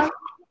ang mata.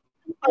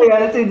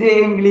 Ayan, si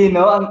JM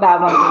Glino ang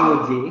tamang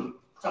emoji.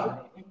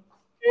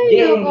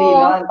 JM Glino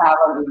ang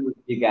tamang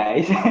emoji,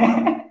 guys.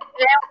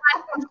 Kaya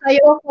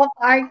sa'yo ko,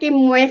 Arky,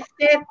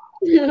 muesit.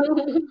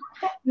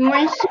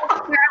 Muesit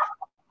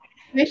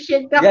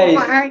ka, guys,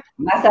 Arky.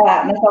 nasa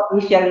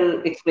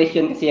official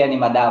expression kasi yan ni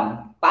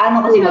Madam.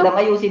 Paano kasi, Madam,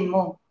 ayusin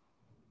mo?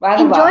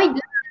 Paano Enjoy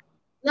ba?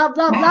 Love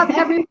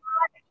everyone.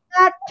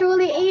 Ingat,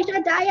 Truly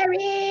Asia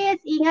Diaries.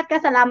 Ingat ka,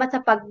 salamat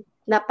sa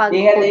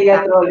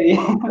Ingat, Rolly.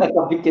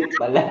 Nakapikit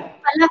pala.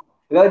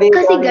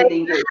 Kasi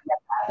guys,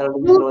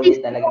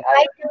 notice talaga.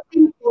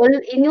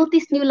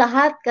 I-notice nyo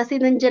lahat kasi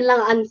nandyan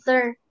lang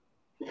answer.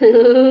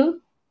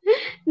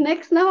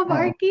 Next na,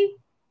 Marky.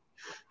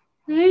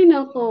 Ay,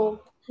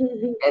 nako.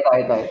 Ito.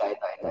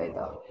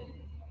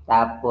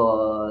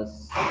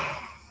 Tapos,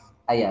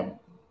 ayan.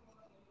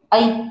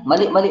 Ay,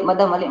 mali,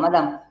 Madam.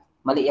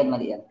 Mali yan.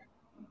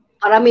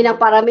 Parami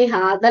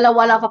ha.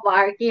 Dalawa lang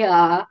Arky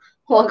ha.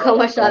 Huwag kang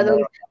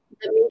masyadong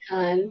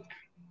damihan.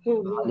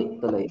 Mali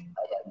tuloy.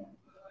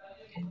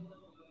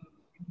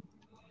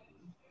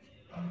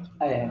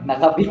 Ayan,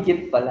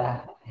 nakapikit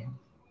pala.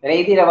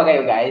 Ready na ba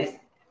kayo, guys?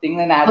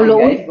 Tingnan natin,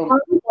 guys, kung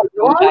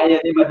kaya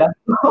ni Madam.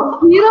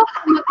 Hirap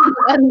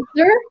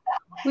mag-answer.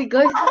 Uy,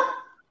 guys.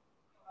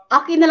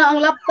 Akin na lang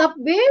ang laptop,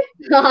 be.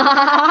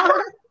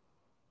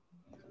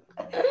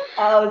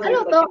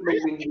 Ano to?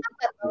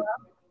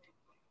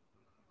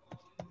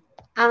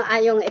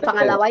 Yung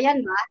ipangalawa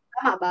yan ba?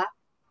 Tama ba?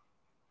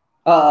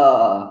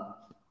 Oo.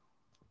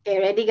 Okay,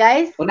 ready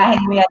guys?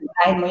 Unahin mo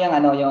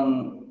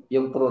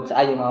yung fruits.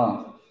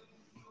 Yung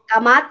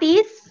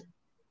Kamatis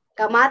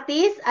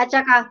at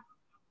saka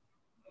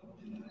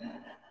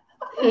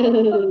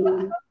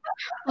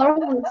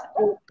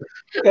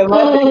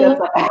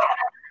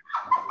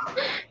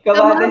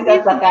Kamatis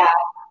at saka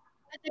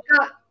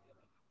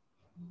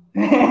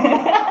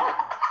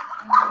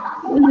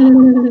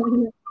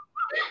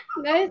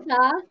Guys,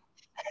 ha?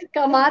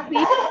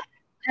 Kamatis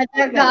at Ay,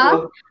 saka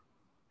naku.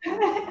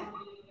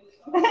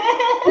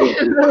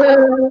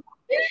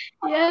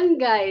 yan,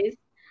 guys.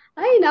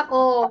 Ay,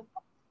 nako.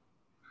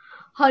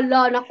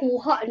 Hala,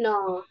 nakuha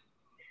na.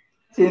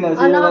 Sino? Ah,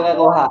 Sino nakakuha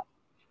nakakuha?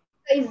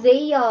 kay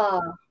Zea.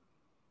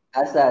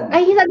 Asan?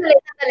 Ay,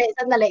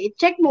 sandali.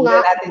 I-check mo nga.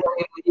 Tingnan natin yung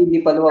emoji. Hindi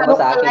pa lumabas Tanong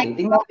sa na akin like eh.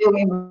 Tingnan ko yung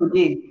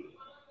emoji.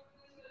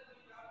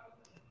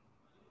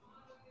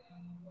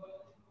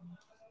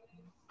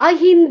 Ay,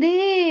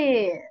 hindi.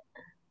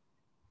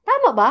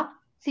 Tama ba?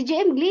 Si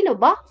JM Glino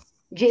ba?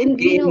 Si JM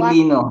JM Glino at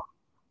Lino.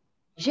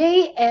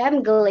 JM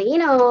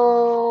Glino.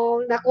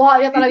 Nakuha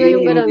niya Si talaga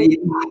yung JM ganun.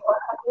 Lino.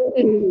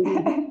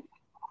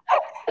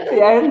 Si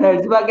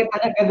Arnold, bakit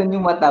nakaganon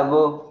yung mata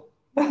mo?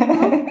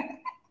 Huh?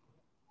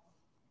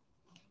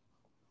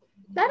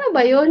 Tama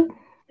ba yun?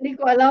 Hindi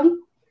ko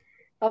alam.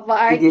 Papa Si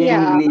Arky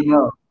JM ha.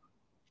 Lino.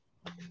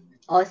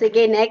 O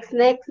sige, next.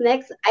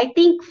 I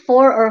think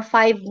 4 or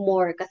 5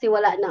 more kasi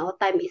wala na. O,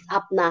 time is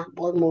up na.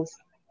 Almost.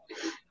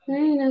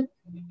 Ay,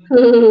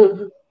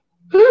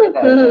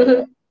 Ito.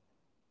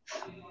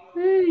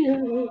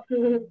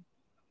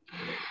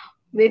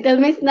 Little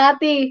Miss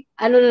Nati,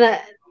 ano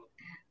na,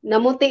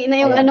 namuti na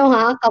yung Ayan. ano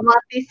ha,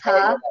 kamatis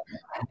ha.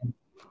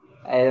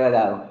 Ayun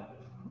wala.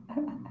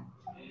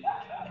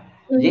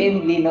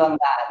 JM Lino ang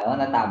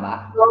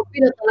natama. Grabe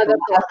na talaga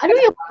to. Ano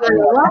yung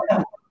pangalawa?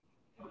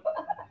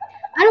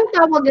 Anong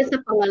tawag yan sa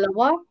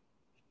pangalawa?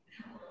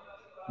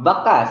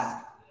 Bakas.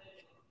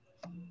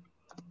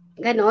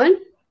 Ganon?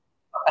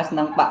 Bakas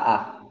ng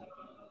paa.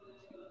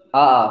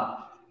 Oo.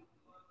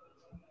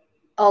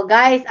 Oh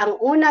guys,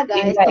 ang una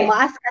guys, Ingay.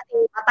 tumaas kasi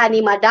yung mata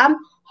ni Madam.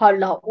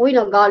 Hala, uy,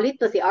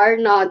 nagalit to si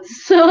Arnold.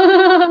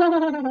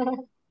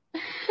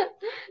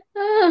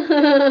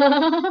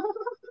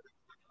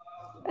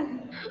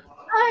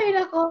 Ay,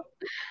 nako.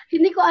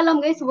 Hindi ko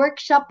alam guys,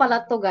 workshop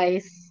pala to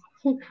guys.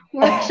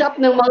 Workshop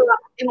ng mga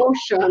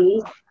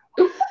emotions.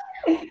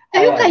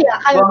 Kayo Ayan. kaya,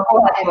 kayo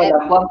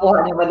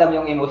Kuha niyo madam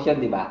yung emosyon,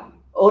 di ba?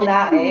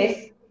 Una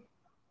is,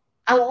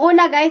 ang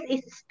una guys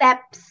is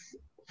steps.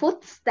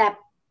 Footstep.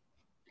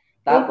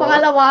 Yung tapos,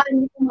 pangalawa,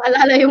 hindi ko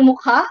maalala yung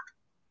mukha.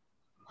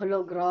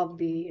 Hello,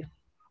 grabe.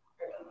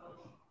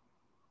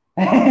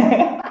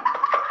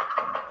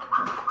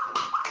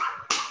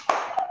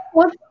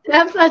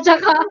 Footsteps at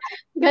saka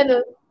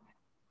ganun.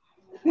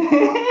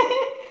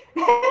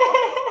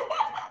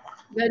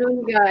 Ganun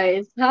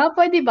guys. Ha?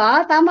 Pwede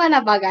ba? Tama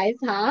na ba guys?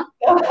 Ha?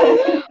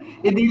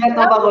 idilat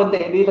mo pa konti,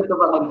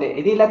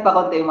 idilat pa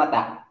konti yung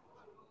mata.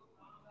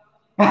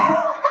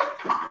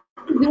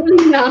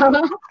 Galing na.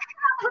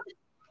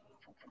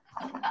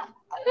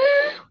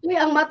 Uy,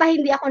 ang mata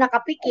hindi ako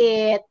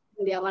nakapikit.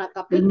 Hindi ako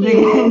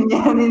nakapikit.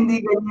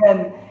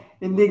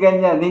 Hindi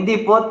ganyan.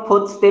 Hindi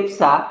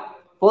footsteps ha.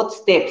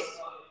 Footsteps.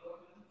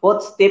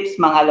 Footsteps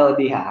mga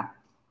lodi ha.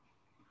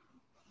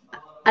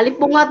 Alip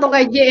mo nga to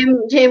kay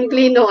JM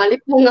Clino.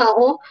 Alip mo nga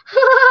ako.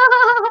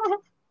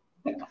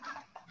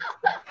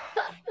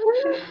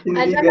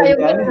 Hindi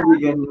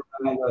ganyan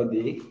mga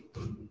lodi.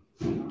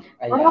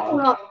 Para ko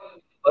nga.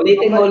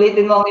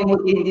 Ulitin mo ang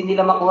emoji. Hindi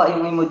nila makuha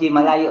yung emoji.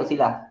 Malayo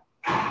sila.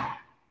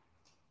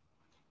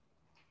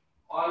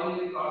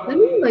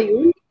 Ganun ba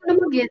yun? Hindi ko na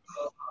mag-gets.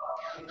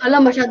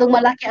 Alam, masyadong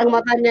malaki ang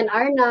mata niyan,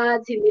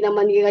 Arnads. Hindi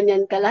naman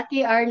ganyan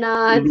kalaki,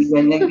 Arnads. Hindi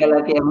ganyan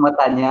kalaki ang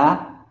mata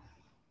niya.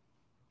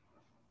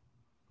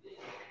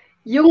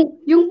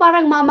 Yung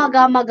parang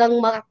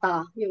mamagamagang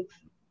mata. Yung...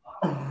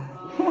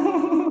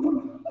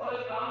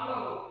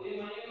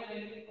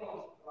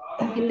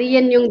 Hindi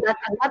yan yung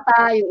datang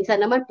mata. Yung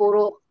isa naman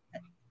puro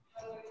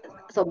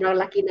sobrang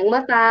laki ng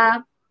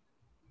mata.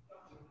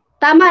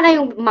 Tama na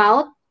yung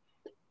mouth.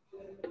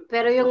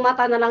 Pero yung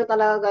mata na lang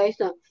talaga, guys,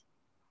 na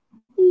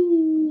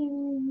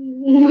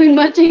may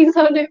matching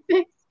sound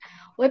effects.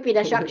 Uy,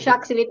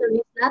 pinashock si Little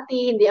Miss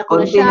Nati. Hindi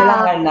ako Konti na lang,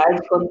 na-shock.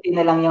 Arnard. Konti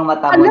na lang yung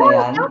mata mo na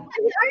yan. Tama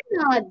si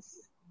Arnolds.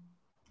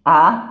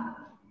 Ha?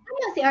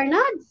 Tama si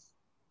Arnolds.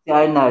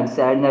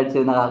 Si Arnard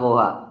yung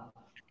nakakuha.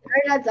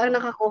 Arnolds ang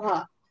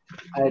nakakuha.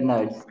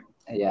 Arnard.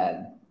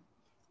 Ayan.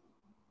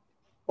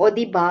 O,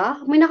 di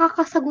ba? May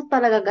nakakasagot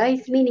talaga,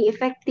 guys. Meaning,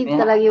 effective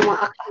talaga yung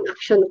mga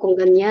action kung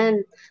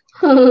ganyan.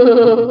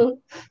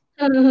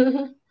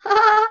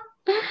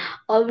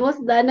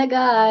 Almost done na,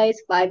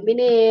 guys. 5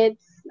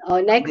 minutes. O,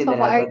 next pa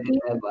Arky.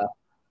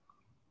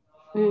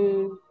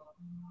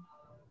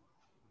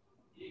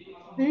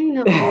 Ay,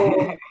 naku.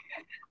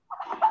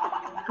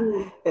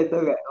 Ito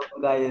nga,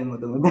 kaya mo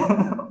ito.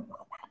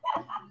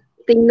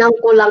 Tingnan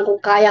ko lang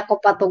kung kaya ko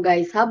pa to,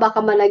 guys. Ha?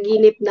 Baka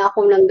managinip na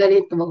ako ng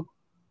ganito.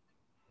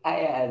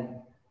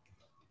 Ayan.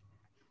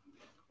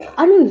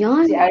 Ano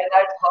yan? Si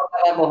Arnard ko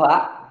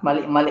nakakuha.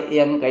 Mali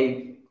yan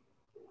kay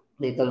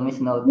Little Miss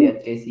Naughty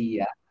at kay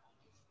Sia.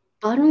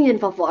 Ano yan,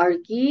 Papa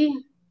Arky?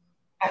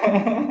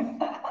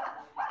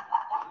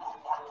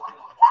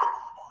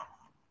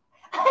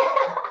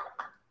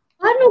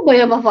 Ano ba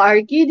yan, Papa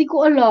Arky? Di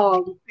ko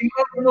alam.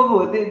 Tingnan mo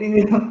mabuti.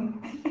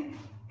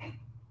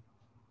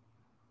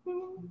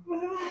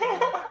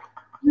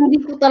 Hindi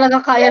ko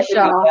talaga kaya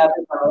siya.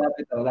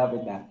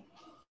 Malapit na.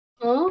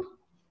 Huh?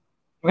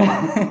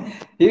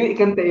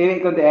 Konti.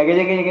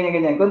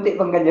 Ganyan. Konti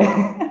pang ganyan.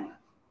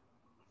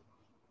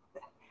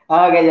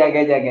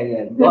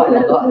 Ganyan. Kuha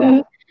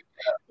na.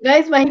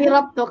 Guys,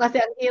 mahirap to kasi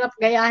ang hirap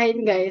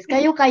gayahin, guys.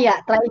 Kayo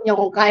kaya, try nyo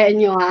kung kaya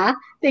nyo, ha?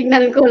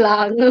 Tingnan ko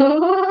lang.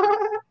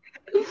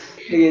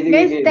 Sige.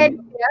 Guys,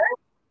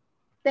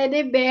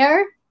 teddy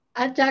bear,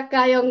 at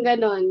saka yung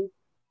ganon.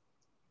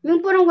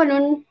 Yung parang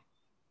ganon.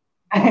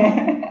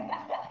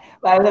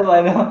 Paano?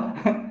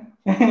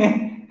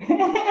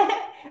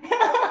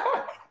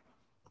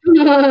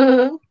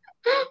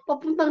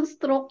 Papuntang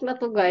stroke na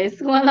to, guys.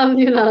 Kung alam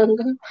nyo lang.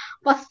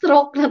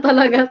 Pa-stroke na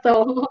talaga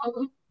to.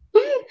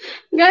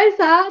 Guys,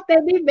 ha?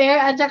 Teddy bear,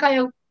 at saka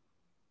yung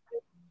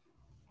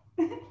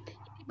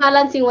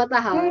balancing mata,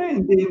 ha?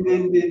 Hindi.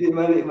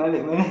 Mali.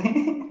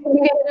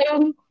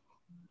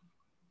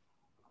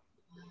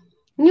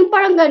 Yung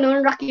parang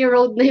ganun, rocky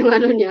road na yung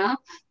ano niya.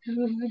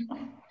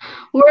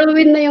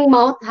 Whirlwind na yung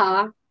mouth,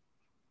 ha?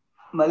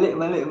 Mali.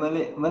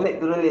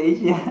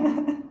 Croatia.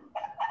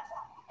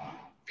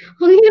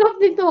 Ang hirap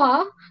nito,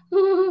 ha?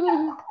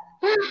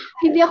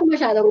 Hindi ako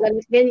masyadong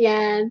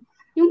ganyan.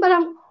 Yung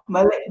parang...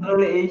 Mali,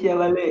 Croatia,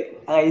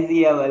 mali.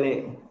 Asia,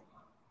 mali.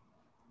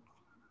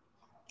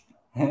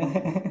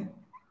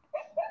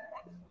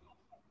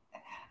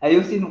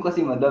 Ayusin mo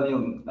kasi, madam,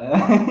 yung...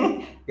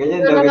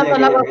 ganyan daw,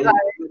 ganyan.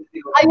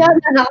 Ayan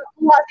na,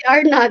 nakakuha si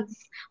Arnads.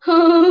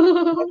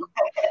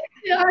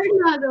 Si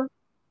Arnad.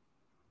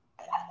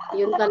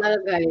 Yun talaga,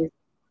 guys.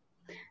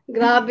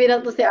 Grabe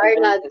na to si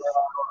Arnads.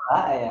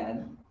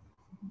 Ayan.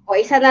 O,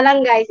 isa na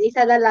lang, guys.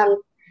 Isa na lang.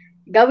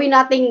 Gawin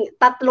nating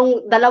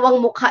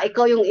dalawang mukha.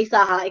 Ikaw yung isa,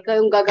 ha? Ikaw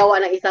yung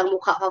gagawa ng isang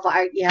mukha, Papa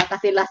Arky, ha?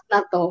 Kasi last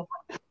na to.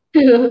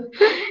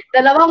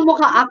 Dalawang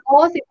mukha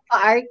ako, si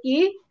Papa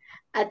Arky,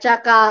 at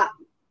saka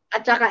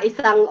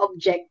isang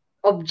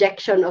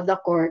objection of the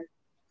court.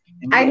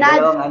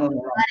 Arnad,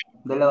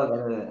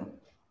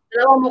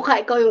 dalawang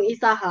mukha, ikaw yung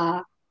isa,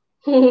 ha?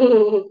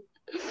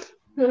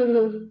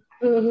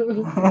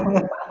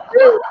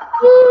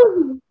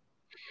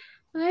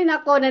 Ay,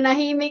 nako,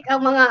 nanahimik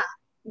ang mga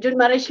Jun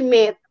Marie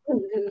Schmidt.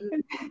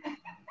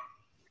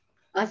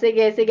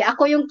 Sige.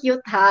 Ako yung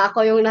cute, ha?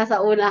 Ako yung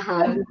nasa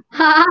unahan.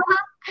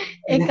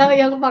 Ikaw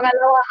yung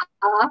pangalawa,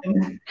 ha?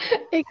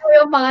 Ikaw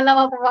yung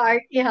pangalawa, Papa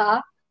Arky,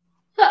 ha?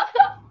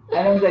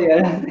 Anong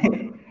sa'yo?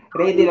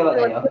 Ready na ba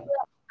kayo?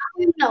 Ako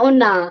yung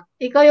nauna.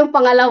 Ikaw yung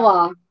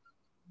pangalawa.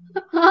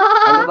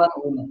 Ano ba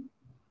ang una?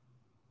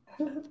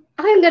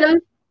 Ako yung ganun.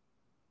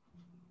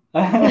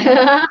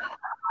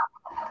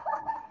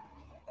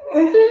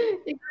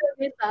 Ikaw yung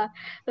isa.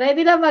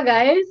 Ready na ba,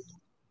 guys?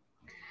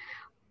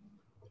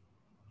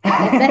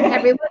 Let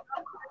everyone.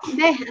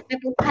 Hindi,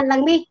 puntahan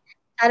lang ni.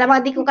 Sana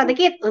mga di ko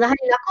kadikit. Unahan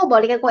nila ako.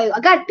 Balikan ko kayo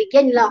agad.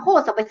 Bigyan nila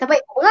ako. Sabay-sabay.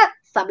 Ulat.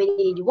 Sabi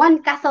ni Juan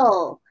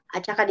Castle.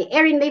 At saka ni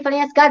Erin May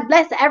Falinas. God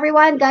bless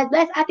everyone. God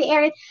bless Ate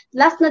Erin.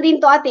 Last na din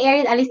to, Ate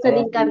Erin. Alis na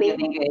din kami.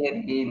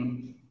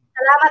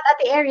 Salamat,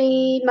 Ate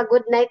Erin.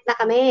 Mag-good night na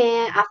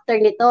kami after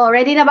nito.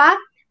 Ready na ba?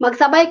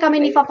 Magsabay kami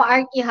ni Papa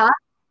Arky, ha?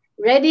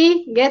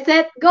 Ready? Get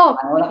set, go!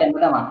 Wala kayo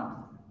madama.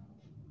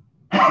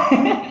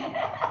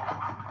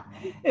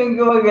 Yung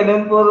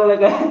gumaganon,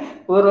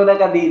 puro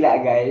nakadila,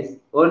 guys.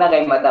 Una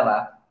kay mata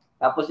ba?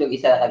 Tapos yung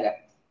isa kaga.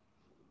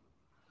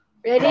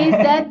 Ready,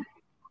 set.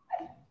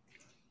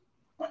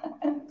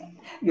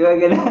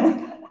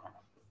 Gumaganon.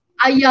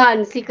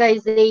 Ayan, si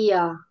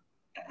Kaizea.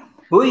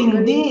 Uy,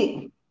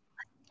 hindi.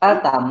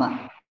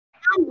 Tama.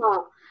 Tama.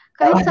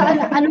 Kahit sa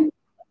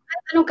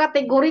anong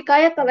kategory,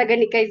 kaya talaga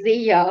ni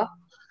Kaizea.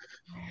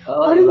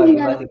 Oo, iba si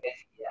Kaizea.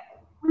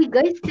 Uy,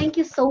 guys,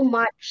 thank you so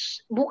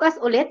much. Bukas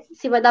ulit,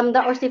 si Madam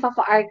Da or si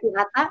Papa Arky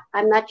ata.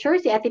 I'm not sure,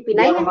 si Ate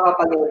Pinay. Hindi ako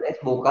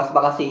makapag-ulit bukas.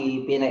 Baka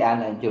si Pinay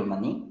Ana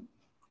Germany.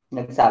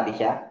 Nagsabi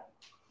siya.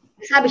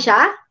 Nagsabi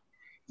siya?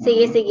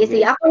 Sige.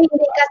 Ako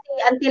hindi kasi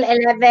until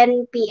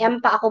 11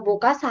 p.m. pa ako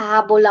bukas.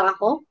 Hahabol lang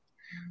ako.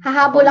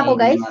 Hahabol ako,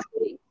 guys.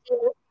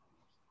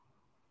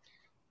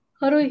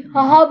 Haroy,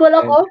 hahabol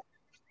ako.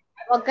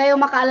 Huwag kayo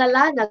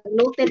makaalala.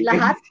 Nag-noted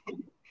lahat.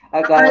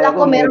 Akala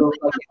ko meron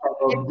pa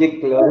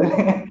object, lol.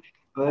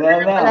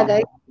 Wala na.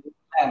 Guys.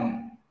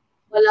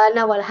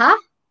 Wala. Ha?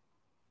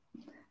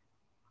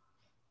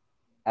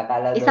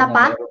 Akala isa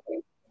pa?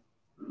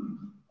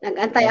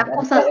 Nag-antay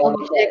ako sa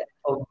object.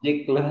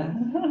 Object lang.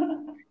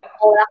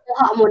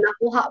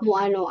 Nakuha mo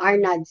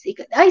Arnads.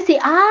 Ay,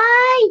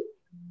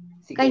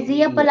 Kay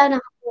Zia pala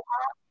nakakuha.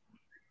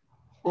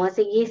 O,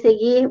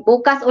 sige.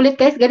 Bukas ulit,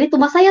 guys. Ganito,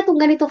 masaya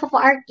tong ganito, Papa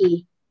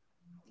Arky.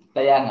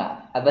 Kaya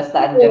nga.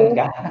 Basta andyan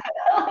ka.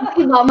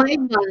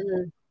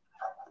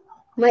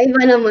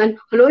 Maiba naman.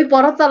 Haloy,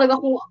 parang talaga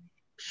kung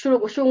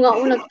nga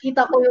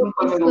nagkita ko yung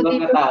post ko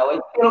dito.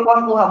 Pero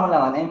kuha mo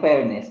naman, in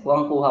fairness,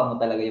 kuha mo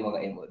talaga yung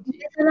mga emoji.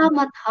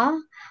 Salamat, ha?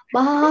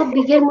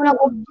 Bigyan mo ng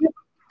object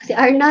si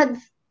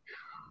Arnads.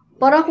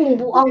 Para kung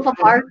buang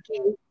Papa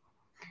Arky.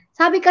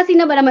 Sabi kasi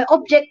naman may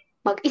object,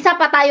 mag-isa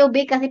pa tayo,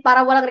 kasi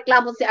para walang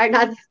reklamo si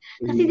Arnads.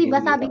 Kasi di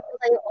ba sabi ko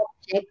sa'yo,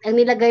 object, ang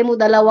nilagay mo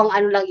dalawang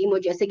ano lang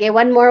emoji. Sige,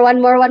 one more. One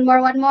more,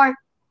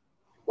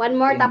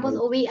 tapos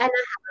uwian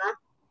na ha.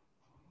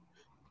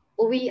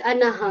 Uwian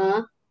na ha.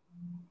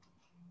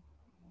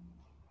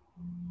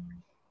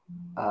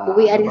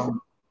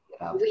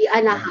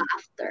 Uwian na ha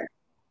after.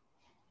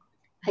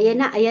 Ayan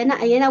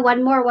na.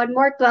 One more.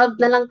 12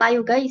 na lang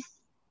tayo, guys.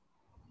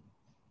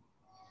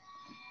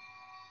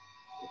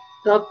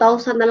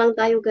 12,000 na lang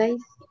tayo,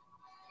 guys.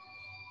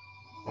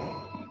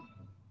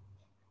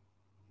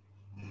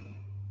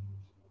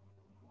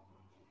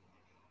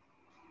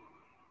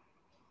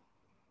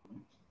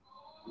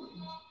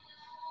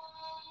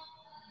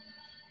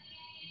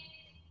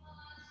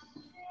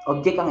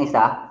 Object ang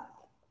isa?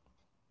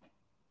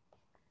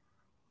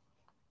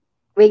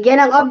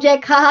 Bigyan ng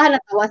object, ha?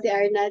 Natawa si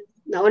Arnad.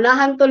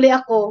 Naunahan tuloy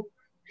ako.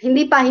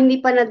 Hindi pa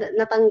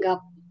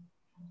natanggap.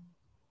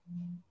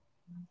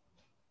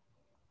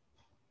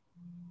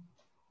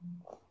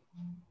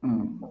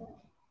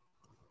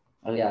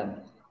 Ayan.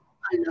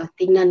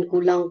 Tingnan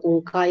ko lang kung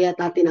kaya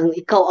natin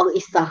ikaw ang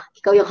isa.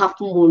 Ikaw yung half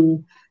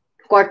moon.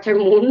 Quarter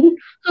moon.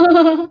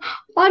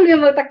 Paano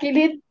yung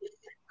magtakilid?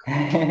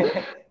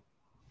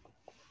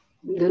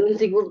 Ganun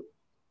siguro.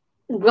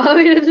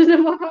 Grabe na dyan sa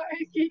mga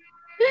arky.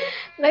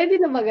 Ready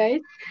na ba,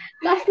 guys?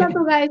 Last na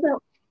to, guys.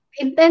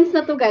 Intense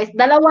na to, guys.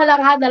 Dalawa lang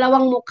ha.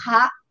 Dalawang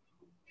mukha.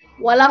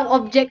 Walang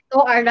object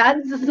to,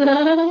 Arnads.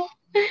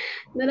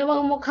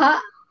 Dalawang mukha.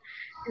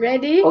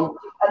 Ready?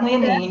 Ano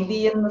yan eh,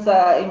 hindi yan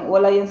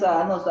wala yan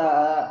sa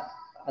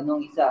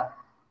anong isa.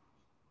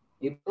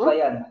 Iba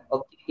yan.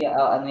 Object yan,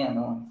 ano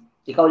yan,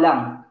 ikaw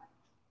lang.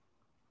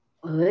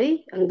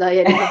 Ay, ang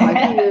daya nito.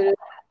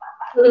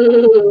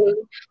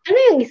 Ano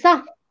yung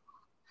isa?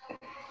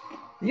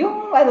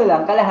 Yung ano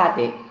lang,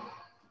 kalahati.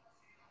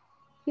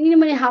 Hindi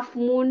naman yung half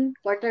moon,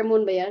 quarter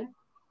moon ba yan?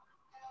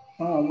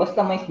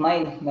 Basta may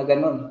smile na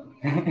ganun.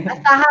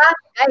 Basta ha,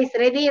 guys,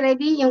 ready?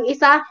 Yung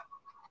isa.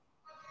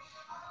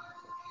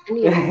 Ano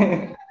yun?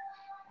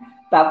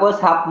 Tapos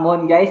half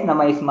moon, guys, na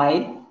may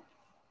smile.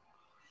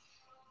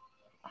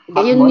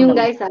 Ganyan yung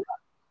guys, ha.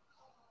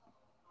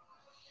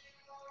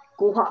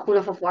 Kuha ko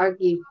na sa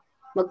Farky.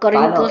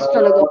 Magka-wrinkles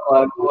talaga.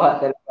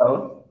 Kuha talaga.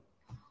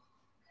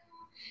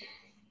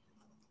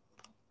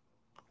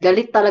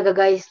 Galit talaga,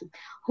 guys.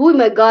 Oh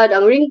my God,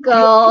 ang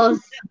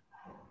wrinkles.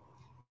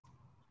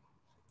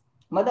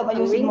 Madam,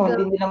 ayusin mo.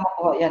 Hindi nila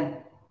makuha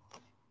yan.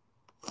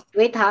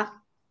 Wait,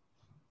 ha.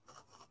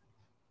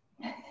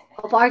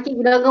 Farky,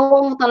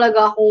 ginagawa mo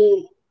talaga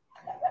akong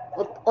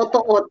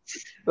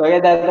oto-ots.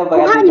 Pagkadala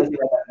dito si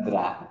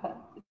Sandra.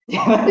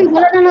 Uy,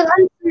 wala na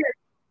nag-answer.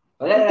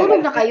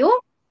 Tulog na kayo?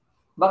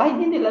 Baka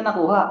hindi nila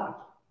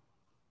nakuha.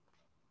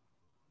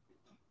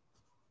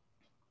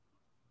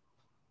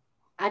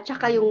 At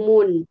saka yung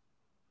moon.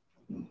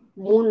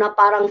 Moon na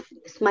parang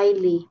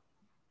smiley.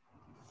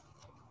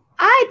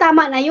 Ay,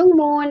 tama na yung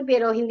moon,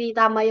 pero hindi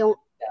tama yung...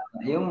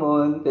 Tama yung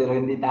moon, pero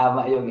hindi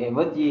tama yung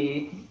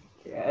emoji.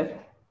 Yes.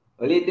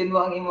 Ulitin mo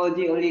ang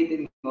emoji,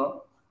 ulitin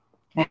mo.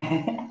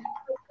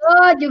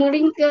 God, yung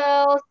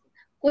wrinkles.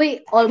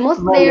 Uy, almost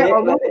there.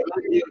 Almost there.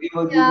 Yung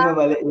emoji nyo,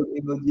 mali yung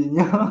emoji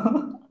nyo.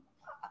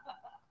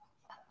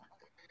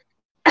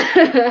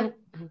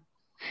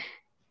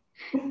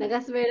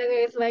 Nagaswear na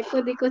kayo sa mic ko,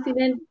 di ko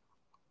sinend.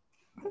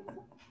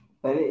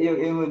 Mali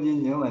yung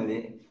emoji nyo,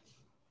 mali.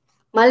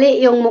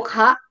 Mali yung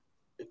mukha.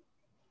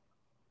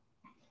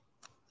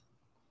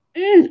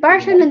 Parang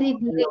siyang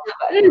nandidiri.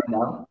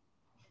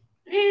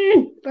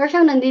 Parang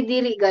siyang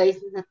nandidiri, guys.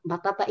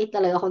 Matatait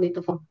talaga ako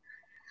dito.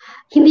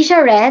 Hindi siya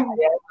red.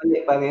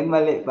 Mali pa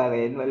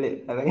rin.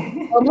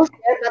 Almost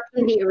there, but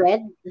hindi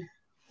red.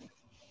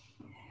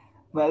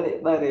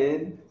 Mali pa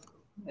rin.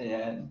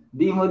 Ayan.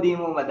 Di mo,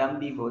 madam.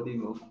 Di mo.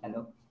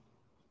 Ano?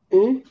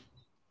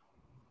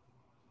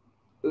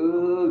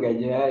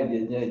 Ganyan.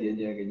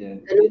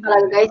 Ganun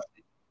talaga, guys.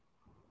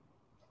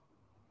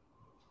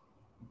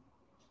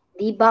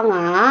 Di ba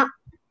nga?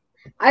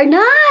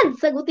 Arnad!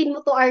 Sagutin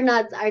mo to,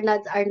 Arnad.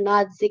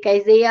 Si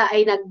Kaizea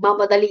ay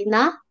nagmamadali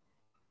na.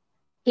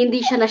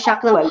 Hindi siya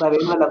na-shock ng... Wala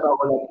pa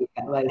ako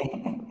nakita. Mali.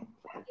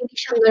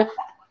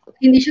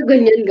 Hindi siya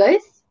ganyan,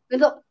 guys.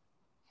 Pero,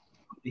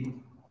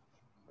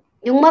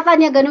 yung mata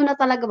niya, ganun na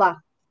talaga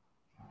ba?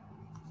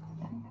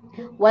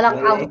 Walang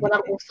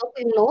usok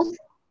yung nose.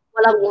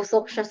 Walang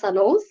usok siya sa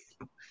nose.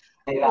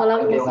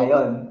 Walang usok.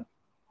 Ngayon.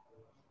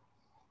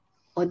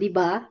 O, di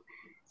ba?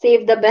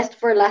 Save the best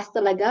for last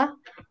talaga.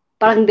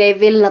 Parang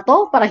devil na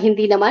to. Parang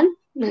hindi naman.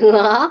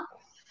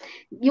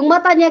 Yung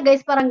mata niya,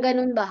 guys, parang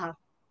ganun ba, ha?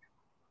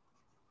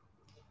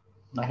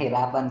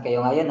 Mahirapan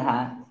kayo ngayon,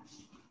 ha?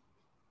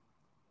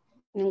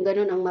 Yung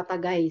ganun ang mata,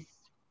 guys.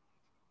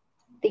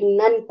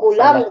 Tingnan ko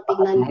lang.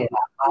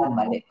 Mahirapan,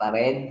 mali pa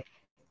rin.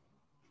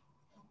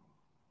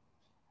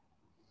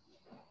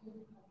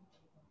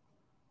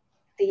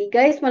 Sige,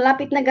 guys,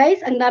 malapit na,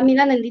 guys. Ang dami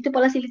na. Nandito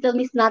pala si Little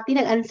Miss Nati.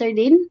 Nag-answer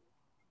din.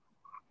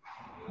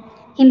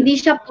 Hindi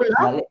siya pula.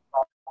 Mali.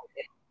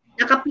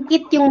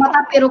 Nakapikit yung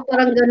mata, pero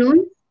parang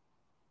ganun.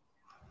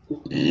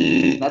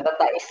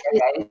 Natatais ka,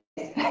 guys.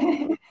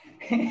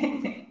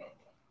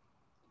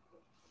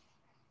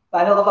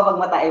 Paano ka pa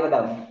pagmatay,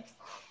 madam?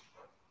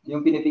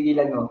 Yung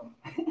pinipigilan mo.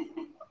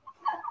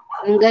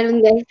 Yung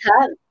ganun guys ha.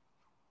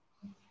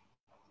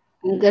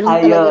 Yung ganun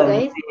talaga Ayun,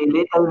 guys. si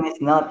Little Miss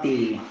Naughty.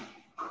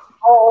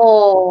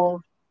 Oo.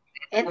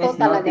 Eto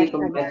Miss talaga Naughty, siya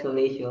guys.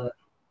 congratulations.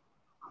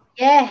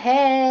 Yeah,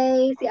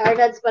 hey! Si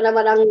Arnads pa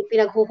naman ang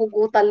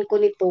pinaghuhugutan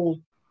ko nito.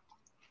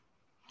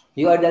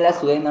 You are the last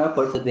winner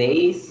for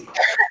today's.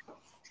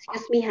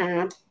 Excuse me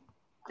ha.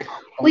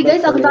 Uy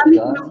guys, ang dami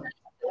ko ng...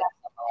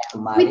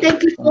 Uy,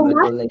 thank you so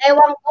much.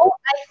 Ewan ko,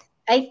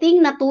 I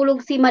think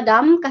natulog si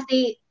Madam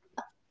kasi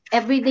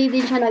everyday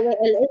din siya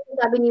nag-LS.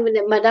 Sabi ni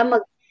Madam,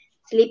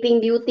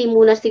 mag-sleeping duty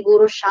muna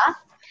siguro siya.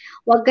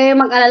 Huwag kayo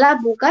mag-alala,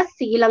 bukas,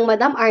 sige lang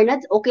Madam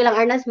Arnads. Okay lang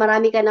Arnads,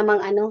 marami ka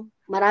namang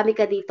marami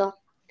ka dito.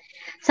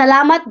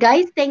 Salamat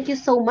guys, thank you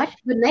so much.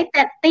 Good night.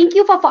 Thank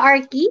you Papa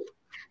Arky.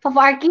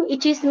 Papa Arky,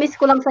 i-chismis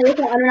ko lang sa'yo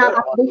kung ano nang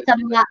update sa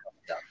mga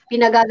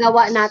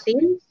pinagagawa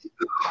natin.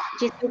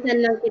 Chismisan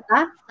lang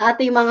kita sa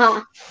ating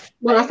mga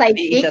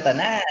sidekick. Isa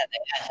tanan.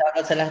 Ayan,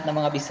 shoutout sa lahat ng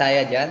mga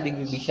Bisaya dyan. Big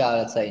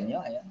shoutout sa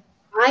inyo. Ayan.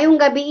 Ngayong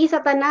gabi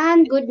sa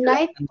tanan. Good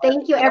night.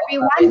 Thank you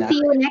everyone.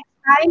 See you next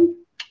time.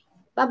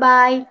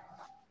 Bye-bye.